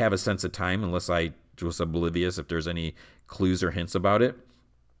don't really have a sense of time unless I was oblivious if there's any clues or hints about it.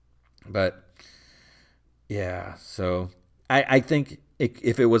 But yeah, so I think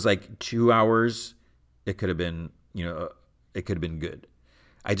if it was like 2 hours, it could have been, it could have been good.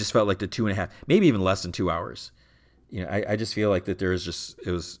 I just felt like the 2.5, maybe even less than 2 hours. I just feel like that there's just,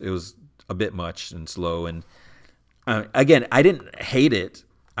 it was a bit much and slow. And again, I didn't hate it.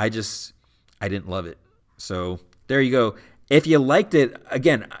 I didn't love it. So there you go. If you liked it,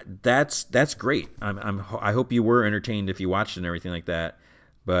 again, that's great. I hope you were entertained if you watched it and everything like that.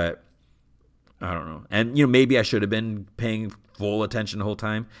 But I don't know. And maybe I should have been paying full attention the whole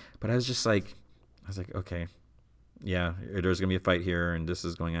time. But I was like, okay, yeah, there's gonna be a fight here, and this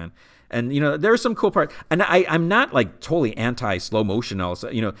is going on. And there's some cool part. And I'm not like totally anti slow motion.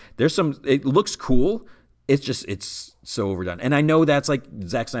 Also, there's some. It looks cool. It's so overdone. And I know that's like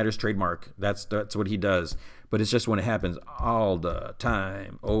Zack Snyder's trademark. That's what he does. But it's just when it happens all the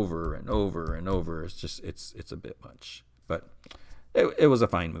time, over and over and over, it's a bit much. But it was a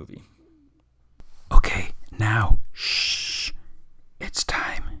fine movie. Okay, now, shh, it's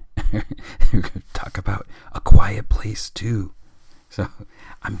time. We're going to talk about A Quiet Place 2. So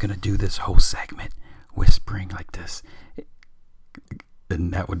I'm going to do this whole segment whispering like this.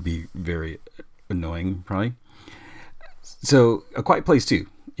 And that would be very annoying, probably. So A Quiet Place 2.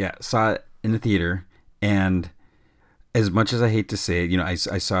 Yeah, saw it in the theater. And as much as I hate to say it, I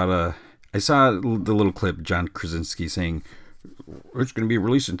saw the little clip, John Krasinski saying, it's going to be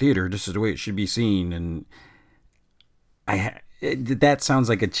released in theater. This is the way it should be seen. And that sounds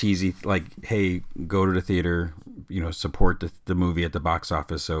like a cheesy, like, hey, go to the theater, support the movie at the box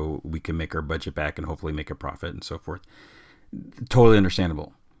office so we can make our budget back and hopefully make a profit and so forth. Totally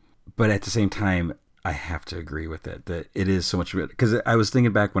understandable. But at the same time, I have to agree with it, that it is so much better. Because I was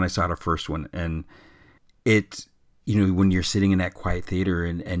thinking back when I saw the first one, and it, when you're sitting in that quiet theater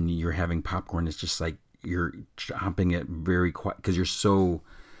and you're having popcorn, it's just like, you're chomping it very quiet because you're so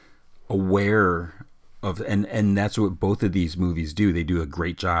aware of, and that's what both of these movies do. They do a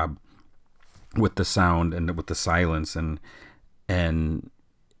great job with the sound and with the silence, and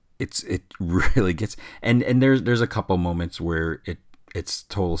it really gets, and there's a couple moments where it's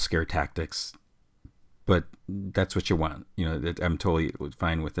total scare tactics, but that's what you want. I'm totally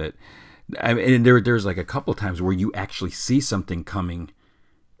fine with it. And there's like a couple times where you actually see something coming,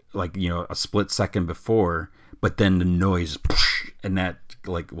 like, a split second before, but then the noise, and that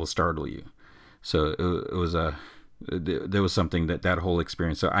like will startle you. So there was something that whole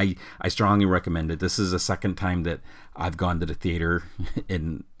experience. So I strongly recommend it. This is the second time that I've gone to the theater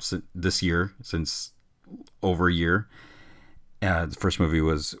in this year, since over a year. The first movie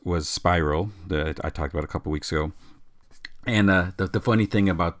was Spiral, that I talked about a couple weeks ago. And the funny thing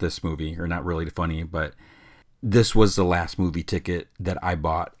about this movie, or not really funny, but this was the last movie ticket that I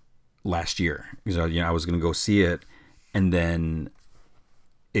bought last year. So, I was going to go see it, and then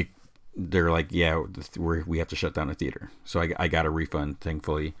they're like, yeah, we have to shut down the theater. So I got a refund,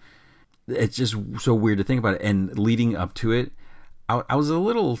 thankfully. It's just so weird to think about it. And leading up to it, I was a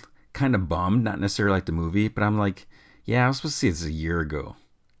little kind of bummed, not necessarily like the movie, but I'm like, yeah, I was supposed to see this a year ago.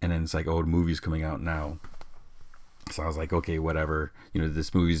 And then it's like, oh, the movie's coming out now. So I was like, okay, whatever.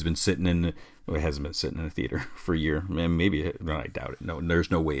 This movie's been sitting it hasn't been sitting in a theater for a year. Maybe, no, I doubt it. No, there's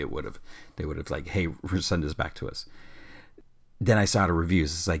no way it would have. They would have like, hey, send this back to us. Then I saw the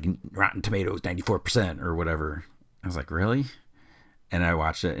reviews. It's like Rotten Tomatoes 94% or whatever. I was like, really? And I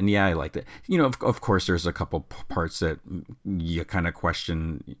watched it, and yeah, I liked it. Of course, there's a couple parts that you kind of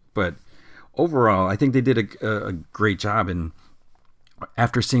question, but overall, I think they did a great job. And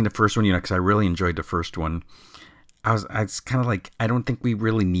after seeing the first one, because I really enjoyed the first one, I was kind of like, I don't think we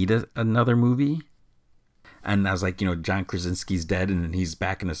really need another movie. And I was like, John Krasinski's dead, and then he's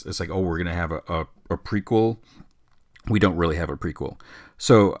back, and it's like, oh, we're gonna have a prequel. We don't really have a prequel.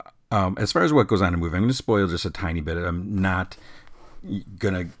 So as far as what goes on in the movie, I'm going to spoil just a tiny bit. I'm not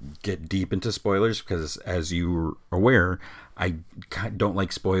going to get deep into spoilers because, as you're aware, I don't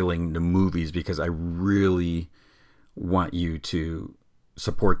like spoiling the movies because I really want you to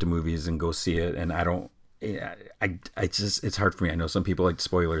support the movies and go see it. And I don't, I just, it's hard for me. I know some people like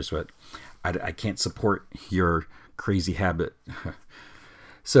spoilers, but I can't support your crazy habit.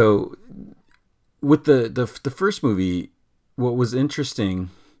 So with the first movie, what was interesting,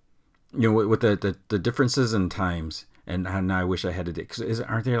 with the differences in times, and now I wish I had to, because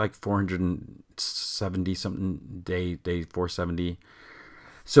aren't there like 470 something day 470.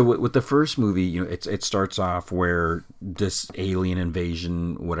 So with the first movie, it starts off where this alien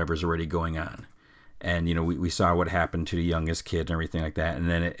invasion, whatever's already going on, and we saw what happened to the youngest kid and everything like that, and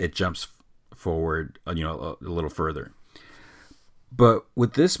then it jumps forward, a little further. But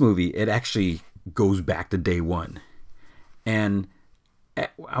with this movie, it actually goes back to day one, and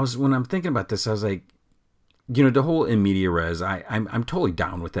when I'm thinking about this, I was like, the whole in media res, I'm totally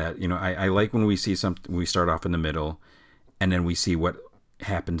down with that. I like when we see something, we start off in the middle, and then we see what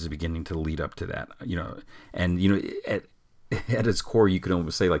happens at the beginning to lead up to that. And at its core, you could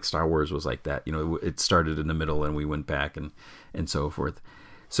almost say like Star Wars was like that. It started in the middle and we went back and so forth.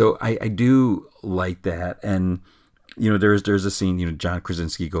 So I do like that. And there's a scene. John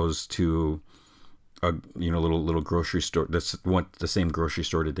Krasinski goes to a little grocery store. That's the same grocery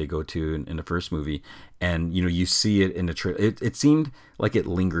store that they go to in the first movie, and you see it in the trailer. It seemed like it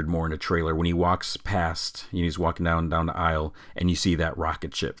lingered more in the trailer when he walks past. He's walking down the aisle, and you see that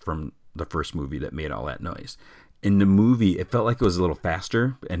rocket ship from the first movie that made all that noise. In the movie, it felt like it was a little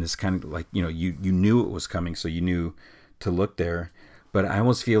faster, and it's kind of like you knew it was coming, so you knew to look there. But I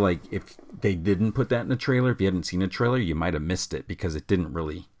almost feel like if they didn't put that in the trailer, if you hadn't seen the trailer, you might have missed it because it didn't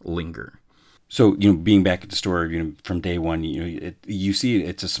really linger. So, being back at the store, from day one, you see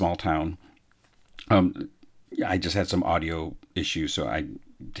it's a small town. I just had some audio issues, so I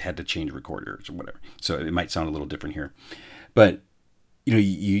had to change recorders or whatever. So it might sound a little different here. But,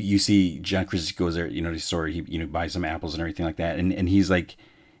 you see John Krasinski goes there, to the store, he, buys some apples and everything like that. And he's like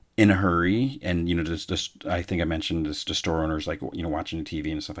in a hurry. And, just I think I mentioned this, the store owners, like, watching the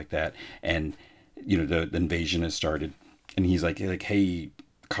TV and stuff like that. And, the invasion has started. And he's like, hey,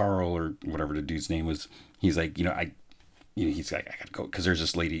 Carl, or whatever the dude's name was, he's like, he's like, I gotta go because there's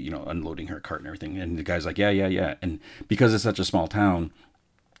this lady, unloading her cart and everything, and the guy's like, yeah, and because it's such a small town,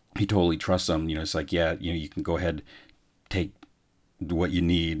 he totally trusts them. It's like, yeah, you can go ahead, take what you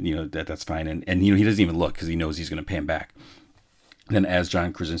need, that's fine, and he doesn't even look because he knows he's gonna pay him back. Then as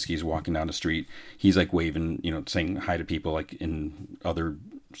John Krasinski is walking down the street, he's like waving, saying hi to people like in other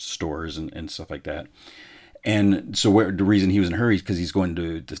stores and stuff like that. And so the reason he was in a hurry is because he's going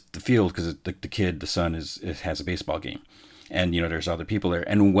to the field because the son has a baseball game. And, there's other people there.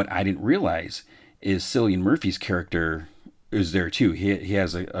 And what I didn't realize is Cillian Murphy's character is there too. He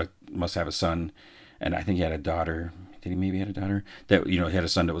has must have a son, and I think he had a daughter. Did he maybe had a daughter? That, he had a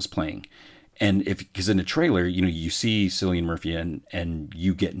son that was playing. And because in the trailer, you see Cillian Murphy and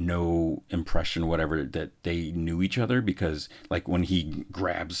you get no impression, whatever, that they knew each other, because like when he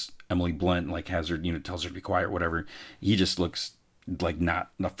grabs Emily Blunt, like has her, tells her to be quiet, whatever, he just looks like not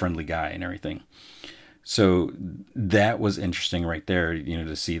a friendly guy and everything. So that was interesting right there,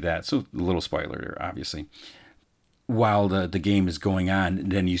 to see that. So a little spoiler, obviously. While the game is going on,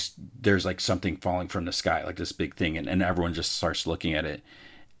 then there's like something falling from the sky, like this big thing, and everyone just starts looking at it.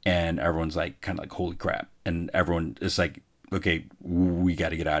 And everyone's like, kind of like, holy crap. And everyone is like, okay, we got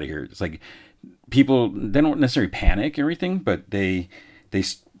to get out of here. It's like people, they don't necessarily panic or everything, but they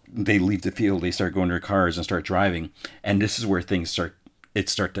leave the field. They start going to their cars and start driving. And this is where things start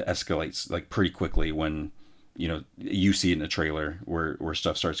to escalate like pretty quickly when, you see it in the trailer where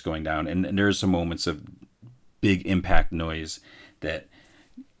stuff starts going down. And there's some moments of big impact noise that,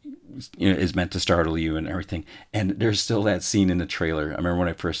 is meant to startle you and everything. And there's still that scene in the trailer. I remember when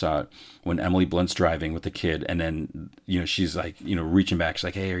I first saw it, when Emily Blunt's driving with the kid, and then she's like reaching back, she's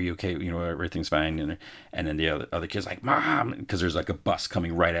like, hey, are you okay, everything's fine, and then the other kid's like, mom, because there's like a bus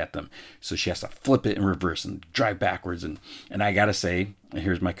coming right at them, so she has to flip it in reverse and drive backwards. And I gotta say,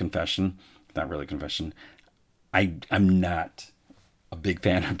 here's my confession, not really confession, I'm not a big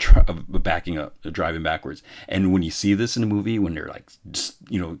fan of backing up, driving backwards. And when you see this in a movie, when they're like, just,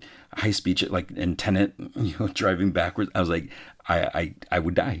 high speed, like in Tenet, driving backwards, I was like, I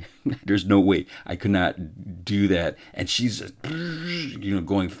would die. There's no way I could not do that. And she's just,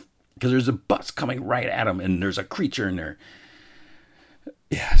 going, because there's a bus coming right at him, and there's a creature in there.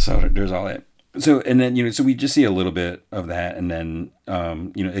 Yeah, so there's all that. So, and then, so we just see a little bit of that, and then,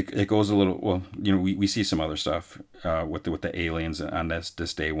 it goes a little, well, we see some other stuff, with the aliens on this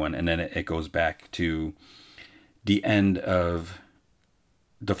day one, and then it goes back to the end of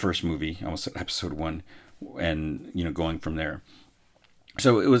the first movie, almost episode 1, and, going from there.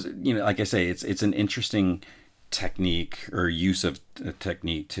 So it was, like I say, it's an interesting technique or use of a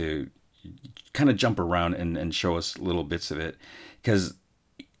technique to kind of jump around and show us little bits of it, because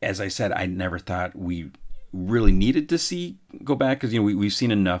as I said, I never thought we really needed to see go back, because we've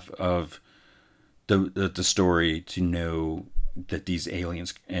seen enough of the story to know that these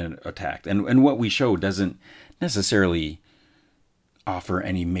aliens attacked, and what we show doesn't necessarily offer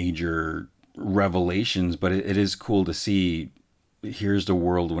any major revelations, but it is cool to see. Here's the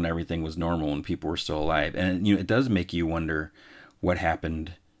world when everything was normal and people were still alive, and it does make you wonder what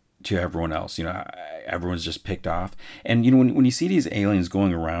happened to everyone else. Everyone's just picked off, and when you see these aliens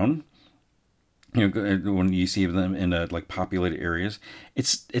going around, when you see them in like populated areas,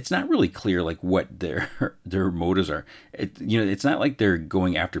 it's not really clear like what their motives are. It's not like they're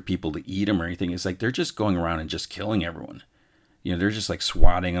going after people to eat them or anything. It's like they're just going around and just killing everyone. They're just like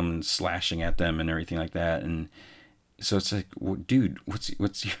swatting them and slashing at them and everything like that. And so it's like, well, dude,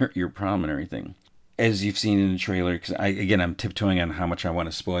 what's your problem and everything? As you've seen in the trailer, because I'm tiptoeing on how much I want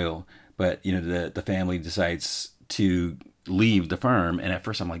to spoil, but the family decides to leave the farm, and at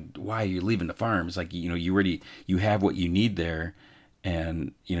first I'm like, why are you leaving the farm? It's like, you have what you need there,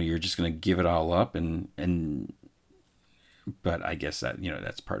 and you're just gonna give it all up, and but I guess that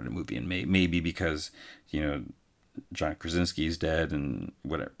that's part of the movie, and maybe because John Krasinski's dead and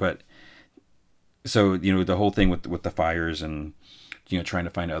whatever. But so the whole thing with the fires and trying to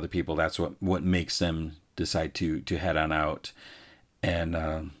find other people, that's what makes them decide to head on out.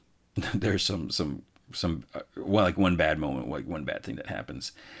 And there's some well, like one bad moment, like one bad thing that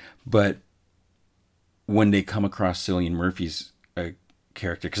happens, but when they come across Cillian Murphy's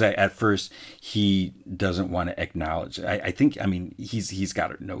character, because at first he doesn't want to acknowledge. I think he's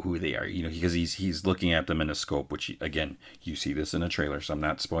got to know who they are, because he's looking at them in a scope, which again you see this in a trailer, so I'm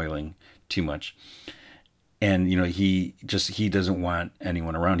not spoiling too much. And he doesn't want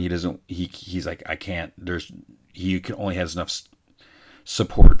anyone around. He's like, I can't. He only has enough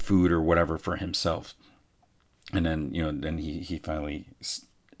support food or whatever for himself. And then then he finally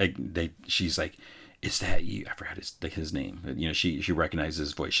she's like, is that you? I forgot his name. She recognizes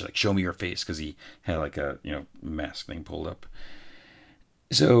his voice. She's like, show me your face, because he had like a mask thing pulled up.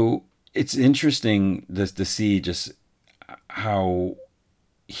 So it's interesting to see just how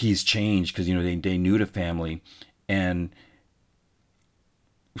he's changed, because they knew the family, and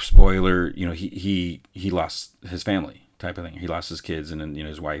spoiler, he lost his family type of thing. He lost his kids, and then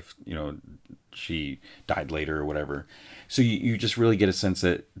his wife, she died later or whatever. So you just really get a sense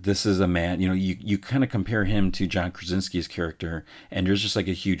that this is a man. You kind of compare him to John Krasinski's character, and there's just like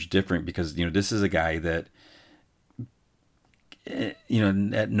a huge difference, because this is a guy that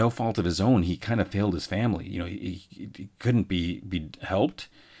at no fault of his own, he kind of failed his family. He couldn't be helped,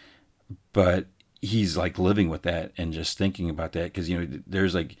 but he's like living with that and just thinking about that, because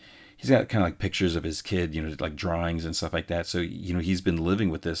there's like, he's got kind of like pictures of his kid, like drawings and stuff like that. So he's been living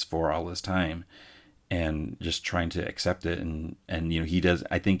with this for all this time, and just trying to accept it. And he does.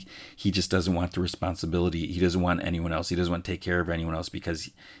 I think he just doesn't want the responsibility. He doesn't want anyone else. He doesn't want to take care of anyone else,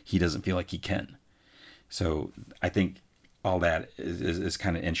 because he doesn't feel like he can. So I think all that is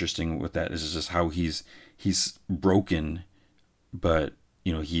kind of interesting with that. Is just how he's broken, but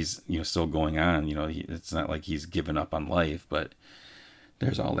he's still going on. It's not like he's given up on life, but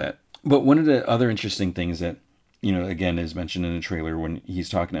there's all that. But one of the other interesting things that again is mentioned in the trailer, when he's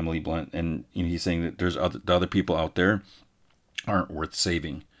talking to Emily Blunt, and he's saying that there's the other people out there aren't worth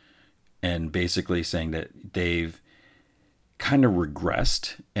saving, and basically saying that they've kind of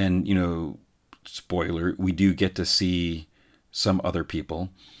regressed. And spoiler, we do get to see some other people.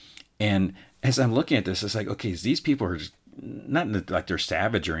 And as I'm looking at this, it's like, okay, these people are just not like they're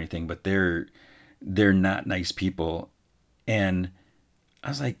savage or anything, but they're not nice people. And I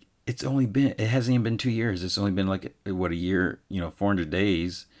was like, it hasn't even been 2 years. It's only been like, what, a year, 400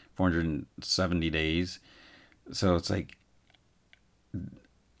 days, 470 days. So it's like,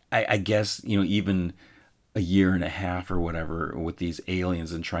 I guess, even a year and a half or whatever with these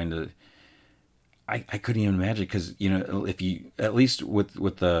aliens, and trying to, I couldn't even imagine, because, if you, at least with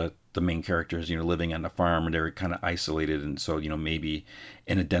the main characters, living on the farm, and they're kind of isolated. And so, maybe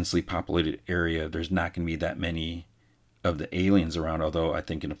in a densely populated area, there's not going to be that many of the aliens around. Although I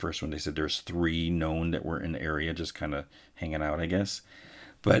think in the first one they said there's 3 known that were in the area, just kind of hanging out, I guess.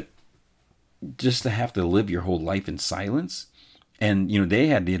 But just to have to live your whole life in silence, and they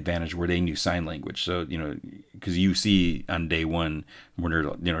had the advantage where they knew sign language. So because you see on day one when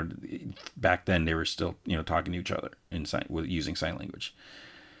they're back then they were still talking to each other using sign language.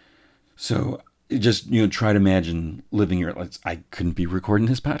 So just try to imagine living your life. I couldn't be recording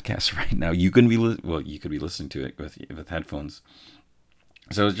this podcast right now. You couldn't be you could be listening to it with headphones.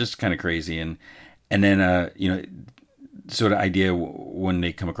 So it's just kind of crazy. And then so the idea when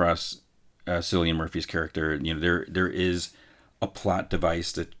they come across Cillian Murphy's character, there is a plot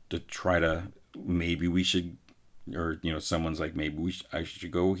device to try to, maybe we should, or someone's like, maybe I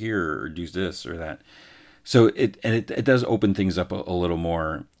should go here or do this or that. So it does open things up a little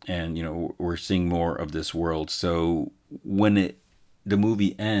more, and we're seeing more of this world. So when the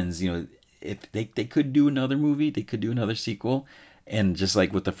movie ends, if they could do another movie, they could do another sequel. And just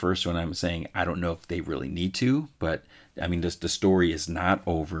like with the first one, I'm saying I don't know if they really need to, but I mean, the story is not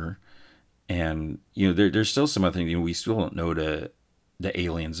over, and there's still some other things. We still don't know the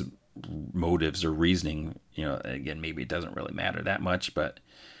aliens' motives or reasoning. Again, maybe it doesn't really matter that much, but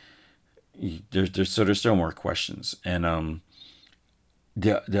there's still more questions. And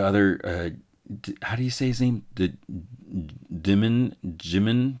the other how do you say his name? The Jimin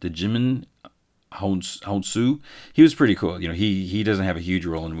Hounsou. He was pretty cool. He doesn't have a huge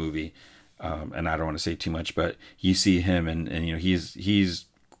role in the movie, and I don't want to say too much, but you see him, and he's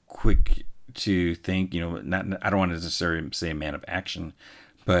quick to think. Not, I don't want to necessarily say a man of action,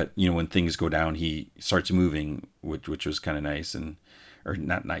 but when things go down, he starts moving, which was kind of nice, or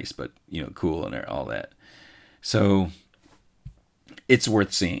not nice, but cool and all that. So it's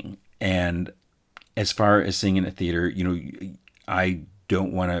worth seeing. And as far as seeing in a theater, I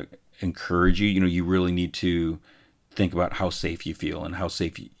don't want to encourage you. You really need to think about how safe you feel and how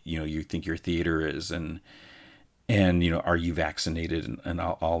safe you think your theater is, and are you vaccinated and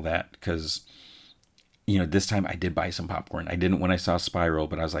all that, because this time I did buy some popcorn. I didn't when I saw Spiral,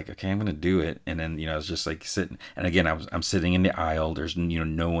 but I was like, okay, I'm gonna do it. And then I was just like sitting, and again I'm sitting in the aisle. There's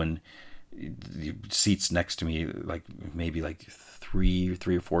no one, seats next to me, like maybe like three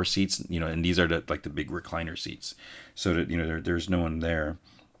or four seats, and these are the big recliner seats, so that there's no one there.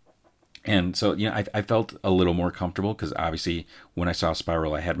 And so I felt a little more comfortable, because obviously when I saw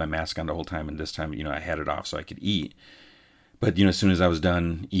Spiral, I had my mask on the whole time, and this time I had it off so I could eat. But as soon as I was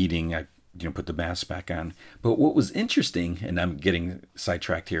done eating, I put the mask back on. But what was interesting, and I'm getting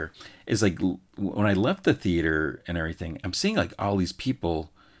sidetracked here, is like when I left the theater and everything, I'm seeing like all these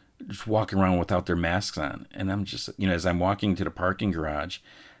people just walking around without their masks on, and I'm just as I'm walking to the parking garage,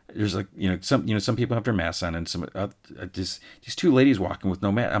 there's like some people have their masks on, and some these two ladies walking with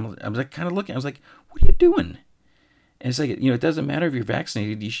no mask. I'm like kind of looking. I was like, what are you doing? And it's like it doesn't matter if you're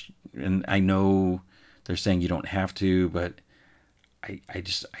vaccinated. And I know they're saying you don't have to, but I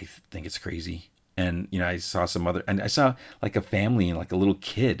think it's crazy. And I saw some other, and I saw like a family and like a little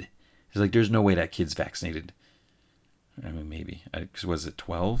kid. It's like there's no way that kid's vaccinated. I mean, maybe. Was it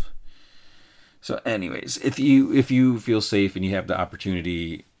 12? So, anyways, if you feel safe and you have the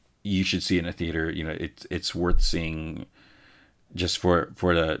opportunity, you should see it in a theater. It's worth seeing, just for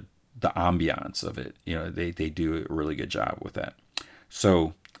the ambiance of it. They do a really good job with that.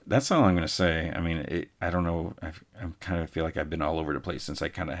 So that's all I'm going to say. I mean, I don't know. I'm kind of feel like I've been all over the place since I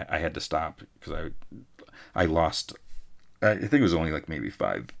had to stop, because I lost. I think it was only like maybe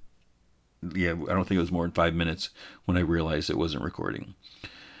 5. Yeah, I don't think it was more than 5 minutes when I realized it wasn't recording.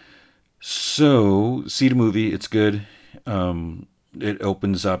 So see the movie. It's good. It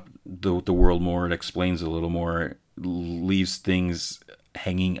opens up the world more. It explains a little more. Leaves things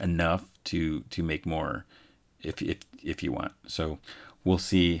hanging enough to make more, if you want. So we'll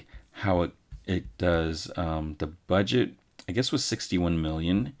see how it does. The budget, I guess, was $61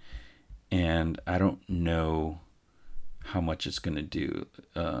 million, and I don't know how much it's going to do.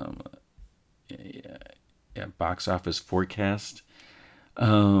 Box office forecast.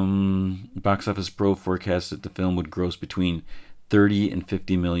 Box Office Pro forecasts that the film would gross between 30 and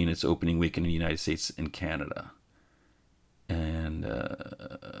 50 million its opening weekend in the United States and Canada. And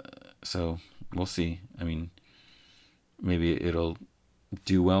so we'll see. I mean, maybe it'll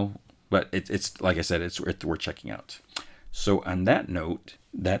do well, but it's like I said, it's worth checking out. So on that note,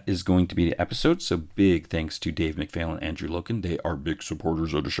 that is going to be the episode. So big thanks to Dave McPhail and Andrew Loken. They are big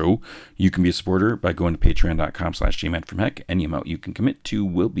supporters of the show. You can be a supporter by going to patreon.com/jmanfromheck. Any amount you can commit to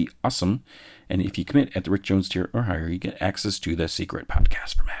will be awesome. And if you commit at the Rick Jones tier or higher, you get access to the secret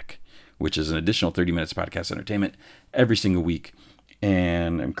podcast from Heck, which is an additional 30 minutes of podcast entertainment every single week.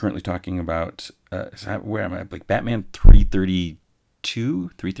 And I'm currently talking about, where am I? Like Batman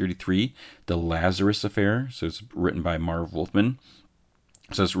 333, The Lazarus Affair. So it's written by Marv Wolfman.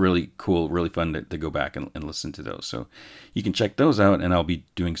 So it's really cool, really fun to go back and listen to those. So you can check those out, and I'll be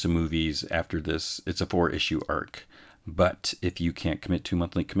doing some movies after this. It's a 4-issue arc. But if you can't commit to a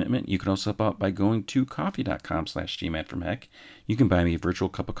monthly commitment, you can also help out by going to coffee.com/gmanfromheck. You can buy me a virtual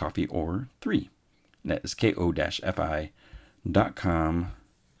cup of coffee or 3. That is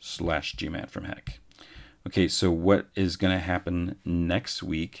ko-fi.com/gmanfromheck. Okay, so what is going to happen next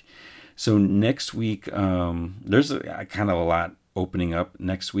week? So next week, there's kind of a lot opening up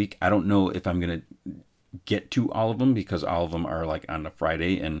next week. I don't know if I'm going to get to all of them because all of them are like on a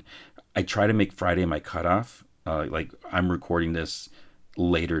Friday, and I try to make Friday my cutoff. Like I'm recording this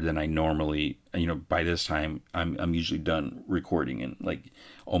later than I normally, by this time I'm usually done recording and like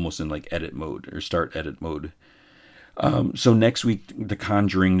almost in like edit mode or start edit mode. So next week, The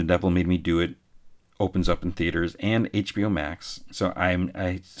Conjuring, The Devil Made Me Do It opens up in theaters and HBO Max. So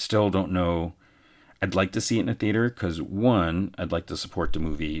I still don't know. I'd like to see it in a theater because one, I'd like to support the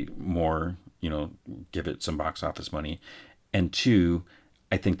movie more, give it some box office money, and two,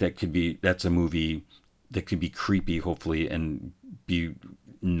 I think that's a movie that could be creepy, hopefully, and be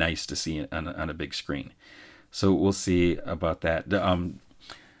nice to see on a big screen. So we'll see about that.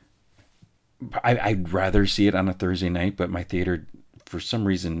 I'd rather see it on a Thursday night, but my theater, for some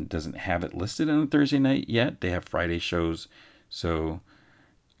reason, doesn't have it listed on a Thursday night yet. They have Friday shows, so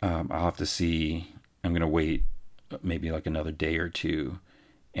I'll have to see. I'm gonna wait maybe like another day or two,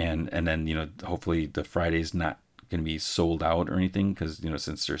 and then hopefully the Friday's not gonna be sold out or anything because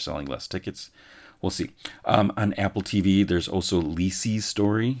since they're selling less tickets. We'll see. On Apple TV, there's also Lisey's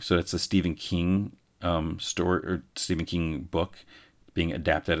Story. So that's a Stephen King story or Stephen King book being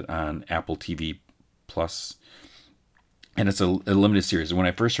adapted on Apple TV Plus, and it's a limited series. When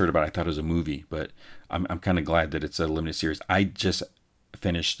I first heard about it, I thought it was a movie, but I'm kind of glad that it's a limited series. I just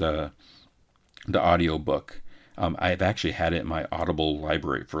finished the audio book. I've actually had it in my Audible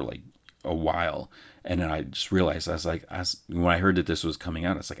library for like a while, and then I just realized when I heard that this was coming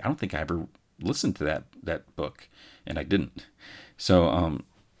out, I was like, I don't think I ever listened to that book, and I didn't. So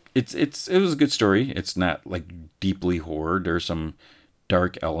it was a good story. It's not like deeply horror. There's some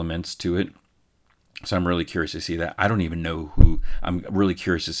dark elements to it, so I'm really curious to see that. I don't even know who. I'm really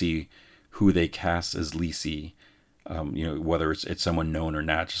curious to see who they cast as Lisey. Whether it's someone known or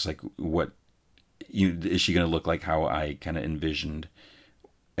not. Just like what is she going to look like? How I kind of envisioned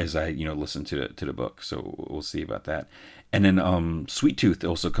as I listened to the book. So we'll see about that. And then Sweet Tooth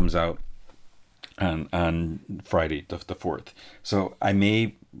also comes out on Friday the 4th. So I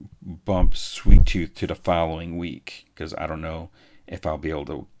may bump Sweet Tooth to the following week because I don't know if I'll be able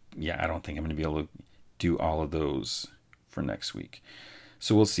to. I don't think I'm going to be able to do all of those for next week.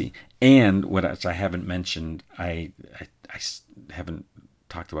 So we'll see. And what else I haven't mentioned, I haven't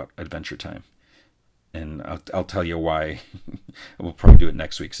talked about Adventure Time. And I'll tell you why. We'll probably do it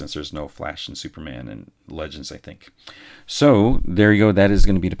next week since there's no Flash and Superman and Legends, I think. So there you go. That is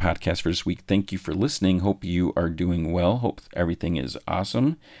going to be the podcast for this week. Thank you for listening. Hope you are doing well. Hope everything is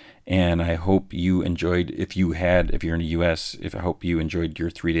awesome. And I hope you enjoyed, if you're in the U.S., I hope you enjoyed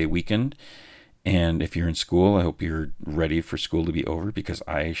your 3-day weekend. And if you're in school, I hope you're ready for school to be over because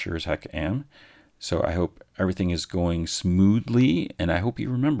I sure as heck am. So I hope everything is going smoothly. And I hope you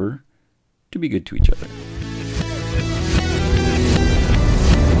remember to be good to each other.